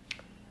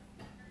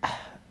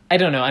 I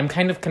don't know, I'm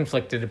kind of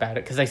conflicted about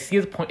it, because I see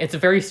the point... It's a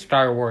very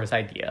Star Wars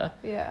idea.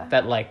 Yeah.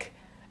 That, like,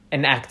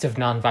 an act of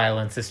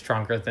nonviolence is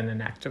stronger than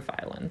an act of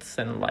violence.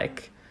 And,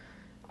 like,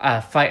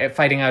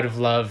 fighting out of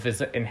love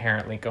is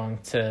inherently going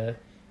to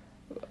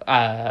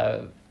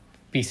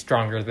be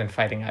stronger than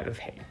fighting out of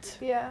hate.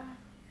 Yeah.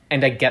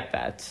 And I get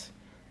that.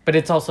 But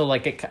it's also,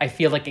 like, I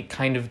feel like it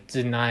kind of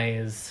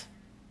denies...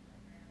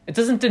 It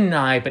doesn't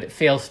deny, but it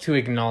fails to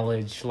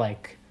acknowledge,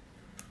 like,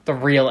 the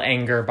real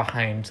anger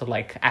behind,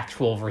 like,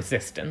 actual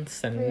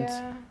resistance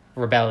and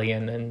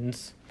rebellion and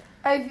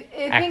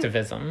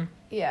activism.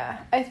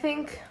 I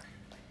think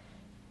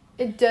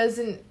it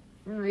doesn't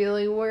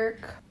really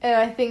work. And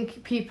I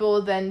think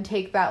people then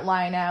take that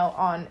line out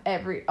on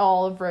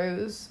all of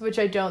Rose, which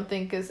I don't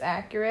think is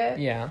accurate.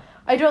 Yeah.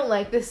 I don't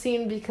like this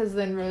scene because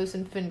then Rose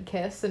and Finn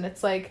kiss, and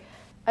it's like,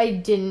 I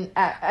didn't.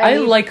 I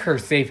like her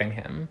saving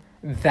him.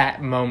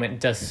 That moment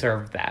does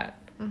serve that.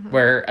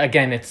 Where,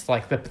 again, it's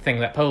like the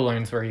thing that Poe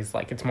learns where he's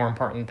like, it's more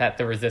important that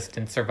the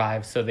resistance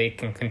survives so they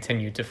can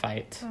continue to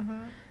fight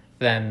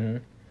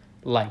than,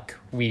 like,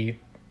 we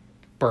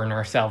burn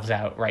ourselves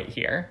out right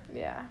here.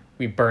 Yeah.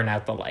 We burn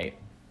out the light.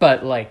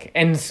 But, like,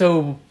 and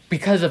so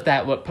because of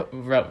that, what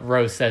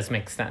Rose says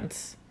makes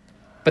sense.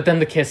 But then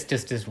the kiss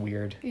just is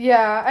weird.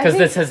 Yeah. Because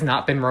this has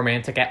not been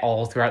romantic at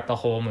all throughout the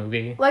whole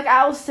movie. Like,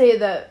 I'll say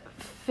that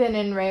Finn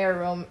and Rey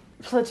are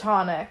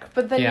platonic,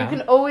 but then you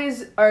can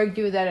always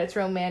argue that it's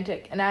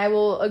romantic, and I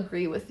will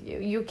agree with you.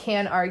 You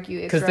can argue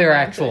it's romantic. Because there are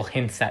actual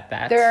hints at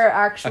that. There are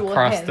actual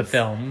across hints. The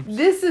film.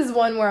 This is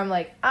one where I'm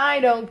like, I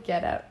don't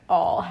get at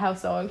all how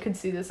someone could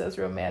see this as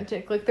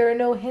romantic. Like, there are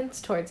no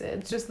hints towards it.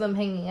 It's just them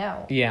hanging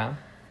out. Yeah.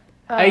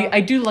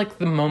 I do like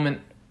the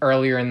moment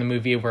earlier in the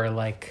movie where,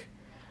 like,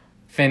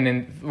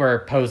 where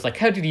Poe's like,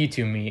 how did you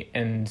two meet?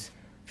 And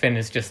Finn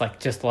is just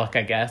like, just luck,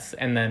 I guess.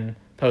 And then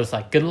Poe's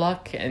like, good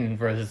luck? And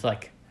Rose is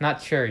like,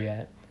 not sure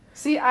yet.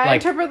 See, I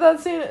interpret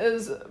that scene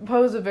as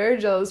Poe's a very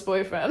jealous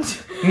boyfriend.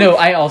 No,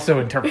 I also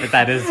interpret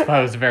that as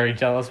Poe's very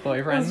jealous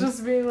boyfriend. It's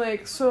just being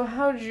like, so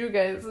how'd you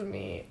guys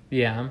meet?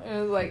 Yeah.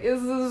 And it's like,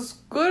 is this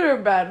good or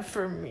bad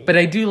for me? But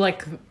I do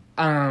like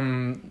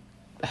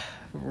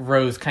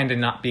Rose kind of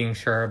not being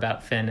sure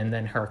about Finn and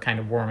then her kind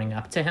of warming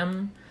up to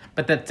him.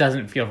 But that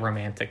doesn't feel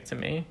romantic to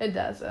me. It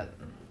doesn't.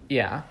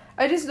 Yeah.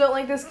 I just don't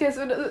like this kiss.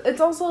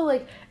 It's also,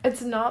 like,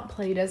 it's not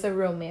played as a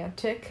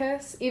romantic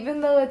kiss,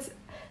 even though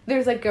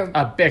there's, like,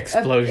 a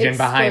explosion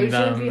behind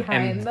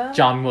them.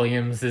 John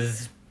Williams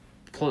is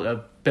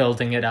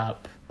building it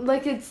up.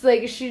 Like, it's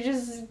like she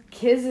just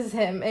kisses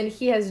him, and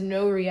he has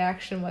no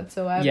reaction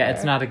whatsoever. Yeah,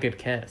 it's not a good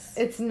kiss.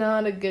 It's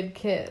not a good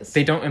kiss.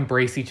 They don't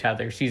embrace each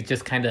other. She's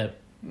just kind of...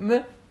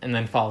 and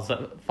then falls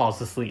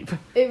asleep.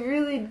 It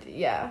really,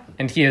 yeah.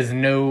 And he has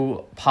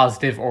no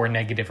positive or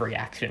negative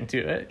reaction to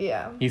it.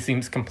 Yeah. He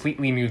seems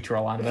completely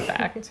neutral on the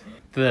fact.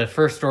 The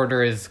First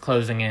Order is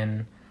closing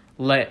in.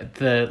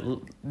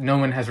 No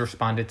one has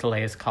responded to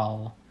Leia's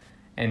call.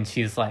 And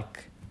she's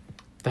like,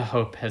 the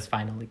hope has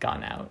finally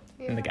gone out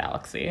in the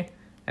galaxy.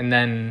 And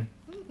then...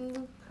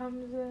 Luke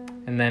comes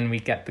in. And then we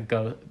get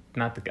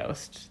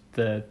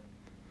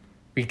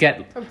we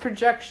get... A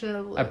projection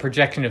of Luke. A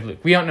projection of Luke.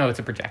 We don't know it's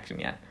a projection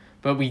yet.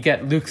 But we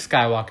get Luke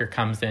Skywalker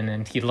comes in,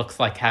 and he looks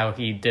like how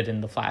he did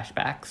in the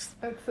flashbacks.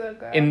 That's so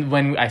good. And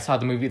when I saw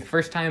the movie the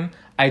first time,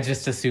 I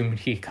just assumed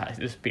he cut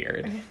his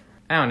beard.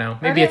 I don't know.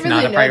 Maybe it's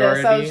not a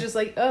priority. I was just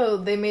like, oh,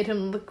 they made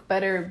him look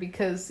better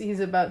because he's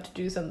about to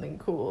do something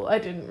cool. I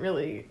didn't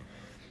really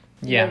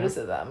notice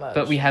it that much.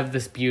 But we have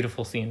this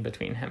beautiful scene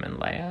between him and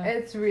Leia.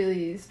 It's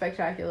really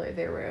spectacular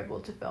they were able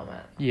to film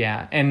it.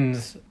 Yeah, and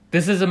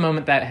this is a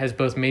moment that has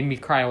both made me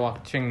cry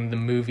watching the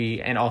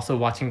movie and also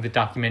watching the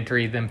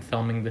documentary, them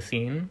filming the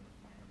scene.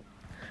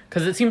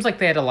 Because it seems like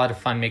they had a lot of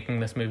fun making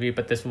this movie,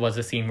 but this was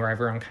a scene where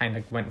everyone kind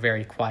of went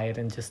very quiet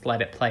and just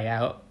let it play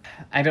out.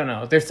 I don't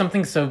know. There's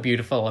something so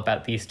beautiful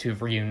about these two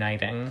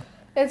reuniting.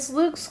 It's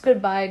Luke's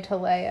goodbye to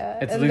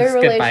Leia. And their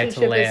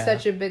relationship is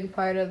such a big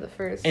part of the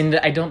first. And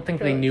I don't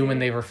think they knew when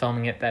they were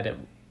filming it that it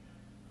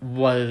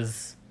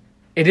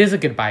is a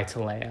goodbye to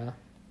Leia,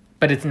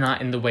 but it's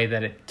not in the way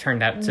that it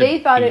turned out to be. They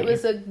thought it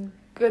was a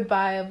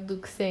goodbye of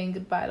Luke saying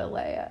goodbye to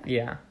Leia.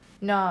 Yeah.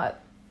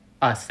 Not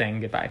us saying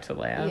goodbye to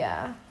Leia.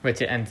 Yeah.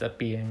 Which it ends up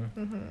being.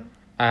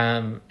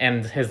 Mm-hmm.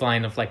 And his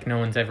line of, like, no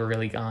one's ever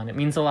really gone. It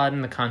means a lot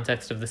in the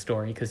context of the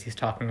story because he's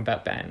talking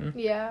about Ben.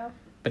 Yeah.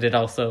 But it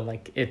also,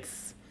 like,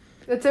 it's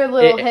a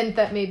little hint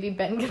that maybe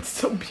Ben gets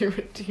so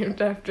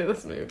redeemed after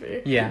this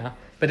movie. Yeah.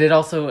 But it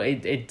also,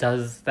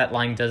 that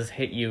line does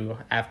hit you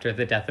after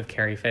the death of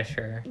Carrie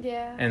Fisher.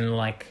 Yeah. And,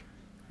 like,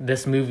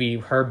 this movie,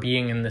 her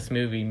being in this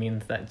movie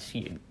means that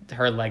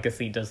her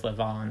legacy does live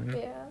on.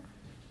 Yeah.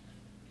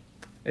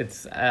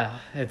 It's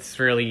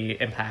really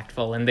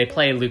impactful, and they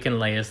play Luke and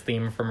Leia's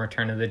theme from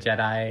Return of the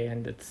Jedi,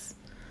 and it's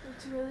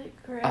really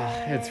great.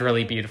 It's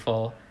really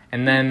beautiful.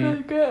 And then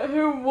look at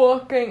him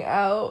walking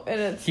out, and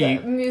it's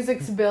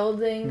music's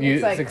building.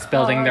 Music's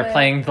building. They're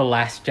playing the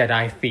Last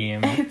Jedi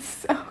theme.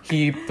 It's so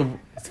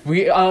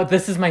good.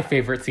 This is my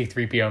favorite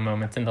C-3PO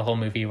moments in the whole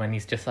movie when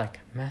he's just like,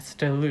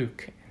 Master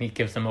Luke, and he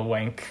gives him a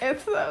wink.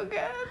 It's so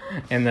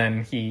good. And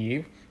then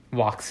he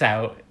walks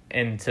out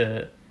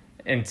into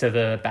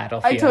the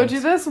battlefield. I told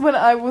you this when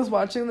I was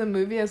watching the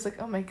movie. I was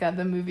like, oh my god,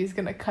 the movie's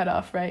gonna cut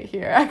off right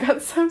here. I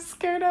got so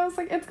scared. I was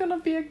like, it's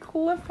gonna be a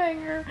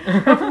cliffhanger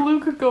of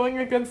Luke going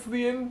against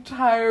the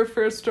entire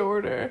First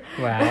Order.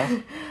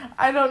 Wow.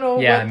 I don't know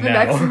what the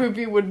next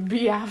movie would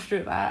be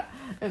after that.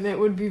 And it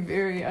would be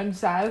very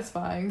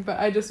unsatisfying. But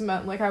I just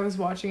meant, like, I was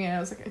watching it and I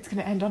was like, it's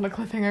gonna end on a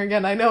cliffhanger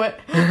again. I know it.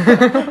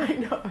 I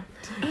know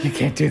it. You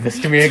can't do this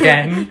to me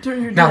again.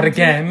 Not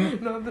again.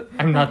 No,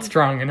 I'm not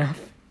strong enough.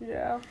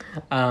 Yeah.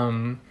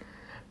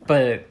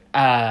 But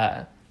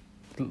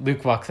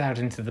Luke walks out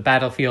into the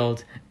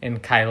battlefield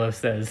and Kylo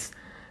says,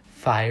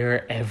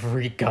 fire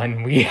every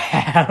gun we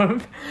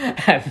have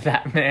at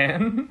that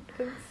man.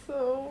 It's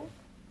so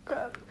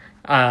good.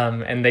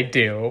 And they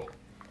do.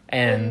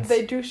 And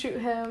they do shoot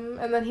him,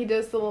 and then he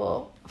does the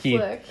little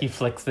flick. He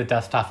flicks the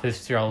dust off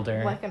his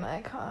shoulder. Like an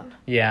icon.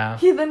 Yeah.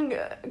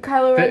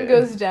 Kylo Ren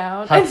goes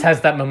down. Hux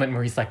has that moment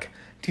where he's like,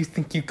 do you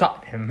think you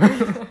got him?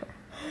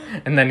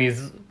 And then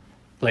he's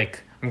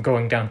like, I'm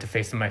going down to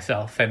face him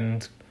myself.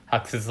 And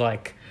Hux is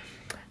like,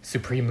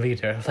 Supreme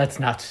Leader, let's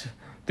not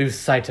lose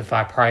sight of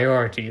our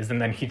priorities.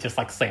 And then he just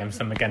like slams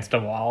him against a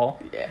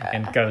wall. Yeah.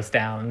 And goes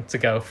down to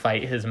go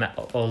fight his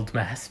old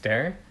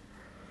master.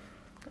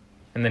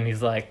 And then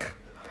he's like,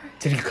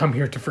 did you come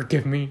here to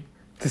forgive me?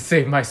 To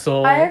save my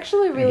soul? I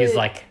actually really... And he's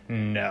like,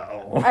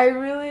 no.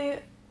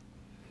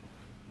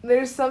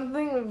 There's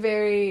something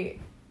very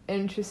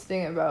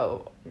interesting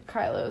about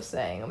Kylo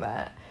saying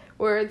that.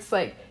 Where it's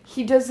like,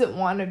 he doesn't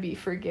want to be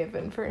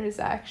forgiven for his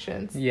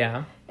actions.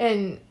 Yeah.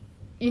 And,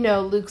 you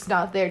know, Luke's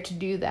not there to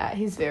do that.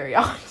 He's very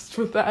honest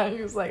with that.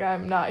 He was like,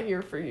 I'm not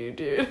here for you,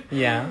 dude.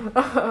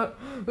 Yeah.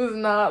 This is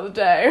not the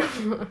day.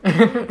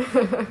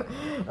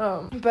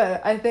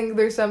 But I think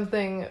there's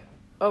something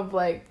of,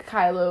 like,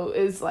 Kylo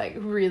is, like,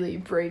 really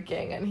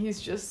breaking. And he's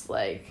just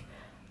like,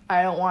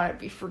 I don't want to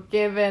be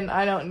forgiven.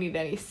 I don't need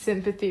any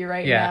sympathy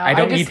right now. Yeah, I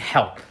don't need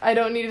help. I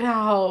don't need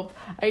help.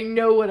 I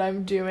know what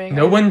I'm doing.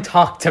 No one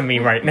talk to me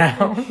right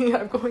now. Yeah,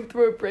 I'm going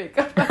through a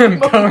breakup. I'm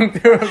going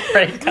through a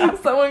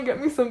breakup. Someone get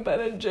me some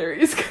Ben &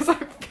 Jerry's because I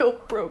feel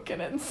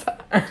broken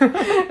inside.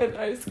 And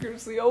ice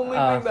cream's the only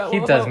thing that will He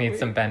does help need me.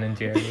 some Ben &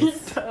 Jerry's. He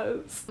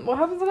does. What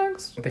happens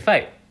next? They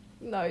fight.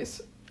 Nice.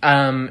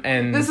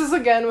 And this is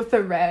again with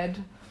the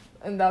red,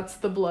 and that's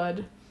the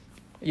blood.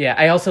 Yeah,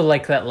 I also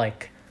like that,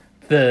 like,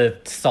 the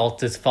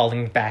salt is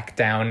falling back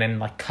down and,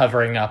 like,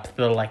 covering up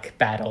the, like,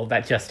 battle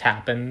that just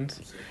happened.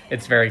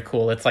 It's very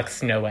cool. It's, like,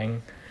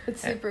 snowing.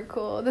 It's super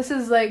cool. This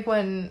is, like,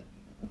 when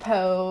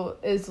Poe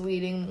is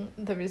leading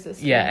the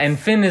resistance. Yeah, and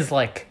Finn is,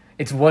 like,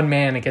 it's one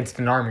man against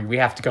an army. We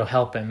have to go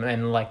help him.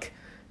 And, like,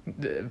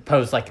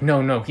 Poe's like,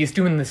 no, he's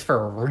doing this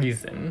for a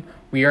reason.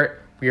 We are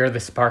the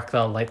spark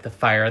that'll light the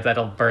fire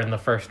that'll burn the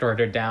First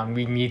Order down.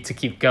 We need to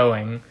keep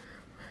going.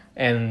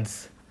 And...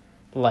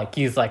 like,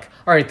 he's like,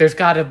 all right, there's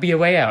got to be a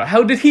way out.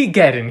 How did he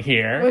get in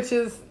here? Which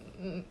is...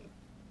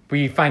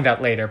 we find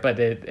out later, but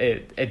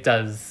it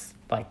does,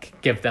 like,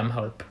 give them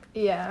hope.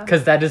 Yeah.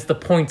 Because that is the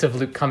point of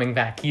Luke coming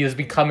back. He is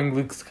becoming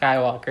Luke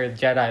Skywalker,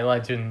 Jedi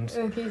legend.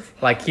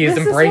 He is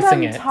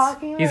embracing it.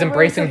 He's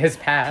embracing his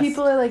past.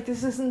 People are like,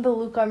 this isn't the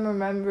Luke I'm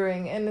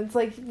remembering. And it's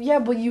like, yeah,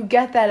 but you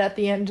get that at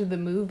the end of the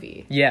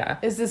movie. Yeah.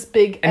 Is this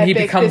big and epic...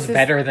 he becomes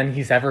better than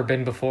he's ever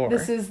been before.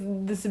 This is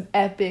this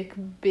epic,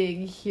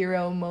 big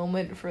hero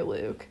moment for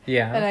Luke.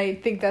 Yeah. And I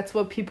think that's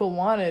what people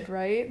wanted,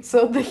 right?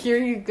 So here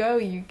you go,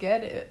 you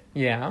get it.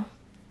 Yeah.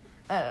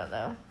 I don't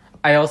know.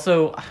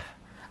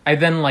 I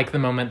then like the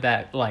moment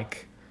that,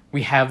 like,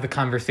 we have the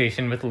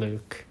conversation with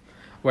Luke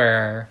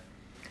where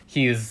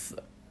Kylo's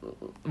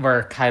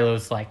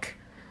like,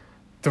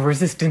 the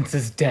Resistance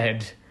is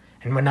dead,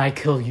 and when I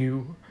kill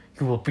you,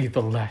 you will be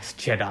the last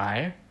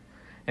Jedi.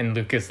 And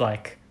Luke is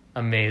like,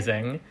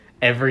 amazing.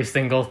 Every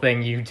single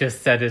thing you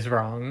just said is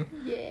wrong.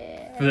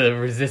 Yeah. The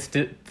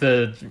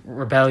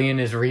rebellion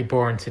is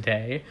reborn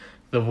today.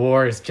 The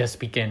war is just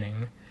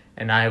beginning.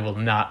 And I will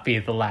not be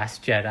the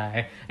last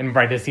Jedi. And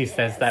right as he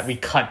says that, we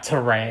cut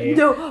to Rey.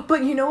 No,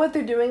 but you know what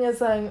they're doing is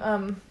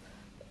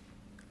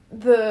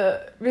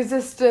the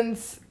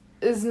Resistance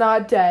is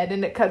not dead,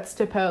 and it cuts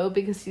to Poe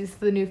because he's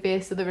the new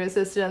face of the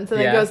Resistance,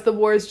 and then it goes, the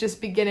war is just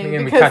beginning.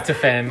 And we cut to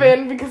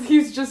Finn because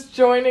he's just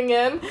joining in.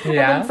 Yeah. And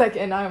then it's like,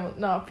 and I will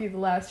not be the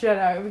last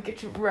Jedi. We get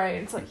to Rey.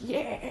 It's like,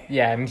 yeah.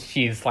 Yeah, and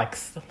she's like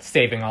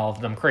saving all of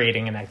them,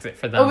 creating an exit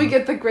for them. Oh, we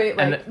get the great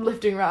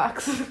lifting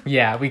rocks.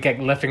 Yeah, we get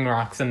lifting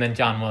rocks, and then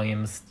John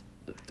Williams,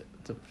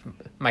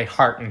 my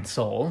heart and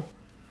soul,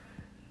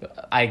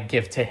 I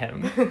give to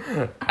him.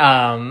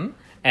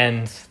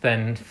 And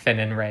then Finn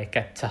and Rey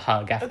get to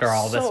hug after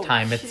all this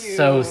time. Cute. It's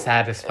so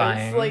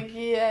satisfying. It's like,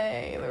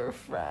 yay, they're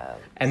friends.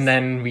 And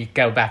then we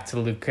go back to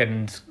Luke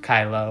and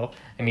Kylo,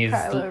 and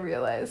Kylo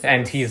realizes.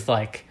 And he's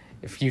like,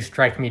 if you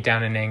strike me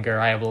down in anger,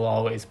 I will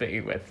always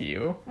be with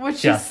you.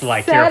 Which just is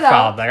like set your up.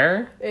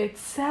 father. It's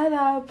set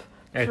up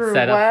It's for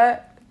set up.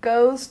 what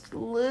Ghost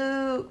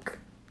Luke.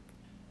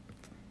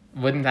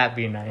 Wouldn't that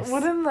be nice?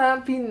 Wouldn't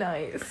that be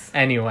nice?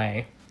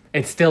 Anyway,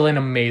 it's still an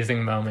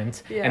amazing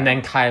moment. Yeah. And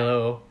then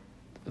Kylo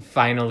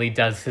finally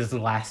does his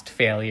last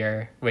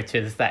failure, which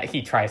is that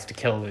he tries to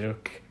kill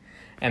Luke.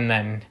 And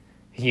then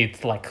he,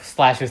 like,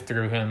 slashes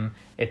through him.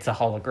 It's a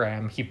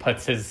hologram. He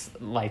puts his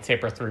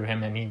lightsaber through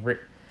him and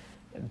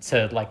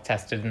to, like,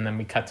 test it. And then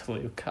we cut to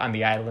Luke on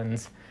the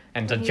islands.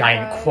 And a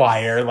giant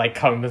choir, like,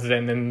 comes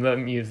in the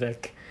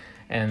music.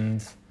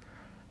 And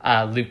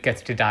Luke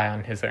gets to die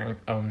on his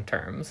own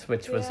terms,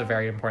 which was a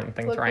very important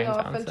thing to Rian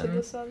Johnson. Into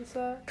the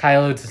sunset.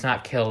 Kylo does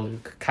not kill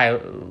Luke.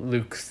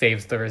 Luke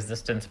saves the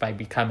Resistance by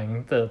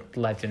becoming the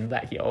legend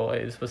that he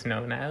always was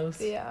known as.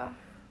 Yeah.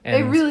 And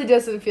it really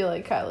doesn't feel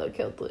like Kylo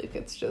killed Luke.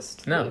 It's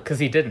just no, because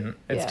he didn't.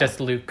 It's Yeah. just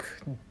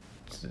Luke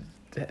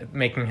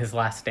making his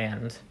last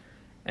stand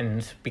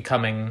and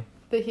becoming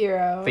the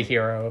hero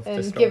of the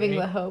and story. giving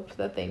the hope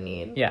that they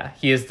need. Yeah,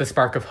 he is the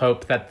spark of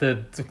hope that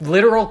the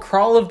literal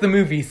crawl of the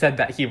movie said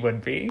that he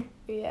would be.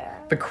 Yeah.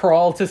 The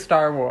crawl to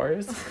Star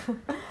Wars.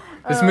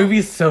 This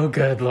movie's so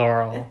good,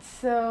 Laurel. It's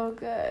so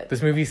good.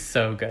 This movie's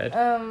so good.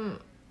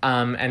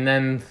 And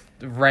then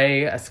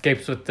Rey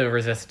escapes with the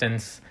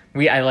Resistance.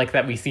 I like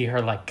that we see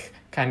her, like,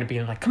 kind of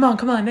being like, come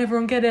on,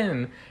 everyone get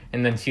in.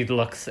 And then she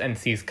looks and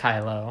sees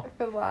Kylo.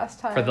 For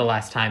the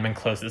last time. And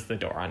closes the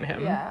door on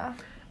him.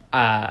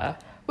 Yeah.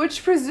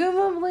 Which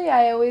presumably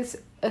I always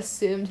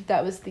assumed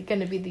that was going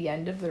to be the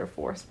end of their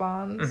Force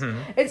bonds.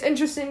 Mm-hmm. It's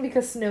interesting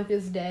because Snoke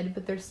is dead,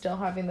 but they're still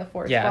having the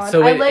Force bond. Yeah,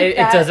 so it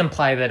does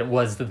imply that it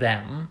was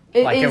them.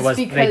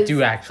 They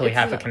do actually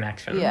have a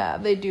connection. Yeah,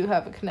 they do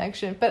have a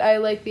connection. But I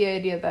like the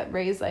idea that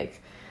Rey's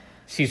like...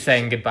 She's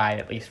saying goodbye,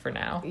 at least for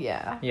now.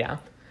 Yeah. Yeah.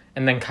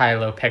 And then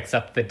Kylo picks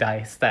up the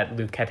dice that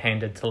Luke had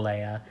handed to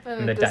Leia,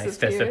 and the dice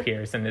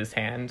disappears in his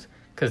hand,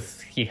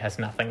 because he has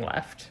nothing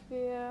left.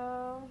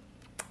 Yeah.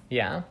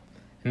 Yeah.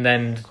 And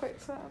then... It's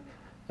quite sad.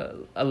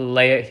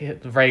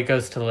 Rey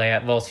goes to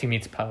Leia. Well, she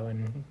meets Poe,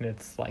 and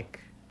it's, like,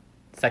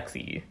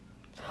 sexy.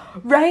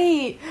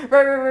 Right.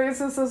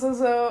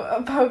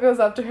 So Poe goes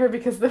up to her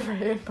because the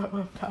Rey and Poe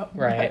have not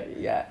right. met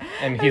yet.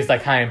 And he's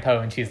like, hi, I'm Poe,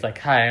 and she's like,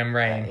 hi, I'm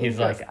Rey, and he's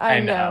like, I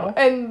know.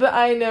 And the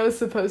I know is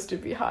supposed to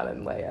be Han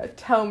and Leia.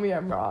 Tell me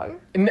I'm wrong.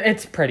 And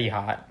it's pretty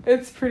hot.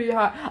 It's pretty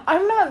hot.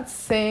 I'm not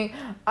saying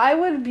I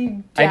would be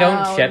down. I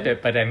don't ship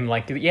it, but I'm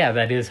like, yeah,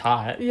 that is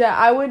hot. Yeah,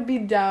 I would be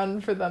down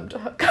for them to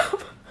hook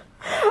up.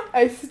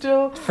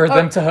 For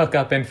them to hook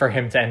up and for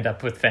him to end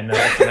up with Finn,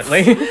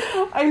 ultimately.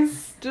 I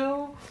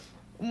still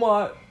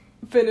want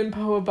Finn and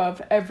Poe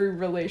above every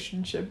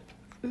relationship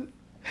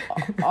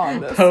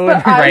on this. Poe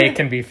and Rey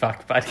can be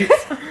fuck buddies.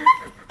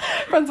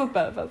 Friends with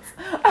benefits.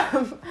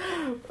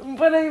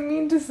 What I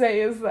mean to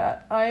say is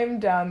that I am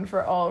down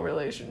for all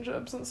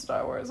relationships in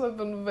Star Wars. I've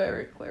been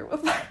very clear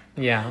with that.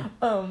 Yeah.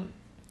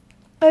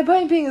 My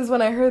point being is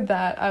when I heard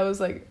that, I was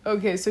like,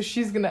 okay, so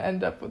she's going to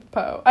end up with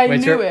Poe. I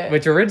knew it.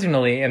 Which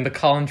originally, in the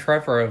Colin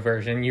Trevorrow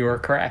version, you were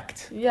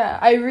correct. Yeah,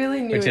 I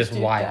really knew it. Which is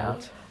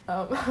wild.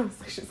 I was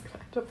like, she's going to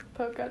end up with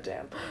Poe,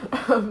 goddamn.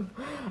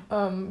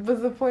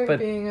 But the point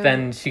being...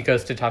 then she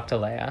goes to talk to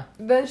Leia.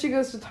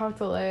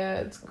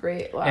 It's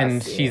great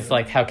And she's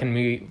like, how can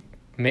we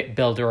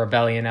build a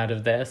rebellion out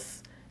of this?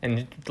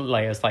 And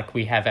Leia's like,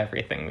 we have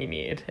everything we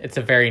need. It's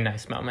a very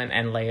nice moment.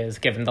 And Leia is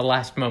given the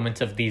last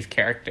moments of these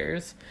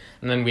characters.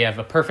 And then we have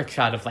a perfect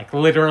shot of, like,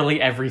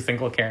 literally every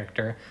single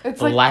character. It's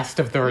the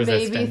last of the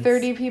Resistance. Maybe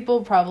 30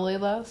 people, probably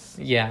less.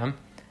 Yeah.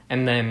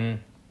 And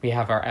then we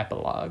have our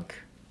epilogue.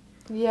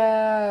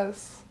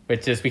 Yes.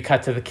 Which is we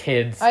cut to the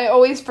kids. I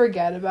always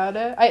forget about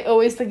it. I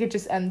always think it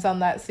just ends on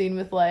that scene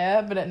with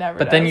Leia, but it never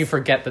does. But then you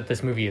forget that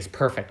this movie is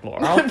perfect,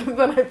 Laurel. But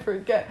then I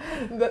forget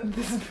that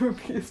this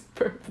movie is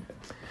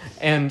perfect.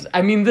 And,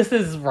 I mean, this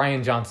is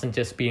Rian Johnson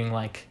just being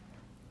like,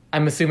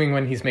 I'm assuming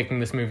when he's making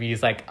this movie,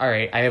 he's like, all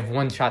right, I have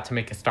one shot to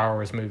make a Star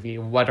Wars movie.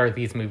 What are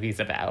these movies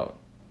about?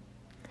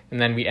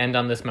 And then we end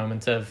on this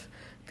moment of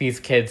these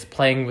kids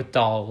playing with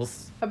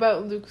dolls.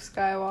 About Luke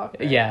Skywalker.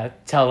 Yeah,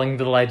 telling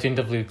the legend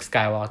of Luke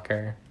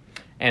Skywalker.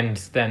 And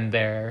then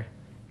they're,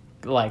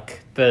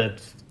 like,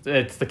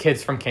 it's the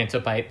kids from Canto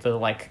Bight. The,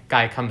 like,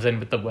 guy comes in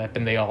with the whip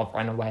and they all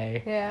run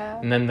away. Yeah.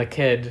 And then the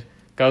kid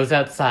goes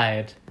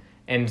outside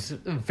and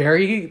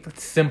very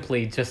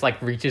simply just,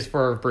 like, reaches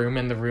for a broom,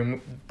 and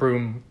the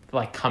broom,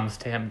 like, comes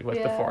to him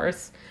with the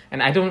Force.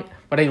 And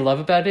what I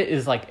love about it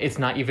is, like, it's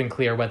not even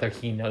clear whether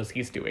he knows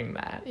he's doing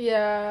that.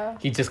 Yeah.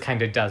 He just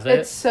kind of does it.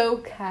 It's so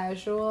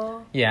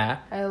casual. Yeah.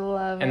 I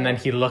love it. And then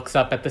he looks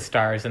up at the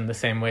stars in the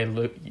same way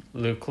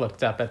Luke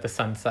looked up at the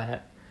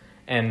sunset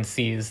and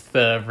sees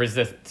the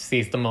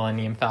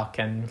Millennium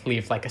Falcon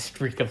leave, like, a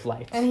streak of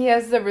light. And he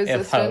has the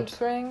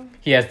Resistance ring.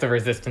 He has the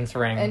Resistance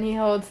ring. And he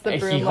holds the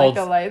broom like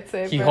a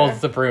lightsaber. He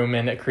holds the broom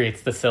and it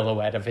creates the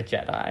silhouette of a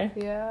Jedi.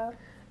 Yeah.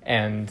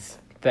 And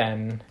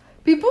then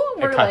people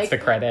were it cuts the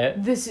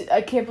credit.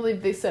 I can't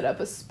believe they set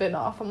up a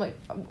spin-off. I'm like...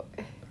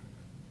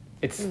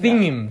 It's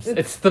themes.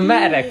 It's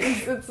thematic.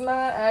 Themes. It's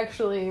not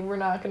actually... We're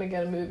not going to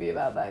get a movie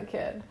about that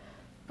kid.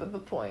 But the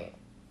point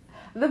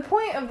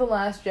of The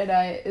Last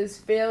Jedi is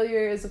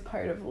failure is a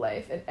part of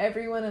life, and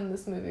everyone in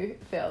this movie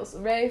fails.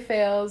 Rey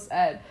fails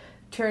at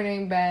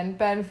turning Ben.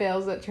 Ben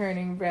fails at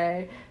turning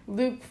Rey.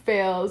 Luke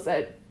fails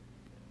at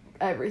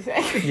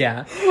everything.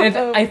 Yeah. And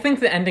I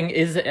think the ending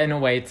is, in a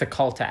way, it's a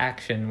call to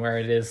action, where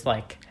it is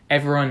like,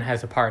 everyone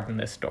has a part in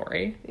this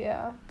story.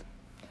 Yeah.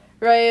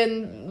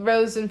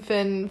 Rose and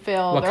Finn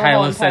fail. What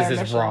Kylo says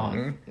is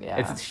wrong.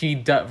 Yeah.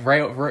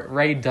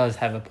 Rey does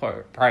have a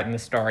part in the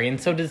story,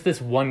 and so does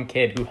this one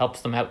kid who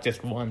helps them out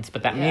just once,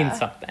 but that means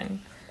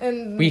something.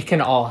 And we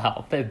can all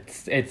help.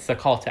 It's a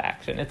call to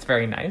action. It's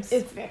very nice.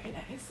 It's very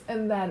nice,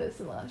 and that is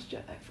The Last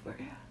Jedi for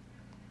you.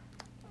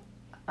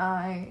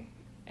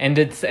 And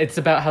it's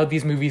about how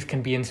these movies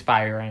can be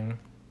inspiring.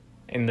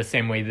 In the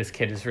same way this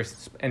kid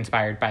is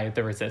inspired by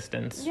the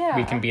Resistance. Yeah.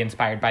 We can be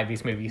inspired by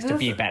these movies to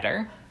be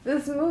better.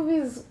 This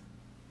movie's...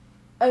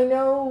 I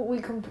know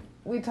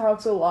we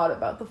talked a lot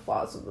about the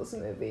flaws of this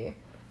movie.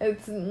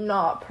 It's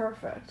not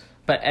perfect.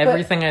 But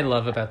everything I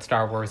love about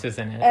Star Wars is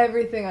in it.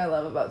 Everything I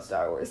love about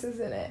Star Wars is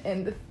in it.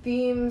 And the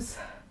themes...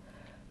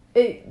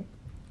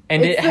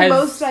 And it's the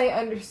most I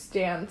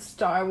understand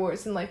Star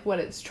Wars and, like, what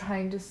it's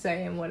trying to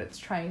say and what it's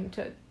trying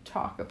to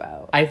talk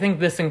about. I think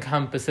this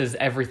encompasses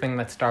everything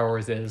that Star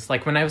Wars is.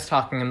 Like, when I was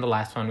talking in the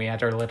last one, we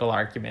had our little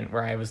argument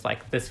where I was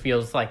like, this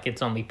feels like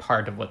it's only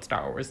part of what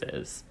Star Wars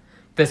is.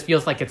 This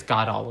feels like it's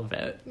got all of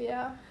it.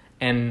 Yeah.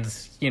 And,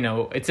 you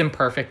know, it's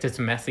imperfect, it's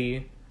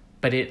messy,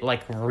 but it,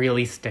 like,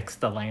 really sticks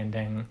the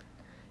landing.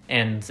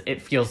 And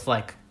it feels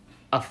like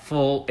a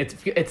full...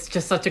 It's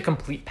just such a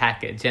complete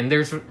package. And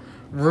there's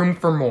room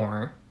for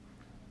more.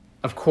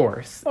 Of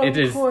course. It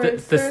is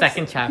the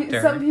second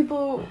chapter. Some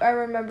people, I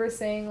remember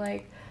saying,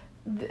 like,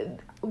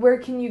 where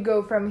can you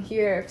go from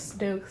here if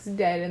Snoke's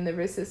dead and the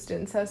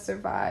Resistance has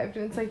survived?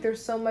 And it's like,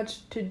 there's so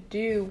much to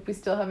do. We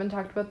still haven't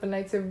talked about the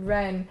Knights of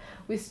Ren.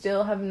 We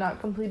still have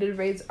not completed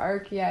Rey's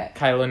arc yet.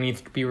 Kylo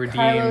needs to be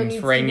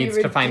redeemed. Rey needs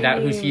to find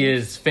out who she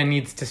is. Finn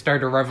needs to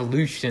start a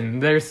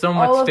revolution. There's so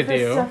much to do. All of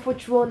this stuff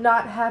which will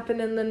not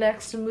happen in the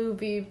next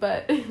movie,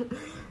 but...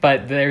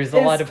 But there's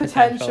a lot of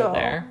potential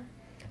there.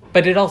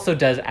 But it also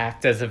does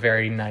act as a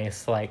very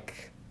nice,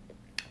 like,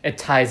 it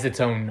ties its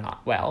own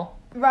knot well.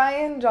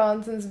 Rian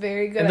Johnson's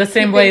very good in the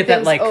same way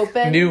that, like,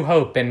 open. New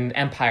Hope and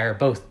Empire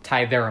both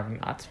tie their own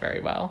knots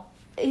very well.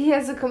 He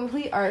has a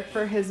complete arc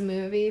for his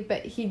movie,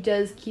 but he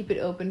does keep it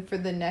open for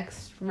the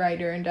next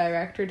writer and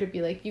director to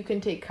be like, you can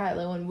take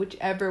Kylo in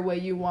whichever way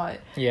you want.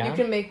 Yeah. You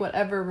can make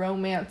whatever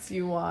romance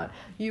you want.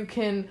 You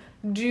can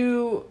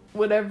do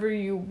whatever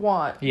you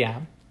want. Yeah.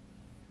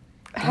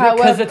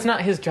 Because it's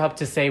not his job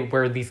to say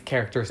where these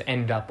characters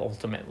end up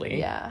ultimately.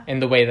 Yeah. In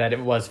the way that it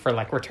was for,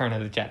 like, Return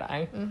of the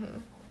Jedi. Mm-hmm.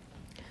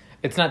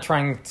 It's not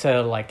trying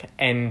to, like,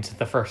 end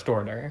the First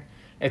Order.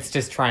 It's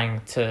just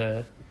trying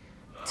to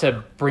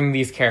bring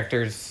these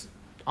characters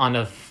on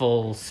a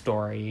full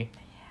story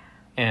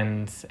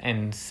and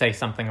say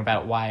something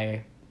about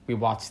why we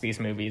watch these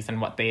movies and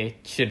what they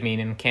should mean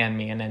and can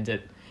mean, and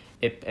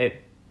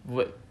it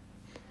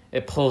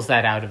pulls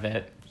that out of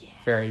it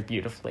very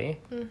beautifully.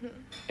 Mm-hmm.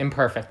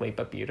 Imperfectly,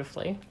 but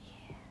beautifully.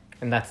 Yeah.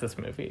 And that's this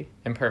movie.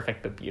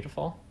 Imperfect, but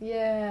beautiful.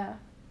 Yeah.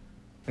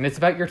 And it's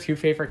about your two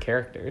favorite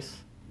characters.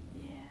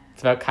 Yeah.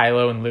 It's about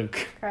Kylo and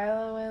Luke.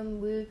 Kylo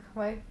and Luke,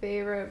 my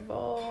favorite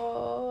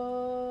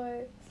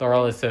boys.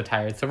 Laurel is so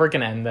tired, so we're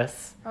gonna end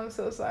this. I'm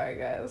so sorry,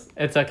 guys.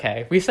 It's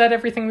okay. We said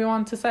everything we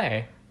wanted to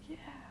say. Yeah.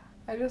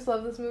 I just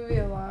love this movie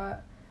a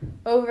lot.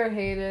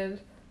 Overhated.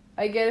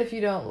 I get if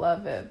you don't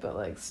love it, but,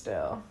 like,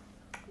 still.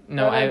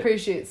 No, I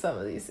appreciate some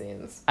of these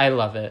scenes. I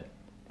love it.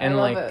 And I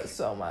love it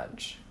so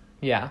much.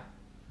 Yeah.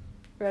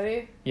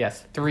 Ready?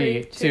 Yes.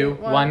 3, 2,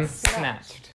 1, snatched.